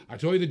world. I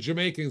told you the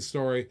Jamaican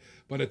story.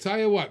 But I tell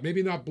you what,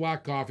 maybe not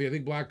black coffee. I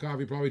think black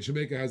coffee, probably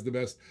Jamaica has the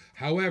best.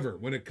 However,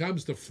 when it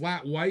comes to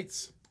flat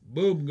whites,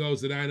 boom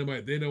goes the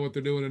dynamite. They know what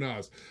they're doing in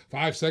Oz.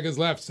 5 seconds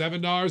left.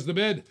 $7 the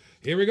bid.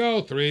 Here we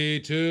go. 3,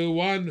 2,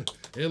 1.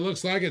 It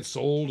looks like it's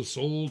sold.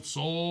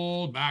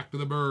 Back to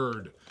the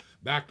bird.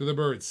 Back to the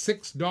bird.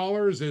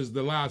 $6 is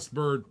the last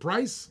bird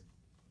price,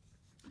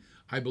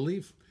 I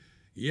believe.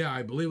 Yeah,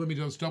 I believe. Let me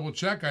just double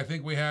check. I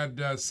think we had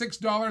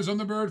 $6 on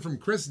the bird from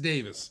Chris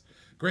Davis.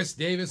 Chris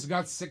Davis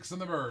got 6 on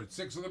the bird.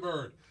 6 on the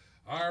bird.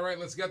 All right,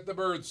 let's get the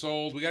bird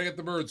sold. We got to get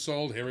the bird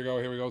sold. Here we go.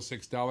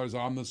 $6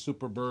 on the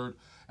Super Bird.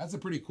 That's a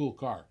pretty cool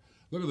car.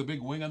 Look at the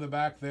big wing on the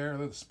back there.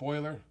 Look at the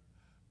spoiler.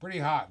 Pretty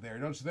hot there,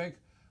 don't you think?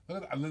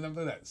 Look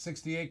at that.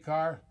 68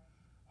 car.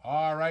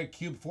 All right,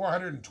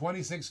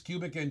 426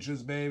 cubic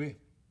inches, baby.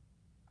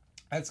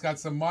 That's got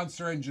some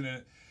monster engine in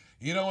it.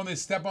 You know, when they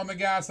step on the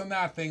gas on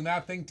that thing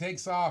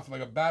takes off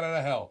like a bat out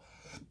of hell.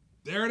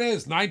 There it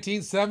is,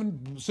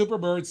 19.7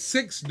 Superbird.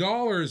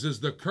 $6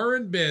 is the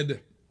current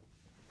bid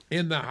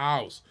in the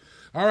house.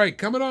 All right,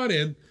 coming on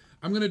in.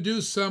 I'm going to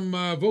do some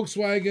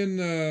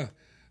Volkswagen,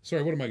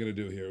 sorry, what am I going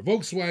to do here?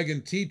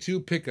 Volkswagen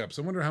T2 pickups.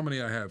 I wonder how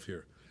many I have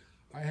here.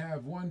 I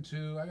have 1,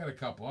 2, I got a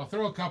couple. I'll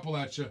throw a couple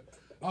at you.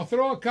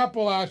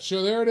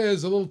 There it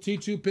is, a little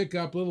T2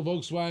 pickup, little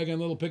Volkswagen,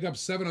 little pickup,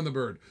 7 on the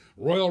bird.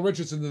 Royal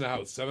Richardson's in the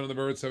house, 7 on the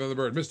bird, 7 on the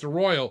bird. Mr.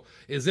 Royal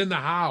is in the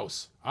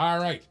house. All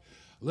right,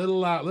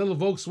 little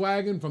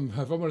Volkswagen from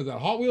what is that?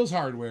 Hot Wheels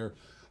Hardware.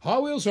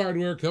 Hot Wheels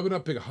Hardware coming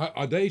up,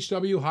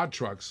 HW Hot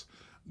Trucks.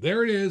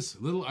 There it is.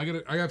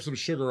 I have some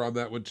sugar on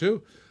that one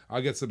too.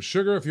 I'll get some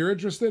sugar if you're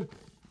interested.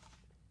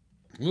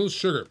 A little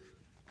sugar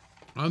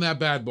on that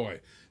bad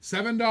boy.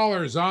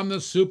 $7 on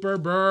the Super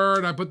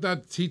Bird. I put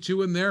that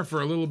T2 in there for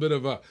a little bit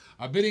of a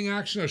bidding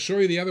action. I'll show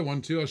you the other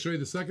one too. I'll show you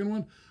the second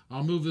one.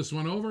 I'll move this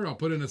one over. I'll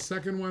put in a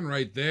second one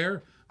right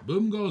there.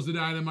 Boom goes the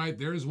dynamite.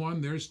 There's 1,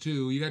 there's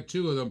 2. You got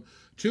 2 of them.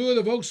 2 of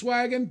the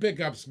Volkswagen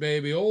pickups,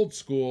 baby. Old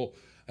school.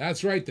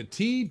 That's right, the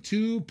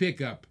T2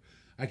 pickup.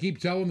 I keep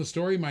telling the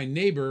story. My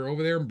neighbor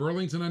over there in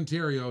Burlington,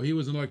 Ontario, he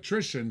was an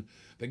electrician.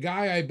 The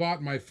guy I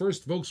bought my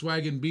first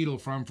Volkswagen Beetle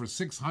from for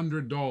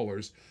 $600,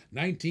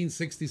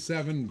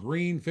 1967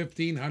 green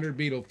 1500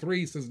 Beetle.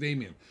 3, says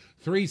Damien.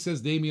 3,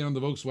 says Damien on the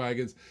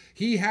Volkswagens.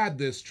 He had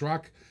this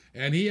truck,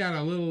 and he had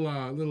a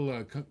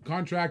little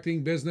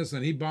contracting business,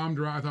 and he bombed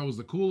around. I thought it was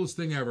the coolest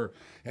thing ever.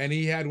 And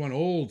he had one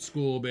old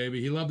school,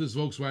 baby. He loved his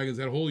Volkswagens,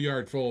 that whole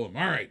yard full of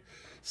them. All right,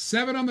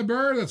 7 on the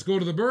bird. Let's go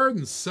to the bird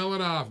and sell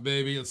it off,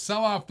 baby. Let's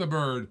sell off the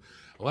bird.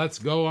 Let's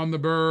go on the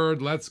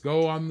bird. Let's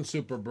go on the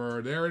Super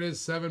Bird. There it is,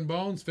 7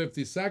 bones,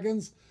 50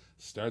 seconds.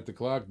 Start the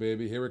clock,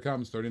 baby. Here it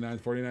comes, 39,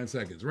 49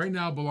 seconds. Right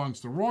now belongs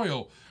to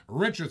Royal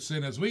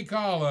Richardson, as we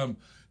call him.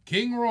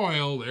 King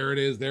Royal. There it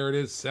is,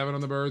 7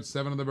 on the bird,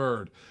 7 on the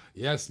bird.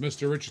 Yes,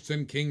 Mr.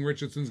 Richardson, King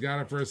Richardson's got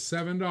it for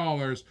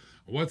 $7.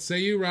 What say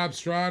you, Rob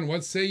Strawn?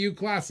 What say you,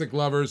 classic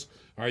lovers?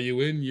 Are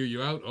you in?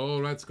 You out? Oh,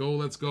 let's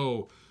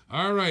go.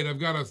 All right, I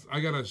got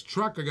a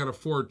truck. I got a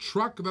Ford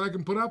truck that I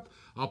can put up.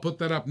 I'll put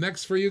that up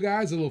next for you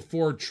guys. A little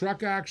Ford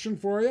truck action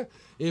for you.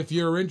 If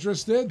you're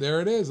interested, there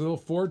it is, a little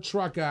Ford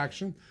truck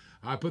action.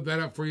 I put that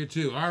up for you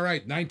too. All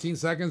right, 19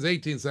 seconds,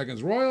 18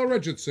 seconds. Royal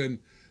Richardson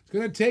is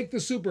going to take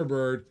the Super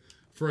Bird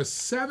for a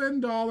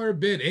 $7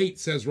 bid. 8,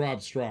 says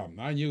Rob Strom.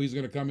 I knew he's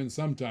going to come in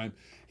sometime.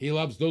 He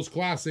loves those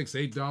classics.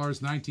 $8,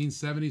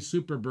 1970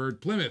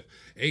 Superbird Plymouth.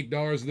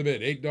 $8 the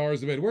bid. $8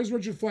 the bid. Where's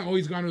Richard Flank? Oh,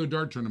 he's gone to a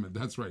dart tournament.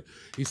 That's right.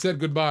 He said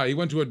goodbye. He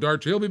went to a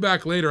dart. He'll be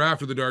back later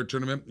after the dart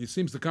tournament. He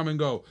seems to come and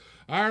go.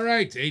 All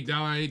right,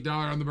 $8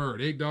 on the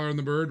bird. $8 on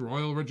the bird.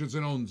 Royal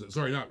Richardson owns it.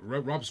 Sorry, not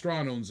Rob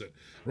Strawn owns it.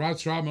 Rob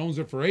Strawn owns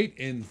it for $8.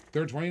 In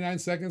 29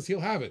 seconds,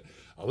 he'll have it.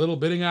 A little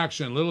bidding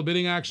action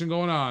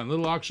going on.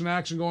 Little auction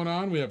action going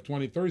on. We have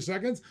 30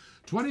 seconds.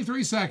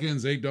 23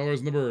 seconds, $8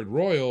 on the bird.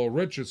 Royal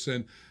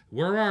Richardson,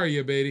 where are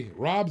you, baby?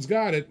 Rob's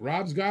got it.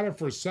 Rob's got it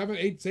for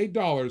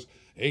 $8.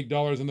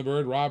 $8 on the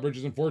bird. Rob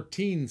Richardson,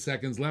 14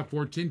 seconds left.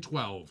 14,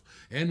 12,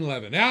 and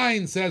 11.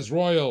 9 says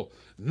Royal.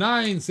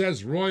 9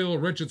 says Royal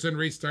Richardson.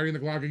 Restarting the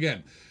clock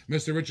again.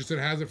 Mr. Richardson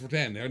has it for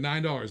 10. There,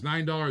 $9.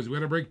 $9. We got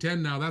to break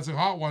 10 now. That's a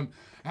hot one.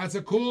 That's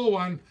a cool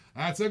one.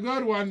 That's a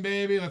good one,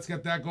 baby. Let's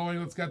get that going.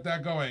 Let's get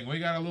that going. We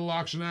got a little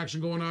auction action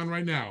going on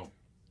right now.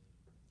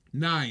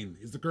 9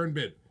 is the current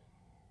bid.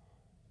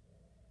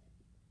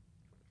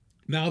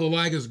 Now the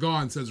lag is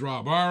gone, says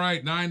Rob. All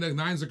right,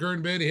 9's the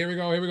current bid. Here we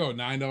go.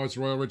 $9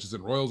 Royal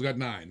Richardson. Royal's got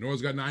 9.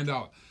 Royal's got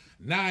 $9.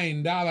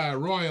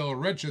 $9 Royal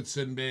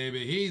Richardson,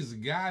 baby. He's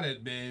got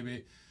it,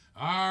 baby.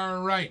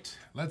 All right,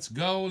 let's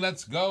go.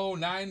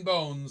 9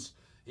 bones.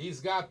 He's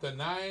got the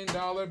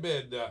 $9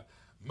 bid.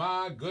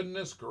 My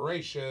goodness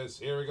gracious.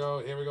 Here we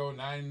go.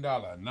 $9.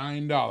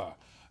 $9.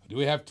 Do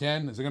we have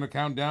 10? Is it going to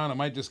count down? It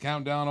might just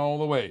count down all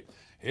the way.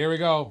 Here we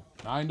go.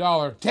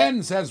 $9.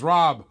 10 says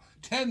Rob.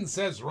 10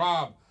 says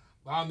Rob.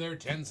 On there,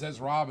 10 says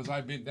Rob. As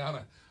I've been down,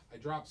 I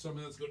dropped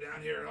something. Let's go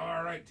down here.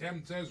 All right,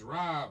 10 says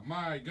Rob.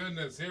 My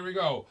goodness, here we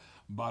go.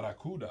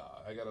 Barracuda.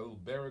 I got a little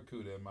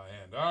barracuda in my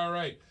hand. All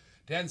right,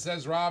 10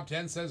 says Rob.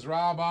 10 says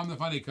Rob on the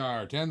funny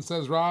car. 10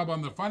 says Rob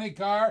on the funny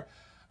car.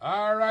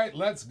 All right,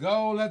 let's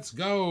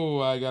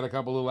go. I got a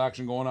couple little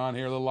action going on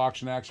here. A little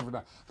auction action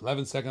for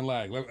 11-second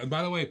lag. And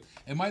by the way,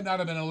 it might not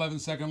have been an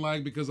 11-second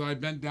lag because I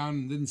bent down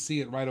and didn't see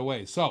it right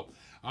away. So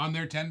on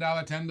there,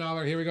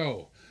 $10. Here we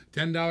go.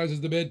 $10 is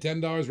the bid.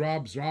 $10.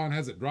 Rob Strawn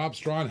has it. Rob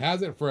Strawn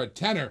has it for a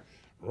tenner.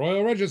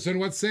 Royal Richardson,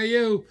 what say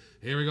you?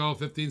 Here we go.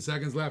 15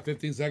 seconds left.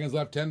 15 seconds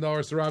left.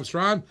 $10 to Rob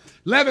Strawn.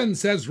 11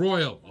 says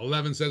Royal.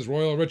 11 says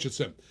Royal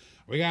Richardson.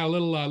 We got a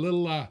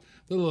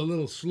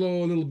little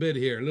slow little bid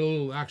here.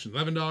 Little action.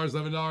 $11.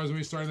 $11. And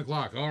we starting the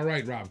clock. All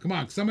right, Rob. Come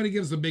on. Somebody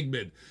gives a big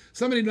bid.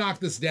 Somebody knock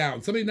this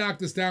down. Somebody knock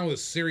this down with a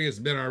serious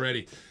bid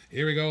already.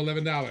 Here we go,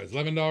 $11.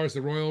 $11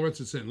 to Royal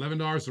Richardson.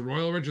 $11 to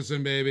Royal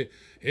Richardson, baby.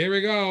 Here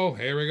we go.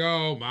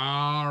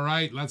 All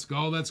right, let's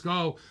go.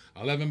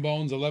 11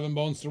 bones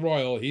to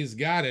Royal. He's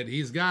got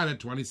it.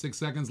 26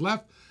 seconds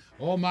left.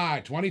 Oh,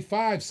 my.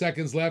 25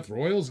 seconds left.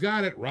 Royal's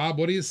got it. Rob,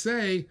 what do you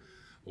say?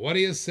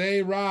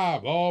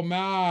 Rob? Oh,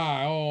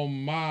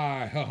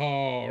 my.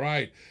 All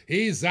right.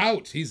 He's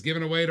out. He's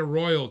given away to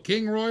Royal.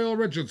 King Royal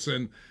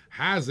Richardson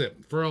has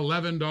it for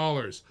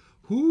 $11.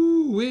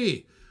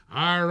 Hoo-wee.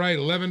 All right,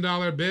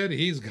 $11 bid.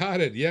 He's got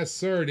it. Yes,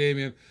 sir,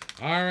 Damien.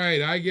 All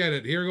right, I get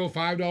it. Here we go,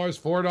 $5,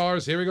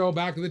 $4. Here we go,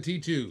 back to the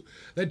T2.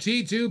 The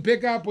T2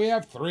 pickup, we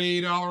have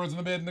 $3 in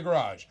the bid in the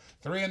garage.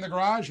 3 in the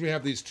garage. We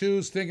have these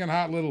 2 stinking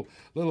hot little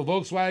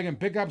Volkswagen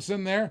pickups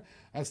in there.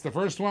 That's the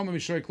first one. Let me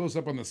show you close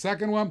up on the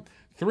second one.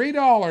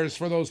 $3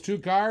 for those 2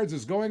 cards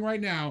is going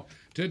right now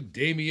to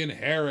Damian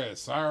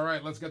Harris. All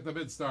right, let's get the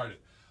bid started.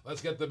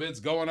 Let's get the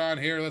bids going on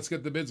here.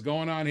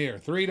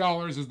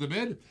 $3 is the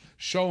bid.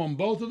 Show them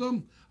both of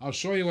them. I'll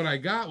show you what I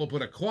got. We'll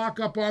put a clock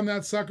up on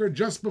that sucker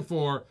just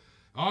before.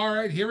 All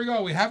right, here we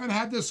go. We haven't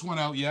had this one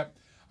out yet.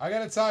 I got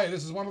to tell you,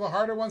 this is one of the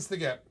harder ones to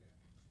get.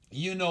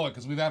 You know it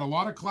because we've had a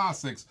lot of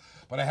classics,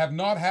 but I have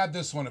not had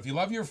this one. If you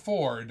love your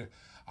Ford,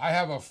 I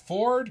have a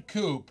Ford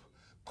Coupe,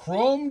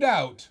 chromed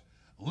out,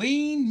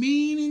 lean,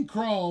 mean, and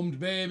chromed,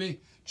 baby.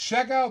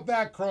 Check out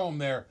that chrome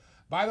there.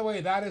 By the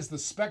way, that is the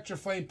Spectra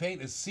Flame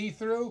paint is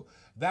see-through.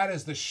 That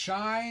is the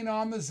shine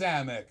on the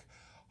Zamek.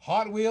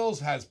 Hot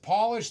Wheels has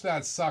polished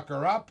that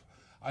sucker up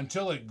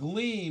until it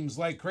gleams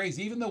like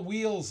crazy. Even the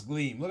wheels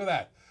gleam. Look at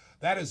that.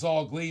 That is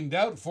all gleamed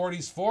out.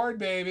 40s Ford,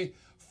 baby.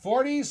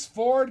 40s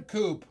Ford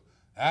Coupe.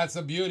 That's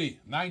a beauty.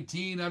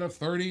 19 out of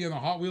 30 in the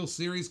Hot Wheels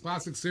Series,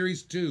 Classic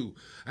Series 2.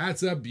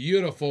 That's a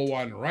beautiful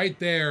one right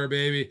there,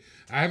 baby.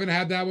 I haven't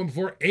had that one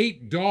before.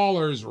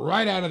 $8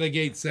 right out of the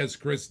gate, says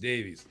Chris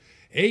Davies.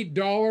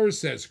 $8,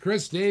 says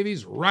Chris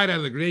Davies, right out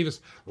of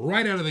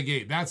the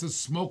gate. That's a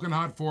smoking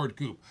hot Ford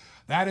Coupe.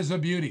 That is a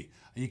beauty.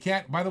 You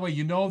can't. By the way,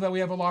 you know that we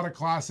have a lot of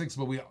classics,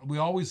 but we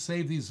always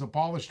save these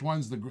polished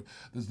ones, the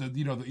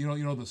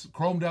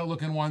chromed out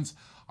looking ones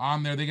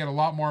on there. They get a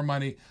lot more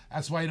money.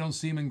 That's why you don't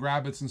see them in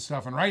Grabbits and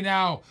stuff. And right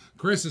now,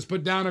 Chris has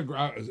put down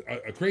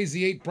a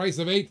crazy 8 price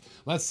of 8.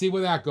 Let's see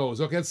where that goes.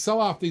 Okay, let's sell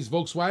off these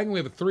Volkswagen. We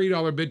have a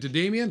 $3 bid to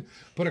Damien.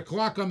 Put a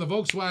clock on the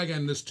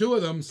Volkswagen. There's 2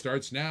 of them.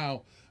 Starts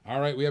now. All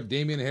right, we have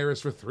Damian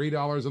Harris for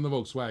 $3 on the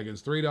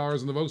Volkswagens. $3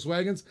 on the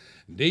Volkswagens.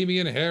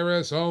 Damian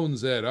Harris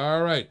owns it.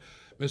 All right.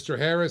 Mr.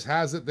 Harris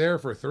has it there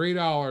for $3,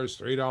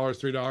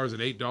 $3,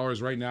 and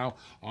 $8 right now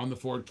on the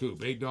Ford Coupe.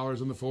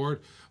 $8 on the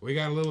Ford. We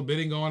got a little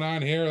bidding going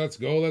on here. Let's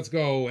go, let's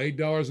go.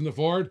 $8 in the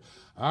Ford.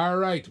 All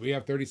right, we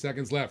have 30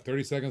 seconds left.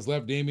 30 seconds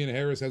left. Damian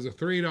Harris has a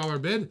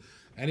 $3 bid.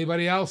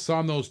 Anybody else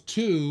on those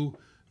two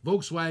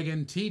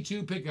Volkswagen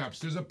T2 pickups?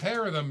 There's a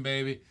pair of them,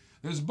 baby.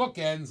 There's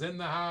bookends in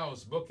the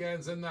house.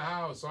 Bookends in the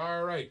house.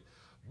 All right.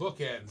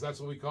 Bookends. That's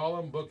what we call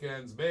them.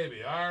 Bookends,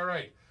 baby. All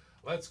right.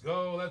 Let's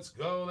go. Let's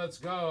go. Let's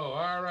go.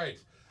 All right.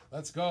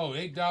 Let's go.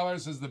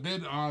 $8 is the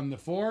bid on the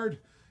Ford.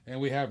 And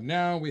we have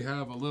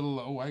a little,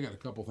 oh, I got a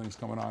couple things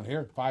coming on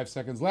here. 5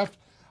 seconds left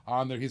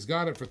on there. He's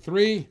got it for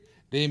 $3.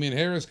 Damian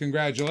Harris,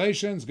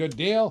 congratulations. Good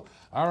deal.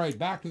 All right,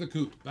 back to the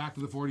coupe. Back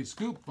to the 40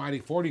 Scoop.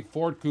 40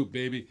 Ford Coupe,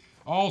 baby.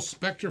 All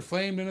Spectre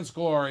flamed in its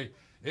glory.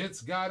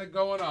 It's got it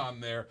going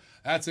on there.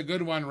 That's a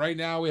good one. Right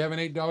now we have an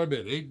 $8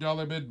 bid.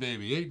 $8 bid,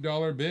 baby.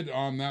 $8 bid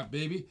on that,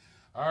 baby.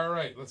 All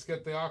right, let's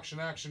get the auction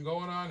action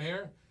going on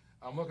here.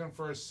 I'm looking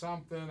for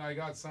something. I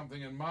got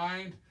something in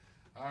mind.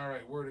 All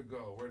right, where to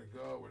go? Where to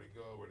go? Where to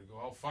go? Where to go?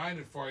 I'll find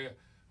it for you.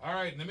 All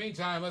right, in the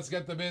meantime, let's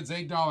get the bids.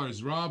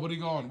 $8. Rob, what are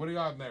you going? What do you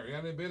got in there? You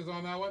got any bids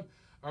on that one?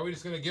 Are we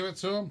just going to give it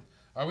to him?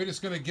 Are we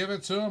just going to give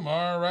it to him?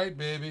 All right,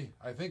 baby.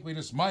 I think we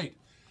just might.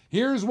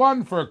 Here's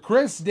one for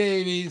Chris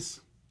Davies.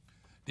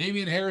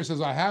 Damian Harris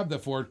says, I have the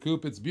Ford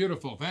Coupe. It's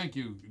beautiful. Thank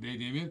you,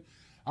 Damian.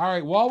 All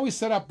right, while we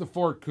set up the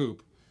Ford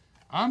Coupe,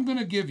 I'm going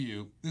to give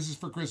you, this is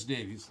for Chris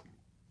Davies.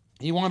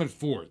 He wanted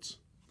Fords.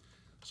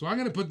 So I'm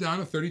going to put down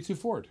a 32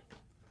 Ford.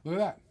 Look at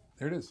that.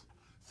 There it is.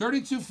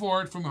 32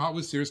 Ford from the Hot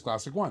Wheels Series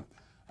Classic 1.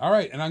 All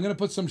right, and I'm going to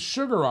put some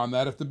sugar on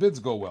that if the bids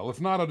go well. If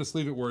not, I'll just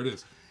leave it where it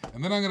is.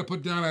 And then I'm going to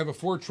put down, I have a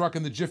Ford truck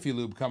in the Jiffy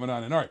Lube coming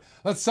on in. All right,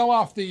 let's sell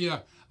off the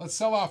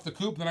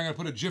coupe. Then I'm going to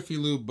put a Jiffy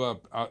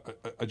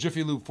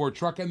Lube Ford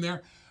truck in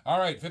there. All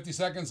right, 50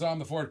 seconds on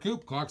the Ford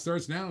Coupe. Clock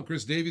starts now.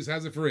 Chris Davies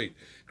has it for $8.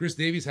 Chris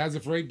Davies has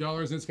it for $8,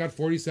 and it's got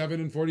 47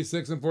 and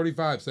 46 and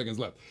 45 seconds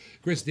left.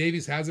 Chris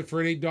Davies has it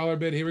for an $8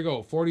 bid. Here we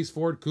go. 40s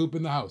Ford Coupe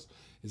in the house.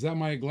 Is that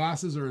my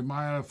glasses or am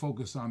I out of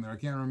focus on there? I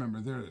can't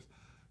remember. There it is.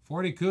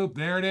 40 Coupe.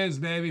 There it is,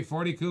 baby.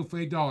 40 Coupe for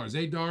 $8.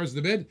 $8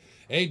 the bid.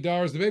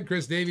 $8 the bid.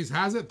 Chris Davies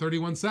has it.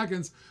 31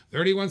 seconds.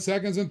 31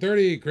 seconds and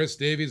 30. Chris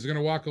Davies is going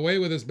to walk away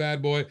with this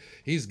bad boy.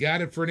 He's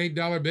got it for an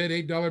 $8 bid.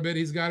 $8 bid.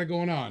 He's got it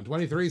going on.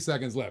 23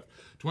 seconds left.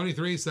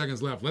 23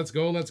 seconds left. Let's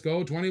go. Let's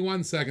go.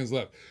 21 seconds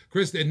left.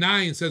 Chris,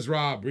 9 says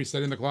Rob.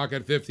 Resetting the clock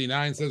at 50.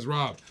 9 says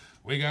Rob.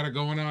 We got it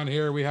going on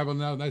here. We have a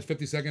nice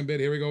 50-second bid.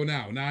 Here we go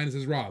now. 9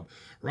 says Rob.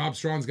 Rob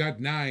Strawn's got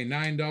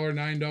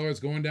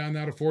 $9 going down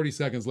now to 40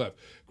 seconds left.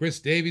 Chris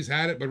Davies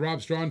had it, but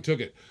Rob Strawn took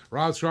it.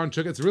 Rob Strawn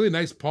took it. It's a really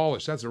nice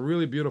polish. That's a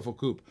really beautiful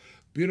coupe.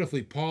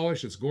 Beautifully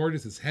polished. It's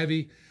gorgeous. It's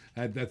heavy.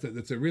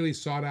 That's a really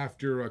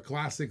sought-after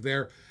classic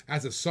there.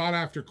 As a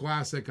sought-after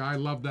classic, I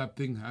love that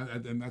thing.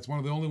 And that's one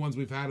of the only ones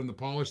we've had in the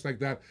polish like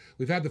that.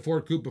 We've had the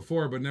Ford Coupe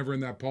before, but never in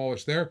that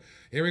polish there.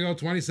 Here we go,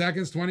 20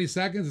 seconds, 20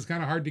 seconds. It's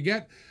kind of hard to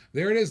get.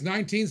 There it is,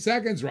 19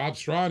 seconds. Rob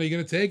Strawn, are you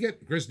going to take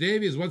it? Chris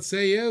Davies, what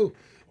say you?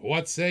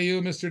 What say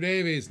you, Mr.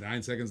 Davies?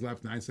 9 seconds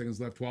left, 9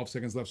 seconds left, 12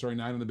 seconds left. Sorry,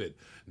 9 on the bid.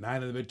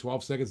 9 on the bid,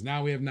 12 seconds.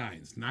 Now we have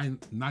 9s.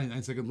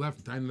 9 seconds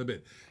left, 9 on the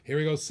bid. Here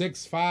we go,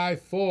 6,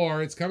 5,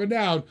 4. It's coming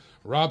down.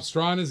 Rob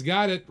Strawn has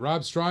got it.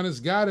 Rob Strawn has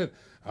got it.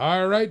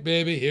 All right,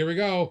 baby, here we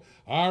go.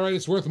 All right,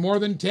 it's worth more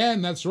than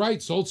 10. That's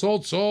right. Sold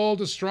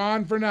to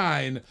Strawn for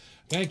 9.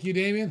 Thank you,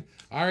 Damian.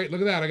 All right, look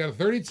at that. I got a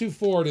 32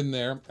 Ford in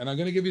there, and I'm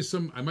going to give you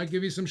some, I might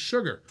give you some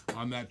sugar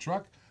on that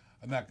truck,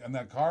 on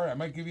that car. I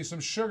might give you some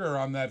sugar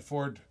on that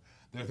Ford,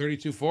 the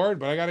 32 Ford,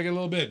 but I got to get a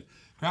little bit.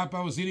 Crap,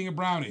 I was eating a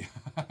brownie.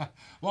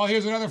 Well,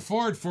 here's another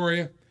Ford for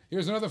you.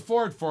 Here's another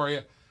Ford for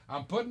you.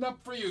 I'm putting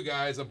up for you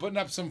guys. I'm putting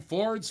up some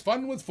Fords.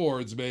 Fun with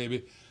Fords,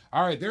 baby.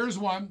 All right, there's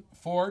one.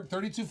 Ford,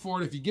 32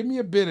 Ford. If you give me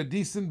a bid, a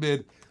decent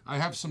bid, I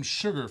have some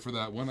sugar for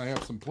that one. I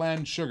have some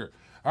planned sugar.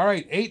 All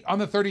right, 8 on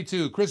the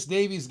 32. Chris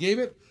Davies gave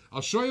it. I'll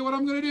show you what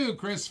I'm going to do,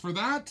 Chris, for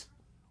that.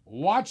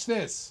 Watch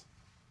this.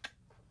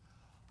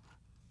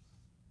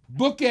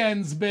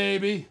 Bookends,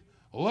 baby.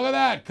 Look at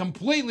that.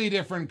 Completely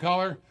different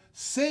color.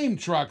 Same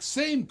truck,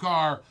 same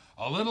car.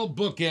 A little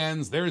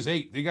bookends. There's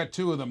 8. They got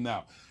 2 of them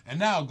now. And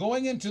now,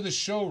 going into the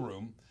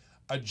showroom,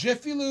 a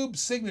Jiffy Lube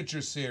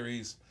Signature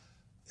Series.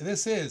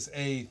 This is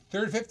a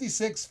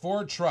 56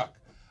 Ford truck.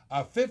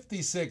 A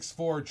 56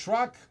 Ford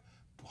truck.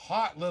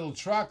 Hot little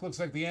truck. Looks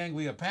like the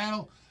Anglia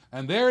panel.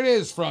 And there it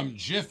is from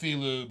Jiffy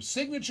Lube.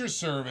 Signature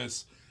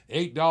Service.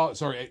 $8.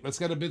 Sorry, let's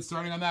get a bid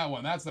starting on that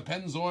one. That's the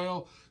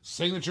Pennzoil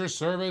Signature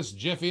Service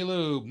Jiffy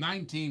Lube.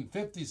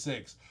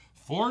 1956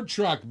 Ford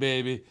truck,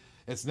 baby.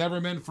 It's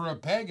never meant for a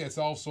peg. It's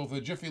also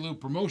the Jiffy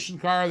Lube promotion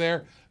car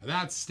there.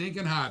 That's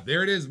stinking hot.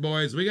 There it is,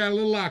 boys. We got a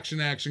little action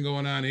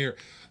going on here.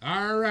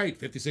 All right,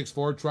 56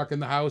 Ford truck in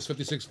the house.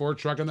 56 Ford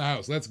truck in the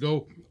house. Let's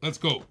go. Let's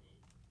go.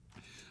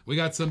 We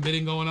got some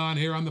bidding going on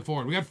here on the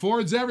Ford. We got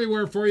Fords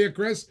everywhere for you,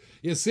 Chris.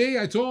 You see,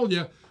 I told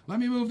you. Let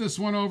me move this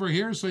one over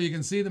here so you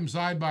can see them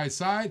side by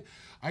side.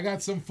 I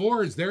got some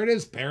Fords. There it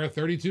is. Pair of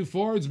 32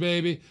 Fords,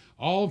 baby.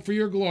 All for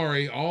your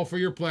glory, all for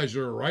your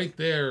pleasure, right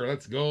there.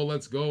 Let's go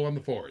on the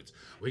Fords.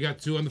 We got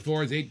 2 on the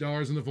Fords,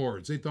 $8 on the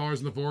Fords. $8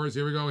 on the Fords.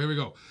 Here we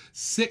go.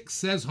 6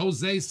 says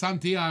Jose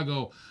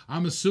Santiago.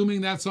 I'm assuming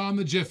that's on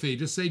the Jiffy.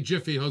 Just say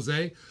Jiffy,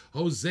 Jose.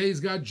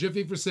 Jose's got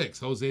Jiffy for 6.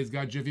 Jose's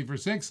got Jiffy for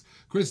 6.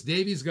 Chris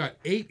Davies got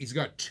 8. He's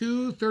got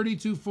 2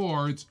 32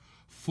 Fords.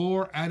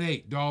 For an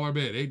 $8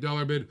 bid.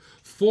 $8 bid.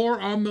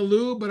 4 on the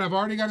lube, but I've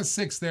already got a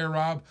 6 there,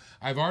 Rob.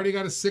 I've already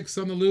got a 6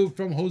 on the lube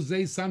from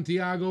Jose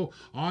Santiago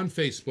on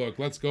Facebook.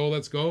 Let's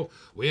go.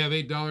 We have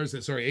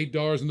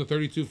 $8 in the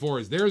 32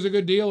 Fords. There's a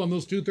good deal on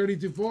those 2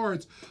 32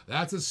 Fords.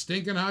 That's a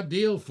stinking hot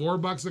deal.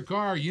 $4 a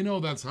car. You know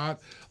that's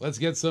hot. Let's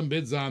get some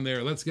bids on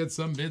there. Let's get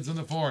some bids on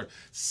the Ford.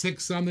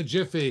 6 on the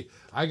Jiffy.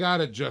 I got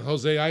it,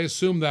 Jose. I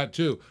assume that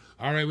too.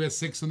 All right, we have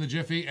 6 on the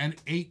Jiffy and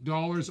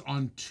 $8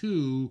 on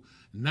 2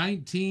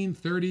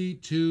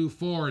 1932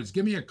 Fords.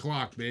 Give me a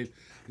clock, babe.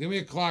 Give me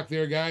a clock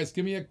there, guys.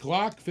 Give me a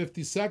clock.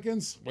 50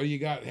 seconds. What do you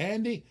got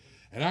handy?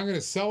 And I'm going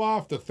to sell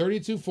off the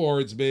 32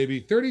 Fords, baby.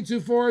 32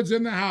 Fords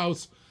in the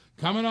house.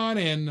 Coming on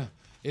in.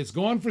 It's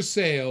going for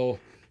sale.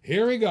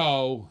 Here we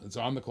go. It's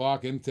on the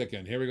clock and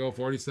ticking. Here we go.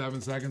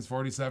 47 seconds,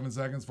 47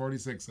 seconds,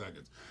 46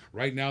 seconds.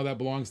 Right now, that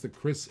belongs to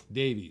Chris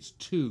Davies.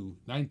 2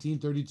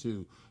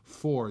 1932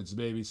 Fords,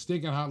 baby.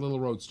 Stinking hot little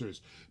roadsters.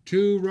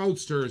 2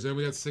 roadsters, and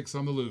we got 6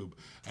 on the lube.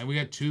 And we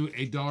got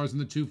 $8 in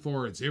the 2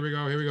 Fords. Here we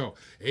go.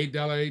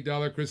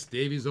 $8. Chris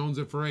Davies owns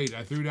it for 8.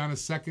 I threw down a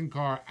second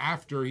car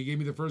after he gave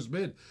me the first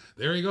bid.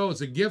 There you go.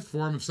 It's a gift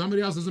for him. If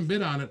somebody else doesn't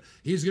bid on it,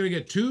 he's going to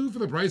get 2 for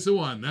the price of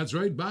 1. That's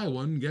right. Buy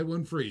 1, get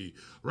 1 free.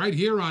 Right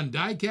here on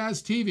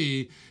Diecast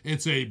TV,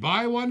 it's a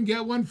buy 1,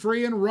 get 1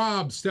 free, and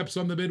Rob steps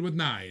on the bid with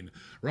 9.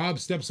 Rob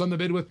steps on the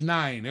bid with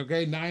 9.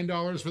 Okay,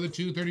 $9 for the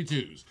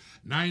 232s.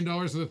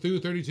 $9 for the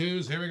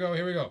 232s. Here we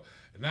go.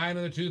 9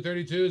 on the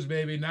 232s,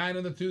 baby. 9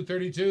 on the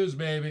 232s,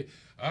 baby.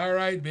 All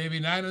right, baby.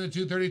 9 on the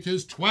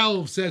 232s.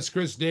 12, says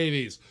Chris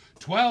Davies.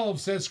 12,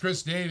 says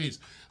Chris Davies.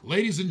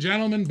 Ladies and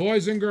gentlemen,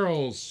 boys and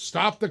girls,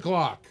 stop the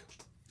clock.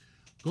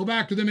 Go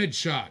back to the mid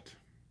shot.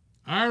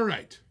 All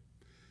right.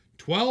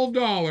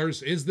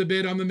 $12 is the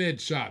bid on the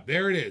mid shot.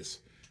 There it is.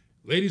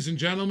 Ladies and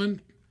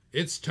gentlemen,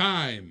 it's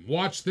time.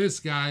 Watch this,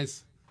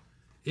 guys.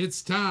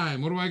 It's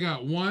time. What do I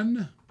got?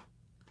 1.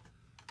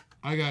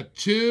 I got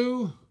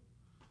 2.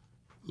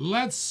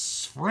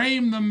 Let's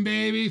frame them,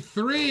 baby.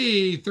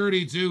 3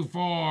 32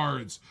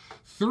 Fords.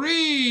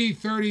 3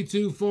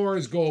 32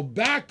 Fords. Go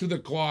back to the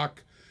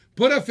clock.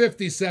 Put a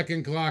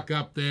 50-second clock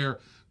up there.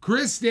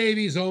 Chris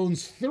Davies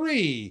owns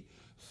 3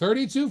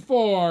 32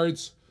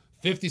 Fords.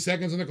 50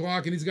 seconds on the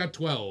clock, and he's got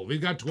 12. He's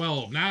got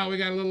 12. Now we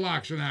got a little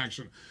auction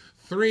action.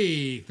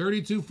 3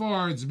 32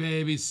 Fords,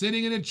 baby,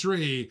 sitting in a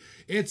tree.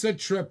 It's a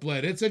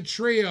triplet. It's a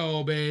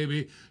trio,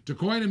 baby. To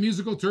coin a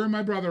musical term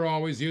my brother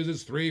always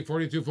uses, 3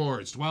 42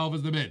 Fords. 12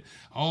 is the bid.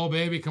 Oh,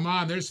 baby, come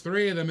on. There's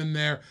 3 of them in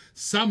there.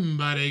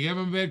 Somebody give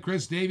him a bid.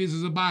 Chris Davies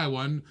is a buy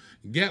 1,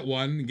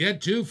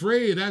 get 2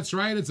 free. That's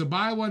right. It's a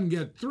buy 1,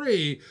 get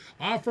 3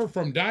 offer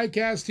from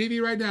Diecast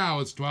TV right now.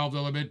 It's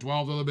 $12 bid,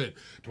 $12 bid.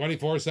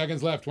 24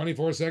 seconds left.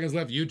 24 seconds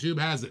left. YouTube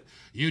has it.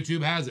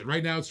 YouTube has it.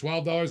 Right now, it's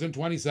 $12 and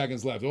 20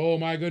 seconds left. Oh,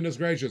 my goodness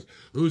gracious.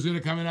 Who's going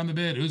to come in on the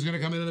bid? Who's going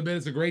to come in on the bid?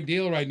 It's a great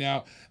deal right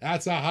now.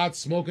 That's a hot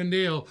smoking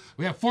deal.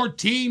 We have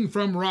 14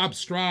 from Rob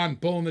Strawn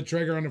pulling the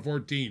trigger on the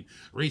 14.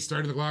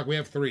 Restarting the clock. We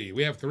have 3.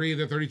 We have 3 of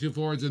the 32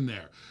 Fords in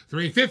there.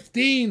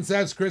 315,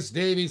 says Chris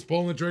Davies,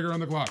 pulling the trigger on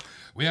the clock.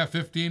 We have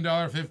 $15,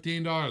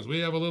 $15. We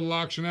have a little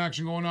auction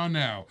action going on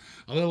now.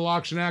 A little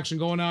auction action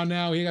going on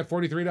now. He got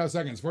 43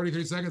 seconds.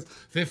 43 seconds,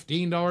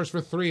 $15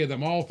 for 3 of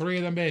them. All 3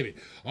 of them, baby.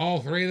 All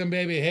 3 of them,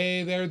 baby.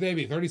 Hey there,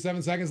 baby.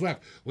 37 seconds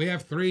left. We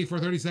have 3 for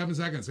 37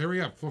 seconds. Here we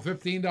go. For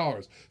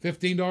 $15.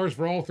 $15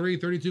 for all 3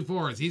 32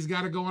 Fords. He's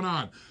got it going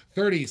on.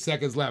 30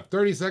 seconds left.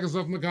 30 seconds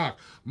left on the clock.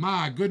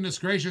 My goodness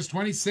gracious,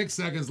 26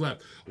 seconds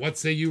left. What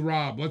say you,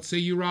 Rob? What say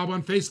you, Rob,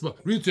 on Facebook?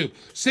 YouTube.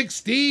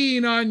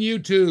 16 on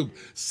YouTube.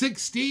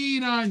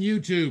 16 on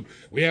YouTube.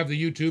 We have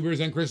the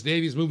YouTubers and Chris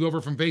Davies moved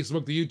over from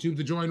Facebook to YouTube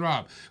to join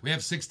Rob. We have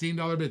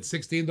 $16 bids.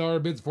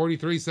 $16 bids.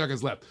 43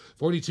 seconds left.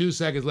 42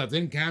 seconds left.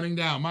 In counting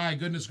down. My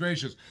goodness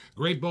gracious.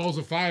 Great balls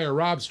of fire.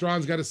 Rob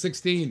Strawn's got a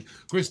 16.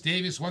 Chris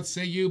Davies, what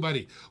say you,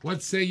 buddy?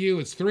 What say you?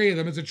 It's 3 of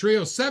them. It's a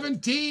trio.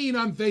 17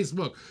 on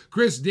Facebook.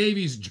 Chris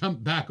Davies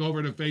jumped back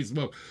over to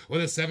Facebook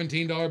with a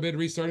 $17 bid,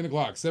 restarting the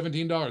clock.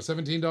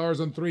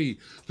 $17 on 3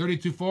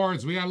 32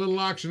 Fords. We got a little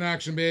auction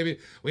action, baby.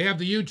 We have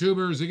the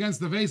YouTubers against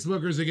the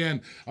Facebookers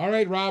again. All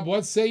right, Rob,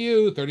 what say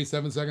you?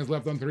 37 seconds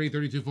left on 3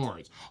 32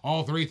 Fords.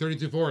 All 3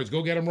 32 Fords.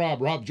 Go get him,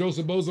 Rob.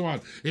 Joseph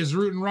Bozeman is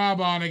rooting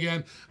Rob on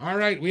again. All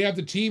right, we have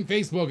the Team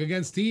Facebook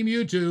against Team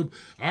YouTube.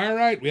 All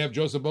right, we have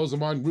Joseph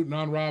Bozeman rooting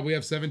on Rob. We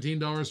have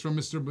 $17 from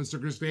Mr.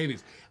 Chris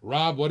Davies.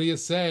 Rob, what do you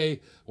say?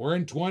 We're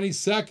in 20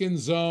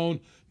 seconds zone.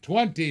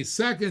 20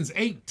 seconds.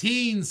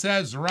 18,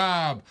 says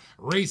Rob.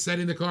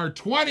 Resetting the card.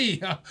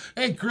 20.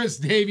 And Chris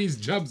Davies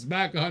jumps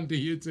back onto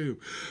YouTube.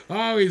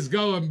 Oh, he's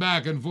going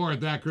back and forth.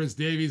 That Chris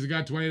Davies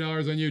got $20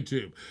 on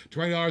YouTube.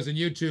 $20 on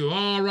YouTube.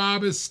 Oh,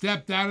 Rob has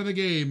stepped out of the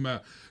game.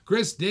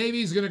 Chris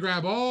Davies going to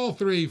grab all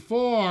three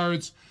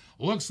Fords.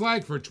 Looks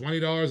like for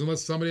 $20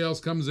 unless somebody else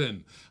comes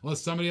in.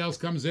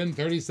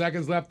 30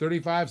 seconds left,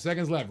 35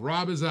 seconds left.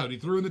 Rob is out. He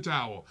threw in the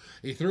towel.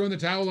 He threw in the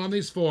towel on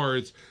these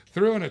Fords.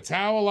 Threw in a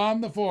towel on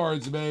the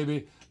Fords,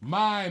 baby.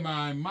 My.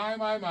 On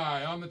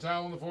the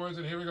towel on the Fords,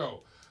 and here we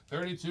go.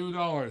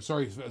 $32.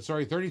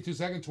 Sorry, 32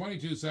 seconds,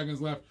 22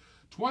 seconds left.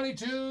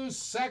 22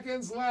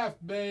 seconds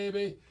left,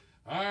 baby.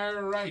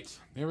 All right,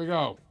 here we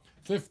go.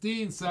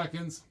 15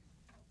 seconds.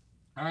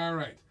 All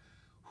right.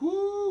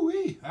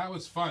 Whoo-wee, that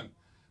was fun.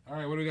 All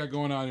right, what do we got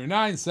going on here?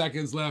 9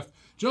 seconds left.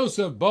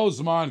 Joseph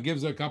Bozeman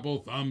gives a couple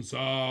thumbs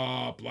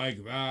up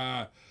like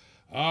that.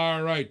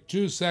 All right,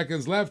 2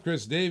 seconds left.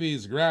 Chris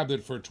Davies grabbed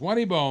it for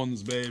 20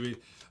 bones, baby.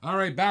 All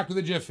right, back to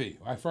the Jiffy.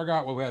 I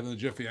forgot what we had in the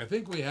Jiffy. I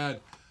think we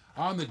had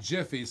on the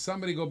Jiffy,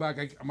 somebody go back.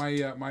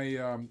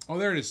 Oh,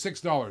 there it is,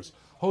 $6.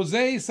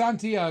 Jose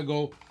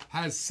Santiago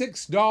has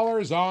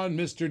 $6 on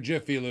Mr.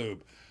 Jiffy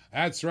Lube.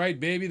 That's right,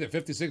 baby, the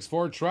 56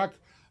 Ford truck.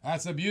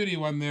 That's a beauty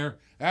one there.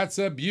 That's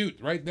a beaut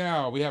right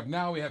now. We have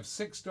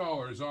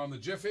 $6 on the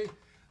Jiffy.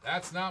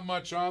 That's not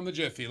much on the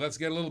Jiffy. Let's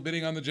get a little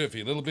bidding on the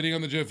Jiffy.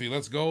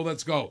 Let's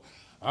go.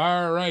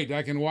 All right,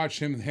 I can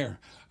watch him there.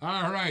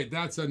 All right,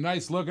 that's a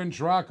nice looking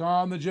truck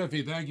on the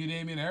Jiffy. Thank you,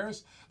 Damian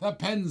Harris. The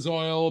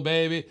Pennzoil,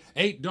 baby.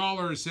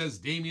 $8, says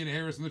Damian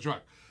Harris in the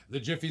truck. The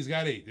Jiffy's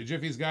got 8.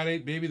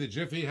 Baby. The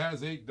Jiffy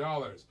has $8.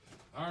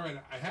 All right,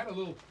 I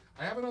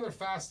have another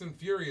Fast and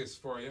Furious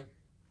for you.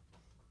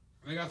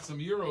 They got some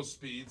Euro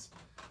speeds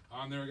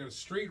on there. I got a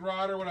street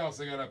rodder. What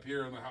else I got up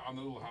here on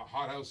the little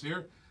hothouse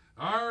here?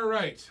 All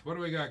right. What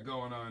do we got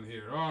going on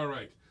here? All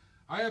right.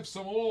 I have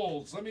some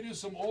olds. Let me do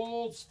some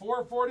olds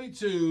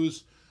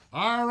 442s.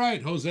 All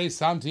right. Jose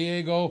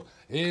Santiago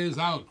is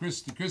out.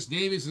 Chris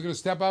Davies is going to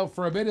step out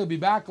for a bit. He'll be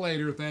back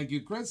later. Thank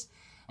you, Chris.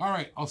 All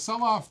right. I'll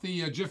sell off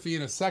the Jiffy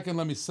in a second.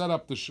 Let me set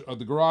up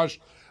the garage.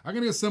 I'm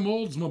going to get some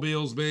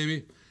Oldsmobiles,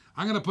 baby.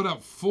 I'm going to put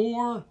up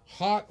 4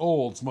 hot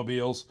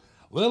Oldsmobiles.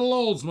 Little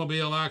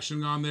Oldsmobile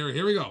action on there.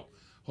 Here we go.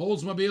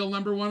 Oldsmobile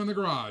number 1 in the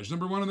garage.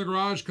 Number 1 in the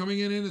garage coming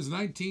in is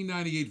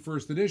 1998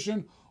 first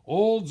edition.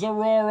 Olds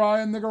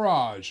Aurora in the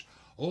garage.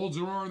 Olds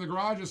Aurora in the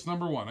garage is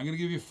number 1. I'm going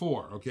to give you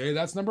 4. Okay,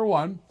 that's number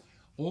 1.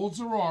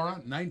 Olds Aurora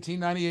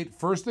 1998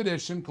 first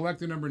edition.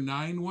 Collector number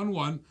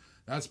 911.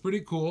 That's pretty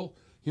cool.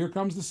 Here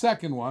comes the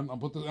second one. I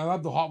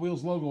love the Hot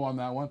Wheels logo on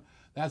that one.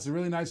 That's a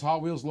really nice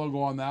Hot Wheels logo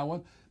on that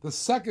one. The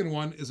second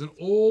one is an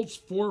Olds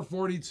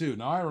 442.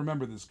 Now I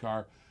remember this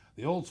car.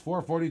 The Olds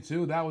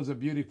 442, that was a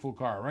beautiful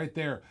car right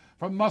there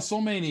from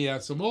Muscle Mania.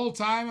 Some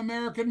old-time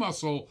American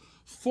muscle.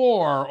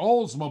 4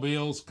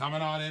 Oldsmobiles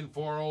coming on in.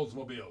 4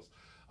 Oldsmobiles.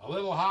 A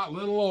little hot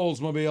little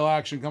Oldsmobile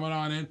action coming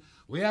on in.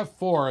 We have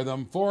 4 of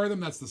them. 4 of them.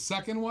 That's the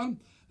second one.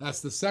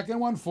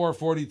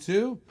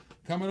 442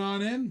 coming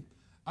on in.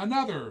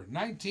 Another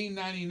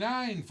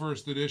 1999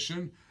 first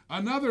edition.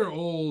 Another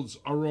Olds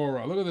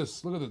Aurora. Look at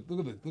this. Look at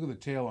the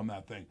tail on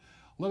that thing.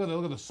 Look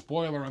at the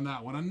spoiler on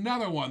that one.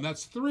 Another one.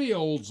 That's 3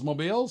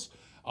 Oldsmobiles.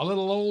 A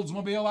little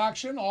Oldsmobile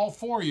action. All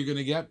 4 you're going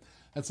to get.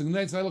 That's a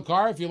nice little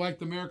car. If you like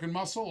the American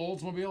muscle,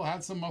 Oldsmobile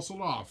had some muscle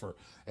to offer.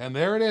 And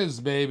there it is,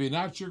 baby.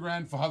 Not your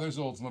grandfather's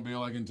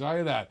Oldsmobile, I can tell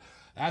you that.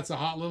 That's a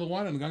hot little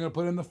one. And I'm going to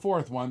put in the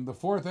 4th one. The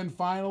 4th and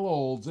final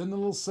Olds in the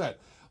little set.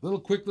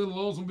 Quick little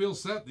Oldsmobile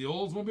set. The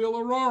Oldsmobile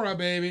Aurora,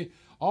 baby.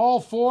 All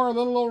 4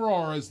 little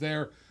Auroras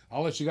there.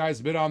 I'll let you guys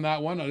bid on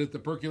that one. I'll get to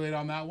percolate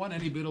on that one.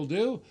 Any bid will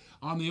do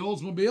on the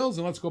Oldsmobiles.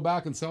 And let's go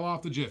back and sell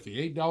off the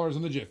Jiffy. $8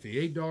 in the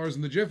Jiffy. $8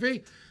 in the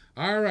Jiffy.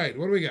 All right,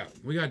 what do we got?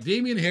 We got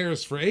Damian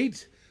Harris for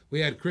 8. We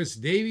had Chris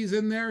Davies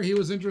in there. He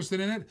was interested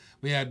in it.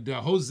 We had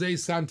Jose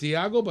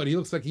Santiago, but he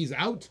looks like he's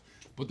out.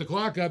 Put the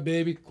clock up,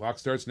 baby. Clock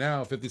starts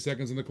now. 50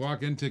 seconds on the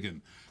clock and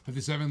ticking.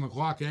 57 on the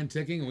clock and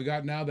ticking. And we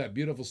got now that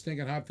beautiful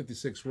stinking hot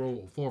 56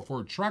 roll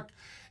 4 truck.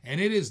 And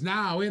it is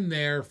now in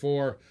there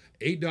for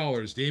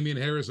 $8. Damian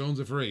Harris owns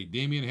it for $8.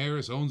 Damian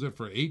Harris owns it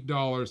for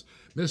 $8.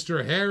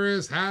 Mr.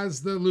 Harris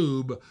has the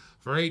lube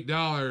for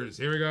 $8.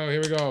 Here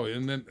we go.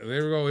 And then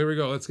here we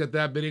go. Let's get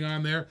that bidding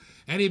on there.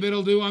 Any bid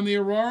will do on the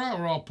Aurora,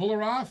 or I'll pull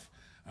her off.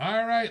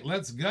 All right,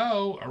 let's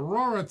go.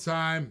 Aurora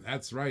time.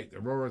 That's right,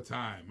 Aurora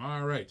time.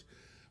 All right.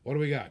 What do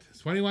we got?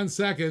 21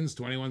 seconds.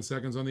 21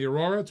 seconds on the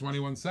Aurora.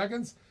 21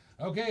 seconds.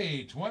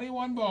 Okay,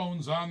 21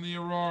 bones on the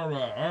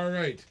Aurora. All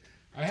right.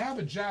 I have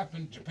a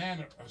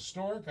Japan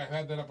Historic. I've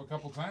had that up a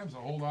couple times.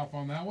 I'll hold off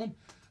on that one.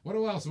 What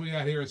else we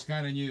got here? It's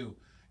kind of new.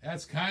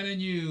 That's kind of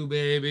new,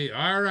 baby.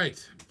 All right.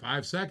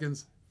 5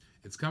 seconds.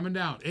 It's coming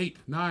down. 8,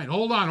 9.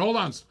 Hold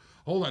on.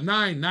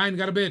 9.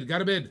 Got a bid.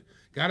 Got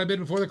a bid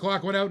before the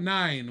clock went out.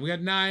 9. We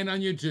got 9 on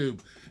YouTube.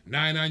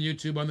 9 on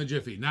YouTube on the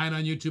Jiffy. 9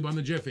 on YouTube on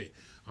the Jiffy.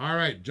 All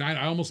right, Giant,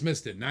 I almost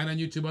missed it. 9 on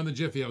YouTube on the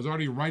Jiffy. I was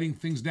already writing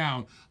things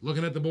down,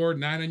 looking at the board.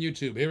 9 on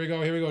YouTube. Here we go.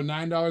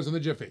 $9 on the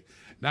Jiffy.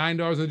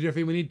 $9 on the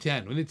Jiffy. We need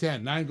 10. We need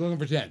 10. 9 going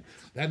for 10.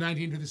 That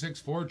 1956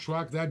 Ford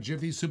truck, that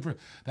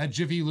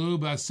Jiffy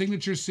Lube,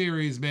 signature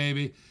series,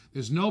 baby.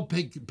 There's no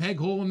peg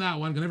hole in that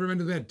one. Can never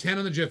remember that. 10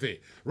 on the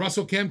Jiffy.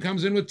 Russell Kemp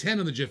comes in with 10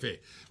 on the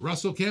Jiffy.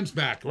 Russell Kemp's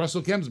back.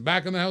 Russell Kemp's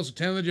back in the house with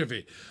 10 on the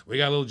Jiffy. We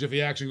got a little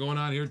Jiffy action going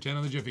on here. 10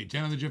 on the Jiffy.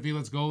 10 on the Jiffy.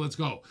 Let's go. Let's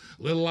go.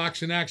 Little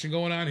auction action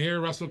going on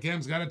here. Russell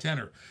Kemp's got a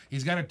tenner.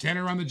 He's got a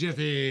tenner on the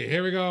Jiffy.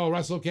 Here we go.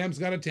 Russell Kemp's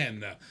got a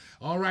 10.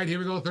 All right, here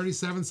we go.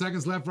 37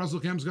 seconds left. Russell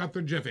Kemp's got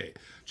the Jiffy.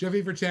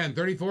 Jiffy for 10.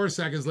 34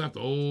 seconds left.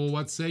 Oh,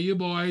 what say you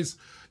boys?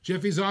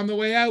 Jiffy's on the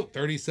way out.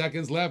 30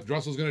 seconds left.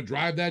 Russell's going to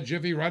drive that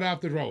Jiffy right off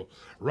the road.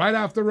 Right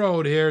off the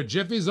road here.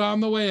 Jiffy's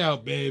on the way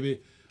out,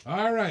 baby.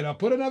 All right, I'll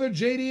put another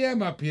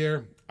JDM up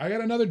here. I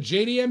got another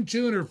JDM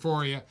tuner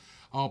for you.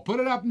 I'll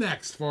put it up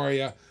next for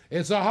you.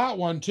 It's a hot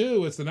one,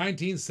 too. It's the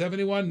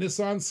 1971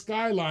 Nissan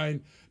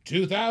Skyline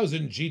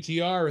 2000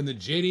 GTR in the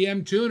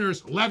JDM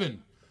tuners.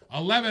 11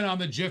 on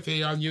the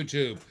Jiffy on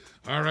YouTube.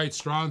 All right,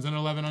 Strawn's an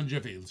 11 on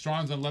Jiffy.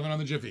 Strawn's an 11 on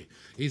the Jiffy.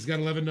 He's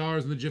got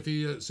 $11 in the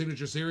Jiffy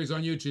Signature Series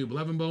on YouTube.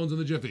 11 bones on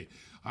the Jiffy.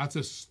 That's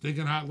a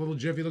stinking hot little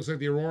Jiffy. Looks like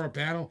the Aurora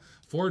panel.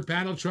 Ford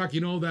panel truck.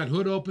 You know, that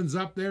hood opens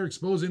up there,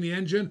 exposing the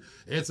engine.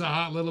 It's a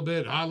hot little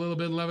bit.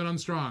 11 on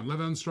Strawn.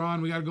 11 on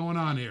Strawn. We got going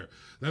on here.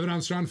 11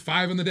 on Strawn.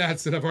 5 on the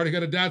Datsun. I've already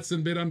got a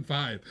Datsun bid on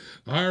 5.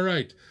 All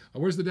right.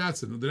 Where's the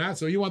Datsun? The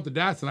Datsun. Oh, you want the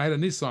Datsun? I had a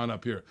Nissan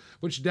up here.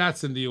 Which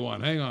Datsun do you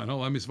want? Hang on. Hold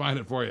on. Let me find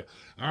it for you.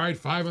 All right.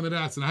 5 on the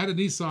Datsun. I had a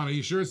Nissan. Are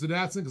you sure it's the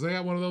Datsun? Because I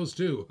got one of those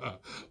too.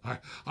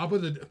 I'll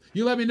put the.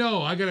 You let me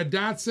know. I got a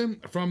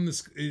Datsun from the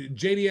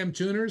JDM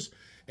tuners.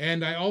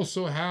 And I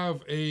also have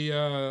the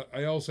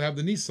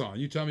the Nissan.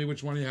 You tell me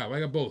which one you have.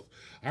 I got both.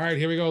 All right,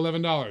 here we go.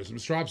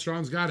 $11. Rob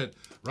Strawn's got it.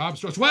 Rob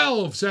Strawn.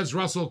 12 says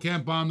Russell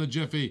Kemp on the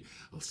Jiffy.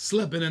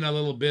 Slipping in a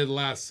little bid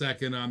last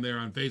second on there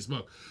on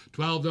Facebook.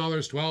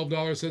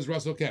 $12 says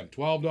Russell Kemp.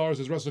 $12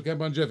 says Russell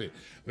Kemp on Jiffy.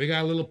 We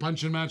got a little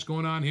punching match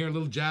going on here. A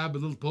little jab, a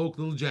little poke,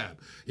 a little jab.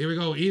 Here we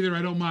go. Either,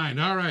 I don't mind.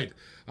 All right.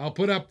 I'll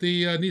put up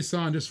the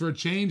Nissan just for a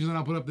change, and then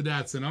I'll put up the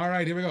Datsun. All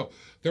right, here we go.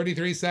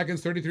 33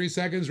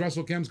 seconds.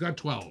 Russell Kemp's got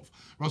 12.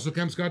 Russell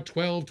Kemp's got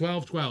 12.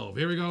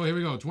 Here we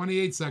go.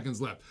 28 seconds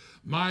left.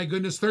 My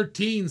goodness,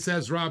 13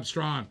 says Rob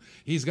Strawn.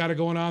 He's got it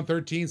going on.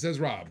 13 says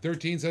Rob.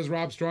 13 says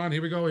Rob Strawn.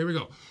 Here we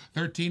go.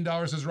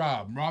 $13 says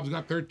Rob. Rob's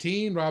got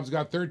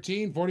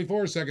 13.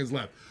 44 seconds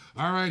left.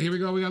 All right, here we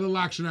go. We got a little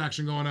action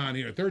going on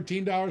here.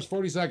 $13,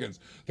 40 seconds.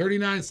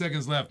 39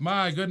 seconds left.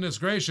 My goodness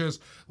gracious.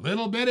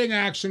 Little bidding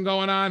action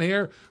going on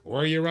here.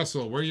 Where are you,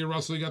 Russell?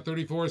 You got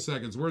 34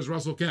 seconds. Where's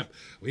Russell Kemp?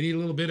 We need a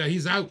little bit of,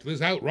 he's out.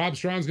 Rob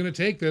Strawn's going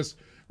to take this.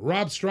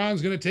 Rob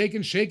Strawn's going to take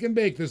and shake and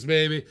bake this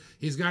baby.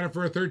 He's got it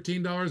for a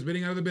 $13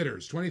 bidding out of the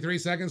bidders. 23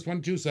 seconds,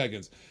 22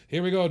 seconds.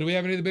 Here we go. Do we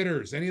have any of the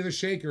bidders? Any of the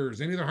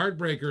shakers? Any of the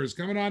heartbreakers?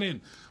 Coming on in.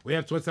 We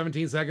have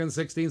 17 seconds,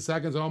 16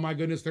 seconds. Oh my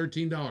goodness,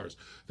 $13. $13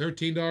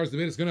 the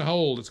bid. It's going to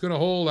hold. It's going to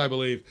hold, I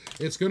believe.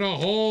 It's going to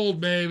hold,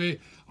 baby.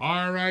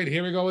 All right,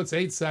 here we go. It's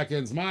 8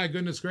 seconds. My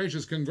goodness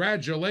gracious.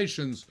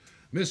 Congratulations,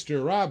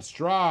 Mr. Rob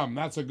Strawn.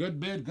 That's a good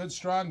bid, good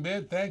strong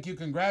bid. Thank you.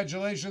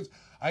 Congratulations.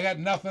 I got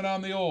nothing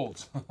on the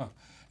olds.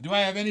 Do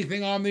I have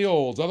anything on the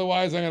olds?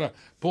 Otherwise, I'm going to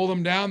pull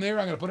them down there.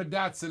 I'm going to put a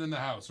Datsun in the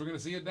house. We're going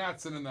to see a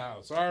Datsun in the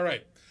house. All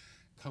right.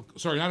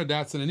 Sorry, not a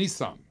Datsun, a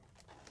Nissan.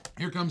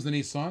 Here comes the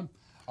Nissan.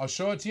 I'll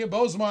show it to you.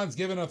 Bozeman's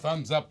giving a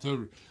thumbs up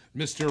to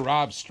Mr.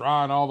 Rob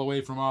Strawn all the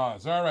way from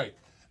Oz. All right.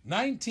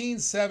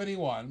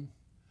 1971.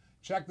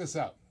 Check this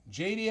out.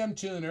 JDM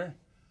tuner.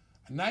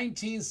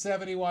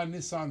 1971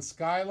 Nissan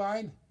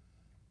Skyline.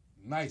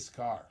 Nice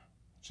car.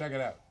 Check it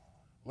out.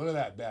 Look at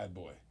that bad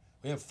boy.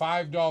 We have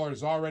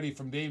 $5 already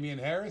from Damian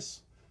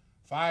Harris.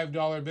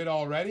 $5 bid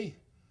already.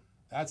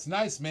 That's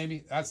nice,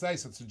 maybe. That's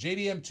nice. It's a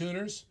JDM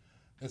tuners.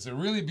 It's a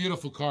really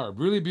beautiful car.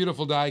 Really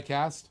beautiful die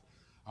cast.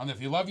 And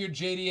if you love your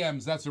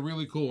JDMs, that's a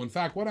really cool. In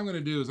fact, what I'm going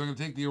to do is I'm going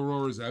to take the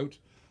Auroras out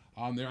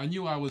on there. I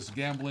knew I was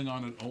gambling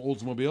on an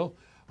Oldsmobile.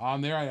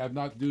 On there, I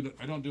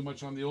don't do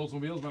much on the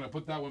Oldsmobiles, but I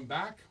put that one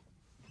back.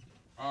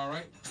 All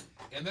right.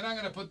 And then I'm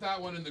going to put that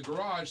one in the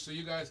garage so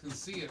you guys can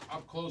see it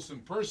up close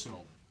and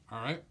personal.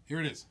 All right. Here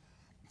it is.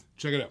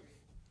 Check it out.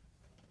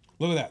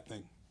 Look at that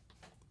thing.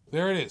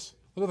 There it is.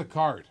 Look at the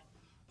card.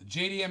 The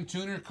JDM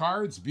tuner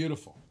card's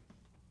beautiful.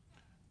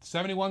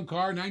 71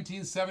 car,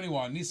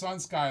 1971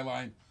 Nissan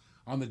Skyline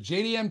on the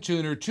JDM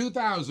tuner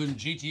 2000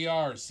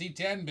 GTR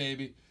C10,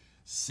 baby.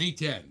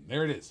 C10.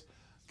 There it is.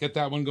 Get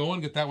that one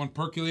going. Get that one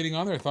percolating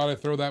on there. I thought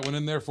I'd throw that one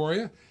in there for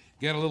you.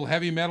 Get a little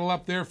heavy metal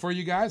up there for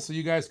you guys so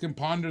you guys can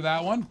ponder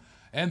that one.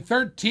 And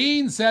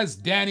 13 says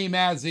Danny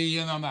Mazzy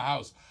in on the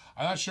house.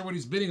 I'm not sure what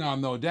he's bidding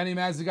on, though. Danny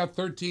Mazzy got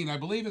 13. I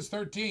believe it's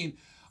 13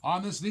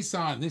 on this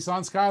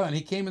Nissan Skyline.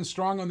 He came in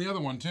strong on the other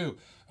one, too.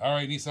 All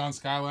right, Nissan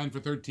Skyline for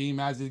 13.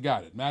 Mazzy's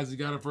got it. Mazzy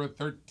got it for a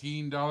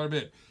 $13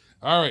 bid.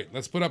 All right,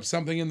 let's put up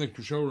something in the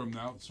showroom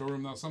now.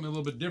 Something a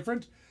little bit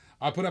different.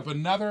 I'll put up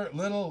another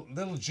little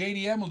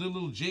JDM. We'll do a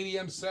little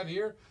JDM set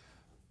here.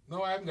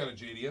 No, I haven't got a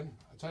JDM.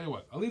 I'll tell you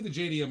what. I'll leave the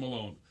JDM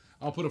alone.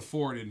 I'll put a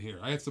Ford in here.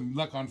 I had some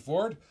luck on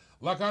Ford.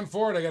 Luck on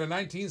Ford. I got a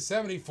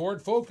 1970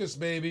 Ford Focus,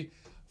 baby.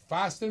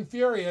 Fast and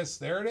Furious.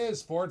 There it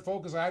is. Ford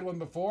Focus. I had one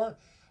before.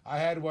 I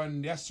had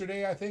one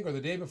yesterday, I think, or the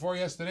day before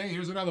yesterday.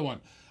 Here's another one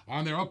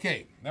on there.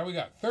 Okay, now we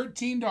got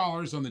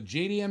 $13 on the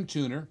JDM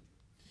tuner.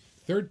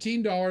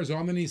 $13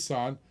 on the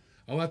Nissan.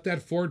 I'll let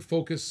that Ford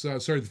Focus,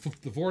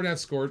 the Ford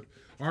Escort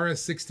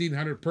RS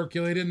 1600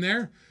 percolate in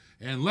there.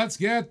 And let's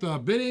get the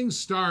bidding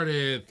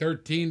started.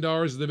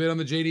 $13 is the bid on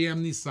the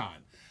JDM Nissan.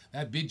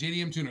 That big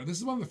JDM tuner. This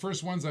is one of the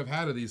first ones I've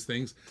had of these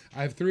things.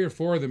 I have 3 or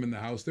 4 of them in the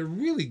house. They're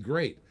really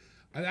great.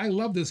 I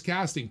love this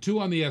casting. 2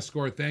 on the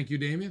Escort. Thank you,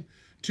 Damien.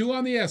 2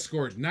 on the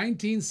Escort.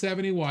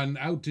 1971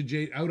 out on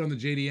the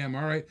JDM.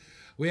 All right.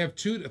 We have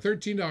 $13.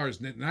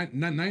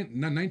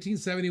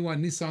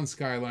 1971 Nissan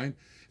Skyline.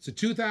 It's a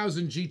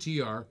 2000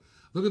 GTR.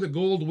 Look at the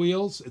gold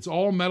wheels. It's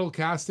all metal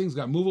castings.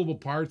 Got movable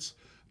parts.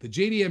 The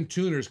JDM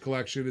Tuners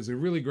collection is a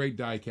really great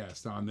die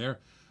cast on there.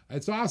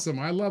 It's awesome.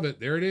 I love it.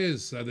 There it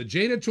is. The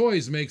Jada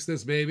Toys makes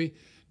this, baby.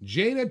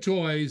 Jada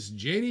Toys,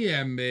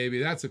 JDM, baby.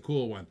 That's a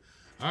cool one.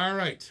 All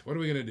right. What are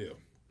we going to do?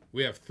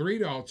 We have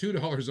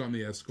 $2 on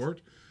the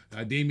Escort.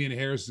 Damian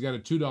Harris has got a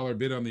 $2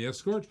 bid on the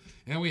Escort.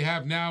 And we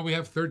have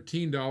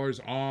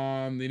 $13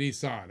 on the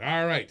Nissan.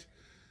 All right.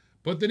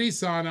 Put the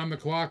Nissan on the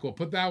clock. We'll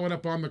put that one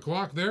up on the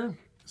clock there.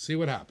 See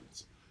what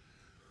happens.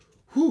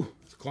 Whew.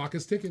 The clock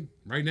is ticking.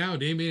 Right now,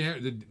 Danny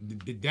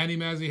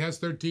Mazzi has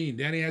 13.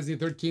 Danny has the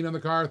 13 on the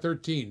car,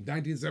 13.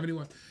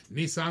 1971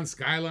 Nissan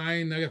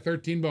Skyline, I got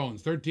 13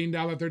 bones. $13,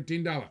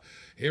 $13.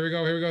 Here we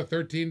go,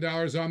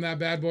 $13 on that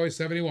bad boy,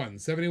 71.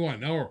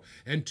 Oh,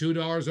 and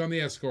 $2 on the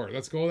Escort.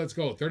 Let's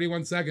go.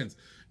 31 seconds.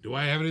 Do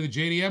I have any of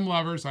the JDM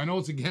lovers? I know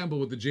it's a gamble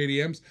with the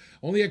JDMs.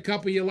 Only a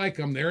couple you like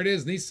them. There it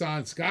is.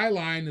 Nissan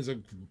Skyline is a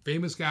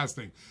famous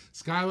casting.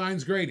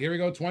 Skyline's great. Here we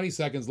go. 20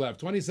 seconds left.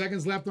 20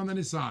 seconds left on the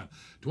Nissan.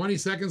 20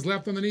 seconds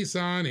left on the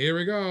Nissan. Here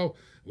we go.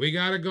 We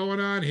got it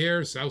going on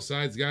here.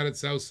 Southside's got it.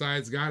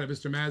 Southside's got it.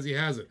 Mr. Mazzi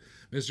has it.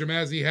 Mr.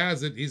 Mazzi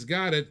has it. He's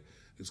got it.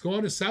 It's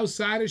going to south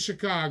side of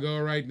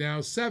Chicago right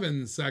now.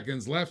 7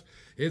 seconds left.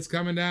 It's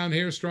coming down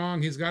here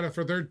strong. He's got it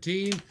for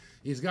 13.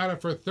 He's got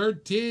it for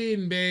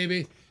 13,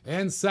 baby.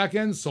 And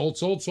second,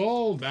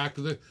 sold. Back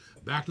to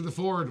the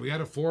Ford. We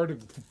had a Ford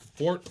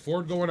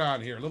going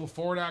on here. A little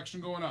Ford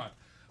action going on.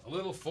 A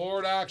little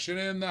Ford action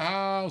in the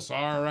house.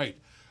 All right.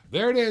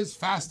 There it is.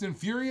 Fast and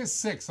Furious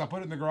 6. I'll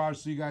put it in the garage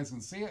so you guys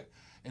can see it.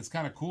 It's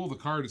kind of cool. The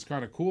card is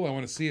kind of cool. I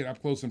want to see it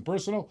up close and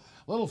personal.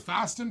 A little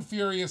Fast and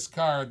Furious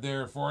card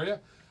there for you.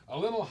 A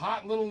little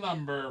hot little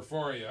number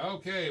for you.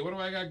 Okay, what do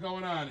I got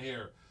going on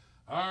here?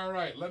 All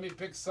right, let me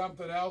pick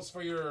something else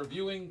for your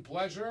viewing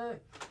pleasure.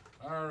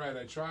 All right,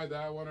 I tried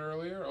that one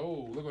earlier.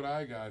 Oh, look what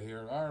I got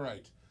here. All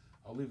right,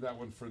 I'll leave that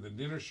one for the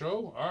dinner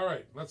show. All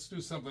right, let's do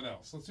something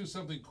else. Let's do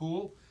something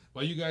cool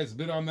while you guys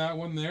bid on that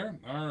one there.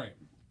 All right.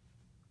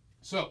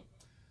 So,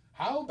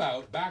 how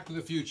about Back to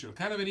the Future?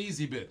 Kind of an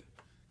easy bid.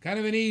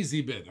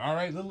 All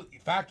right, little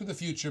Back to the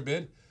Future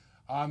bid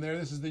on there.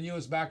 This is the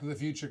newest Back to the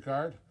Future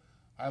card.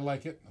 I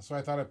like it. So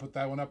I thought I'd put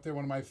that one up there.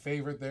 One of my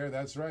favorite there.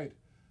 That's right.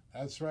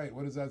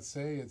 What does that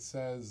say? It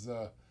says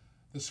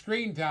the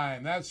screen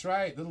time. That's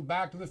right. Little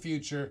Back to the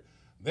Future.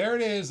 There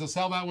it is. I'll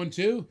sell that one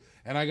too.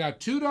 And I got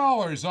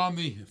 $2 on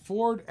the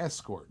Ford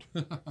Escort.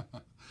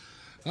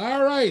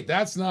 All right.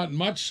 That's not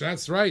much.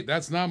 That's right.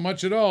 That's not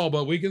much at all,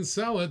 but we can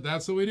sell it.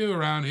 That's what we do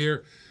around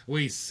here.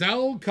 We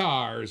sell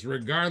cars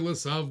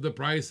regardless of the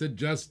price. It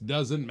just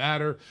doesn't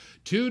matter.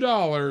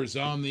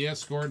 $2 on the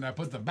Escort. And I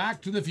put the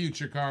Back to the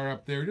Future car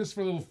up there just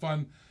for a little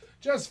fun.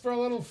 Just for a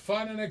little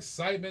fun and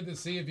excitement to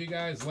see if you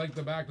guys like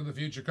the Back to the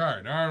Future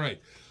card. All right,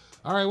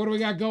 what do we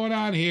got going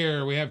on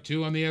here? We have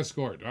 2 on the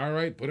Escort. All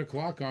right, put a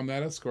clock on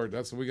that Escort.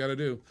 That's what we got to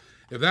do.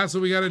 If that's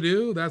what we got to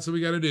do, that's what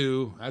we got to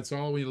do. That's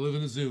all. We live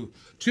in the zoo.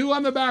 2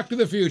 on the Back to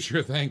the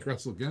Future. Thank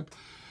Russell Kemp.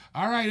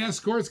 All right,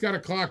 Escort's got a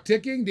clock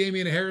ticking.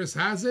 Damian Harris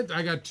has it.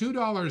 I got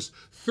 $2.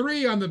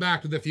 3 on the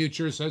Back to the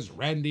Future, says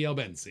Randy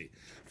Albensi.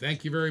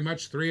 Thank you very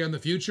much. 3 on the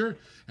Future.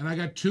 And I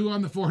got 2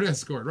 on the Ford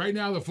Escort. Right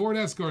now, the Ford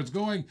Escort's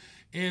going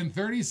in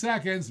 30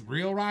 seconds.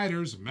 Real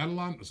Riders, metal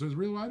on... So is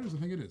Real Riders? I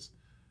think it is.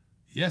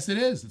 Yes, it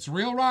is. It's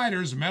Real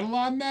Riders, metal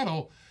on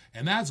metal.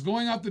 And that's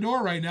going out the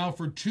door right now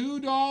for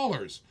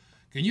 $2.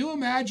 Can you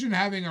imagine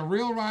having a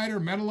Real Rider,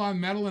 metal on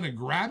metal, and a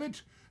Grab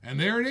It? And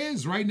there it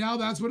is. Right now,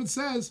 that's what it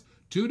says.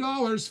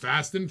 $2,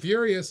 Fast and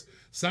Furious.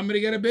 Somebody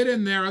get a bid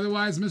in there.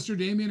 Otherwise, Mr.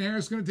 Damian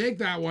Harris is going to take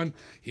that one.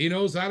 He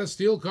knows how to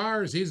steal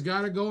cars. He's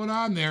got it going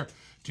on there.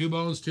 2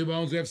 bones.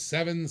 We have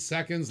 7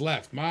 seconds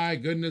left. My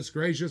goodness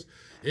gracious.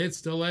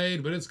 It's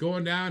delayed, but it's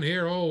going down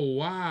here. Oh,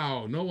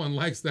 wow. No one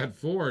likes that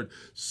Ford.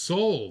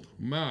 Sold.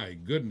 My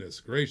goodness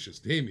gracious.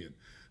 Damian,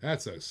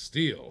 that's a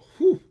steal.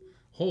 Whew.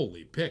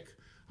 Holy pick.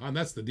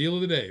 That's the deal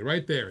of the day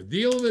right there.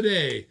 Deal of the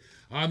day.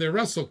 On there,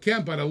 Russell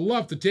Kemp, I'd have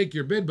loved to take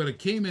your bid, but it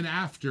came in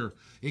after.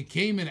 It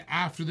came in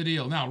after the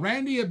deal. Now,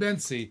 Randy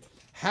Abensi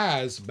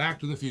has Back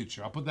to the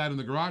Future. I'll put that in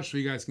the garage so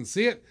you guys can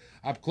see it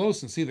up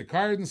close and see the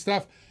card and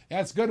stuff.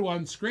 That's a good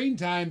one. Screen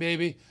time,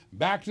 baby.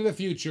 Back to the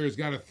Future has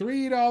got a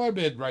 $3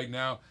 bid right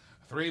now.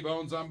 3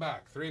 bones on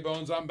back. 3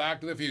 bones on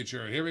Back to the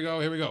Future. Here we go.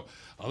 Here we go.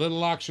 A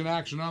little auction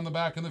action on the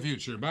Back in the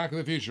Future. Back in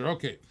the Future.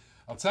 Okay.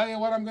 I'll tell you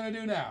what I'm going to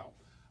do now.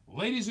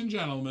 Ladies and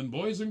gentlemen,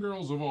 boys and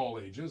girls of all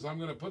ages, I'm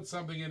going to put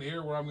something in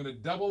here where I'm going to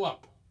double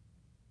up.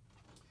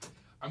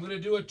 I'm going to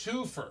do a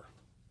twofer.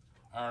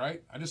 All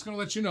right? I'm just going to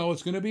let you know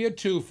it's going to be a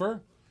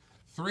twofer.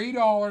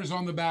 $3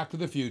 on the Back to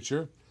the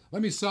Future.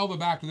 Let me sell the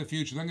Back to the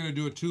Future. I'm going to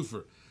do a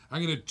twofer.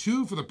 I'm going to do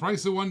 2 for the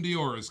price of 1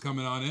 Diora's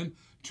coming on in.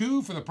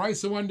 2 for the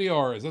price of 1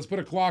 Diora's. Let's put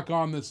a clock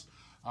on this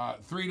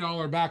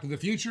 $3 Back to the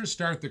Future.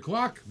 Start the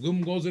clock.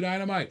 Boom goes the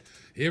dynamite.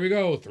 Here we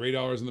go.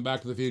 $3 in the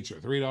Back to the Future.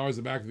 $3 in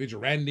the Back to the Future.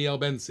 Randy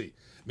Albensi.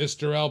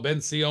 Mr.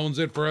 Albensi owns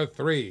it for a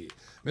 3.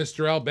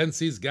 Mr.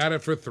 Albensi's got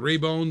it for 3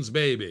 bones,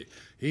 baby.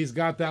 He's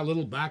got that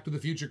little Back to the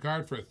Future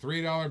card for a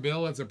 $3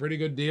 bill. That's a pretty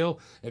good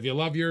deal. If you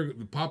love your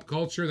pop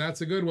culture,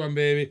 that's a good one,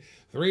 baby.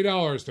 $3,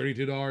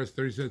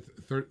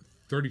 $32,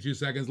 32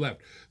 seconds left.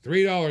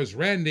 $3.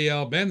 Randy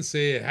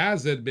Albensi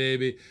has it,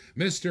 baby.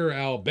 Mr.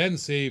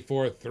 Albensi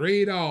for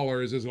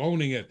 $3 is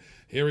owning it.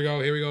 Here we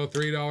go. Here we go.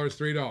 $3,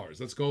 $3.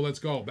 Let's go. Let's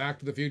go. Back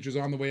to the Future's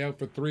on the way out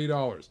for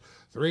 $3.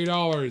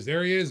 $3.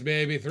 There he is,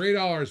 baby.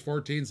 $3.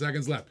 14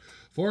 seconds left.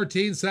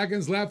 14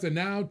 seconds left, and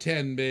now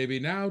 10, baby.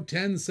 Now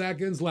 10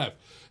 seconds left.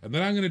 And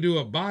then I'm going to do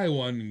a buy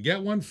one,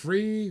 get one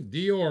free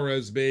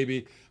Diora's,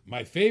 baby.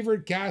 My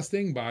favorite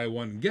casting, buy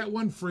one, get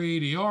one free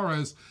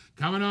Diora's.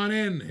 Coming on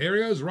in. Here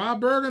he goes.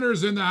 Rob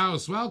Bergener's in the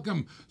house.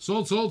 Welcome.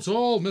 Sold, sold,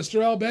 sold. Mr.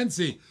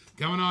 Albensi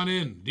coming on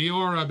in.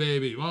 Diora,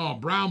 baby. Oh,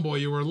 Brown Boy,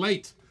 you were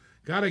late.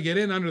 Got to get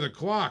in under the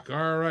clock.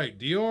 All right.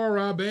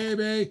 Diora,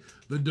 baby.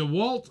 The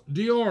DeWalt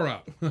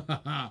Diora.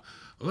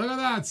 Look at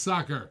that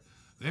sucker.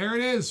 There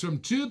it is from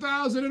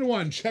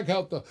 2001. Check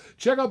out the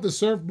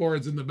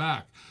surfboards in the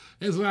back.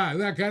 Isn't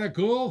that kind of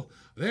cool?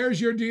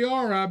 There's your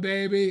Diora,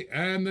 baby,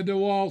 and the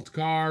DeWalt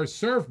car.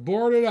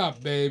 Surfboarded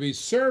up, baby.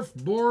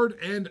 Surfboard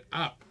and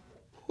up.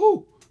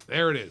 Whew.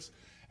 There it is.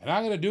 And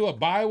I'm going to do a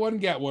buy one,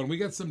 get one. We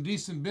got some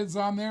decent bids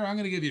on there. I'm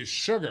going to give you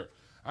sugar.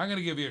 I'm going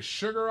to give you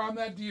sugar on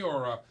that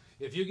Diora.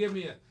 If you give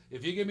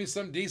me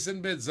some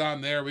decent bids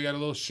on there, we got a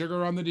little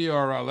sugar on the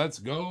Diora. Let's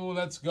go.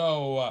 Let's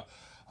go.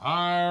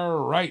 All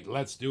right,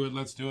 let's do it.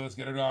 Let's do it. Let's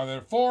get it on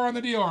there. 4 on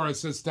the Diora,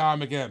 says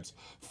Tom McGimps.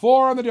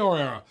 4 on the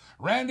Diora.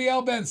 Randy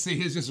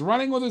Albensi is just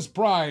running with his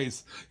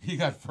prize. He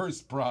got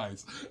first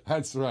prize.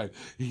 That's right.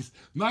 He's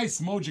nice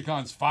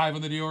emojicons. 5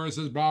 on the Diora,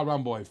 says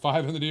Brown Boy.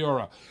 5 on the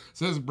Diora,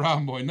 says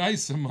Brown Boy.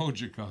 Nice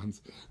emojicons.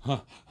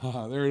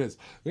 There it is.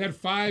 We got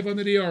 5 on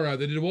the Diora.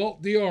 The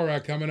DeWalt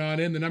Diora coming on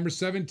in. The number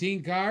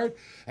 17 card.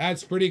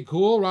 That's pretty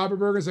cool. Robert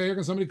Berger said, here,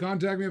 can somebody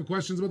contact me? Have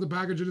questions about the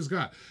package I just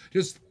got?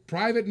 Just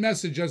private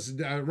message us.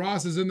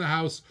 Ross is in the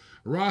house.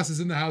 Ross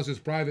is in the house.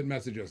 Just private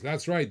message us.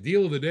 That's right.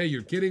 Deal of the day.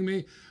 You're kidding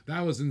me?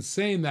 That was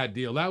insane, that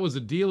deal. That was the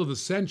deal of the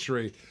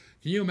century.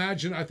 Can you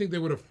imagine? I think they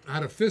would have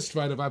had a fist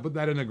fight if I put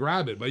that in a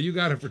grab it, but you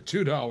got it for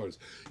 $2.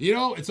 You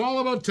know, it's all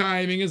about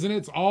timing, isn't it?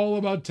 It's all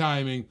about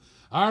timing.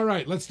 All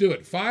right, let's do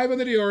it. 5 on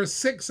the Diora.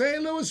 6. Hey,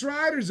 Lewis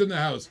Ryder's in the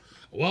house.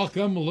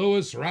 Welcome,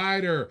 Lewis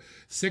Ryder.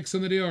 6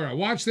 on the Diora.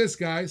 Watch this,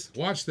 guys.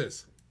 Watch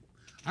this.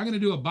 I'm going to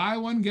do a buy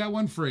one, get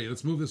one free.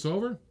 Let's move this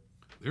over.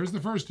 There's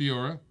the first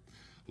Diora.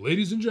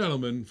 Ladies and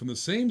gentlemen, from the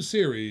same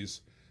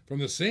series,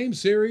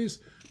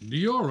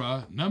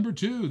 Diora number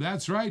 2.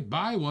 That's right.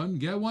 Buy one,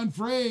 get one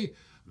free.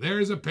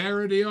 There's a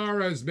pair of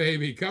Dioras,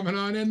 baby. Coming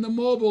on in, the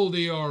mobile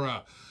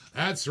Diora.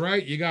 That's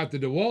right. You got the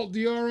DeWalt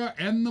Diora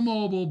and the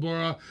mobile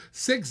Diora.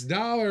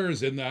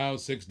 $6 in the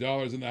house.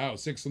 $6 in the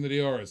house. 6 on the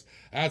Dioras.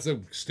 That's a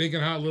stinking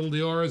hot little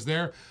Dioras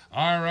there.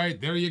 All right,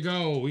 there you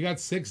go. We got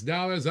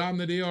 $6 on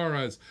the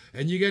Dioras,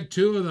 and you get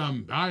 2 of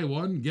them. Buy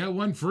one, get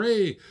one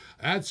free.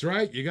 That's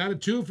right. You got a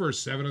 2 for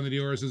 7 on the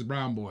Diora, says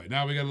Brown Boy.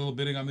 Now we got a little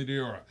bidding on the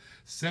Diora.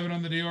 7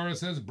 on the Diora,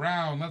 says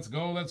Brown. Let's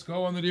go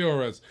on the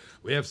Dioras.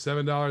 We have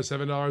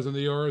 $7 on the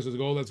Dioras. Let's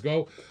go, let's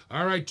go.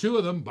 All right, 2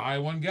 of them. Buy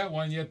one, get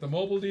one. You get the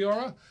mobile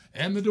Diora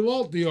and the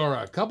DeWalt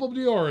Diora. A couple of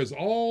Dioras.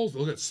 All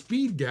look at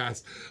Speed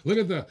Gas. Look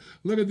at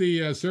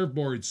the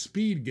surfboard.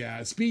 Speed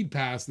Gas, Speed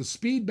Pass. The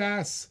Speed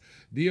Bass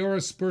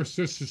Diora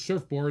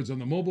surfboards on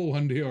the mobile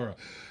one Diora.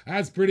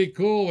 That's pretty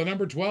cool. The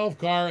number 12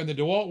 car and the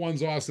DeWalt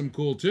one's awesome,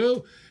 cool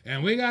too.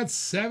 And we got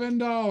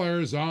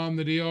 $7 on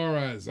the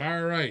Dioras.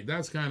 All right,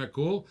 that's kind of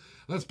cool.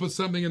 Let's put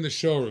something in the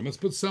showroom. Let's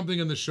put something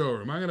in the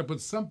showroom. I'm going to put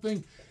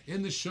something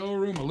in the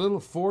showroom, a little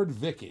Ford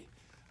Vicky.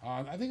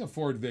 I think a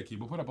Ford Vicky.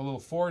 We'll put up a little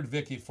Ford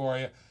Vicky for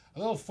you. A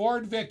little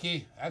Ford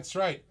Vicky. That's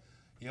right.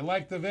 You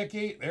like the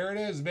Vicky? There it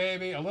is,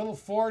 baby. A little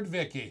Ford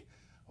Vicky.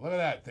 Look at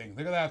that thing.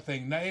 Look at that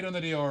thing. 8 on the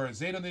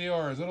Dioras. 8 on the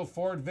Dioras. Little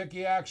Ford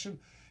Vicky action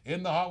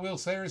in the Hot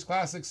Wheels Series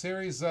Classic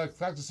Series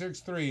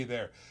 3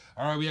 there.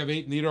 All right, we have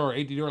 8 in the Diora.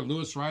 8 in the Diora.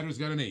 Lewis Ryder's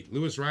got an 8.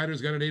 Lewis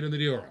Ryder's got an 8 in the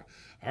Diora.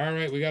 All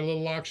right, we got a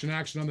little auction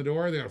action on the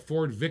door. They got a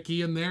Ford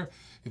Vicky in there.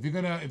 If you're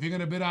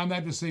gonna bid on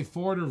that, just say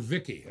Ford or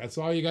Vicky. That's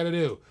all you got to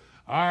do.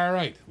 All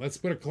right, let's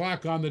put a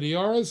clock on the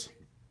Dioras.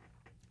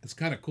 It's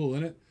kind of cool,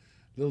 isn't it?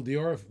 Little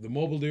Diora, the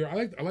mobile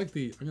Diora.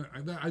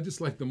 I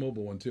just like the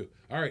mobile one too.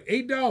 All right,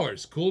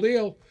 $8. Cool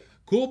deal.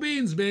 Cool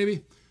beans,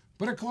 baby.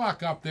 Put a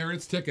clock up there.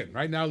 It's ticking.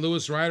 Right now,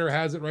 Lewis Ryder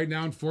has it right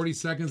now. In 40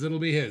 seconds, it'll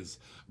be his.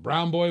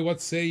 Brown boy,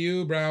 what say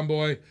you, brown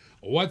boy?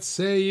 What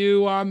say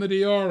you on the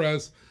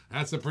Dioras?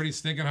 That's a pretty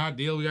stinking hot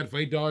deal. We got for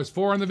 $8.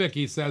 4 on the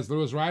Vicky, says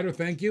Lewis Ryder.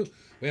 Thank you.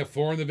 We have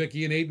 4 on the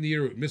Vicky and 8 in the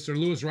Euro. Mr.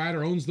 Lewis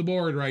Ryder owns the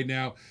board right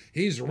now.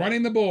 He's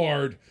running the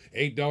board.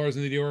 $8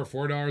 in the Dior,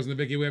 $4 in the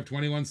Vicky. We have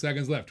 21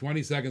 seconds left.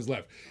 20 seconds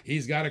left.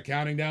 He's got it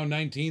counting down.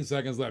 19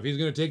 seconds left. He's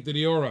going to take the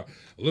Diora.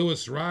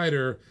 Lewis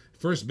Ryder,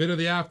 first bid of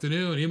the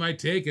afternoon. He might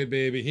take it,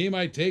 baby. He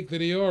might take the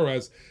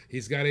Dioras.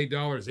 He's got $8.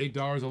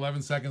 $8,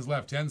 11 seconds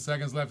left. 10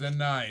 seconds left and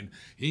 9.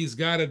 He's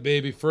got it,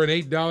 baby, for an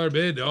 $8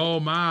 bid. Oh,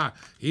 my.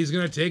 He's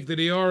going to take the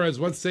Dioras.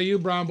 What say you,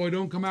 brown boy?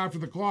 Don't come after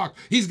the clock.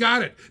 He's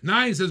got it.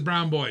 9, says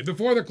brown boy,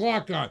 before the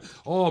clock gone.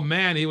 Oh,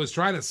 man, he was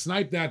trying to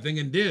snipe that thing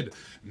and did.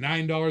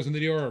 $9 in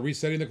the Diora,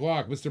 resetting the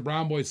clock. Mr.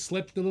 Brown Boy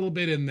slipped a little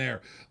bit in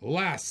there.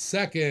 Last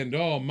second.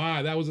 Oh,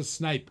 my, that was a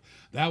snipe.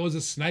 That was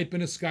a snipe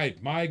and a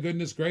Skype. My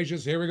goodness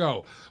gracious, here we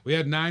go. We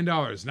had $9.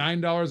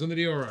 $9 on the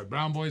Diora.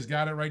 Brown Boy's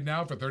got it right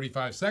now for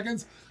 35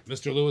 seconds.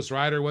 Mr. Lewis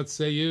Ryder, what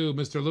say you?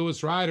 Mr.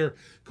 Lewis Ryder,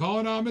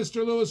 calling on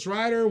Mr. Lewis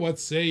Ryder, what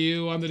say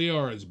you on the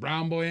Dioras?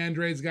 Brown Boy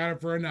Andre's got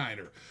it for a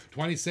 9er.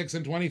 26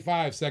 and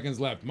 25 seconds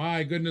left.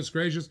 My goodness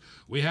gracious,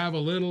 we have a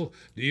little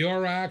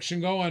Diora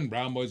action going.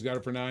 Brown Boy's got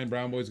it for 9.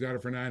 Brown Boy's got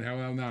it for 9. How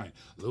about 9?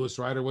 Lewis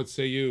Ryder, what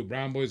say you?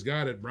 Brown Boy's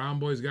got it. Brown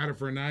Boy's got it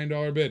for a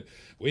 $9 bid.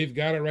 We've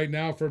got it right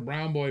now for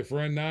Brown Boy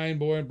for a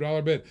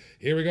 $9 bid.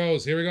 Here he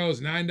goes. Here he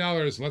goes.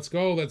 $9. Let's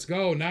go. Let's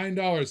go.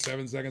 $9.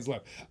 7 seconds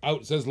left.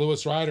 Out, says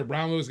Lewis Ryder.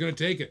 Brown Boy's going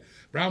to take it.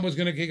 Brown Boy's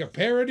going to take a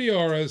pair of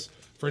Dioras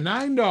for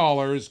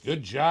 $9.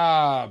 Good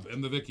job.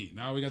 And the Vicky.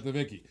 Now we got the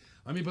Vicky.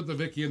 Let me put the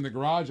Vicky in the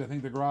garage. I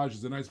think the garage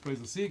is a nice place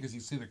to see because you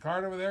see the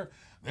card over there.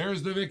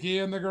 There's the Vicky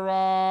in the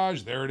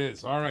garage. There it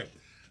is. All right.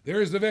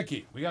 There's the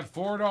Vicky. We got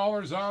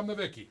 $4 on the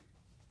Vicky.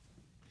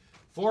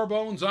 4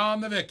 bones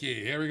on the Vicky.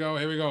 Here we go.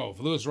 Here we go.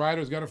 Lewis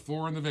Ryder's got a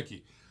 4 in the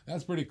Vicky.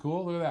 That's pretty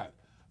cool. Look at that.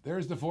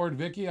 There's the Ford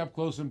Vicky up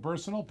close and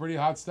personal. Pretty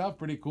hot stuff.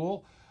 Pretty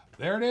cool.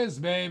 There it is,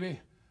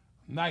 baby.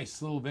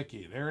 Nice little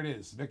Vicky. There it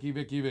is. Vicky,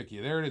 Vicky, Vicky.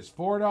 There it is.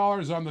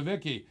 $4 on the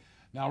Vicky.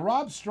 Now,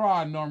 Rob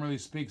Strawn normally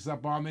speaks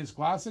up on these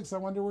classics. I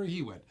wonder where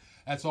he went.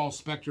 That's all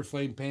Spectre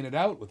Flame painted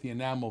out with the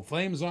enamel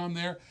flames on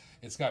there.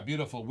 It's got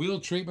beautiful wheel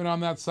treatment on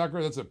that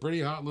sucker. That's a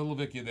pretty hot little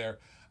Vicky there.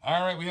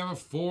 All right, we have a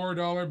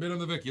 $4 bid on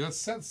the Vicky. Let's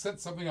set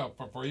something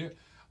up for you.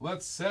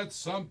 Let's set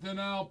something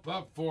up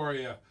for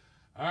you.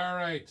 All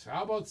right,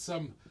 how about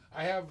some...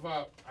 I have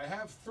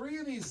 3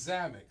 of these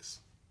Zamex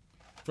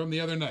from the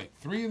other night.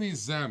 3 of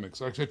these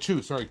Zamex. Actually,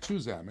 2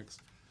 Zamex.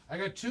 I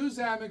got 2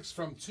 Zamex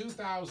from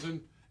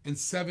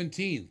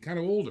 2017, kind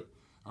of older.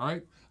 All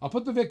right, I'll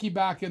put the Vicky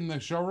back in the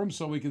showroom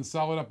so we can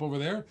sell it up over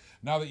there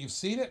now that you've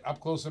seen it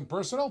up close and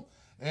personal.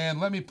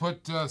 And let me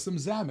put some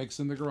Zamex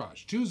in the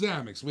garage. 2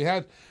 Zamex. We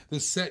had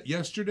this set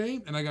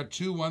yesterday, and I got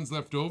 2 ones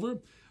left over.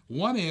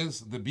 One is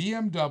the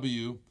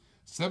BMW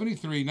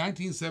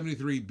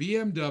 1973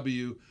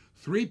 BMW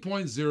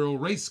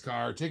 3.0 race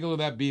car. Take a look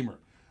at that Beamer.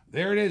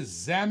 There it is,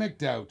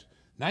 Zamexed out.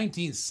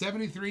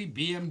 1973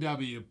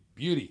 BMW.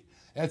 Beauty.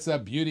 That's a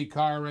beauty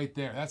car right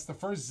there. That's the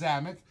first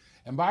Zamex.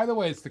 And by the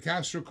way, it's the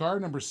Castro car,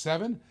 number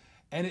 7.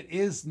 And it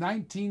is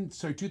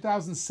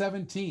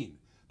 2017.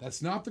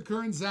 That's not the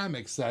current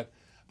Zamex set.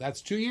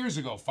 That's 2 years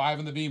ago. 5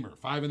 in the Beamer.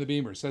 5 in the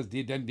Beamer. It says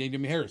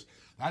Daniel Harris.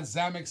 That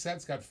Zamex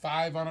set's got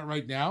 5 on it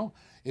right now.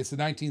 It's the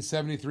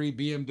 1973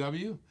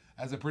 BMW.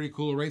 Has a pretty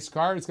cool race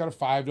car. It's got a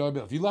 $5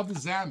 bill. If you love the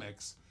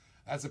Zamex,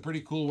 that's a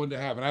pretty cool one to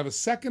have. And I have a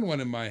second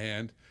one in my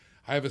hand.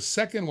 from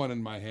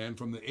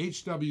the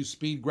HW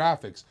Speed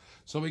Graphics.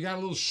 So we got a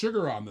little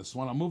sugar on this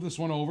one. I'll move this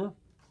one over.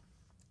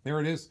 There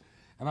it is.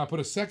 And I'll put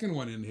a second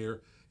one in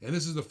here. And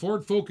this is the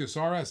Ford Focus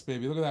RS,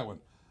 baby. Look at that one.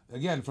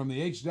 Again, from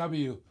the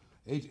HW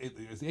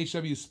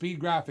Speed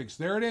Graphics.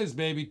 There it is,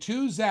 baby.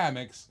 2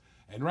 Zamex.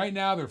 And right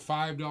now, they're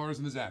 $5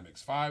 in the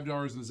Zamex.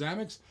 $5 in the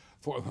Zamex.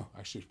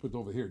 Actually, I put it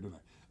over here, didn't I?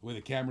 The way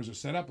the cameras are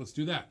set up, let's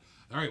do that.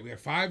 All right, we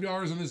have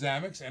 $5 in the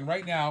Zamex. And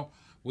right now,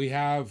 we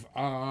have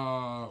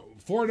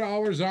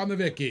 $4 on the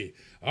Vicky.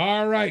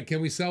 All right,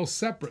 can we sell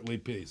separately,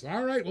 please?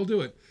 All right, we'll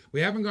do it.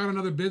 We haven't got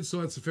another bid,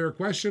 so that's a fair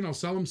question. I'll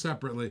sell them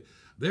separately.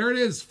 There it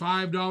is,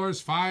 $5,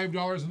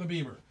 $5 in the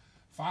Beamer.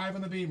 5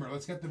 in the Beamer.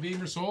 Let's get the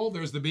Beamer sold.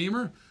 There's the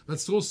Beamer.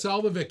 Let's go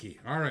sell the Vicky.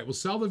 All right, we'll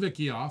sell the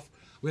Vicky off.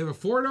 We have a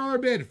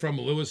 $4 bid from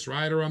Lewis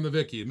Ryder on the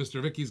Vicky.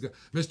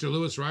 Mr.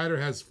 Lewis Ryder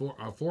has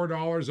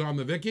 $4 on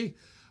the Vicky.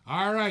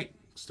 All right,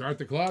 start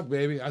the clock,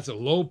 baby. That's a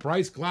low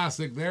price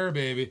classic there,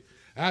 baby.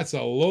 That's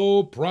a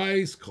low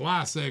price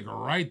classic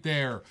right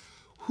there.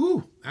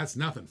 Whew, that's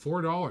nothing.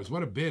 $4.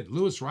 What a bid.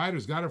 Lewis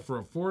Ryder's got it for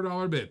a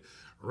 $4 bid.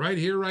 Right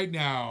here, right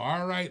now.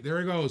 All right, there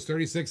it goes.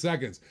 36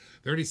 seconds.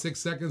 36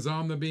 seconds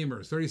on the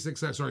Beamer. 36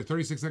 seconds on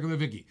the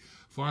Vicky.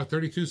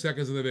 32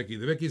 seconds on the Vicky.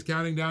 The Vicky's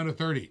counting down to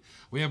 30.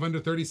 We have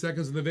under 30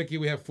 seconds on the Vicky.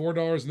 We have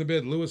 $4 in the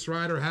bid. Lewis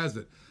Ryder has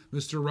it.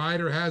 Mr.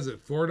 Ryder has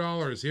it.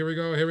 $4. Here we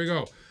go. Here we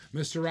go.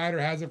 Mr. Ryder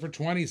has it for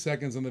 20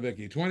 seconds on the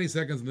Vicky. 20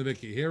 seconds on the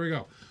Vicky. Here we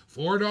go.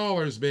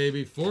 $4,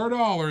 baby.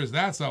 $4.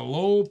 That's a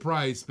low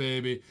price,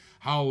 baby.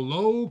 How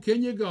low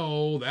can you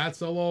go?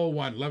 That's a low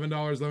one. $11,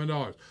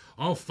 $11.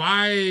 Oh,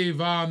 5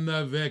 on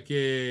the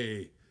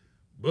Vicky.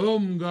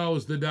 Boom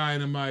goes the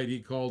dynamite. He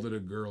called it a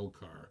girl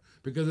car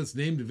because it's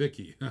named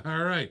Vicky.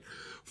 All right.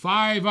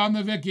 5 on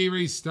the Vicky,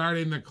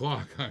 restarting the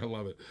clock. I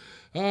love it.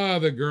 Ah,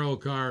 the girl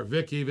car.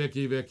 Vicky,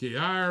 Vicky, Vicky.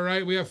 All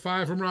right, we have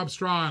 5 from Rob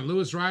Strawn.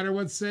 Lewis Ryder,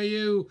 what say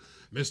you?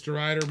 Mr.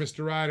 Ryder,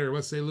 Mr. Ryder.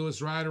 What say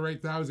Lewis Ryder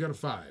right now? He's got a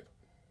 5.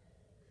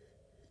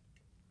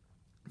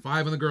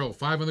 5 on the girl,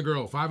 5 on the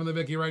girl, 5 on the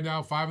Vicky right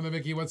now, 5 on the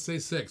Vicky. Let's say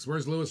 6.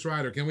 Where's Lewis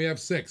Ryder? Can we have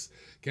 6?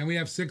 Can we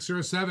have 6 or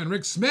a 7?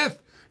 Rick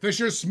Smith.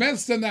 Fisher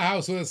Smith's in the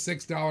house with a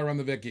 $6 on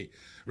the Vicky.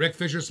 Rick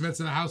Fisher Smith's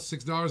in the house,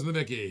 $6 on the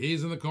Vicky.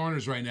 He's in the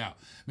corners right now.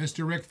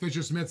 Mr. Rick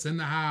Fisher Smith's in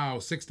the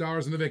house,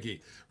 $6 on the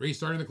Vicky.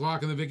 Restarting the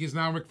clock, and the Vicky's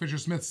now Rick Fisher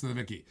Smith's in the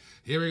Vicky.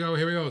 Here we go,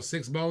 here we go.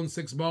 6 bones,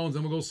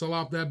 and we'll go sell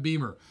off that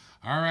Beamer.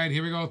 All right,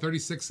 here we go.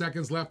 36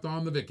 seconds left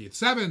on the Vicky.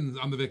 7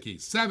 on the Vicky.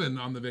 7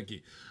 on the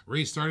Vicky.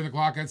 Restarting the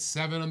clock at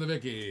 7 on the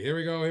Vicky. Here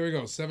we go, here we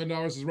go.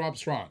 $7 is Rob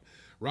Strawn.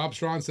 Rob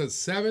Strawn says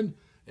 7.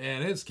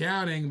 And it's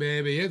counting,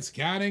 baby. It's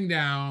counting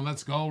down.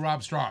 Let's go,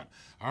 Rob Strawn.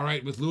 All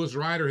right, with Lewis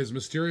Ryder has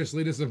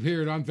mysteriously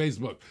disappeared on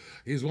Facebook.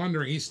 He's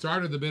wondering. He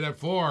started the bid at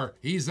 4.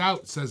 He's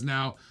out, says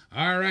now.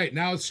 All right,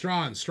 now it's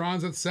Strawn.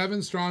 Strawn's at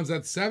 7. Strawn's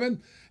at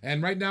 7.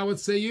 And right now,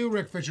 let's say you,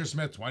 Rick Fisher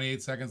Smith.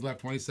 28 seconds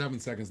left, 27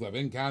 seconds left.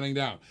 In counting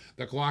down.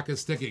 The clock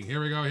is ticking. Here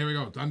we go, here we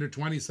go. It's under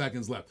 20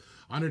 seconds left.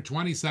 Under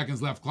 20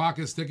 seconds left. Clock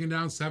is ticking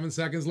down. 7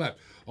 seconds left.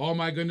 Oh,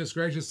 my goodness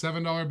gracious.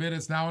 $7 bid.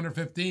 It's now under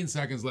 15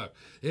 seconds left.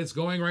 It's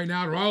going right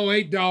now. Oh,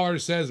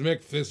 $8, says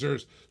Mick Fisher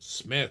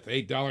Smith.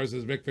 $8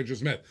 says Mick Fisher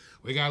Smith.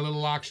 We got a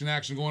little auction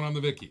action going on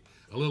the Vicky.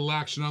 A little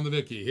action on the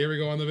Vicky. Here we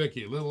go on the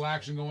Vicky. A little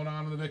action going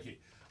on the Vicky.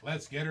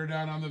 Let's get her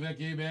done on the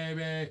Vicky,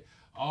 baby.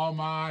 Oh,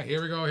 my.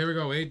 Here we go. Here we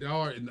go.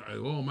 $8.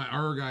 Oh, my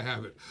arg, I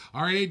have it.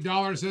 All right,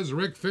 $8 says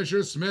Rick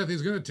Fisher Smith.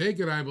 He's going to take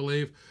it, I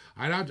believe.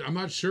 I'm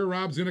not sure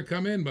Rob's going to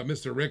come in, but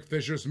Mr. Rick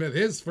Fisher Smith,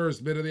 his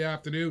first bid of the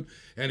afternoon,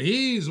 and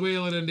he's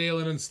wheeling and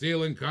dealing and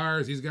stealing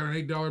cars. He's got an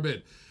 $8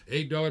 bid.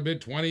 $8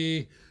 bid,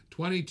 20,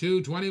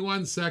 22,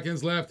 21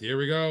 seconds left. Here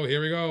we go. Here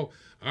we go.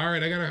 All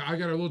right, I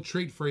got a little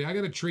treat for you. I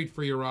got a treat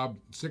for you, Rob.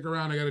 Stick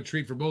around. I got a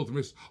treat for both of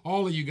us.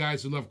 All of you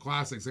guys who love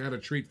classics, I got a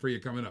treat for you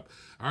coming up.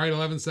 All right,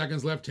 11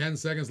 seconds left, 10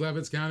 seconds left.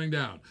 It's counting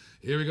down.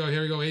 Here we go.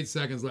 Here we go. 8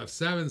 seconds left,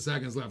 7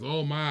 seconds left.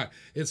 Oh, my.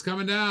 It's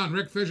coming down.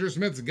 Rick Fisher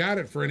Smith's got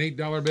it for an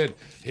 $8 bid.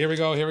 Here we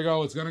go. Here we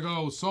go. It's going to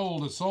go.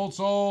 Sold. It's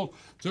sold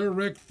to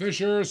Rick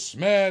Fisher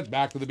Smith.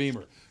 Back to the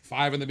Beamer.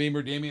 5 in the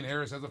Beamer. Damian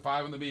Harris has a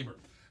 5 in the Beamer.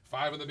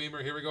 5 in the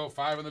Beamer. Here we go.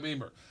 5 in the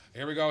Beamer.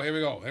 Here we go. Here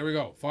we go. Here we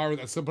go.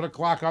 Let's put a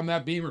clock on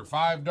that Beamer.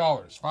 $5.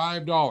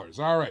 $5.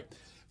 All right.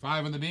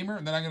 5 in the Beamer.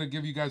 And then I'm going to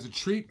give you guys a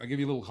treat. I'll give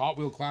you a little Hot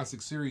Wheel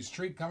Classic Series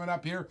treat coming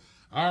up here.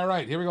 All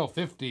right. Here we go.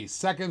 50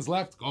 seconds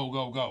left. Go,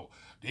 go, go.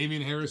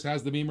 Damian Harris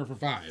has the Beamer for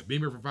 5.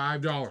 Beamer for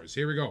 $5.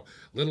 Here we go.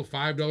 Little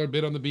 $5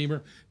 bid on the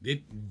Beamer.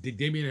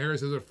 Damian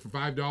Harris has it for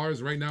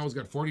 $5. Right now, he's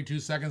got 42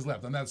 seconds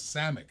left. And that's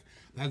Zamek.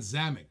 That's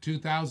Zamek.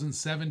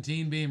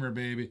 2017 Beamer,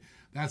 baby.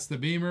 That's the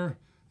Beamer.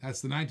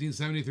 That's the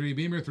 1973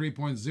 Beamer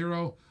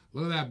 3.0.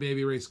 Look at that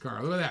baby race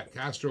car. Look at that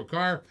Castro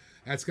car.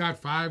 That's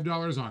got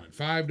 $5 on it.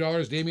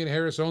 $5. Damian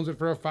Harris owns it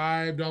for a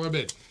 $5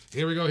 bid.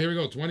 Here we go. Here we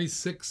go.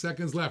 26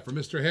 seconds left for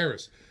Mr.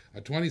 Harris.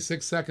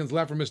 26 seconds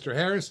left for Mr.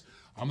 Harris.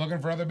 I'm looking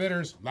for other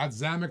bidders. That's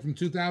Zamek from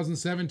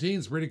 2017.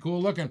 It's pretty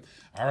cool looking.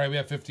 All right, we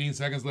have 15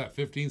 seconds left.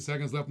 15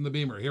 seconds left in the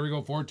Beamer. Here we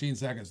go, 14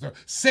 seconds.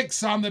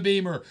 6 on the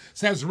Beamer,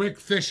 says Rick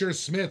Fisher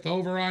Smith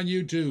over on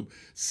YouTube.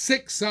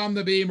 6 on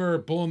the Beamer,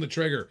 pulling the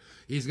trigger.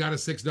 He's got a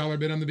 $6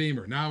 bid on the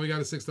Beamer. Now we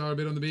got a $6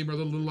 bid on the Beamer. A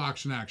little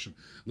auction action.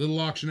 Little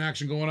auction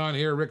action going on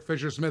here. Rick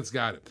Fisher Smith's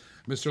got it.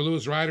 Mr.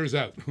 Lewis Ryder's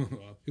out.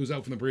 He was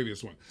out from the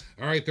previous one.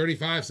 All right,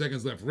 35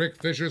 seconds left.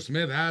 Rick Fisher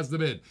Smith has the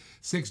bid.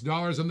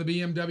 $6 on the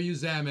BMW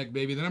Zamek,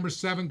 baby. The number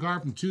 7 car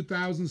from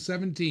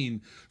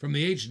 2017 from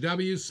the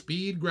HW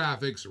Speed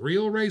Graphics.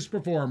 Real race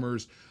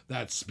performers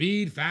that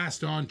speed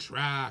fast on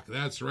track.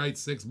 That's right,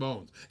 6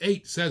 bones.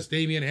 8, says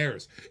Damian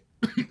Harris.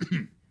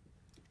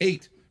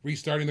 8,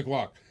 restarting the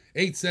clock.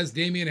 8 says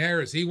Damian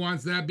Harris. He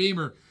wants that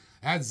Beamer.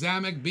 At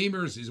Zamek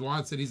Beamers, he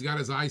wants it. He's got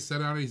his eyes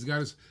set on it. He's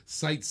got his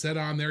sight set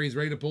on there. He's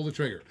ready to pull the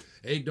trigger.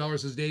 $8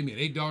 says Damian.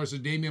 $8 says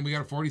Damian. We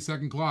got a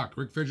 40-second clock.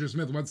 Rick Fisher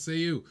Smith, what say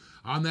you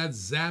on that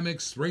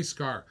Zamek race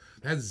car?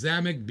 That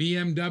Zamek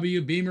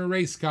BMW Beamer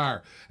race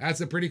car.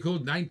 That's a pretty cool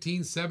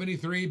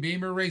 1973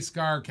 Beamer race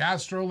car.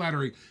 Castro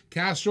lettering,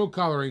 Castro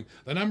coloring.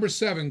 The number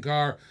 7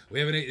 car. We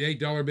have an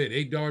 $8 bid.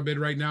 $8 bid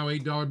right now.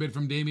 $8 bid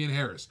from Damian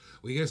Harris.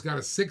 We just got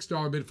a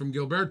 $6 bid from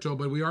Gilberto,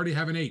 but we already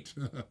have an 8.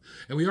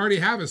 And we already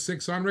have a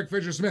 6 on Rick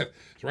Fisher Smith.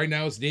 So right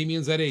now it's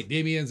Damian's at 8.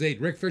 Damian's 8.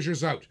 Rick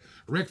Fisher's out.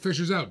 Rick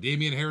Fisher's out.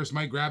 Damian Harris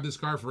might grab this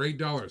car for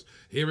 $8.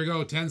 Here we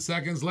go. 10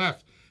 seconds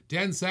left.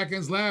 10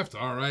 seconds left.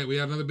 All right, we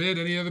have another bid.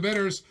 Any other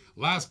bidders?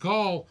 Last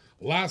call.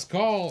 Last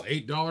call.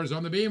 $8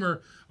 on the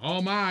Beamer. Oh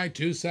my,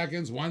 2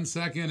 seconds, 1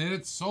 second, and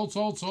it's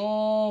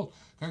sold.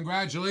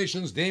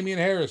 Congratulations, Damian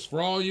Harris. For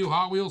all you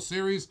Hot Wheels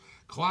Series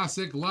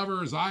classic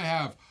lovers, I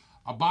have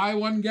a buy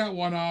one, get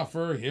one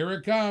offer. Here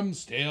it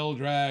comes, Tail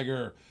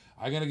Dragger.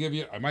 I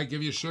might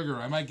give you sugar.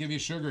 I might give you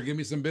sugar. Give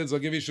me some bids. I'll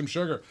give you some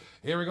sugar.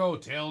 Here we go.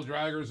 Tail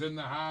draggers in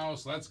the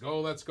house. Let's go.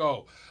 Let's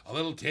go. A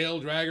little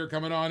tail dragger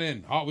coming on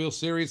in. Hot Wheels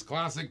Series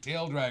Classic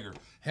tail dragger.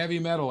 Heavy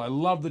metal. I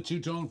love the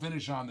two-tone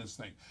finish on this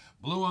thing.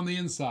 Blue on the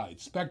inside.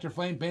 Spectre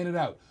flame painted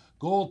out.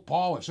 Gold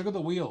polish. Look at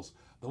the wheels.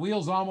 The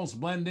wheels almost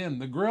blend in.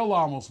 The grill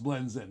almost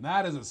blends in.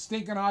 That is a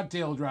stinking hot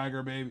tail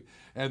dragger, baby.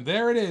 And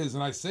there it is.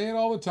 And I say it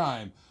all the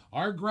time.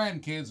 Our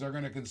grandkids are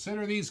going to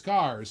consider these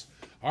cars.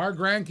 Our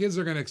grandkids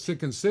are going to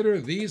consider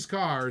these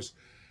cars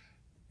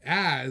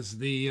as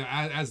the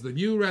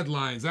new red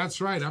lines.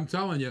 That's right. I'm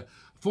telling you.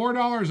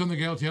 $4 on the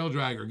Gale Tail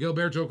Dragger.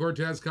 Gilberto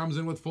Cortez comes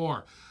in with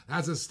 $4.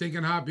 That's a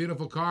stinking hot,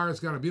 beautiful car. It's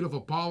got a beautiful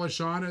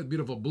polish on it,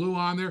 beautiful blue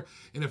on there.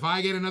 And if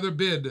I get another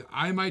bid,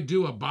 I might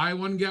do a buy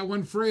one, get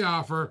one free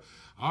offer.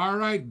 All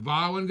right,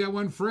 buy one, get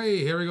one free.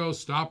 Here we go.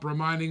 Stop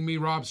reminding me,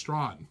 Rob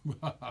Strawn.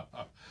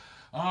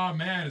 Oh,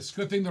 man, it's a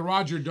good thing the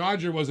Roger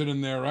Dodger wasn't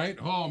in there, right?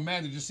 Oh,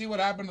 man, did you see what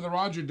happened to the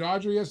Roger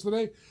Dodger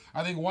yesterday?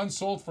 I think one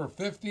sold for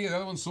 50, the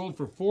other one sold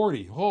for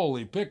 40.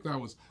 Holy pick, that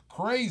was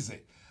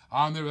crazy.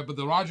 On there, but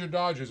the Roger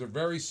Dodgers are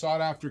very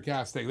sought-after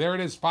casting. There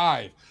it is,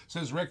 5.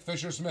 Says Rick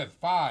Fisher-Smith,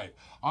 5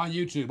 on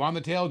YouTube. On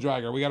the Tail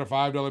Dragger, we got a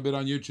 $5 bid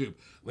on YouTube.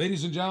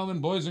 Ladies and gentlemen,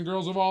 boys and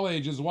girls of all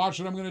ages, watch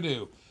what I'm going to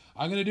do.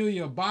 I'm going to do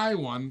you a buy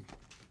one,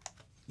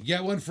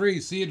 get one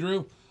free. See you,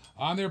 Drew?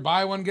 On there,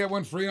 buy one, get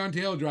one free on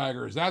Tail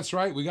Draggers. That's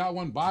right, we got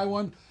one. Buy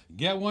one,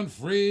 get one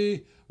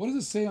free. What does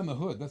it say on the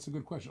hood? That's a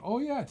good question. Oh,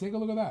 yeah, take a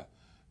look at that.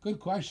 Good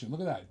question.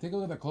 Look at that. Take a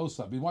look at that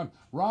close-up.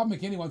 Rob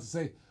McKinney wants to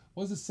say,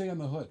 what does it say on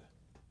the hood?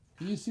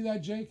 Can you see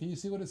that, Jay? Can you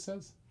see what it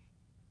says?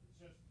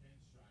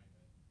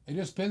 It's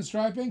just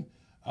pinstriping.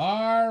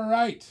 All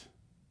right.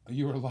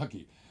 You were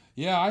lucky.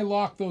 Yeah, I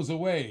locked those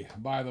away,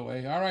 by the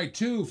way. All right,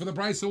 2 for the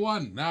price of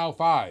 1. Now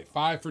 5.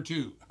 5 for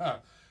 2.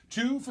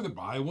 2 for the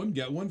buy one,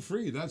 get one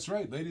free. That's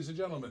right, ladies and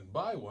gentlemen.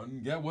 Buy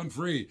one, get one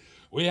free.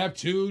 We have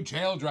 2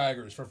 tail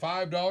draggers for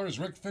 $5.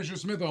 Rick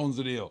Fisher-Smith owns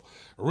the deal.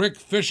 Rick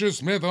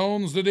Fisher-Smith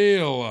owns the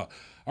deal.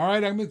 All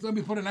right, let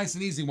me put a nice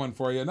and easy one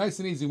for you.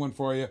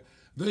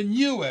 The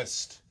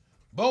newest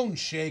Bone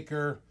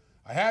Shaker.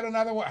 I had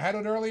another one. I had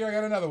it earlier. I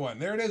got another one.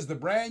 There it is, the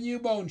brand new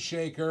Bone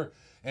Shaker.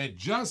 It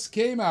just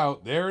came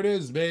out. There it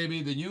is,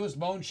 baby. The newest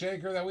Bone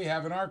Shaker that we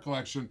have in our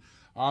collection.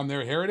 On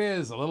there, here it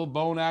is. A little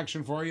bone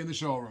action for you in the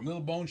showroom. Little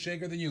Bone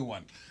Shaker, the new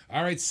one.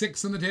 All right,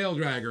 6 in the Tail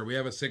Dragger. We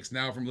have a 6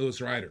 now from Lewis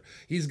Ryder.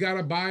 He's got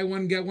a buy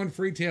one, get one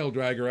free Tail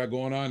Dragger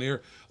going on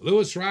here.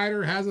 Lewis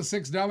Ryder has a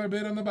 $6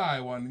 bid on the buy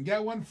one,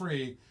 get one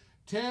free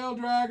Tail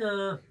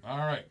Dragger. All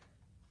right.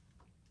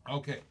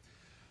 Okay.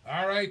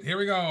 All right, here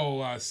we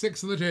go.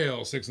 6 in the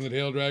tail. 6 in the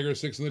Tail Dragger.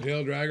 6 in the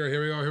Tail Dragger.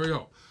 Here we go. Here we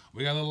go.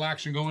 We got a little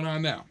action going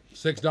on now.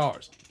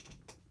 $6.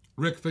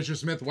 Rick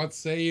Fisher-Smith, what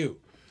say you?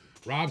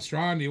 Rob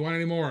Strawn, do you want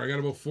any more? I got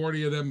about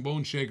 40 of them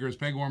Bone Shakers,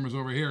 peg warmers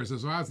over here. It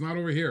says, well, it's not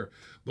over here.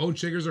 Bone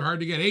Shakers are hard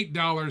to get.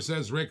 $8,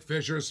 says Rick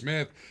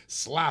Fisher-Smith.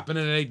 Slapping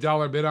an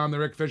 $8 bid on the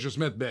Rick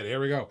Fisher-Smith bid. Here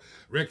we go.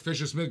 Rick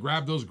Fisher-Smith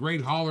grabbed those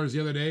great haulers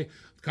the other day.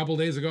 A couple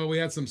days ago, we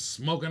had some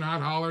smoking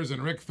hot haulers,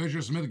 and Rick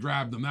Fisher-Smith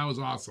grabbed them. That was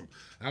awesome.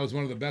 That was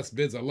one of the best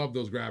bids. I love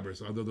those grabbers,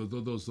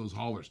 those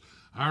haulers.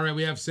 All right,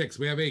 we have 6.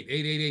 We have 8.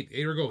 8.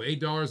 Here we go.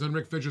 $8 on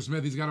Rick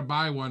Fisher-Smith. He's got to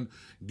buy one,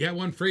 get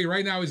one free.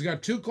 Right now, he's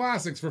got 2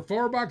 classics for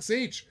 $4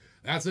 each.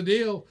 That's a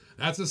deal.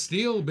 That's a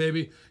steal,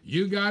 baby.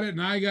 You got it,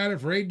 and I got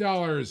it for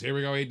 $8. Here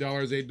we go, $8,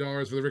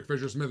 $8 for the Rick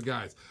Fisher-Smith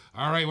guys.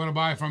 All right, want to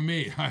buy from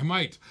me? I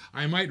might,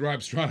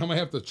 Rob Strawn. I might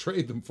have to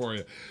trade them for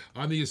you.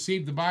 On the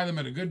seat to buy them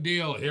at a good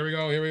deal. Here we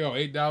go,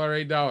 $8,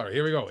 $8.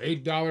 Here we go,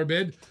 $8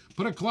 bid.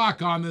 Put a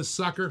clock on this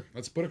sucker.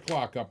 Let's put a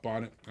clock up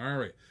on it. All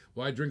right,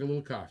 well, I drink a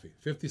little coffee.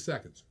 50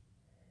 seconds.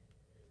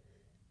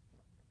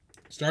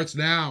 Starts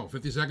now.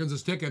 50 seconds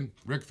is ticking.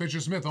 Rick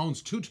Fisher-Smith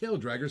owns 2 tail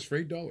draggers for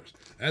 $8.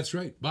 That's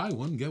right. Buy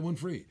one, get one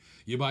free.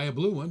 You buy a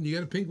blue one, you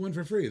get a pink one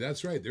for free.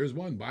 That's right. There's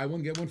one. Buy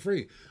one, get one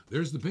free.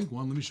 There's the pink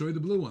one. Let me show you the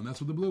blue one.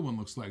 That's what the blue one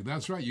looks like.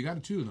 That's right. You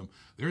got 2 of them.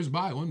 There's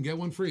buy one, get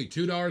one free.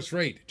 $2 for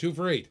 8. 2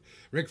 for 8.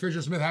 Rick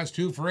Fisher-Smith has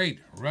 2 for 8.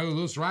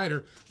 Lewis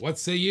Ryder, what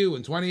say you?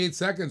 In 28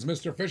 seconds,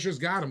 Mr. Fisher's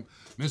got him.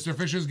 Mr.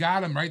 Fisher's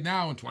got him right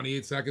now in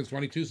 28 seconds,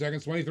 22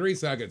 seconds, 23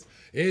 seconds.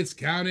 It's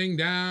counting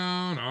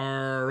down.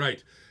 All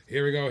right.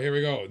 Here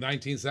we go.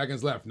 19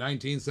 seconds left.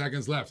 19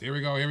 seconds left. Here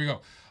we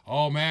go.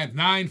 Oh, man.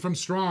 9 from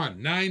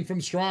Strawn. 9 from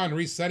Strawn.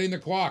 Resetting the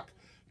clock.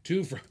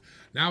 2 for...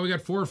 Now we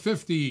got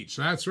 $4.50 each.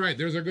 That's right.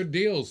 There's our good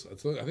deals. I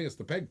think it's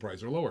the peg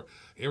price or lower.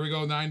 Here we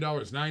go.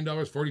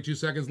 $9. 42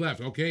 seconds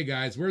left. Okay,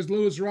 guys. Where's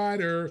Lewis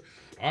Ryder?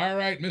 All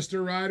right,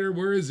 Mr. Ryder.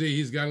 Where is he?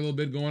 He's got a little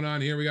bid going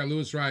on here. We got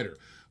Lewis Ryder.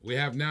 We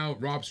have now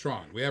Rob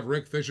Strawn. We have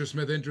Rick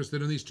Fisher-Smith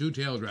interested in these 2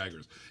 tail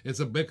draggers. It's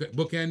a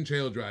bookend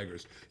tail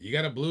draggers. You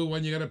got a blue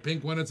one, you got a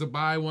pink one. It's a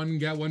buy one,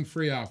 get one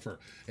free offer.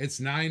 It's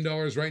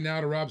 $9 right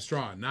now to Rob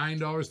Strawn.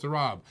 $9 to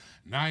Rob.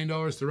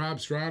 $9 to Rob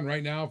Strawn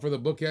right now for the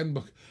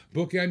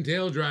bookend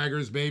tail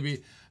draggers,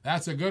 baby.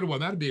 That's a good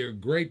one. That'd be a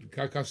great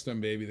custom,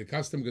 baby. The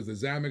custom, because the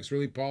Zamek's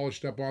really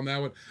polished up on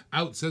that one.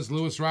 Out, says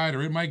Lewis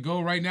Ryder. It might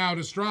go right now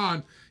to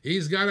Strawn.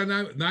 He's got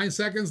 9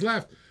 seconds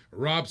left.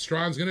 Rob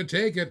Strawn's going to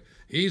take it.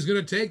 He's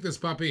going to take this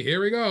puppy.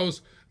 Here he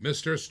goes.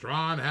 Mr.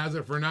 Strawn has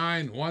it for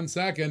 9. 1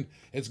 second.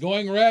 It's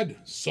going red.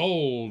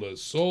 Sold.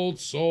 Sold.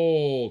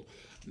 Sold.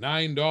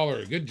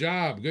 $9. Good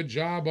job. Good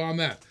job on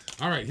that.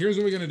 All right, here's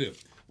what we're going to do.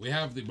 We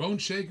have the bone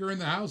shaker in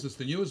the house. It's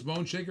the newest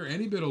bone shaker.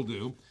 Any bit will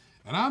do.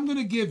 And I'm going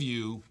to give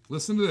you,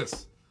 listen to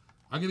this.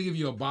 I'm going to give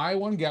you a buy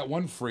one, get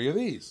one free of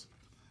these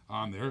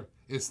on there.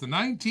 It's the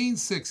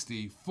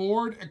 1960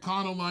 Ford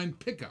Econoline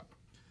pickup.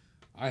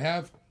 I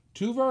have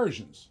 2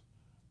 versions.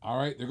 All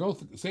right, there go.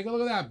 Take a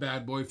look at that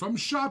bad boy from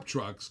Shop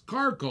Trucks,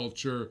 Car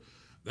Culture.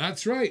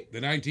 That's right, the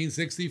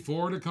 1960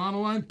 Ford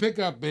Econoline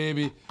pickup,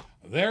 baby.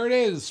 There it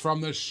is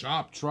from the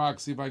Shop Truck.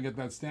 See if I can get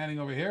that standing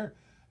over here.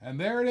 And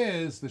there it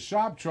is, the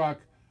Shop Truck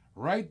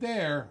right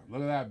there.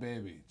 Look at that,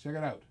 baby. Check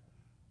it out.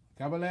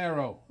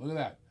 Caballero, look at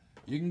that.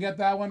 You can get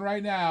that one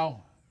right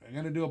now. I'm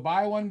going to do a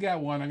buy one, get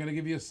one. I'll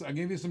give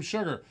you some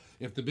sugar.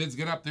 If the bids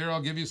get up there,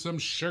 I'll give you some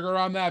sugar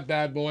on that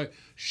bad boy.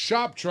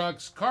 Shop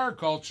Trucks, Car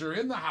Culture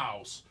in the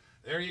house.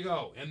 There you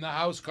go. In the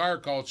house, Car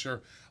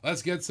Culture.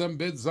 Let's get some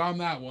bids on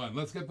that one.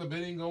 Let's get the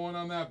bidding going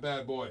on that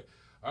bad boy.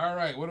 All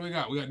right, what do we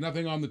got? We got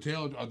nothing on the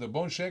tail of the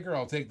bone shaker.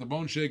 I'll take the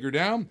bone shaker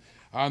down.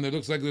 It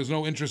looks like there's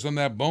no interest on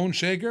that bone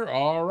shaker.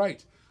 All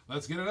right,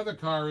 let's get another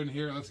car in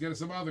here. Let's get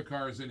some other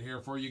cars in here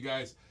for you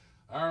guys.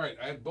 All right,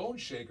 I had bone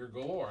shaker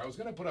galore. I was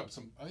gonna put up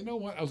some. You know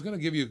what? I was gonna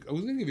give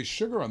you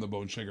sugar on the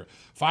bone shaker.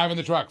 5 in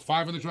the truck.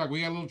 5 in the truck.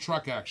 We got a little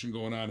truck action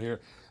going on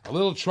here. A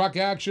little truck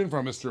action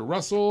from Mr.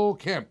 Russell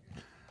Kemp.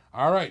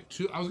 All right,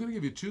 I was gonna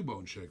give you 2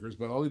 bone shakers,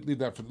 but I'll leave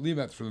that for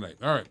the night.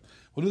 All right,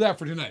 we'll do that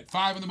for tonight.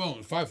 5 in the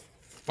bone.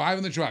 5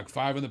 in the truck.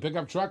 5 in the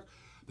pickup truck.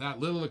 That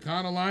little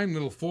Econoline,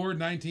 little Ford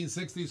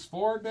 1960s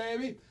Ford,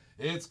 baby.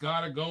 It's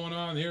got it going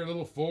on here.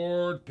 Little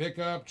Ford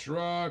pickup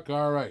truck.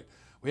 All right.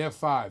 We have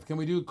 5. Can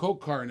we do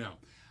Coke car now?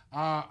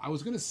 I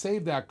was going to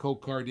save that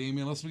Coke car,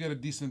 Damien, unless we got a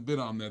decent bid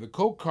on there. The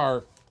Coke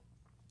car,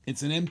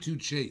 it's an M2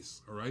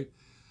 Chase, all right?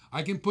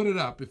 I can put it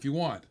up if you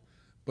want,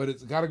 but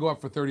it's got to go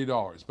up for $30.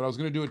 But I was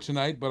going to do it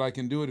tonight, but I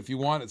can do it if you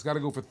want. It's got to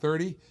go for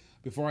 $30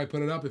 before I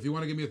put it up. If you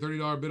want to give me a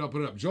 $30 bid, I'll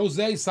put it up.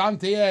 Jose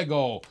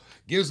Santiago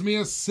gives me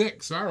a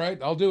 6. All right,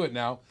 I'll do it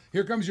now.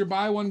 Here comes your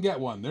buy one,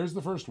 get one. There's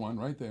the first one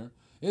right there.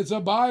 It's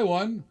a buy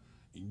one.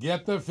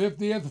 Get the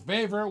 50th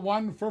favorite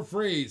one for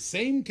free.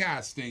 Same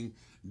casting,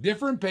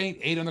 different paint.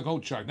 8 on the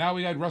coat truck. Now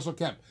we got Russell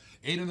Kemp.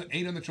 8 in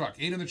the truck.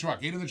 8 in the truck.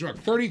 8 in the truck.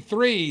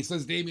 33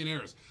 says Damian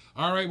Harris.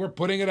 All right, we're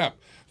putting it up.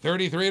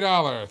 $33.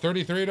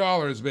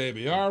 $33,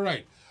 baby. All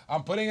right,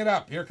 I'm putting it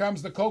up. Here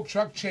comes the Coke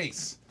truck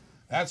Chase.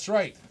 That's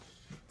right.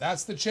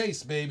 That's the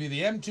Chase, baby.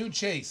 The M2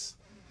 Chase.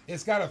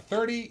 It's got a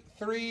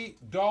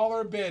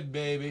 $33 bid,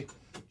 baby.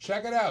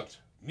 Check it out.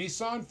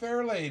 Nissan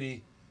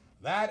Fairlady.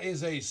 That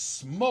is a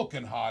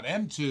smoking hot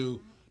M2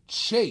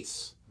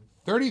 Chase.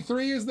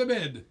 33 is the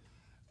bid.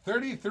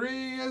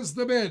 33 is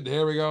the bid.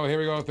 Here we go. Here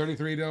we go.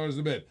 $33 is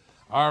the bid.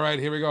 All right,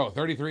 here we go.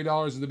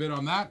 $33 is the bid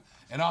on that.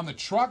 And on the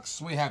trucks,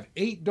 we have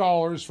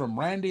 $8 from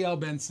Randy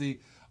Albensi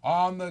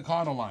on the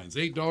Econolines.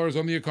 $8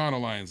 on the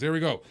Econolines. There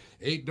we go.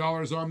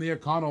 $8 on the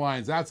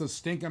Econolines. That's a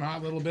stinking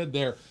hot little bid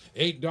there.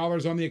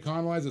 $8 on the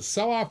Econolines. Let's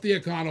sell off the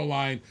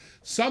Econoline.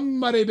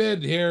 Somebody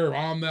bid here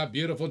on that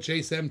beautiful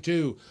Chase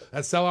M2.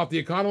 Let's sell off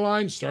the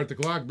Econoline. Start the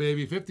clock,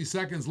 baby. 50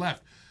 seconds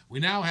left.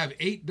 We now have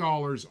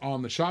 $8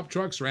 on the Shop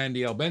Trucks.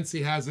 Randy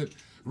Albensi has it.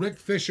 Rick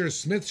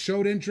Fisher-Smith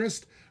showed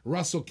interest.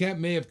 Russell Kemp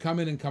may have come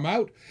in and come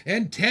out.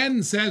 And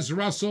 10 says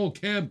Russell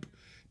Kemp.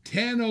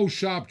 10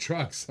 Shop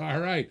Trucks. All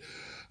right.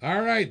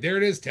 All right, there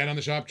it is. 10 on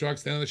the Shop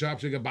Trucks, 10 on the Shop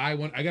Trucks. Buy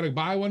one. I got to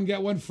buy one,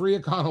 get one free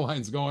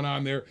Econolines going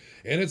on there.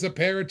 And it's a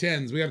pair of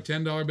 10s. We have a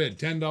 $10 bid.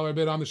 $10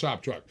 bid on the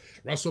Shop Truck.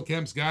 Russell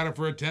Kemp's got it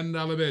for a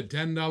 $10 bid.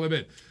 $10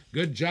 bid.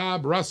 Good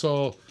job,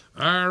 Russell.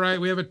 All right,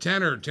 we have a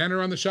tenner.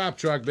 Tenner on the Shop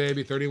Truck,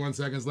 baby. 31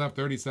 seconds left,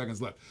 30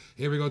 seconds left.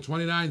 Here we go,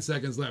 29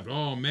 seconds left.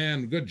 Oh,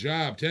 man, good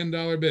job.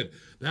 $10 bid.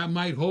 That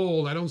might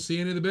hold. I don't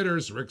see any of the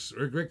bidders.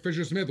 Rick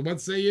Fisher-Smith,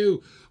 what say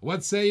you?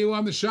 What say you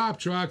on the Shop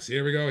Trucks?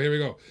 Here we go, here we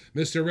go.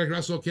 Mr. Rick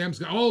Russell Kemp's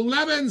got,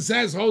 11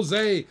 says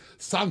Jose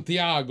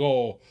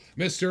Santiago.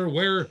 Mr.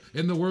 Where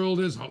in the world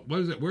is, what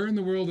is it? Where in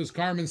the world is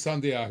Carmen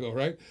Santiago,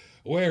 right?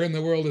 Where in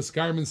the world is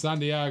Carmen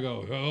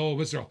Santiago? Oh,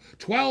 Mr.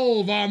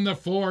 12 on the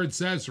Ford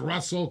says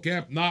Russell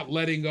Kemp not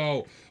letting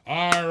go.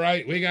 All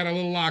right, we got a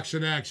little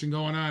auction action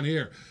going on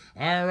here.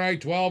 All right,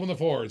 12 on the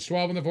Fords.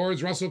 12 on the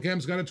Fords. Russell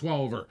Kemp's got a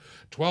 12er.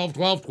 12,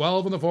 12,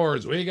 12 on the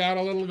Fords. We got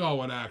a little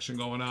going action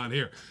going on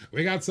here.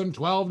 We got some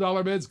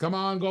 $12 bids. Come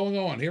on,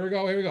 going. Here we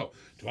go, here we go.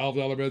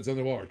 $12 bids on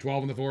the Ford.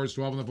 12 on the Fords,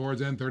 12 on the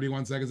Fords, and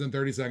 31 seconds and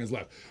 30 seconds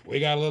left.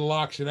 We got a little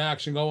auction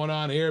action going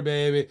on here,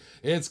 baby.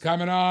 It's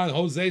coming on.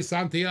 Jose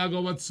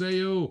Santiago, what say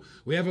you?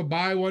 We have a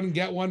buy one,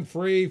 get one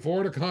free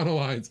Ford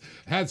Econolines.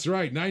 That's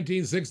right,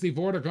 1960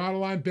 Ford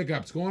Econoline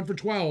pickups going for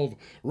 12.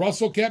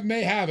 Russell Kemp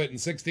may have it in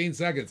 16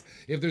 seconds.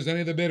 If there's any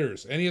of the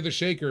bidders, any of the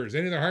shakers,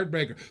 any of the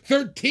heartbreakers.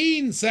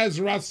 13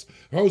 says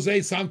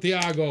Jose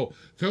Santiago.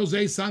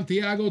 Jose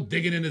Santiago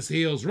digging in his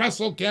heels.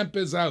 Russell Kemp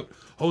is out.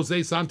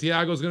 Jose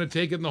Santiago is going to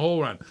take it in the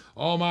whole run.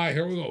 Oh my,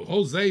 here we go.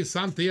 Jose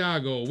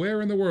Santiago.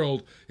 Where in the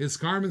world is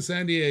Carmen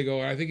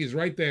Sandiego? I think he's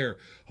right there.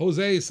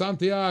 Jose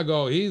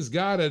Santiago. He's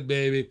got it,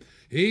 baby.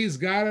 He's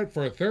got it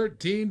for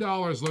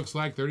 $13, looks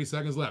like. 30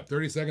 seconds left.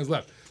 30 seconds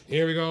left.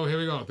 Here we go. Here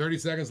we go. 30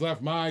 seconds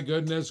left. My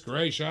goodness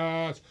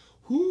gracious.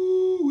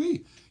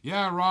 Whoo-wee.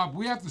 Yeah, Rob,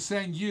 we have to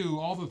send you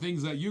all the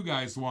things that you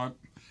guys want.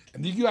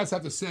 And you guys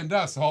have to send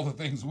us all the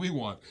things we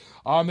want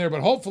on there.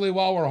 But hopefully,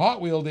 while we're Hot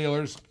Wheel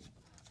dealers,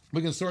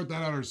 we can sort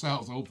that out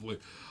ourselves, hopefully.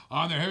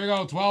 On there. Here we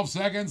go. 12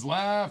 seconds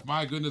left.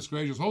 My goodness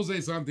gracious.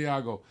 Jose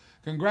Santiago.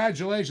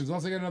 Congratulations.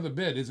 Once I get another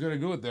bid, he's going to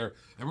do it there.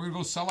 And we're going to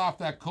go sell off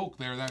that Coke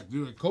there, that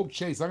Coke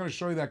Chase. I'm going to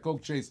show you that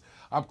Coke Chase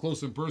up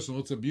close and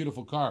personal. It's a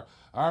beautiful car.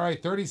 All right,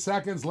 30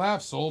 seconds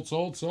left. Sold,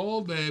 sold,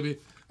 sold, baby.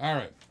 All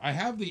right. I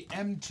have the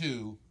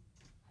M2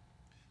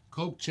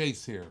 Coke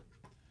Chase here.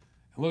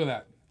 And look at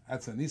that.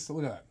 That's a nice,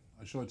 look at that.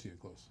 I'll show it to you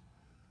close.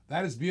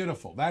 That is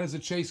beautiful. That is a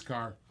chase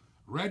car.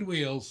 Red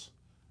wheels.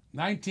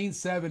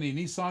 1970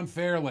 Nissan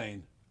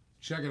Fairlane.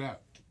 Check it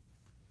out.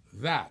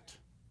 That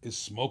is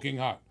smoking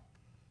hot.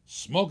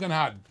 Smoking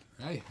hot.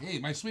 Hey,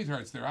 my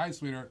sweetheart's there. Hi,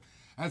 sweetheart.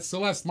 That's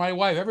Celeste, my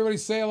wife. Everybody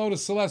say hello to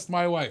Celeste,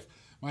 my wife.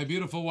 My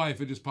beautiful wife.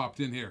 It just popped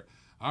in here.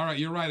 All right,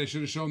 you're right. I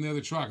should have shown the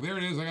other truck. There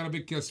it is. I got a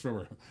big kiss from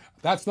her.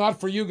 That's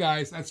not for you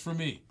guys. That's for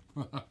me.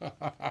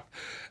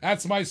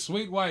 That's my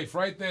sweet wife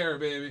right there,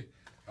 baby.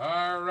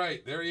 All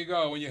right, there you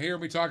go. When you hear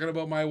me talking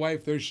about my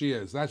wife, there she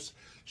is.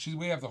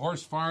 We have the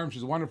horse farm.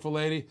 She's a wonderful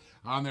lady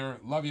on there.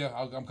 Love you.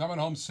 I'm coming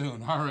home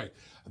soon. All right,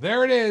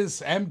 there it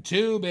is.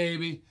 M2,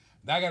 baby.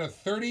 I got a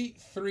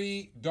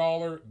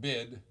 $33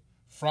 bid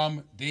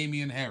from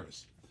Damian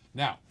Harris.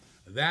 Now,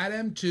 that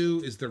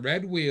M2 is the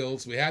red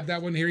wheels. We had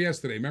that one here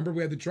yesterday. Remember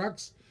we had the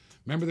trucks?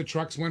 Remember the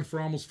trucks went for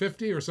almost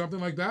 50 or something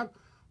like that?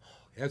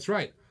 That's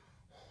right.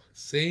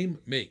 Same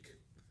make.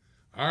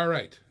 All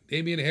right.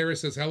 Damian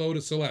Harris says hello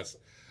to Celeste.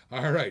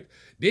 All right.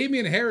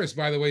 Damian Harris,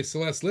 by the way,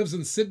 Celeste, lives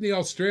in Sydney,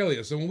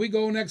 Australia. So when we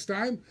go next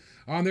time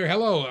on there,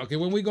 hello. Okay,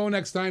 when we go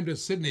next time to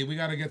Sydney, we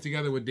got to get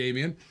together with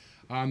Damian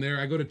on there.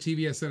 I go to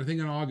TVS, I think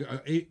in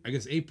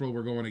August, April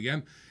we're going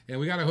again.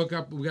 And we got to hook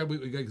up, we got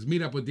to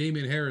meet up with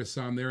Damian Harris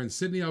on there in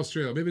Sydney,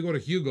 Australia. Maybe go to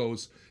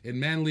Hugo's in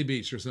Manly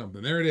Beach or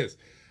something. There it is.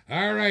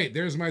 All right,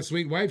 there's my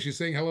sweet wife. She's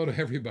saying hello to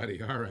everybody.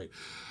 All right.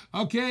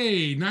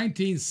 Okay,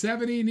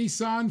 1970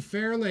 Nissan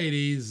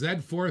Fairlady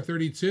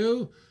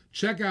Z432.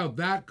 Check out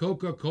that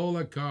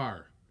Coca-Cola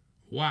car.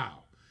 Wow.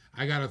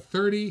 I got a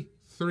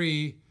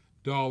 $33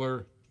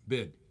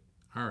 bid.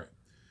 All right.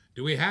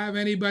 Do we have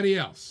anybody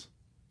else?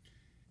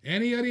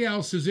 Anybody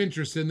else who's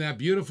interested in that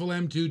beautiful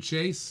M2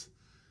 Chase?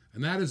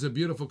 And that is a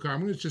beautiful car.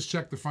 I'm going to just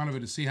check the front of it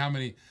to see how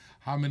many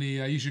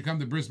you should come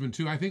to Brisbane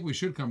too. I think we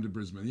should come to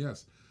Brisbane,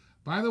 yes.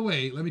 By the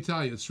way, let me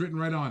tell you, it's written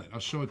right on it. I'll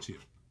show it to you.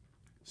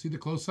 See the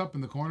close-up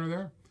in the corner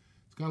there?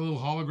 It's got a little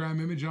hologram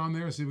image on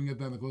there. See if we can get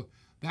that in the close.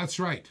 That's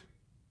right.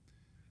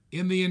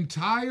 In the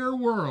entire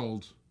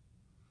world,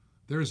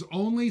 there's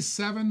only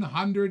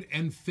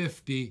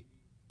 750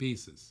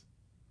 pieces.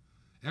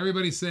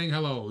 Everybody's saying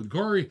hello.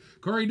 Corey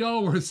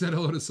Dolworth said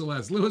hello to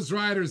Celeste. Lewis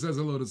Ryder says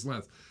hello to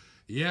Celeste.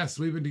 Yes,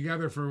 we've been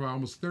together for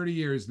almost 30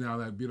 years now,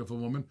 that beautiful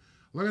woman.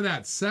 Look at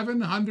that,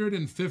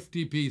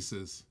 750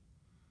 pieces.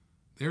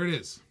 There it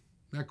is.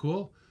 Isn't that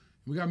cool?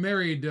 We got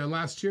married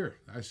last year.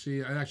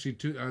 Actually,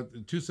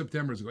 two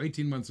Septembers ago,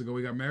 18 months ago,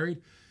 we got married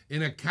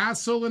in a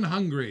castle in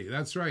Hungary.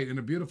 That's right, in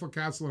a beautiful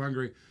castle in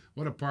Hungary.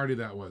 What a party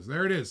that was.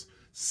 There it is.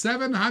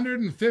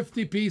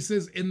 750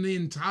 pieces in the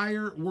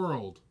entire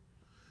world.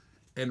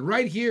 And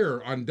right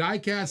here on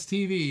Diecast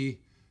TV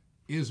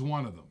is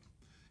one of them.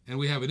 And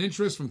we have an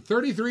interest from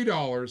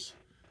 $33.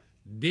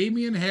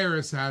 Damian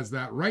Harris has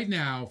that right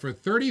now for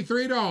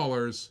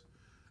 $33.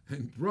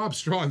 And Rob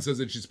Strawn says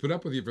that she's put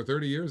up with you for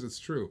 30 years. It's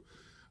true.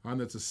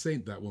 That's a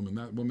saint, that woman.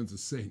 That woman's a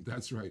saint.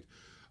 That's right.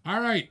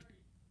 All right.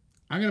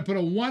 I'm going to put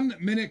a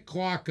 1-minute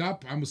clock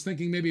up. I was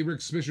thinking maybe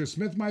Rick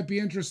Fisher-Smith might be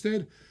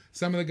interested.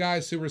 Some of the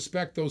guys who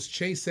respect those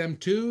Chase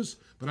M2s.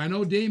 But I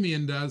know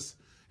Damian does.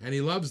 And he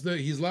loves the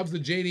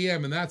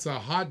JDM. And that's a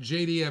hot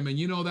JDM. And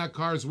you know that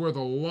car's worth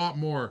a lot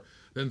more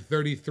than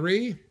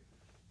 33.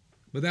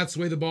 But that's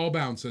the way the ball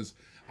bounces.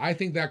 I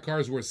think that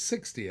car's worth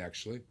 60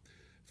 actually.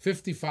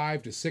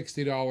 $55 to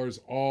 $60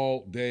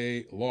 all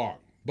day long.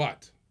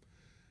 But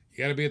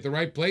you got to be at the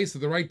right place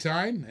at the right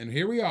time. And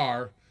here we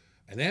are.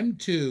 An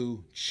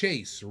M2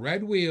 Chase,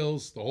 red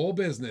wheels, the whole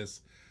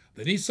business.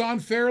 The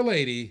Nissan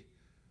Fairlady,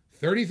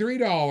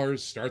 $33.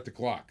 Start the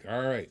clock.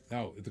 All right.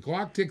 Now, if the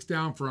clock ticks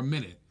down for a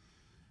minute,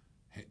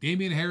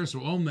 Damian Harris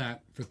will own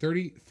that for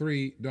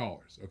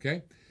 $33.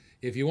 Okay?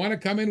 If you want to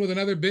come in with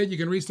another bid, you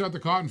can restart the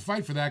clock and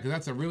fight for that because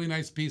that's a really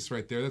nice piece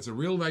right there. That's a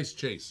real nice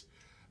chase.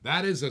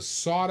 That is a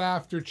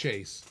sought-after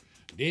chase.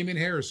 Damian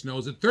Harris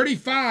knows it.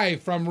 $35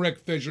 from Rick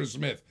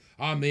Fisher-Smith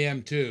on the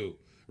M2.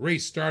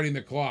 Restarting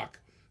the clock.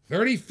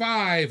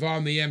 $35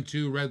 on the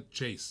M2 red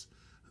Chase.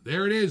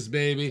 There it is,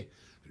 baby.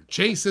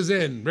 Chase is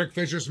in. Rick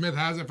Fisher-Smith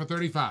has it for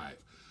 $35.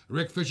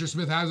 Rick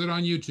Fisher-Smith has it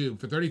on YouTube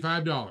for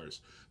 $35.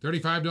 $35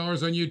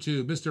 on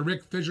YouTube. Mr.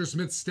 Rick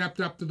Fisher-Smith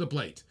stepped up to the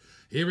plate.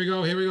 Here we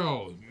go, here we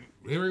go.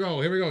 Here we go,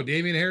 here we go.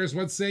 Damian Harris,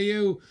 what say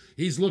you?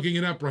 He's looking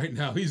it up right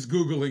now. He's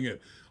Googling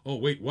it. Oh,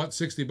 wait, what?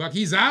 $60?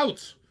 He's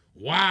out.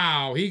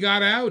 Wow, he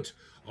got out.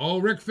 Oh,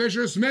 Rick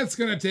Fisher Smith's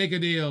going to take a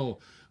deal.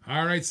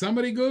 All right,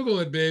 somebody Google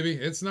it, baby.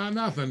 It's not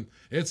nothing.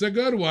 It's a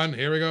good one.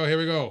 Here we go. Here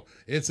we go.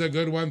 It's a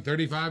good one.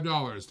 $35.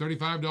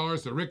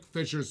 $35 to Rick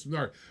Fisher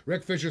Smith.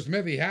 Rick Fisher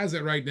Smith. He has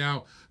it right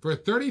now for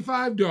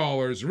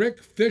 $35.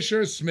 Rick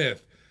Fisher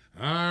Smith.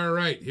 All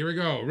right, here we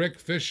go. Rick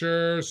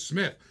Fisher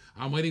Smith.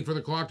 I'm waiting for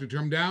the clock to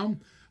come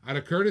down. Out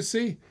of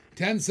courtesy,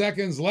 10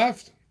 seconds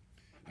left.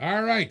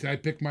 All right, I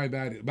pick my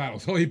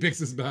battles. Oh, he picks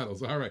his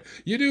battles. All right.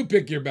 You do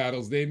pick your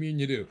battles, Damien.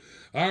 You do.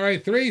 All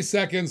right, 3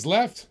 seconds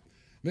left.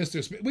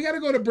 Mr. Smith. We got to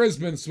go to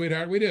Brisbane,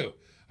 sweetheart. We do.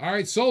 All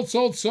right, sold,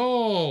 sold,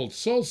 sold.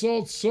 Sold,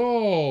 sold,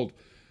 sold.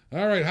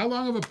 All right, how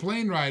long of a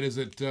plane ride is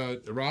it,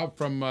 Rob,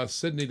 from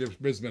Sydney to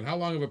Brisbane? How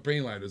long of a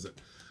plane ride is it?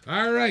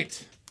 All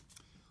right.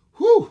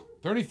 Whew,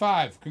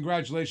 35.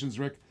 Congratulations,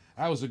 Rick.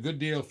 That was a good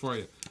deal for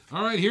you.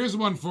 All right, here's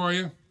one for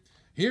you.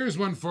 Here's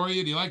one for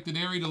you. Do you like the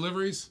dairy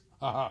deliveries?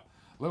 Haha.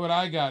 Look what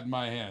I got in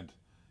my hand.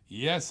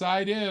 Yes,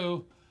 I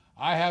do.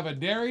 I have a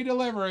dairy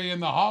delivery in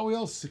the Hot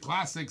Wheels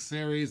Classic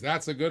Series.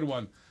 That's a good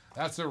one.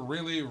 That's a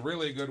really,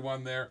 really good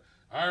one there.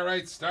 All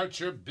right, start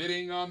your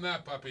bidding on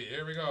that puppy.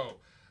 Here we go.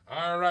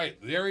 All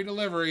right, dairy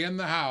delivery in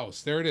the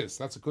house. There it is.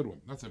 That's a good one.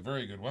 That's a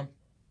very good one.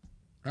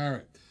 All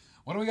right,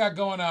 what do we got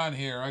going on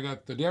here? I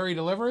got the dairy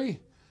delivery.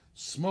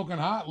 Smoking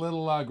hot.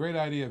 Little great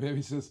idea,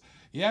 baby says.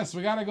 Yes,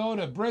 we got to go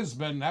to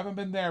Brisbane. Haven't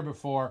been there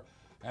before.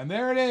 And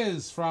there it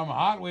is from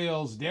Hot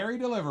Wheels Dairy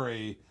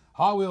Delivery.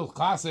 Hot Wheels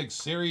Classic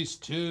Series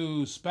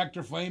 2.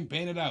 Spectre Flame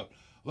painted out.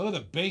 Look at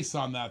the base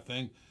on that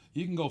thing.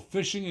 You can go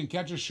fishing and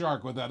catch a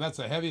shark with that. That's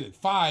a heavy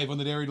 5 on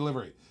the dairy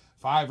delivery.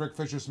 5, Rick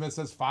Fisher Smith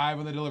says 5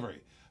 on the delivery.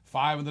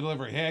 5 on the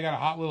delivery. Hey, I got a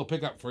hot little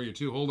pickup for you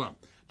too. Hold on.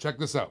 Check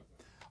this out.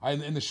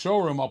 In the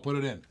showroom, I'll put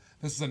it in.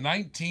 This is a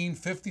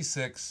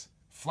 1956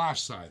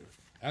 Flash Cider.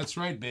 That's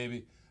right,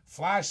 baby.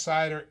 Flash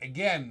Cider,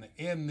 again,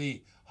 in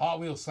the Hot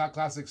Wheels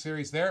Classic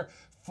Series there.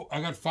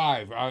 I got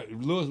 5.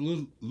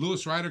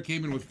 Lewis Rider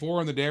came in with 4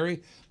 on the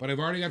dairy, but I've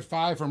already got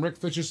 5 from Rick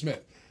Fisher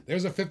Smith.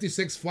 There's a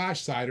 56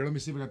 Flash Cider. Let me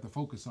see if I got the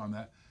focus on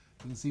that.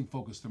 Doesn't seem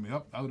focused to me.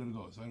 Oh, out it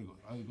goes. Out it goes.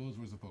 Out it goes.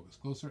 Where's the focus?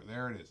 Closer.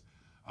 There it is.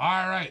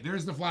 All right.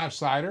 There's the Flash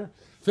Cider.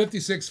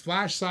 56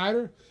 Flash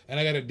Cider. And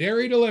I got a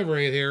dairy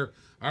delivery here.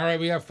 All right.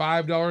 We have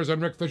 $5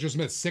 on Rick Fisher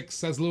Smith. 6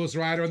 says Lewis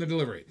Rider on the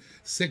delivery.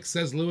 6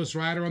 says Lewis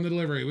Rider on the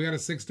delivery. We got a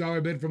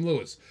 $6 bid from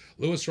Lewis.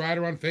 Lewis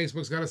Rider on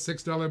Facebook's got a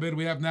 $6 bid.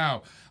 We have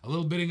now a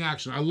little bidding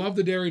action. I love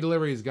the dairy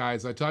deliveries,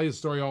 guys. I tell you the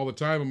story all the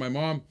time of my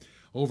mom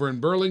over in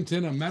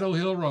Burlington on Meadow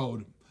Hill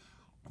Road.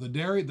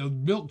 The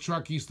milk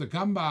truck used to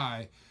come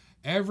by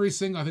every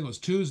single, I think it was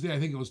Tuesday,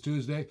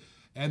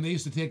 and they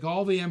used to take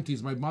all the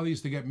empties. My mother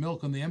used to get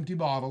milk in the empty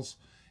bottles,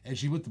 and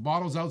she put the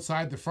bottles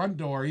outside the front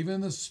door, even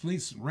in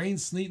the rain,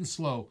 sleet, and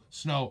snow,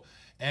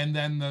 and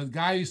then the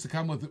guy used to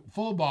come with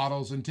full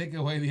bottles and take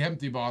away the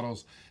empty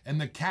bottles,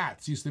 and the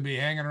cats used to be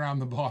hanging around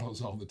the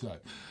bottles all the time.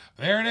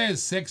 There it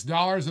is,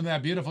 $6 in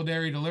that beautiful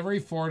dairy delivery,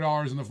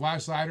 $4 in the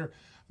Flash Cider.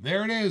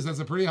 There it is, that's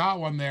a pretty hot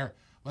one there.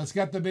 Let's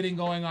get the bidding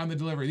going on the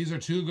delivery. These are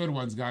 2 good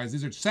ones, guys.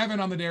 These are 7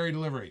 on the dairy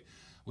delivery.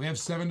 We have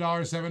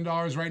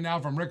 $7 right now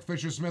from Rick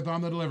Fisher Smith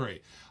on the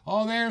delivery.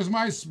 Oh, there's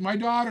my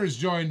daughter's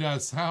joined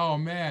us. Oh,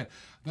 man.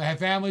 The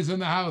family's in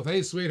the house.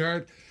 Hey,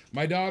 sweetheart.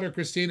 My daughter,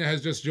 Christina,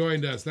 has just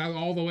joined us. That's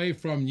all the way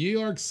from New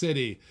York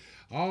City.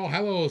 Oh,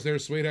 hello there,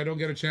 sweet. I don't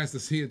get a chance to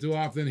see it too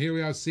often. Here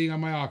we are seeing on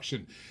my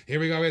auction. Here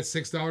we go. It's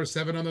 $6,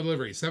 7 on the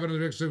delivery. 7 on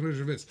the Rick Fisher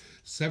Smith.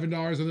 $7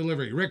 on the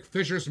delivery. Rick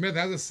Fisher Smith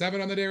has a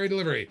 7 on the dairy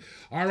delivery.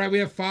 All right, we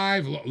have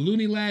 5.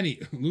 Looney Lanny.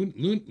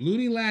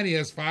 Looney Lanny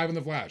has 5 on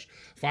the Flash.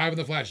 5 on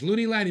the Flash.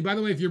 Looney Lanny. By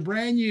the way, if you're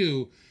brand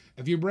new,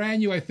 I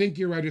think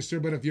you're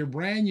registered. But if you're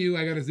brand new,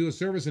 I got to do a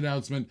service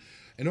announcement.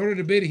 In order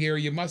to bid here,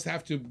 you must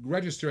have to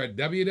register at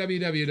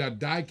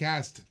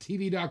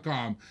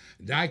www.DiecastTV.com.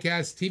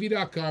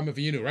 DiecastTV.com if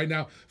you're new. Right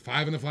now,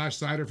 5 on the Flash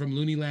Cider from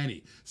Looney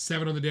Lanny.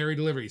 7 on the dairy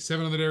delivery.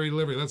 7 on the dairy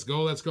delivery. Let's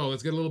go, let's go.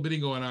 Let's get a little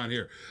bidding going on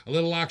here. A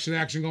little auction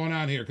action going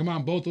on here. Come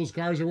on, both those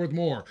cars are worth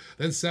more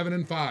than 7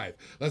 and 5.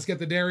 Let's get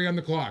the dairy on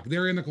the clock.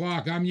 Dairy on the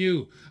clock. I'm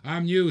you.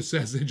 I'm you,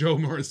 says Joe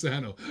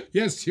Morisano.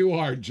 Yes, you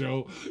are,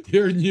 Joe.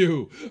 You're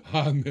new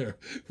on there.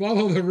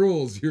 Follow the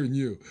rules. You're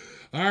new.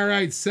 All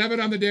right, 7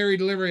 on the dairy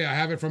delivery. I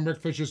have it from Rick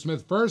Fisher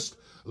Smith first.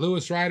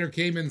 Lewis Rider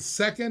came in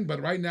second, but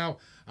right now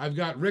I've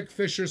got Rick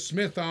Fisher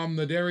Smith on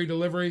the dairy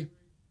delivery.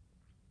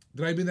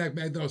 Did I do that?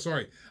 No,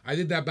 sorry. I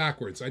did that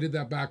backwards. I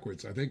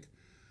think.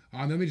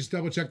 Let me just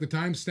double check the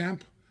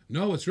timestamp.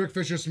 No, it's Rick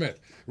Fisher Smith.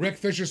 Rick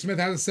Fisher Smith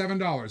has a $7.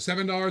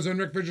 $7 on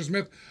Rick Fisher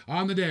Smith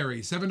on the dairy.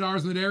 $7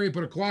 on the dairy.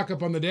 Put a clock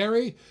up on the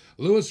dairy.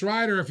 Lewis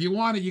Rider, if you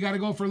want it, you got to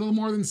go for a little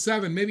more than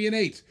 7, maybe an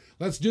 8.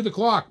 Let's do the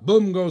clock.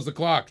 Boom goes the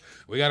clock.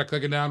 We got to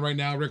click it down right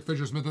now. Rick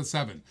Fisher Smith at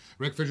 7.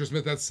 Rick Fisher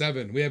Smith at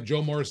 7. We have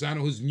Joe Morisano,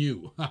 who's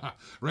new.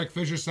 Rick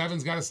Fisher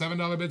 7's got a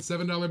 $7 bid.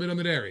 $7 bid on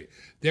the dairy.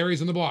 Dairy's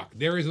in the block.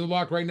 Dairy's in the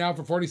block right now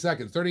for 40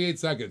 seconds. 38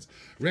 seconds.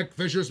 Rick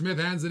Fisher Smith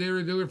hands the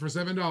dairy dealer for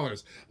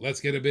 $7. Let's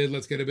get a bid.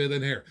 Let's get a bid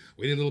in here.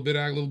 We need a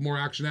little more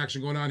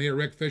action going on here.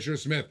 Rick Fisher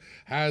Smith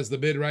has the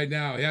bid right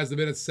now. He has the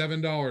bid at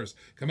 $7.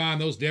 Come on,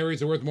 those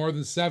dairies are worth more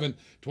than 7.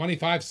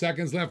 25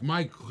 seconds left.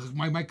 My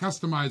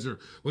customizer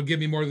would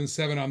give me more than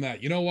 7 on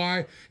that. You know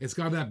why? It's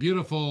got that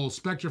beautiful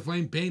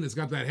Spectraflame paint. It's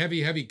got that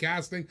heavy, heavy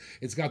casting.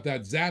 It's got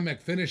that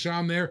Zamek finish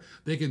on there.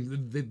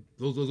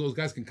 Those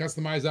guys can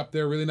customize up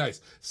there really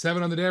nice.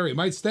 7 on the dairy.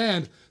 Might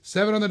stand.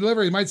 7 on the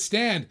delivery. Might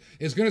stand.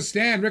 It's going to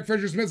stand. Rick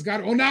Fisher-Smith's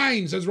got it. Oh,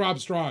 9, says Rob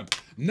Strawn.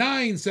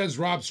 9, says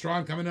Rob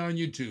Strawn, coming on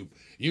YouTube.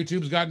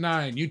 YouTube's got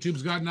 9.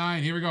 YouTube's got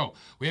 9. Here we go.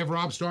 We have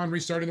Rob Strawn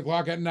restarting the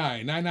clock at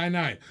 9.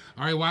 999.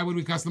 All right, why would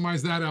we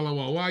customize that,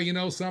 LOL? Well, you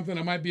know something?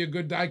 It might be a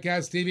good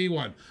Diecast TV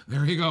one.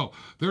 There you go.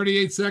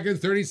 38 seconds,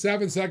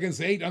 37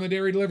 seconds, 8 on the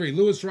dairy delivery.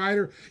 Lewis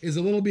Ryder is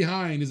a little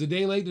behind. Is a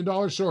day late and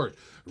 $1 short.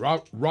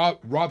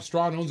 Rob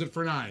Strawn owns it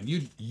for 9.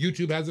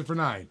 YouTube has it for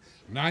 9.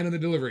 9 on the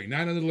delivery.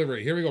 9 on the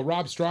delivery. Here we go.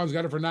 Rob Strawn's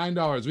got it for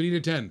 $9. We need a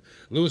 10.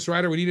 Lewis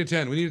Ryder, we need a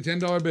 10. We need a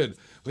 $10 bid.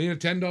 We need a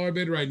 $10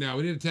 bid right now.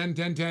 We need a 10,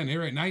 10, 10.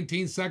 Here, right,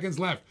 19 seconds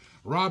left.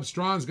 Rob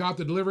Strawn's got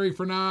the delivery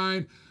for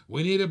 9.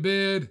 We need a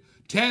bid.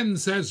 10,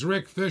 says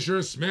Rick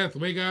Fisher-Smith.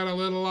 We got a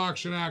little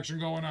auction action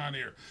going on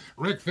here.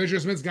 Rick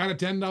Fisher-Smith's got a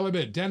 $10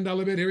 bid.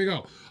 $10 bid. Here we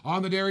go.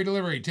 On the dairy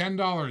delivery,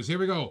 $10. Here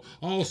we go.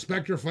 All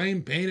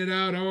Spectraflame painted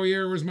out. Oh,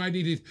 yeah, where's my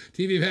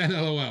TV van?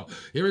 LOL.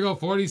 Here we go.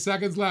 40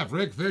 seconds left.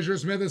 Rick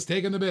Fisher-Smith has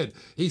taken the bid.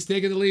 He's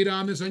taking the lead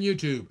on this on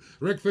YouTube.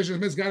 Rick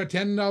Fisher-Smith's got a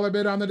 $10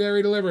 bid on the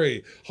dairy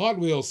delivery. Hot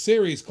Wheels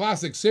Series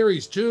Classic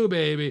Series 2,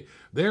 baby.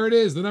 There it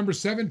is, the number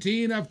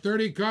 17 of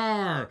 30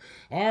 car.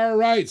 All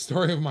right,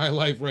 story of my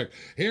life, Rick.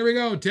 Here we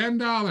go,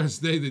 $10.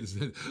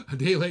 A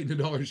day late and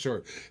 $1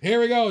 short. Here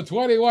we go,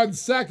 21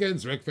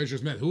 seconds. Rick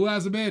Fisher-Smith, who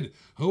has a bid?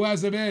 Who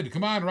has a bid?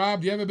 Come on,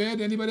 Rob, do you have a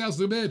bid? Anybody else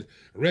who bid?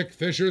 Rick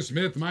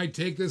Fisher-Smith might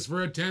take this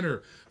for a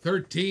tenner.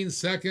 13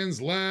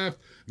 seconds left.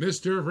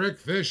 Mr. Rick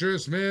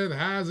Fisher-Smith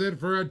has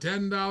it for a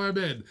 $10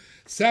 bid.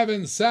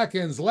 7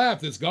 seconds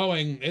left. It's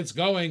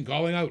going,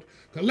 calling out.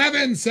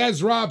 11,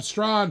 says Rob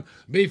Strawn,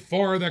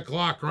 before the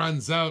clock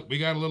runs out. We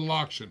got a little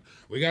auction.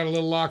 We got a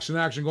little auction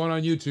action going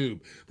on YouTube.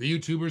 The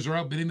YouTubers are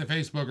outbidding the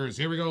Facebookers.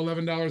 Here we go,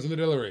 $11 in the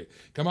delivery.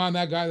 Come on,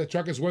 that guy, the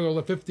truck is wiggled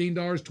at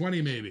 $15,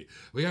 20 maybe.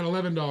 We got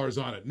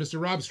 $11 on it.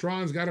 Mr. Rob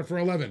Strawn's got it for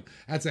 11.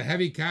 That's a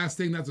heavy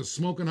casting. That's a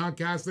smoking hot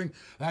casting.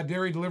 That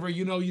dairy delivery,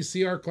 you know, you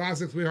see our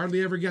classics, we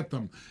hardly ever get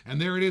them.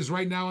 And there it is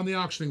right now on the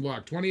auctioning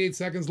block. 28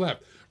 seconds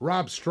left.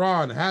 Rob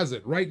Strawn has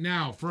it right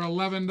now for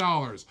 $11.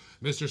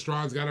 Mr.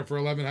 Strawn's got it for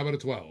 11. How about a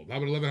 12? How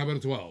about 11? How about a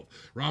 12?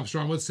 Rob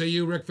Strawn, what say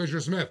you, Rick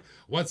Fisher-Smith?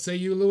 What say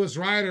you, Lewis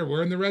Ryder?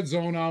 We're in the red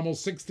zone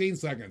almost. 16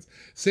 seconds.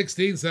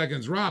 16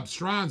 seconds. Rob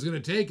Strawn's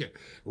going to take it.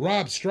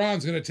 Rob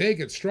Strawn's going to take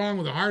it. Strawn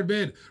with a hard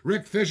bid.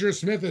 Rick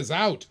Fisher-Smith is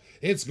out.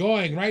 It's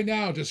going right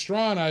now to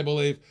Strawn, I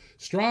believe.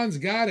 Strawn's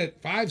got it.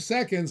 5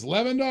 seconds.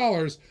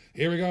 $11.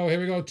 Here we go. Here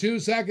we go. 2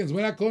 seconds.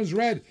 When that comes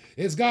red,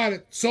 it's got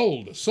it.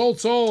 Sold. Sold.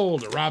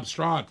 Sold. Rob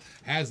Strawn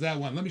has that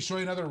one. Let me show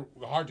you another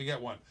hard to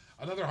get one.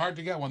 Another hard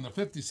to get one. The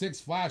 56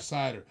 Flash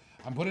Cider.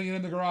 I'm putting it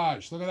in the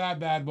garage. Look at that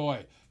bad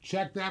boy.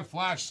 Check that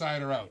Flash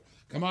Cider out.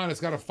 Come on.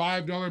 It's got a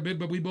 $5 bid,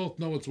 but we both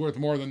know it's worth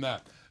more than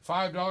that.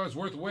 $5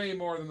 worth way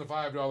more than the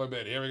 $5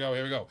 bid. Here we go.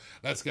 Here we go.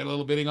 Let's get a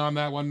little bidding on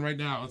that one right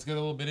now. Let's get a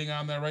little bidding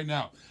on that right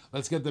now.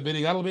 Let's get the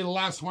bidding. That'll be the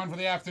last one for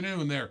the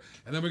afternoon there.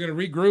 And then we're going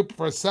to regroup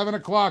for 7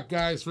 o'clock,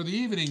 guys, for the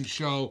evening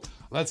show.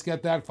 Let's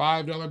get that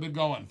 $5 bid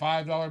going.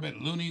 $5 bid.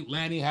 Looney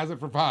Lanny has it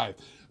for 5.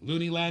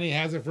 Looney Lanny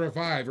has it for a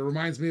 5. It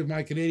reminds me of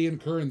my Canadian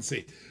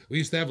currency. We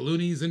used to have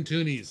loonies and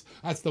toonies.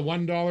 That's the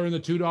 $1 and the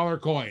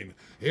 $2 coin.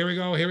 Here we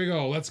go, here we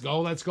go. Let's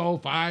go, let's go.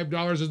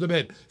 $5 is the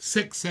bid.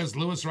 6, says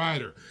Lewis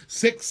Ryder.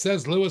 6,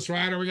 says Lewis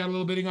Ryder. We got a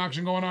little bidding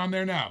auction going on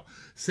there now.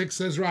 6,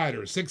 says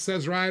Ryder. 6,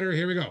 says Ryder.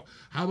 Here we go.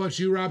 How about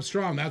you, Rob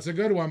Strawn? That's a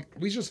good one.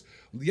 We just,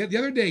 the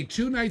other day,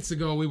 2 nights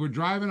ago, we were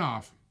driving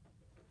off,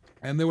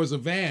 and there was a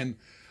van,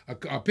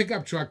 a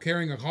pickup truck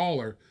carrying a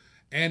hauler,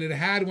 and it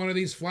had one of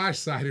these Flash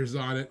Ciders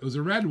on it. It was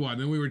a red one,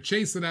 and we were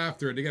chasing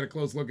after it to get a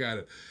close look at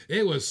it.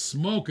 It was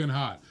smoking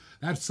hot.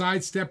 That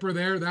side stepper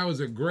there, that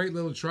was a great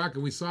little truck,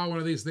 and we saw one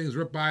of these things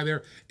rip by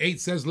there. 8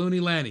 says Looney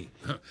Lanny.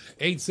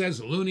 8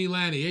 says Looney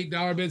Lanny.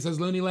 $8 bid says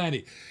Looney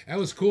Lanny. That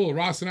was cool.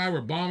 Ross and I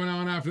were bombing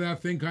on after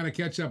that thing, kind of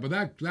catch up. But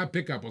that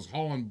pickup was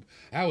hauling.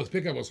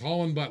 Pickup was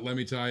hauling butt, let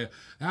me tell you.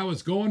 That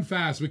was going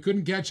fast. We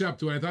couldn't catch up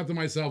to it. I thought to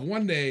myself,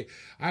 one day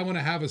I want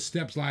to have a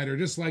step slider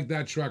just like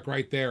that truck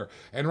right there.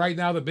 And right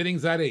now the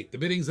bidding's at 8. The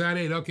bidding's at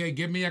 8. Okay,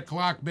 give me a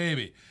clock,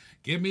 baby.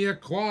 Give me a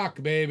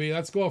clock, baby.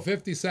 Let's go a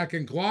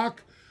 50-second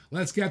clock.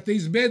 Let's get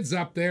these bids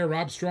up there.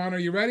 Rob Strawn, are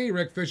you ready?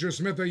 Rick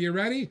Fisher-Smith, are you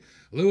ready?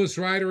 Lewis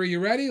Ryder, are you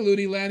ready?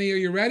 Looney Lanny, are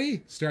you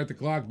ready? Start the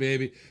clock,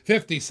 baby.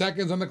 50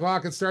 seconds on the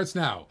clock. It starts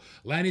now.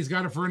 Lanny's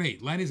got it for an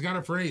 8. Lanny's got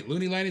it for an 8.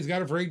 Looney Lanny's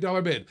got it for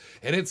 $8 bid.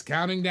 And it's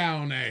counting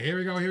down. Here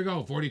we go, here we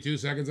go. 42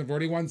 seconds and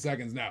 41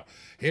 seconds now.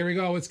 Here we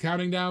go. It's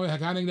counting down,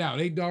 counting down.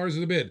 $8 is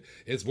the bid.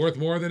 It's worth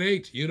more than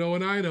 8. You know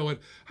and I know it.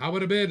 How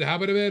about a bid? How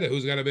about a bid?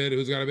 Who's got a bid?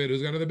 Who's got a bid?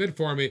 Who's got another bid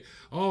for me?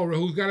 Oh,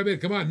 who's got a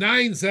bid? Come on.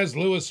 9, says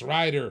Lewis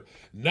Ryder.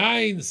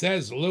 9,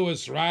 says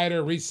Lewis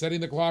Ryder, resetting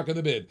the clock on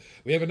the bid.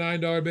 We have a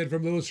 $9 bid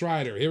from Lewis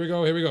Ryder. Here we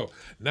go, here we go.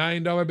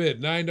 $9 bid,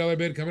 $9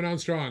 bid coming on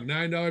strong.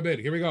 $9 bid,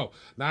 here we go.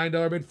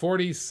 $9 bid,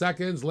 40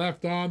 seconds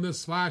left on the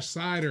Splash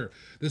Cider.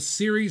 The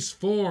Series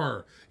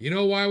 4. You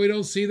know why we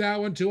don't see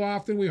that one too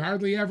often? We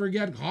hardly ever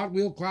get Hot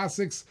Wheel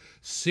Classics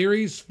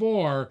Series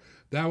 4.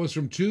 That was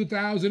from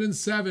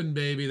 2007,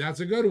 baby. That's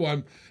a good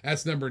one.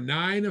 That's number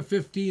 9 of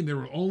 15. There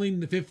were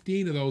only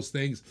 15 of those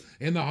things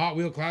in the Hot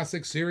Wheel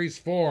Classic Series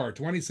 4.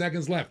 20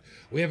 seconds left.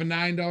 We have a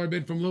 $9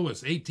 bid from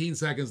Lewis. 18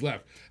 seconds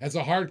left. That's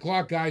a hard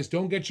clock, guys.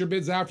 Don't get your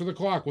bids after the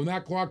clock. When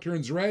that clock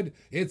turns red,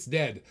 it's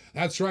dead.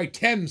 That's right.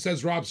 10,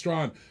 says Rob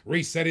Strawn,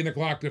 resetting the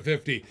clock to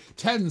 50.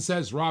 10,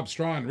 says Rob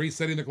Strawn,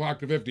 resetting the clock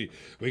to 50.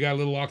 We got a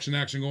little auction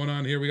action going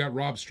on here. We got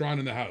Rob Strawn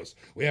in the house.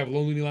 We have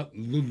Looney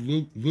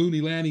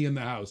Lanny in the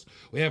house.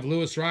 We have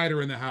Lewis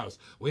Ryder in the house.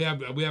 We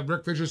have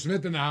Rick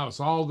Fisher-Smith in the house,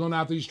 all going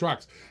out these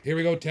trucks. Here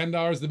we go,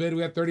 $10 the bid.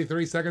 We have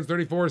 33 seconds,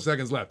 34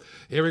 seconds left.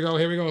 Here we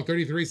go,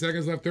 33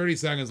 seconds left, 30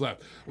 seconds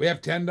left. We have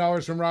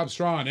 $10 from Rob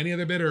Strawn. Any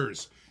other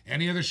bidders?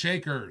 Any of the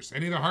shakers?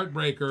 Any of the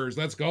heartbreakers?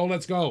 Let's go,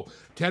 let's go.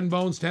 10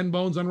 bones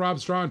on Rob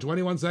Strawn.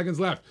 21 seconds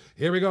left.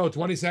 Here we go,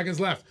 20 seconds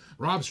left.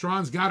 Rob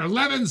Strawn's got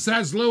 11,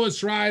 says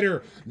Lewis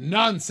Ryder.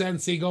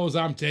 Nonsense, he goes,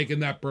 I'm taking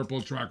that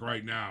purple truck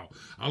right now.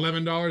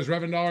 $11,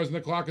 $11, and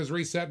the clock is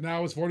reset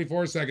now. It's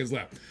 44 seconds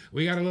left.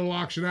 We got a little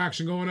auction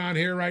action going on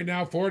here right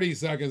now. 40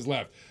 seconds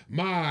left.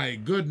 My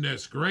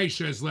goodness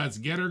gracious, let's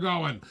get her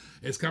going.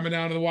 It's coming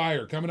down to the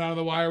wire. Coming down to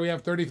the wire, we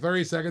have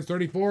 30 seconds,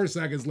 34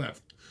 seconds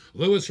left.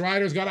 Lewis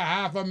Ryder's got a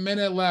half a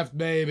minute left,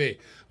 baby.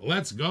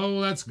 Let's go,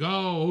 let's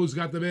go. Who's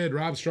got the bid?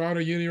 Rob Strawn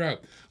or Uni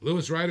Route?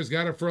 Lewis Ryder's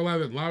got it for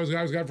 11. Lewis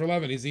Ryder's got it for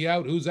 11. Is he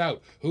out? Who's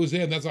out? Who's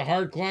in? That's a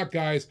hard clock,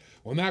 guys.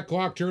 When that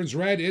clock turns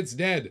red, it's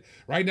dead.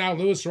 Right now,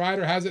 Lewis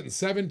Ryder has it in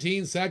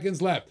 17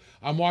 seconds left.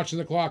 I'm watching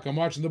the clock. I'm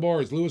watching the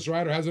boards. Lewis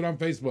Ryder has it on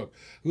Facebook.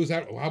 Who's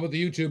out? How about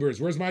the YouTubers?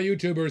 Where's my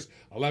YouTubers?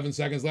 11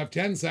 seconds left.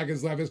 10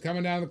 seconds left. It's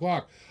coming down the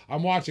clock.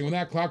 I'm watching. When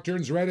that clock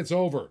turns red, it's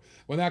over.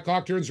 When that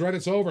clock turns red,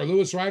 it's over.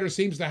 Lewis Ryder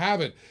seems to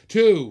have it.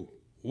 2,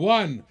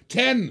 1,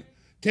 10.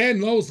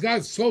 10, Lowe's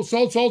got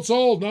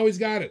sold. No, he's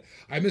got it.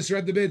 I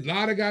misread the bid.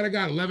 Got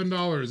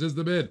 $11 is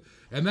the bid.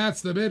 And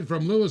that's the bid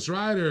from Lewis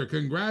Ryder.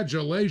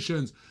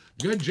 Congratulations.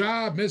 Good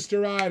job,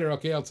 Mr. Ryder.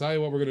 Okay, I'll tell you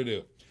what we're going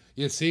to do.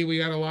 You see, we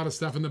got a lot of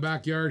stuff in the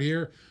backyard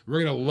here.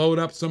 We're going to load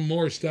up some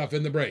more stuff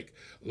in the break.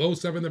 Load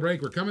stuff in the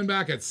break. We're coming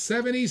back at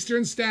 7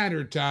 Eastern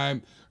Standard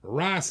Time.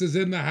 Ross is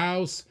in the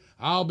house.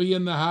 I'll be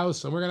in the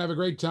house, and we're going to have a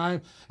great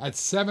time at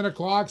 7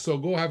 o'clock. So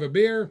go have a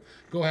beer,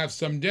 go have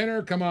some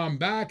dinner, come on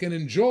back and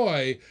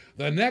enjoy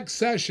the next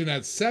session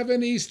at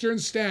 7 Eastern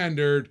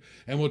Standard,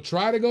 and we'll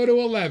try to go to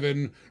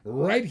 11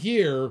 right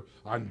here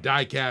on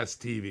Diecast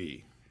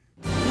TV.